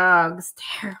walk their dogs.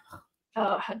 Terrible.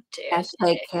 Oh, how dare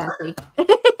Hashtag Kathy.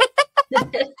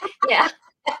 Yeah.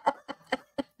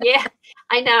 Yeah,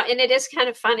 I know. And it is kind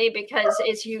of funny because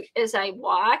as I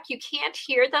walk, you can't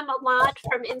hear them a lot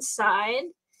from inside.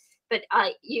 But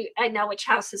I know which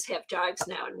houses have dogs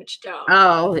now and which don't.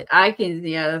 Oh, I can,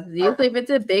 yeah. Usually if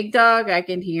it's a big dog, I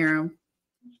can hear them.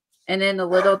 And then the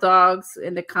little dogs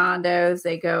in the condos,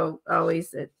 they go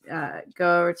always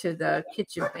go over to the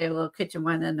kitchen, a little kitchen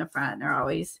one in the front. And they're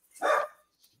always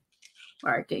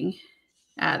barking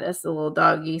at us, the little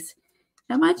doggies.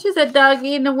 How much is a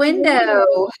doggy in the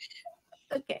window?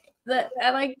 Okay, I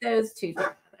like those two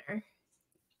together.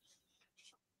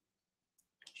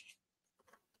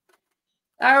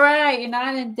 All right, you're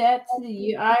not in debt to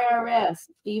the IRS.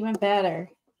 Even better.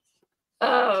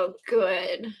 Oh,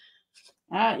 good.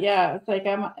 Yeah, it's like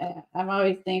I'm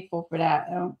always thankful for that.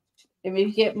 If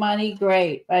you get money,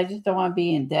 great. But I just don't want to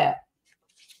be in debt.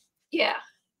 Yeah.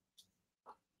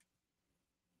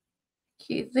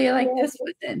 Cute. See, like this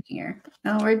was in here.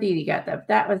 Oh, where Dee Dee got that?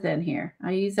 That was in here.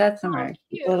 I'll use that somewhere.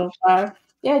 Cute. Little flower.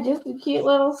 Yeah, just a cute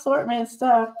little assortment of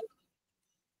stuff.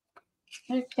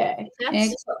 Okay.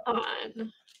 That's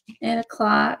fun. And a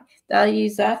clock. I'll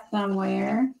use that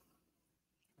somewhere.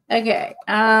 Okay.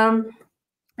 I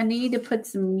need to put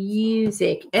some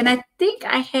music. And I think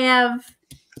I have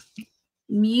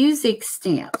music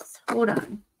stamps. Hold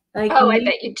on. Like Oh, I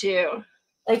bet you do.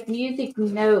 Like music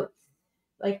notes.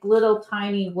 Like little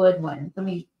tiny wood ones.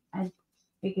 We can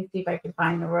see if I can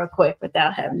find them real quick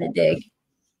without having to dig.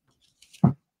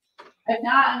 If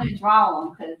not, I'm going to draw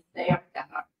them because they are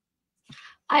dark.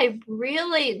 I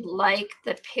really like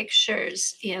the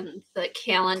pictures in the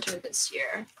calendar this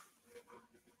year.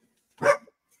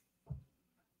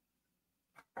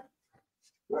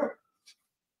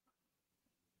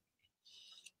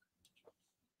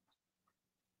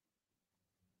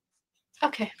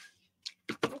 Okay.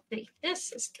 I think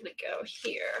this is going to go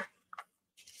here.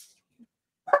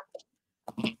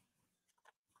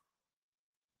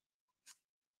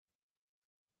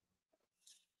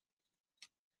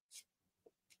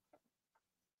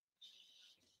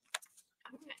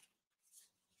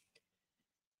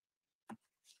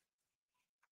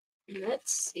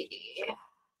 Let's see.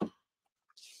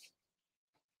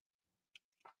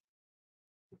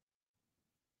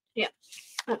 Yeah,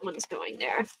 that one's going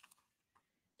there.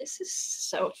 This is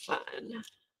so fun.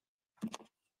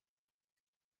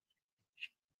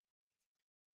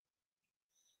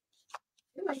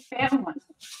 I found one.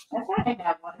 I thought I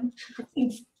had one.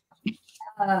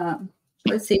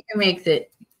 Let's see who makes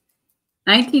it.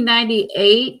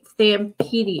 1998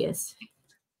 Stampedius.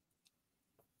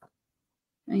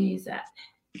 I use that.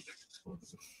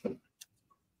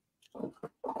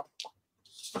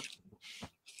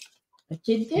 What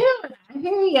you doing? I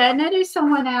hear you. I know there's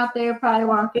someone out there probably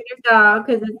walking their dog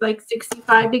because it's like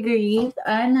 65 degrees.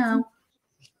 I know.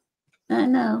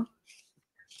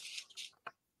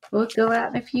 We'll go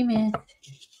out in a few minutes.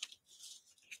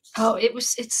 Oh,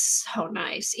 it's so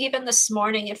nice. Even this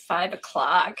morning at 5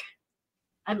 o'clock,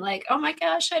 I'm like, oh my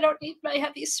gosh, I don't need my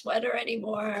heavy sweater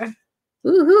anymore.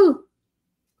 Woohoo.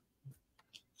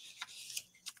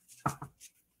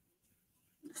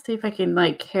 Let's see if I can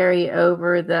like carry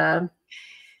over the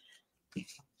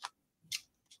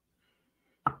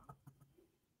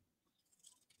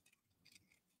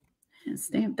and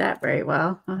stamp that very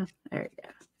well. Oh, there we go.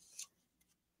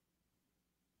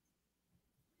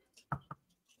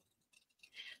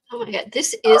 Oh my God,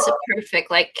 this is a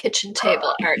perfect like kitchen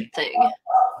table art thing.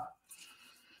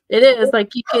 It is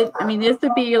like you could. I mean, this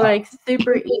would be like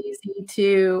super easy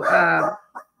to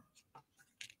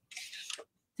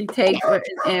take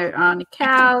on the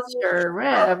couch or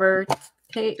wherever.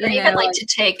 Take, Or even like to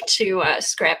take to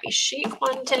Scrappy Sheep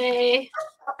one day.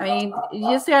 I mean, you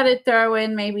just got to throw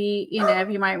in maybe, you know, if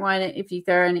you might want it, if you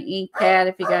throw in an ink pad,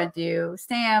 if you got to do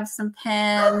stamps, some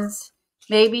pens,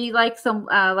 maybe like some,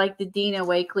 like the Dina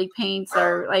Wakley paints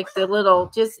or like the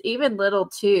little, just even little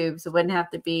tubes. It wouldn't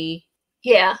have to be.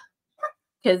 Yeah.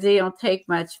 Because they don't take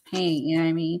much paint, you know what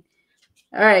I mean?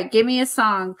 All right, give me a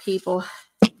song, people.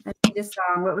 I need a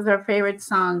song. What was our favorite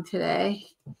song today?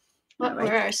 What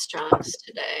were our songs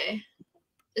today?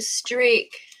 The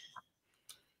Streak.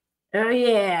 Oh,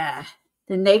 yeah.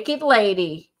 The Naked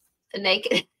Lady. The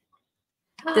Naked.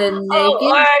 The Naked.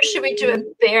 Or should we do a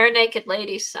bare naked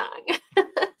lady song?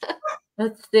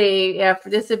 Let's see. Yeah,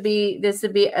 this would be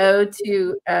ode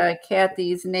to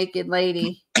Kathy's Naked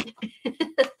Lady.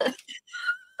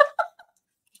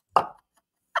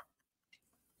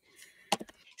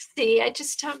 See, I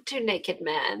just don't do naked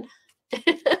men.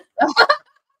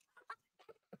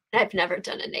 I've never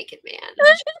done a naked man.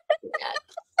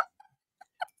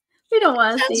 We don't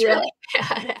want to see really that.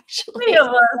 Bad, actually. We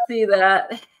don't want to see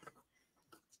that.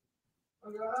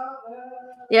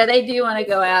 Yeah, they do want to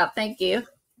go out. Thank you.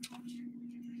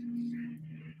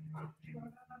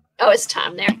 Oh, is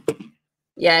Tom there?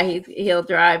 Yeah, he'll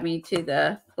drive me to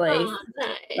the place.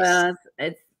 Oh,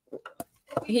 nice.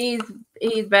 He's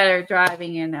better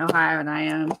driving in Ohio than I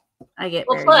am. I get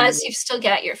well. Plus, you've still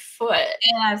got your foot,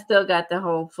 and I've still got the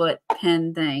whole foot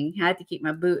pin thing. I have to keep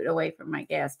my boot away from my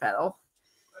gas pedal.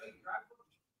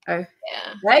 Oh,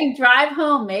 yeah. I can drive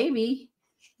home, maybe.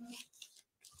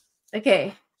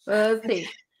 Okay, well, let's see.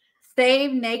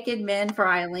 Save naked men for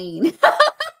Eileen.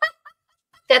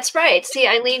 That's right. See,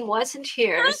 Eileen wasn't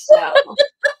here, so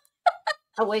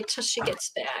I'll wait till she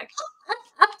gets back.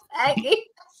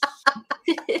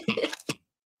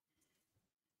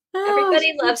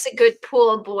 Everybody loves a good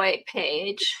pool boy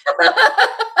page.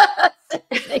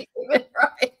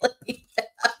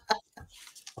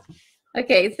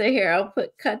 Okay, so here I'll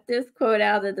cut this quote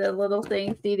out of the little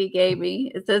thing Dee gave me.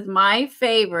 It says, "My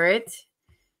favorite."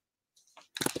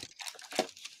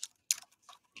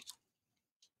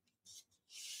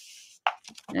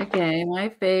 Okay, my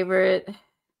favorite.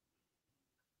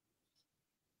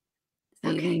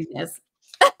 Okay. Yes.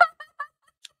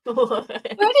 Where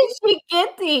did she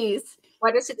get these?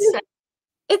 What does it say?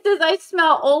 It says, "I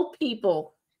smell old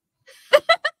people."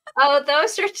 Oh,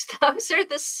 those are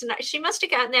the she must have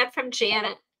gotten that from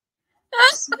Janet.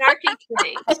 Snarky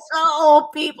things. I smell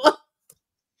old people.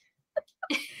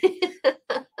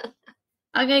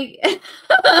 Okay.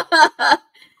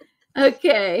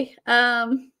 Okay.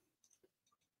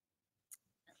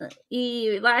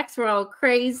 Relax, we're all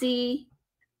crazy.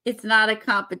 It's not a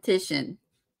competition.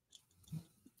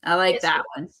 I like that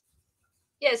one.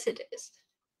 Yes, it is.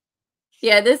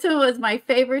 Yeah, this one was my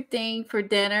favorite thing for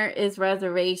dinner is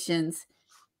reservations.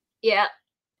 Yeah.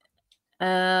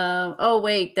 Oh,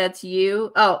 wait, that's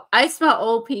you. Oh, I smell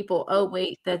old people. Oh,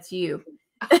 wait, that's you.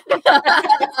 I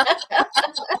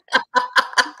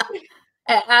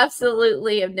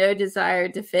absolutely have no desire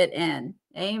to fit in.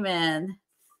 Amen.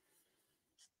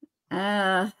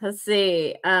 Let's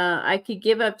see. I could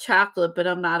give up chocolate, but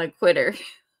I'm not a quitter.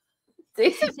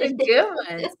 These are the good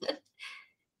ones.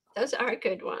 Those are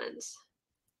good ones.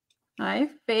 My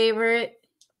favorite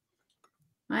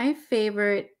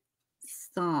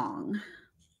song.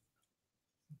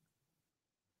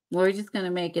 Well, we're just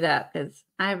gonna make it up because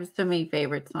I have so many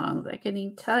favorite songs. I couldn't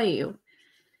even tell you.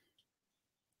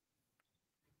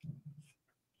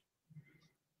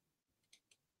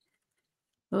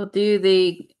 We'll do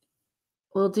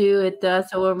it.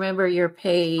 So remember your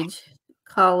page.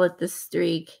 Call it the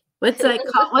streak. What's that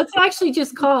called? What's actually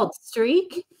just called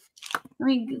streak? Let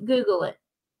me Google it.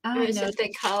 Or is it they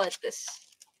call it this?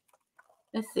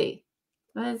 Let's see.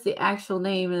 What is the actual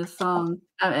name of the song?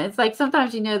 I mean, it's like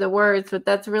sometimes you know the words, but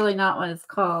that's really not what it's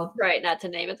called. Right, not the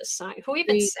name of the song. Who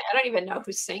even? I don't even know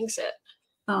who sings it.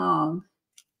 Song.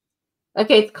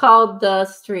 Okay, it's called The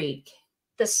Streak.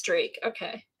 The Streak.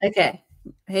 Okay. Okay.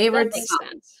 Favorite that makes song.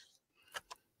 sense.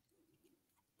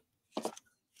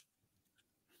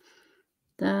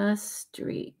 The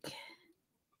Streak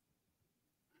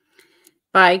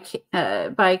by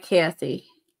Kathy.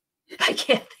 By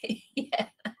Kathy. Yeah.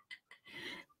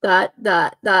 Dot.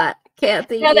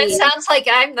 Kathy. No, that sounds like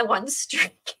I'm the one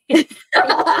streaking.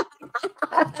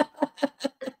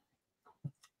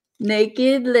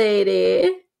 Naked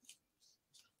lady.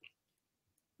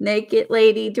 Naked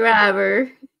lady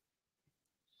driver.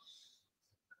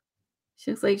 She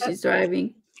looks like she's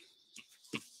driving.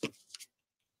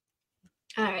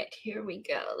 All right, here we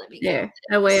go. Let me There. get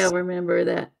That way this. I'll remember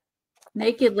that.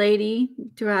 Naked lady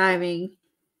driving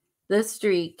the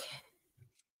streak.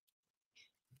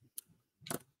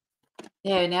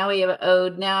 Yeah, now we have an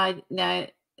ode. Now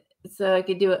so I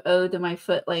could do an ode to my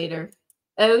foot later.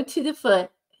 Ode to the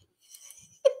foot.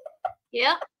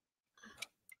 Yep.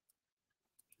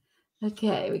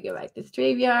 Okay, we go back to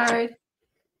StreamYard.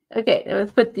 Okay,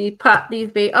 let's put these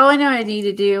baby. Oh, I know what I need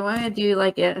to do. I'm gonna do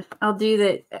like I'll do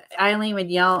that. Eileen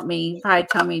would yell at me, probably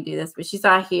tell me to do this, but she's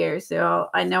not here, so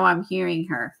I know I'm hearing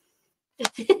her.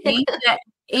 Ink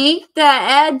the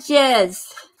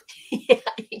edges. Yeah,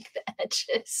 ink the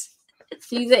edges.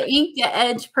 She's an ink the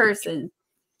edge person.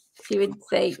 She would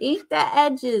say, ink the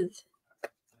edges.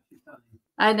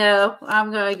 I know.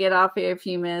 I'm gonna get off here in a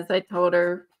few minutes. I told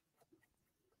her.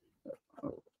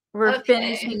 We're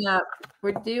finishing up.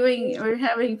 We're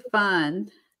having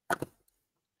fun.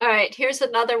 All right, here's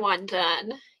another one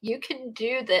done. You can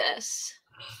do this.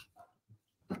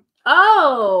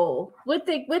 Oh, with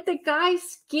the guy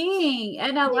skiing.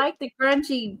 And I like the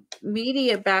grungy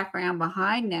media background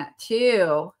behind that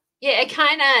too. Yeah, it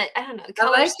kind of, I don't know, the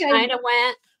colors kind of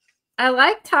went. I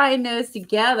like tying those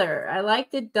together. I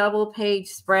like the double page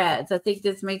spreads. I think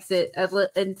this makes it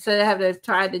instead of having to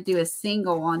try to do a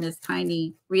single on this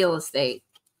tiny real estate.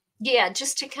 Yeah,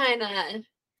 just to kind of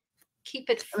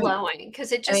keep it flowing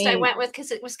because I went with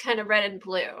because it was kind of red and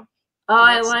blue. Oh,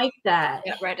 I like that.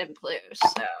 Yeah, red and blue.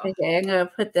 So okay, I'm gonna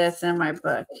put this in my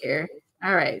book here.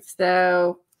 All right,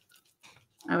 so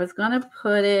I was gonna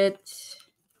put it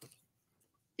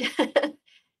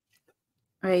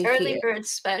right early here. bird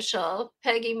special.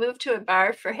 Peggy, move to a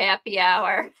bar for happy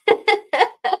hour. All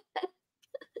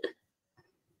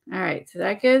right, so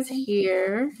that goes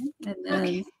here, and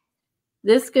then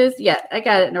this goes. Yeah, I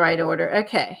got it in the right order.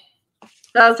 Okay,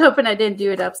 so I was hoping I didn't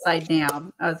do it upside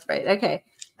down. I was right. Okay,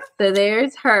 so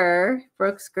there's her,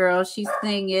 Brooks girl. She's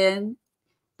singing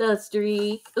the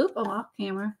street. Oop, I'm off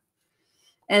camera.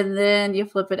 And then you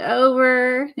flip it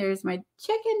over. There's my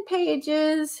chicken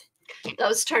pages.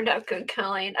 Those turned out good,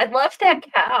 Colleen. I love that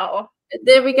cow. And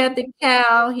then we got the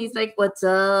cow. He's like, "What's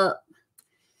up?"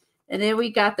 And then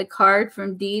we got the card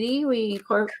from Dee Dee.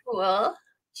 Cool.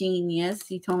 Genius.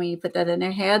 He told me to put that in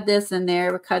there. Had this in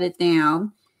there. We cut it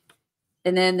down.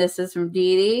 And then this is from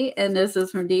Dee Dee. And this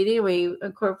is from Dee Dee. We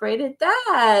incorporated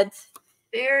that.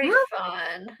 Very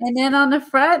fun. And then on the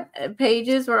front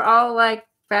pages were all like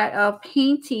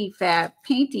painty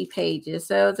pages.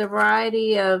 So it's a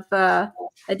variety of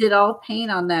I did all paint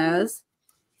on those.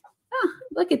 Oh,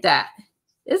 look at that.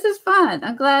 This is fun.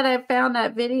 I'm glad I found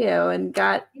that video and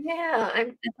got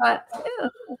I thought, oh,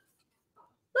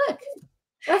 look.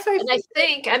 That's right. And I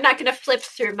think I'm not going to flip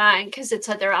through mine because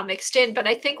they're all mixed in, but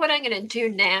I think what I'm going to do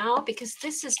now, because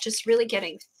this is just really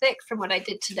getting thick from what I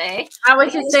did today. I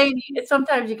was just saying,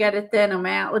 sometimes you got to thin them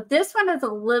out. Well, this one has a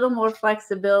little more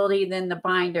flexibility than the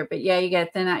binder, but yeah, you got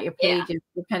to thin out your pages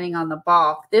depending on the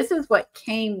bulk. This is what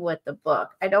came with the book.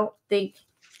 I think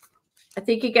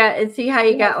you got, and see how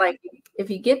you got like, if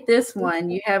you get this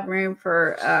one, you have room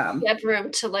for, you have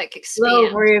room to like expand.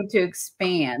 Little room to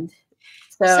expand.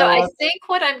 So I think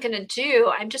what I'm going to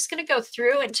do, I'm just going to go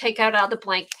through and take out all the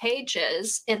blank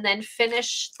pages and then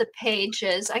finish the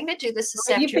pages. I'm going to do this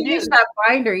afternoon. You finish that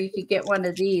binder, you could get one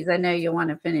of these. I know you want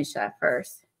to finish that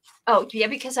first. Oh, yeah,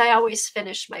 because I always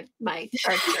finish my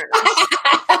art journals.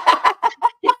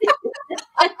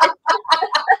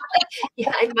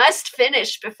 Yeah, I must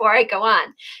finish before I go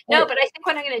on. No, but I think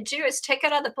what I'm going to do is take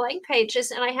out all the blank pages,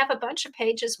 and I have a bunch of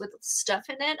pages with stuff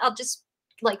in it. I'll just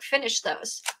like finish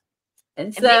those.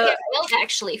 And so maybe I will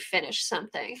actually finish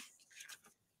something.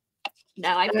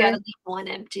 No, I've got to leave one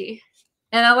empty.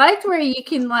 And I liked where you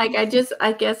can like, I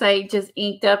guess I just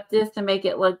inked up this to make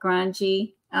it look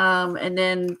grungy. And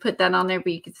then put that on there,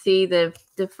 but you can see the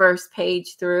first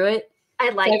page through it.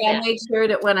 I like that. I gotta make sure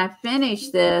that when I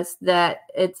finish this, that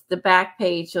it's the back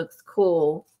page looks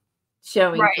cool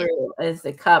showing through as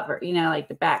the cover, like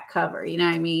the back cover, you know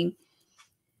what I mean?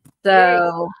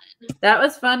 So that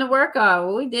was fun to work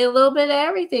on. We did a little bit of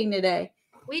everything today.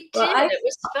 We did. It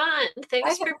was fun.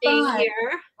 Thanks for being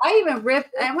here.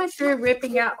 I went through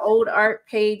ripping out old art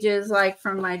pages like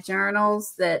from my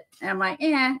journals that I'm like,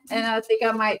 and I think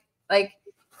I might like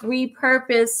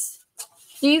repurpose.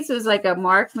 These was like a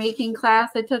mark making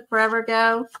class I took forever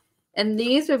ago. And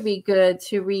these would be good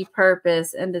to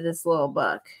repurpose into this little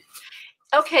book.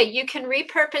 Okay, you can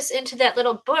repurpose into that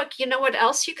little book. You know what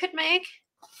else you could make?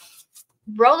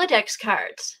 Rolodex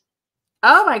cards.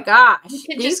 Oh my gosh. You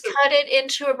can just cut it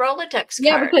into a Rolodex card.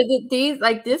 Yeah, because these,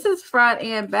 like, this is front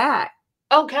and back.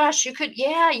 Oh gosh, you could,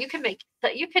 yeah, you could make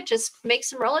that. You could just make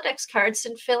some Rolodex cards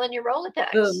and fill in your Rolodex.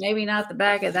 Oh, maybe not the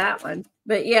back of that one,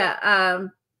 but yeah. But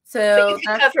So you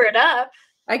could cover it up.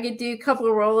 I could do a couple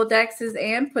of Rolodexes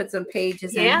and put some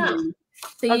pages in Yeah. here.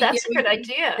 So Oh, you that's a good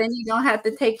idea. Then you don't have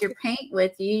to take your paint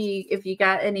with you. If you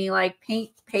got any like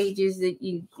paint pages that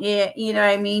you know what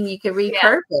I mean, you could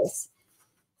repurpose.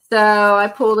 So I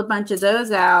pulled a bunch of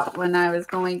those out when I was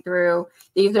going through.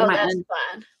 These are that's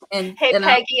fun. And hey,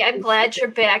 Peggy, I'm glad you're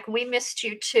back. We missed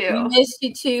you too. We missed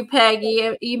you too,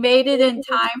 Peggy. You made it in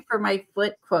time for my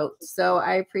foot quote, so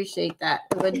I appreciate that.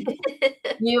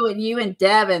 You and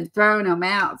Devin throwing them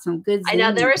out, some good. I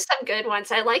know there were some good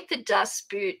ones. I like the dust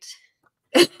boot.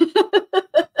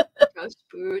 Dust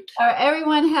boot.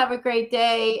 Everyone have a great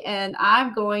day, and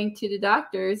I'm going to the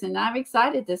doctor's, and I'm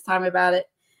excited this time about it.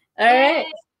 All right.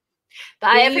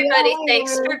 Bye, everybody.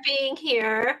 Thanks for being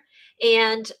here.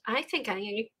 And I think I'm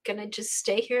going to just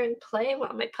stay here and play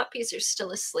while my puppies are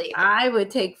still asleep. I would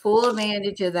take full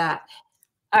advantage of that.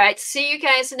 All right. See you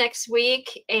guys next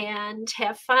week and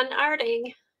have fun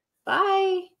arting.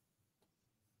 Bye.